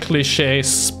one of the most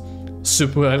cliches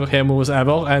superhero movies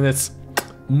ever, and it's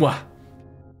mwah.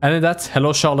 And in that,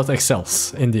 Hello Charlotte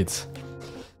excels, indeed.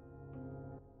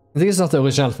 I think it's not the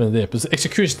original of an idea, but it's the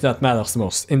execution that matters the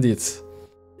most, indeed.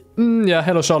 Yeah,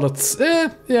 Hello Charlotte,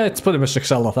 yeah, it's pretty much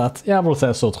excelled at that. Yeah, I will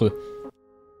say so true.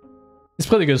 It's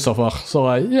pretty good so far,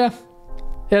 so yeah.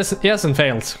 He hasn't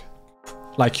failed,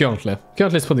 like currently.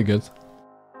 Currently it's pretty good.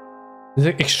 The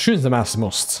execution that matters the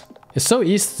most. It's so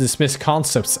easy to dismiss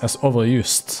concepts as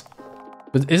overused.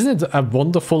 But isn't it a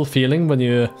wonderful feeling when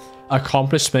you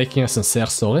accomplish making a sincere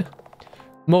story?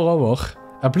 Moreover,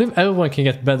 I believe everyone can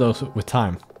get better with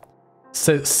time.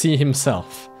 See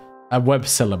himself, a web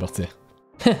celebrity.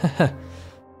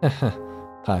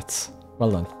 Right,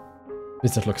 well done.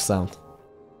 Vincent looks down.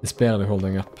 He's barely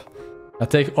holding up. I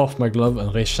take off my glove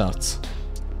and reach out.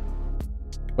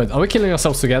 Wait, are we killing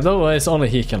ourselves together, or is only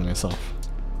he killing himself?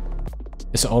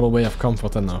 It's the only way of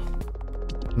comfort I know.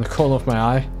 In the corner of my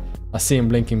eye, I see him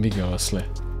blinking vigorously.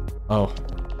 Oh.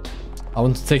 I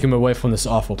want to take him away from this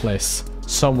awful place.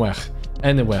 Somewhere.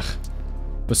 Anywhere.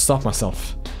 But stop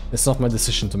myself. It's not my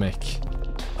decision to make.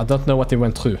 I don't know what he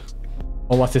went through,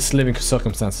 or what his living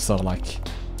circumstances are like.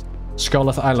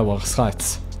 Scarlet Isla was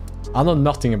right. I know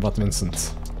nothing about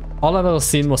Vincent. All I've ever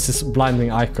seen was his blinding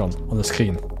icon on the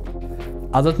screen.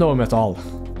 I don't know him at all.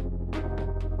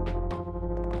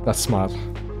 That smile.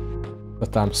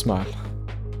 That damn smile.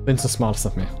 Vincent smiles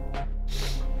at me.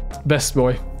 Best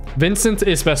boy. Vincent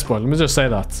is best boy, let me just say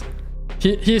that.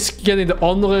 He's getting the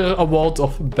honorary award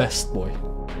of best boy.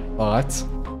 Alright?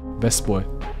 Best boy.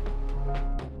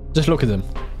 Just look at him.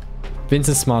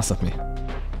 Vincent smiles at me.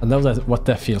 I know what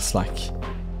that feels like.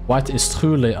 White is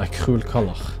truly a cruel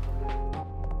color.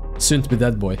 Soon to be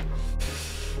dead boy.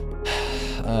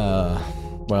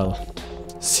 Well.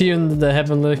 See you in the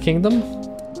heavenly kingdom?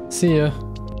 See you.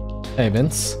 Hey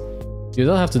Vince. You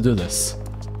don't have to do this.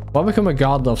 Why become a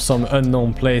god of some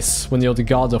unknown place when you're the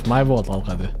god of my world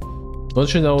already?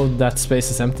 Don't you know that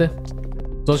space is empty?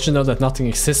 Don't you know that nothing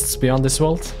exists beyond this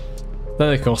world?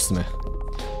 Then it occurs to me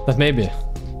that maybe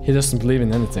he doesn't believe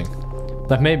in anything.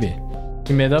 That maybe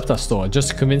he made up that story just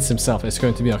to convince himself it's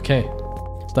going to be okay.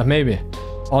 That maybe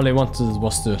all he wanted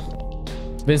was to...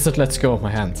 Vincent lets go of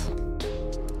my hand.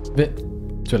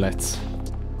 Too late.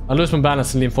 I lose my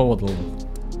balance and lean forward a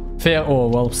little. Fear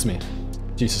overwhelms me.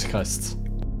 Jesus Christ.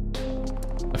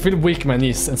 I feel weak in my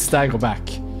knees and stagger back,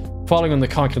 falling on the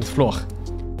concrete floor,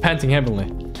 panting heavily.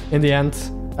 In the end,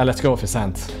 I let go of his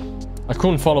hand. I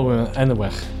couldn't follow him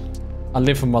anywhere. I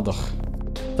live for Mother.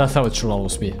 That's how it should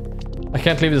always be. I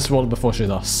can't leave this world before she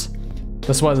does.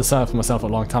 That's why I decided for myself a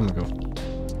long time ago.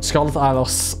 Scarlet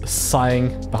Isle's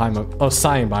sighing behind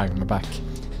my back.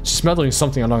 She's muttering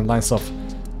something along the lines of,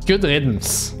 "Good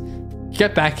riddance.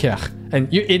 Get back here,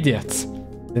 and you idiot.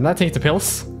 Didn't I take the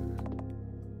pills?"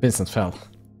 Vincent fell.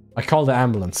 I called the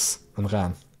ambulance and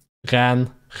ran. Ran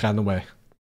away.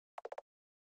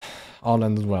 All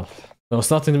ended well. There was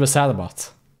nothing to be sad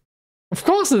about. Of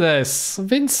course it is!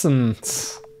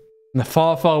 Vincent! In a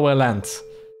far, far away land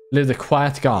lived a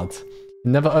quiet god. He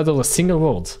never uttered a single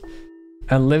word,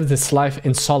 and lived his life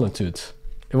in solitude.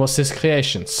 It was his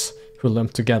creations who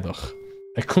lumped together.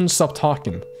 I couldn't stop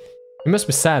talking. He must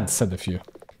be sad, said a few.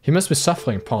 He must be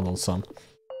suffering, pondered some.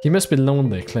 He must be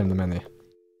lonely, claimed many.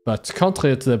 But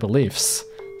contrary to their beliefs,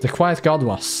 the quiet god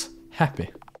was happy.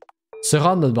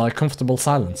 Surrounded by a comfortable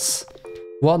silence,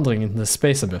 wandering into the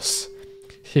space abyss,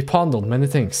 he pondered many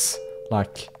things,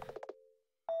 like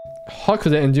how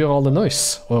could they endure all the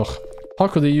noise? Or how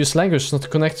could they use language not to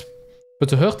connect but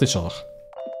to hurt each other?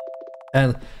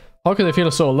 And how could they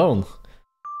feel so alone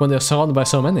when they are surrounded by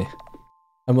so many?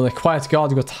 And when the quiet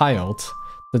god got tired,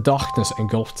 the darkness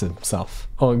engulfed him,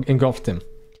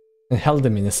 and held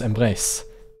him in his embrace,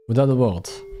 without a word,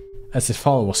 as his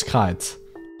followers cried,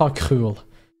 "How cruel,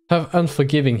 how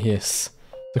unforgiving he is."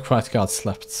 The quiet god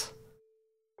slept.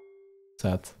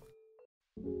 Sad.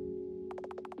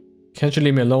 Can't you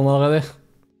leave me alone already?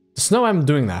 Just know I'm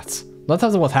doing that. Not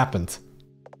after what happened.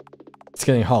 It's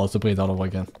getting hard to breathe all over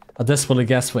again. I desperately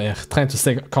gasp for air, trying to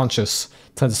stay conscious,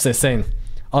 trying to stay sane.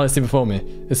 All I see before me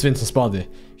is Vincent's body,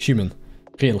 human,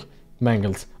 real,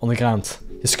 mangled, on the ground.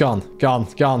 He's gone, gone.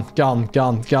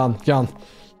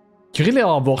 You really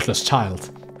are a worthless child.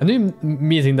 I knew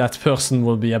meeting that person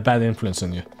will be a bad influence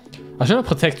on you. I should not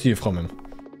protect you from him.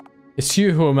 It's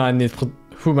you whom I need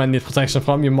protection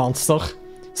from, you monster.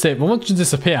 Say, why won't you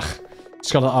disappear?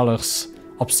 Scarlet Isle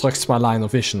obstructs my line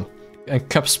of vision and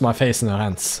cups my face in her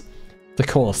hands. The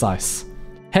coldest eyes.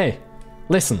 Hey,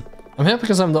 listen. I'm here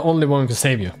because I'm the only one who can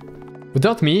save you.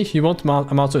 Without me, you won't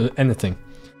amount to anything.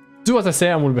 Do what I say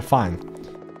and we'll be fine.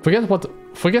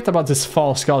 Forget about this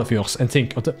false god of yours and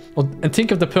think of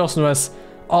the person who has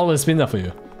always been there for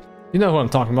you. You know who I'm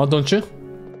talking about, don't you?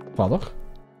 Father?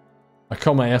 I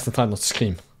cover my ears and try not to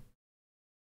scream.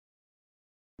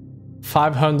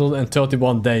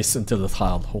 531 days until the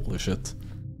trial, holy shit.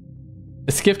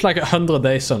 It skipped like 100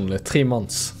 days suddenly, 3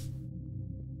 months.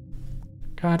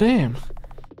 God damn.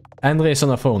 Andre is on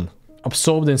her phone,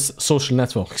 absorbed in social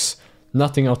networks.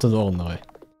 Nothing out of the ordinary.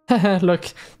 Haha, look,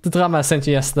 the drama I sent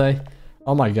you yesterday.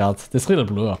 Oh my god, this really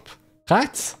blew up.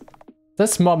 Right?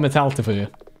 That's mob mentality for you.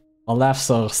 Our laughs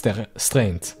are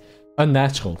strained.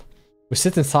 Unnatural. We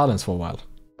sit in silence for a while.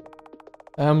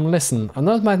 Listen, I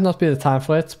know it might not be the time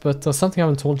for it, but there's something I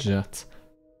haven't told you yet.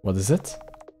 What is it?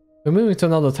 We're moving to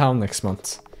another town next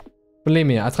month. Believe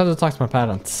me, I tried to talk to my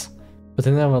parents, but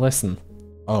they never listen.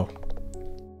 Oh.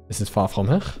 Is it far from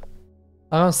here?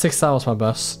 Around 6 hours my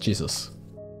bus. Jesus.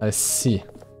 I see.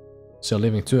 So you're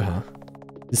leaving too, huh?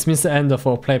 This means the end of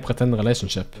our play-pretend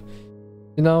relationship.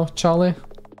 You know, Charlie?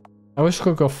 I wish I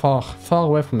could go far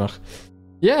away from her.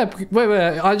 Yeah,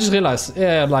 wait, I just realized.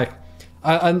 Yeah, like...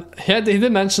 he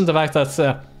did mention the fact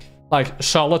that, like,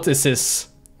 Charlotte is his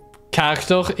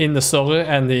character in the story,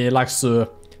 and he likes to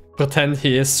pretend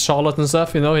he is Charlotte and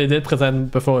stuff, you know? He did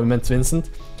pretend before he met Vincent.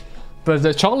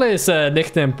 But Charlie is a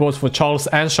nickname both for Charles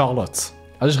and Charlotte.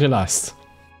 I just realized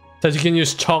that you can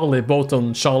use Charlie both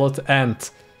on Charlotte and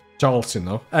Charles, you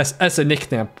know, as a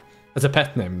nickname, as a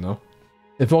pet name, you know.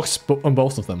 It works on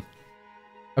both of them.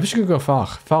 I wish I could go far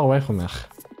away from here.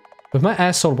 With my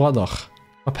asshole brother,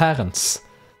 my parents,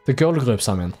 the girl groups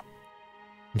I'm in.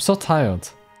 I'm so tired.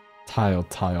 Tired.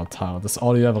 That's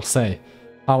all you ever say.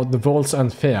 How the world's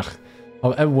unfair.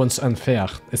 How everyone's unfair.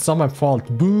 It's not my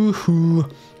fault. Boo-hoo.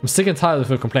 I'm sick and tired of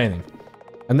you complaining.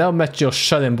 I never met your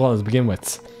shut-in brother to begin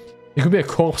with. You could be a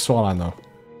corpse for all I know.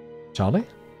 Charlie?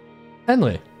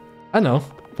 Henry? I know.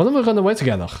 Why don't we run away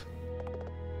together?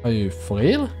 Are you for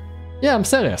real? Yeah, I'm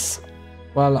serious.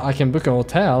 Well, I can book a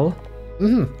hotel.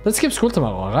 Let's skip school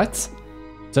tomorrow, alright?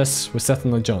 Just, we're set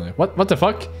on a journey. What the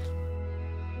fuck?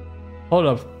 Hold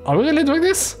up. Are we really doing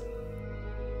this?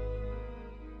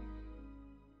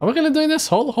 Are we really doing this?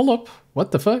 Hold up.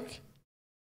 What the fuck?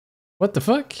 What the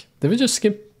fuck? Did we just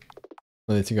skip?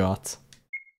 I need to go out.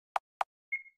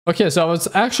 Okay, so I was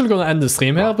actually gonna end the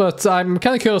stream here, but I'm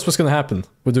kind of curious what's gonna happen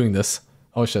with doing this.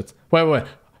 Oh shit. Wait.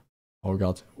 Oh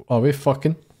god. Are we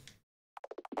fucking?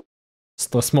 There's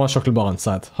a small chocolate bar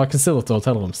inside. Har considered the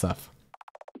hotel room staff.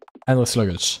 Endless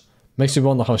luggage. Makes you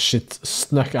wonder how shit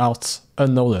snuck out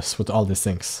unnoticed with all these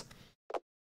things.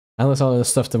 Endless all the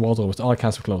stuff in wardrobe with all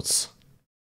kinds of clothes.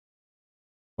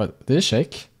 What? Did it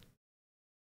shake?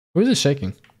 Who is it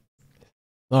shaking?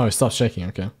 No, he stopped shaking,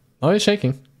 okay. Oh, he's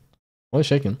shaking. Oh, he's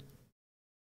shaking.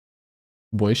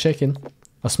 Boy, shaking.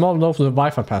 A small note with a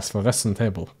Wi-Fi pass for rest on the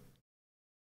table.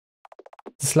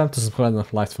 This lamp doesn't provide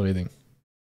enough light for reading.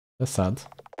 That's sad.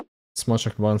 Small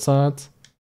chocolate bar inside.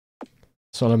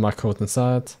 Swallow my coat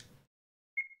inside.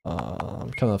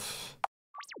 I'm kind of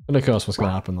really curious what's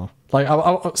gonna happen now. Like,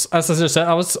 as I just said,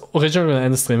 I was originally gonna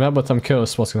end the stream here, but I'm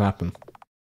curious what's gonna happen.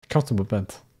 Comfortable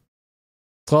bed.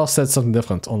 Thra said something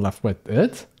different on left. Wait,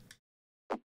 it?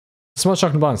 Small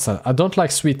chocolate bar inside. I don't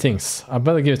like sweet things. I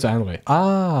better give it to Henry.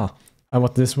 Ah! And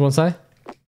what did this one say?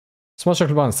 Small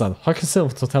chocolate bar inside. How can still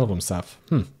hotel room staff?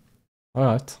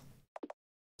 Alright.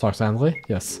 Talk to Henry?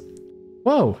 Yes.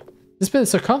 Whoa! This bed is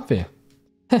so comfy.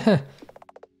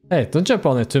 Hey, don't jump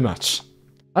on it too much.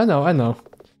 I know.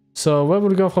 So where will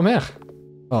we go from here?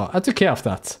 Oh, I took care of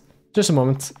that. Just a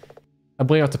moment. I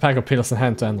bring out the pack of pills and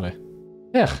hand to Henry.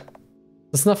 Here.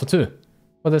 That's enough for two.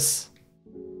 What is...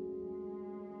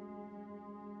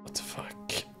 What the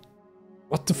fuck?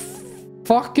 What the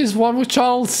fuck is wrong with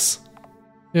Charles?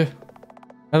 Yeah.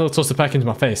 Henry tossed the pack into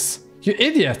my face. You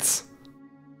idiot!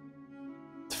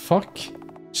 What the fuck?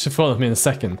 She threw at me in a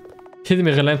second. Hitting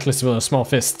me relentlessly with her small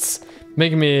fists.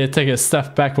 Making me take a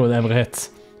step backward every hit.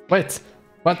 Wait,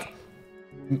 what?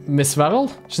 Miss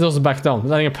Verrill? She doesn't back down,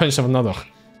 letting a punch of another.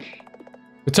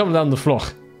 We tumble down the floor.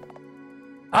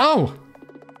 Ow!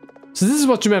 So this is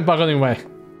what you meant by running away.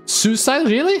 Suicide,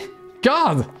 really?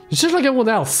 God! You're just like everyone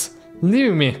else.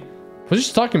 Leaving me. What are you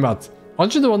talking about?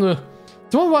 Aren't you the one who...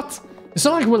 The one what? It's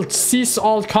not like we'll cease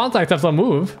all contact after I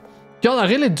move. God, I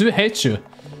really do hate you.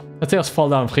 My tears fall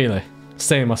down freely.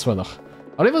 Staying in my sweater.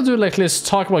 I'll even do like this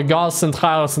talk about gods and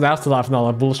trials and afterlife and all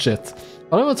that bullshit.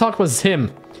 I'll even talk about him.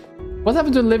 What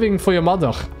happened to living for your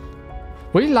mother?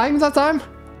 Were you lying that time?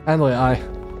 Henry,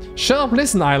 Shut up,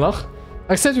 listen, Eiler.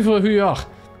 I accept you for who you are.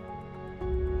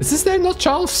 Is this name not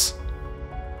Charles?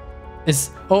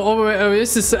 Is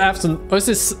is this after? Is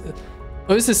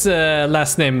this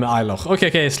last name Eiler? Okay,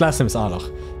 his last name is Eiler.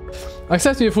 I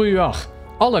accept you for who you are.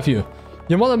 All of you.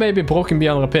 Your mother may be broken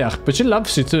beyond repair, but she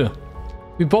loves you too.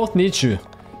 We both need you.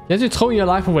 Yet you're throwing your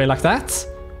life away like that?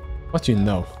 What do you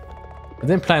know? I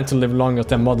didn't plan to live longer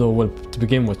than mother will to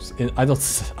begin with. I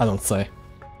don't say.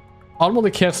 All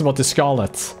mother cares about is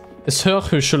Scarlet. It's her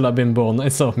who should have been born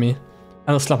instead of me.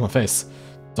 And I slapped my face.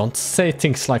 Don't say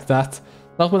things like that.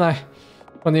 Not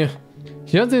when you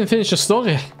didn't finish your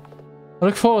story. I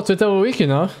look forward to it every week, you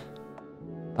know.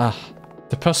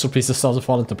 The puzzle pieces start to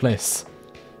fall into place.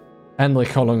 Henry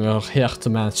calling her here to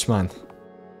manage mine.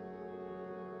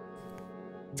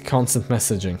 The constant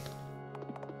messaging.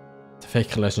 The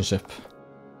fake relationship.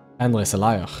 Henry is a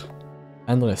liar.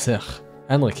 Henry is here.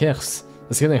 Henry cares.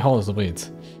 It's getting harder to breathe.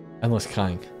 Henry's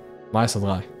crying. My eyes are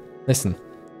dry. Listen.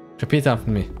 Repeat after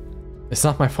me. It's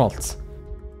not my fault.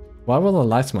 Why would I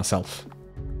lie to myself?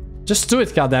 Just do it,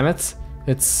 goddammit.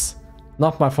 It's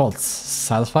not my fault.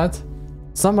 Satisfied?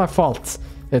 It's not my fault.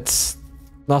 It's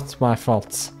not my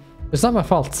fault. It's not my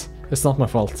fault. It's not my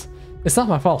fault. It's not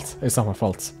my fault. It's not my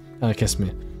fault. And kiss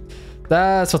me.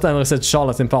 That's what Henry said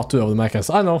Charlotte in part 2 of the Makers.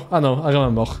 I know, I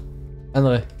remember.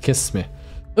 Henry, kiss me.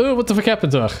 Oh, what the fuck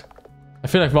happened to her? I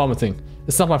feel like vomiting.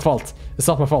 It's not my fault. It's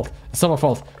not my fault. It's not my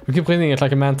fault. We keep reading it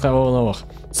like a mantra over and over.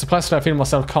 Surprisingly, I feel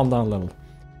myself calm down a little.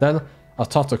 Then, I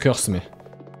thought to curse me.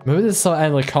 Maybe this is how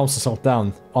Henry calms herself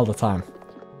down all the time.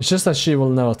 It's just that she will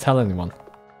never tell anyone.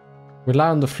 We lie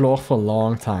on the floor for a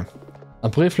long time. I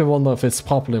briefly wonder if it's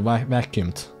properly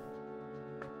vacuumed.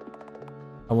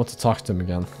 I want to talk to him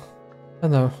again. I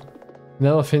know.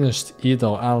 Never finished either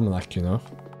almanac, you know.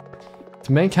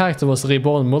 The main character was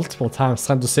reborn multiple times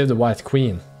trying to save the White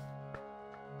Queen.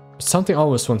 But something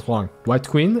always went wrong. White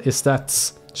Queen, is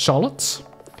that Charlotte?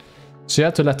 She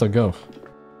had to let her go.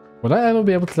 Will I ever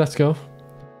be able to let go?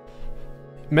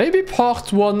 Maybe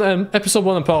part 1 and episode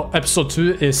 1 and episode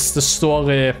 2 is the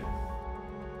story...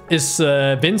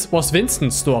 was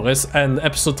Vincent's stories, and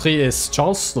episode 3 is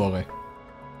Charles' story.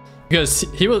 Because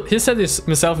he said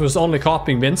himself he was only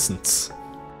copying Vincent's.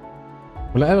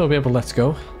 Will I ever be able to let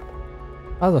go?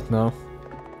 I don't know.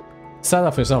 Say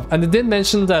that for yourself. And they did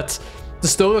mention that the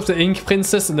story of the Ink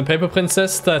Princess and the Paper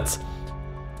Princess, that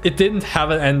it didn't have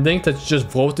an ending, that you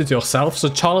just wrote it yourself. So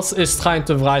Charles is trying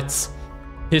to write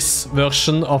his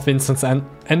version of Vincent's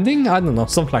ending? I don't know,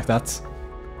 something like that.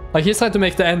 Like he's trying to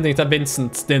make the ending that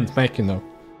Vincent didn't make, you know.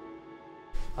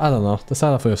 I don't know,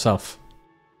 decide that for yourself.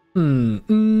 I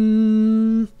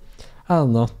don't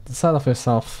know, decide that for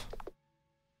yourself.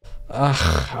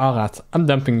 Alright, I'm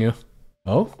dumping you.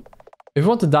 Oh? If you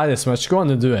want to die this much, go on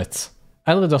and do it.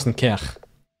 Henry doesn't care.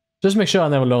 Just make sure I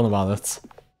never learn about it.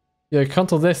 You're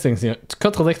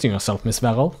contradicting yourself, Miss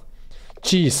Verrill.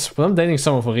 Jeez, when I'm dating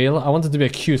someone for real, I want it to be a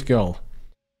cute girl.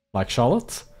 Like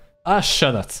Charlotte? Ah,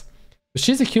 shut it. But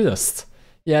she's the cutest.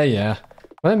 Yeah.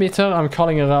 When I meet her, I'm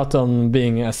calling her out on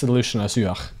being as delusional as you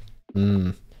are.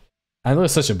 Henry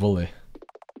is such a bully.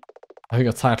 I hug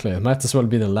her tightly. It might as well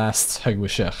be the last hug we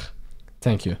share.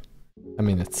 Thank you. I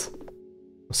mean it.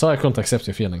 I'm sorry I couldn't accept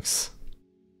your feelings.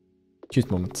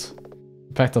 Cute moment.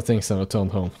 I packed our things and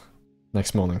returned home.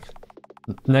 Next morning.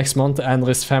 Next month,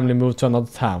 Henry's family moved to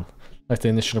another town, like they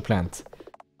initially planned.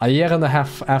 A year and a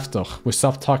half after, we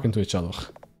stopped talking to each other.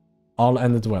 All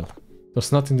ended well.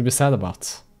 There's nothing to be sad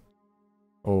about.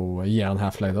 Oh, a year and a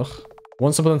half later.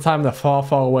 Once upon a time in a far,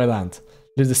 far away land,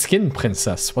 lived the Skin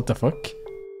Princess. What the fuck?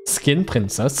 Skin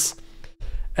Princess?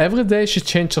 Every day she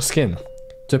changed her skin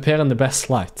to appear in the best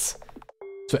light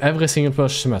to every single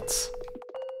person she met.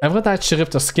 Every night she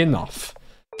ripped her skin off,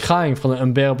 crying from the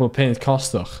unbearable pain it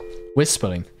caused her,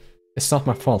 whispering, "It's not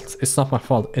my fault, it's not my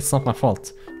fault, it's not my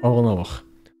fault," over and over.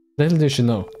 Little did she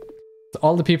know that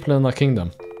all the people in her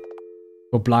kingdom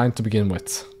were blind to begin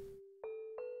with.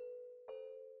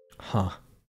 Huh.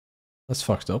 That's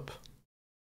fucked up.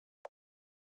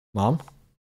 Mom?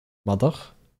 Mother?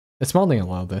 It's morning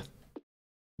already.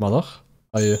 Mother?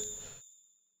 Are you...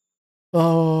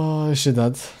 Oh, is she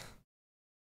dead? Is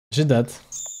she dead?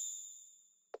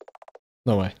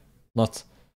 No way. Not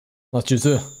you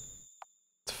too.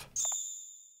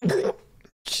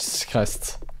 Jesus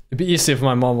Christ. It'd be easy if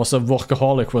my mom was a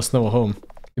workaholic who was never home.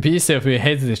 It'd be easy if we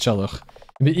hated each other.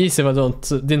 It'd be easy if I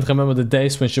didn't remember the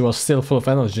days when she was still full of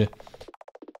energy.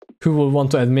 Who would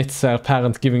want to admit their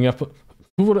parent giving up?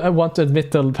 Who would want to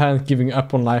admit their parent giving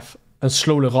up on life and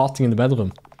slowly rotting in the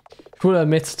bedroom? Who would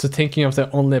admit to thinking of their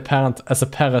only parent as a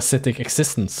parasitic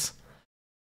existence?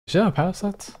 Is she a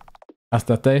parasite?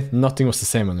 After that day, nothing was the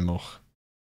same anymore.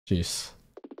 Jeez.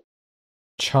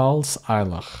 Charles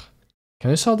Eiler.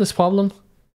 Can you solve this problem,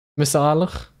 Mr.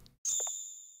 Eiler?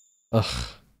 Ugh.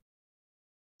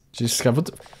 Jesus God,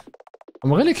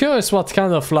 I'm really curious what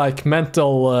kind of like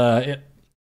mental,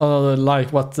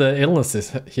 like what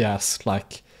illnesses he has.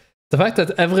 Like the fact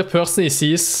that every person he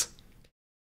sees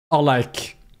are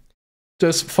like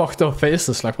just fucked up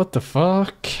faces. Like what the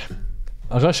fuck?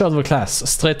 I rush out of the class,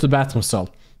 straight to the bathroom stall.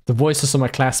 The voices of my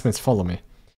classmates follow me.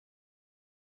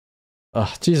 Ugh,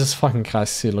 Jesus fucking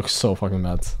Christ, he looks so fucking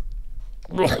mad.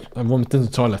 I vomit in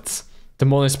the toilet. The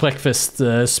morning's breakfast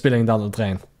spilling down the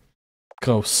drain.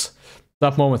 Gross.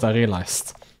 That moment I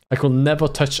realized I could never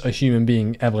touch a human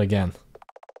being ever again.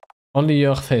 Only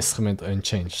your face remained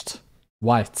unchanged.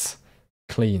 White,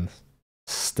 clean,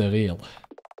 sterile.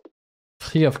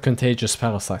 Free of contagious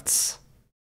parasites.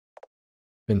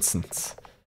 Vincent.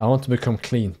 I want to become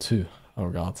clean too. Oh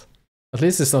god. At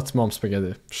least it's not Mom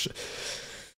Spaghetti.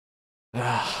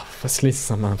 At least it's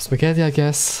not Mom Spaghetti, I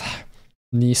guess.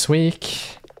 Knees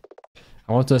weak.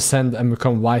 I want to ascend and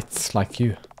become white like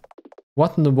you.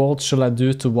 What in the world shall I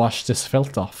do to wash this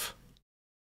filth off?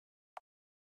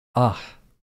 Ah.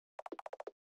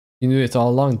 You knew it all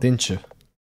along, didn't you?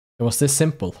 It was this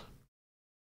simple.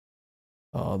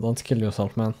 Oh, don't kill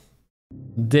yourself, man.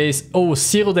 Days. Oh,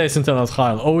 0 days until that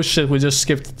trial. Oh shit, we just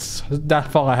skipped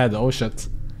that far ahead. Oh shit.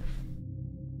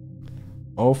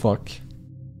 Oh fuck.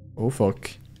 Oh fuck.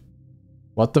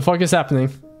 What the fuck is happening?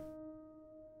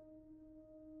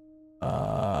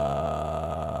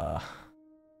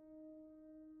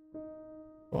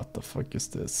 What the fuck is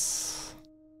this?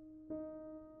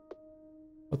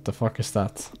 What the fuck is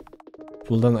that?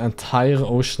 Will the entire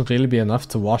ocean really be enough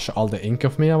to wash all the ink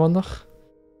off me, I wonder?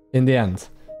 In the end,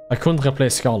 I couldn't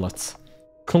replace Scarlet.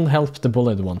 Couldn't help the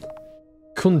bullied one.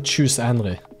 Couldn't choose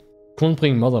Henry. Couldn't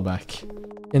bring Mother back.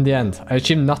 In the end, I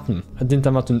achieved nothing. I didn't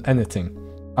amount to anything.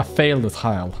 I failed the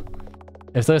trial.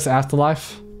 If there is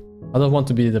afterlife, I don't want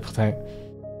to be the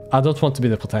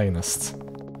protagonist.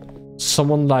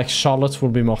 Someone like Charlotte will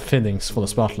be more fittings for the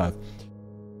spotlight.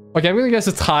 Okay, I'm gonna guess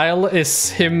the trial is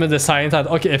him deciding that,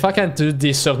 okay, if I can't do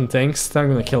these certain things, then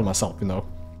I'm gonna kill myself, you know.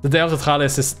 The day of the trial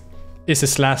is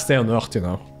his last day on Earth, you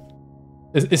know.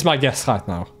 It's my guess right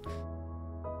now.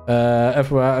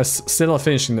 Everywhere is still not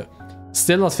finishing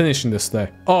this day.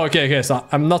 Oh, okay, so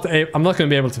I'm not gonna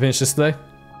be able to finish this day.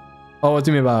 Oh, what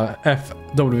do you mean by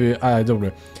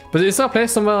FWIW? But is there a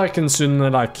place somewhere I can soon,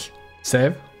 like,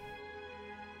 save?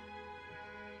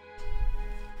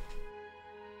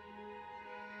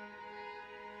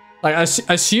 Like, I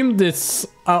assumed this.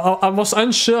 I was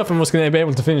unsure if I was going to be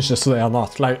able to finish this today or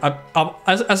not. Like,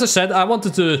 as I said, I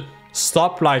wanted to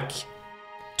stop like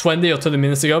 20 or 30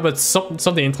 minutes ago, but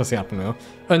something interesting happened, you know.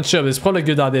 Unsure, but it's probably a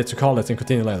good idea to call it and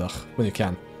continue later when you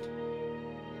can.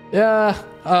 Yeah.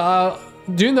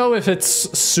 Do you know if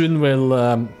it's soon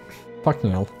will? Fucking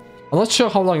hell. I'm not sure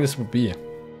how long this will be.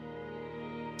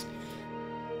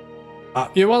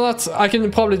 You know what? I can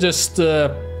probably just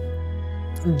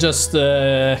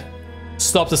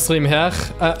stop the stream here.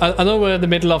 I know we're in the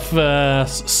middle of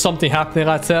something happening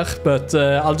right here, but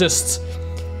I'll just...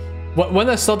 When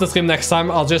I start the stream next time,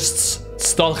 I'll just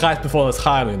start right before the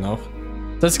trial, you know.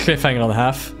 That's a cliffhanger and a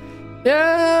half.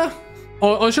 Yeah!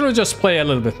 Or should we just play a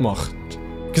little bit more?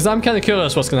 Because I'm kind of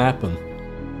curious what's gonna happen.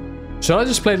 Should I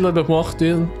just play a little bit more,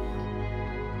 dude?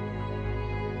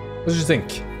 What do you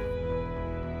think?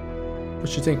 What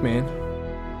do you think, man?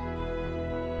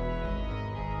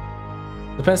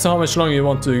 Depends on how much longer you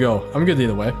want to go. I'm good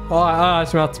either way. Oh,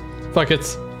 it's not. Fuck it.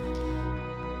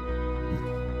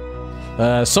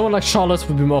 Someone like Charlotte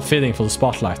would be more fitting for the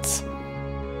spotlight.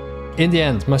 In the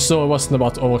end, my story wasn't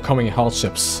about overcoming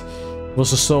hardships. It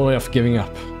was a story of giving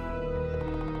up.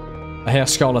 I hear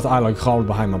Scarlet Isla growl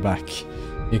behind my back.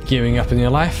 You're giving up in your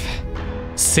life?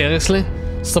 Seriously?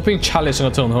 Stop being challenged and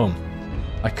return home.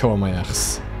 I cover my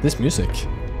ears. This music.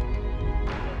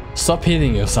 Stop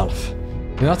hitting yourself.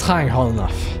 You're not trying hard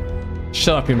enough.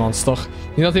 Shut up, you monster.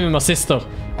 You're not even my sister.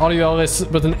 All you are is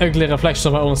but an ugly reflection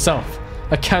of my own self.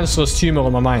 A cancerous tumor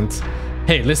on my mind.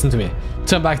 Hey, listen to me.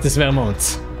 Turn back this very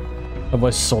moment. My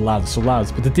voice is so loud,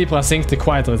 but the deeper I sink, the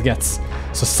quieter it gets.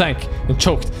 So sank and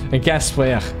choked and gasped for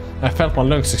air. I felt my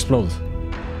lungs explode.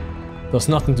 There was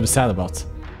nothing to be sad about.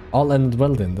 All ended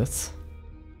well, didn't it?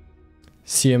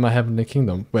 See you in my heavenly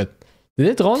kingdom. Wait, did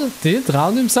he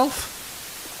drown himself?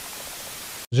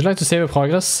 Would you like to save your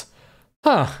progress?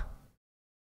 Huh.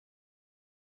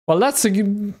 Well, that's a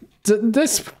good...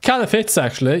 This kind of fits,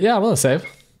 actually. Yeah, I want to save.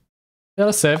 Yeah,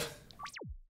 let's save.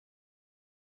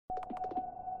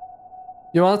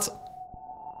 You want?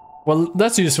 Well,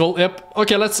 that's useful. Yep.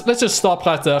 Okay, let's just stop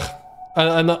right there.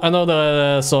 I know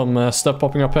there are some stuff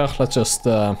popping up here. Let's just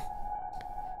mute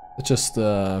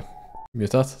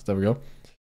that. There we go.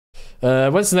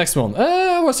 When's the next one?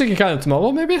 I was thinking kind of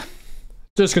tomorrow, maybe?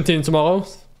 Just continue tomorrow.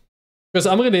 Because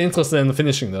I'm really interested in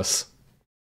finishing this.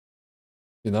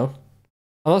 You know?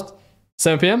 I'm not...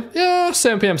 7 PM? Yeah,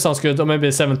 7 PM sounds good. Or maybe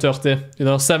 7:30. You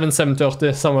know,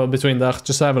 7:30, somewhere between there.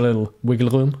 Just have a little wiggle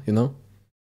room, you know?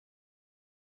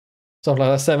 Something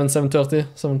like that. 7:30.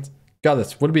 7... Got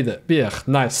it. We'll be there. Be here.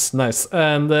 Nice, nice.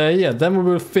 And yeah, then we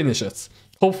will finish it.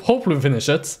 Hopefully we finish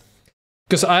it.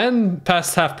 Because I am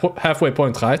past halfway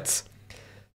point, right?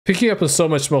 Picking up on so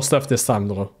much more stuff this time,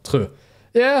 though. True.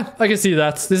 Yeah, I can see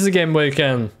that. This is a game where you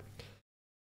can...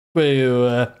 Where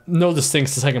you notice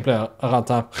things the second player around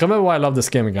time. Remember why I love this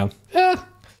game again. Yeah,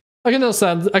 I can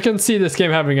understand. I can see this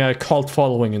game having a cult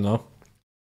following, you know.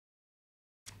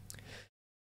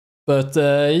 But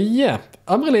yeah,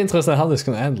 I'm really interested in how this is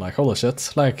gonna end. Like, holy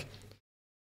shit! Like,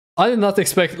 I did not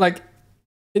expect. Like,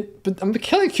 but I'm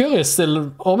kind of curious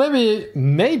still, or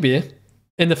maybe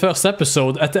in the first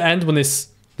episode at the end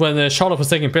when Charlotte was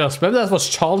taking pills. Maybe that was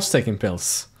Charles taking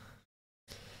pills.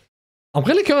 I'm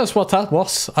really curious what that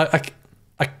was.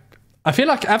 I feel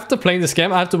like after playing this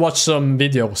game, I have to watch some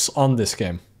videos on this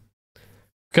game.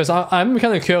 Because I'm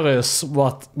kind of curious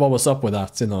what was up with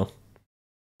that, you know.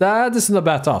 That isn't a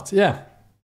bad thought, yeah.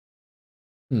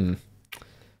 I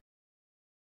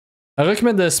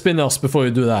recommend the spin-offs before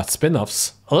you do that.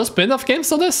 Spin-offs? Are there spin-off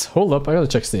games on this? Hold up, I gotta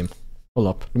check Steam. Hold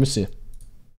up, let me see.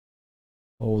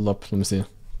 Hold up, let me see.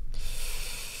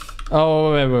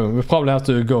 Oh, wait, we probably have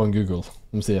to go on Google.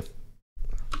 Let me see.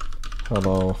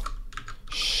 Hello,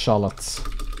 Charlotte.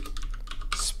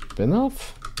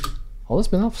 Spin-off? All the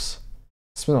spin-offs?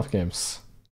 Spin-off games.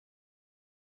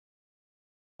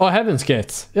 Oh, Heaven's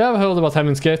Gate. Yeah, I've heard about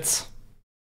Heaven's Gate.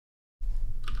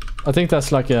 I think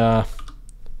that's like a...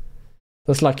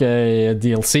 That's like a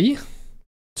DLC?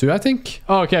 2, I think?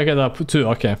 Oh, okay, there are 2,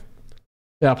 okay.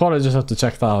 Yeah, I probably just have to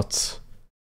check that out.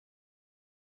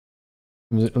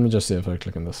 Let me just see if I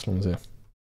click on this. Let me see.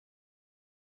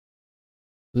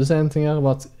 Does it say anything here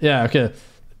about... Yeah, okay.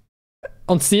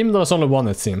 On Steam, there's only one,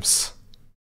 it seems.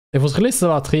 It was released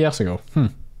about 3 years ago.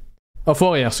 Oh,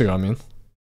 4 years ago, I mean.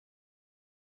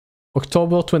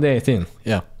 October 2018,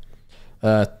 yeah.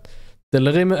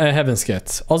 Delirium Heaven's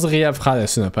Gate. Also Rev Friday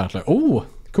soon, apparently. Oh,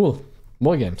 cool.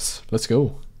 More games. Let's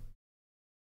go.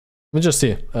 Let me just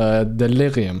see.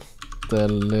 Delirium.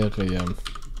 Delirium.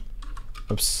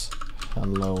 Oops.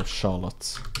 Hello,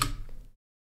 Charlotte.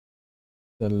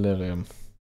 Delirium.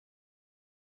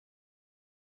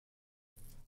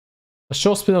 A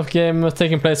short spin-off game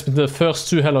taking place between the first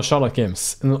 2 Hello Charlotte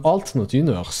games in an alternate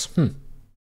universe.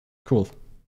 Cool.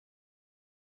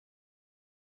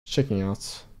 Checking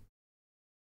out.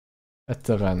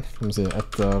 Etter let me see.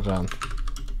 Etter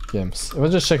games. If I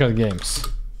just check out games.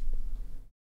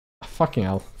 Fucking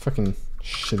hell. Fucking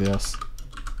shitty ass.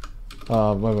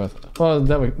 Wait. Oh,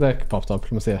 that popped up.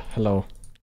 Let me see. Hello.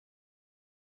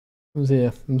 Let me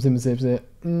see.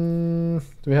 Do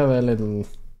we have a little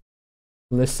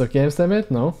list of games they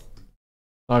made? No.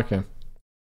 Okay.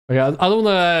 Okay. I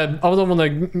don't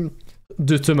wanna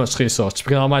do too much research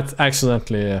because I might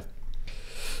accidentally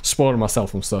spoil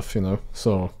myself from stuff, you know.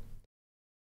 So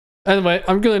anyway,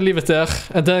 I'm gonna leave it there,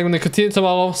 and then I'm gonna continue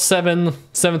tomorrow,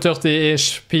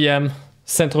 7:30ish p.m.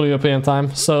 Central European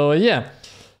time. So yeah,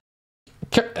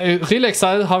 really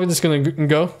excited how this is gonna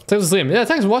go. Thanks for the stream. Yeah,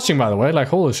 thanks for watching, by the way. Like,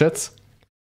 holy shit,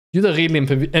 you're the real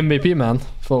MVP, man,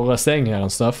 for staying here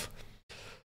and stuff.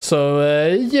 So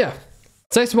yeah,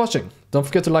 thanks for watching. Don't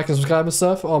forget to like and subscribe and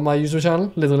stuff on my YouTube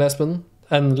channel, Little Espen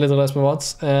and Little Espen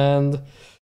Wads, and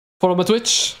follow my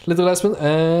Twitch, Little Espen,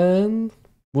 and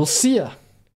we'll see ya.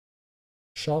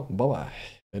 Ciao, bye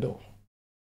bye.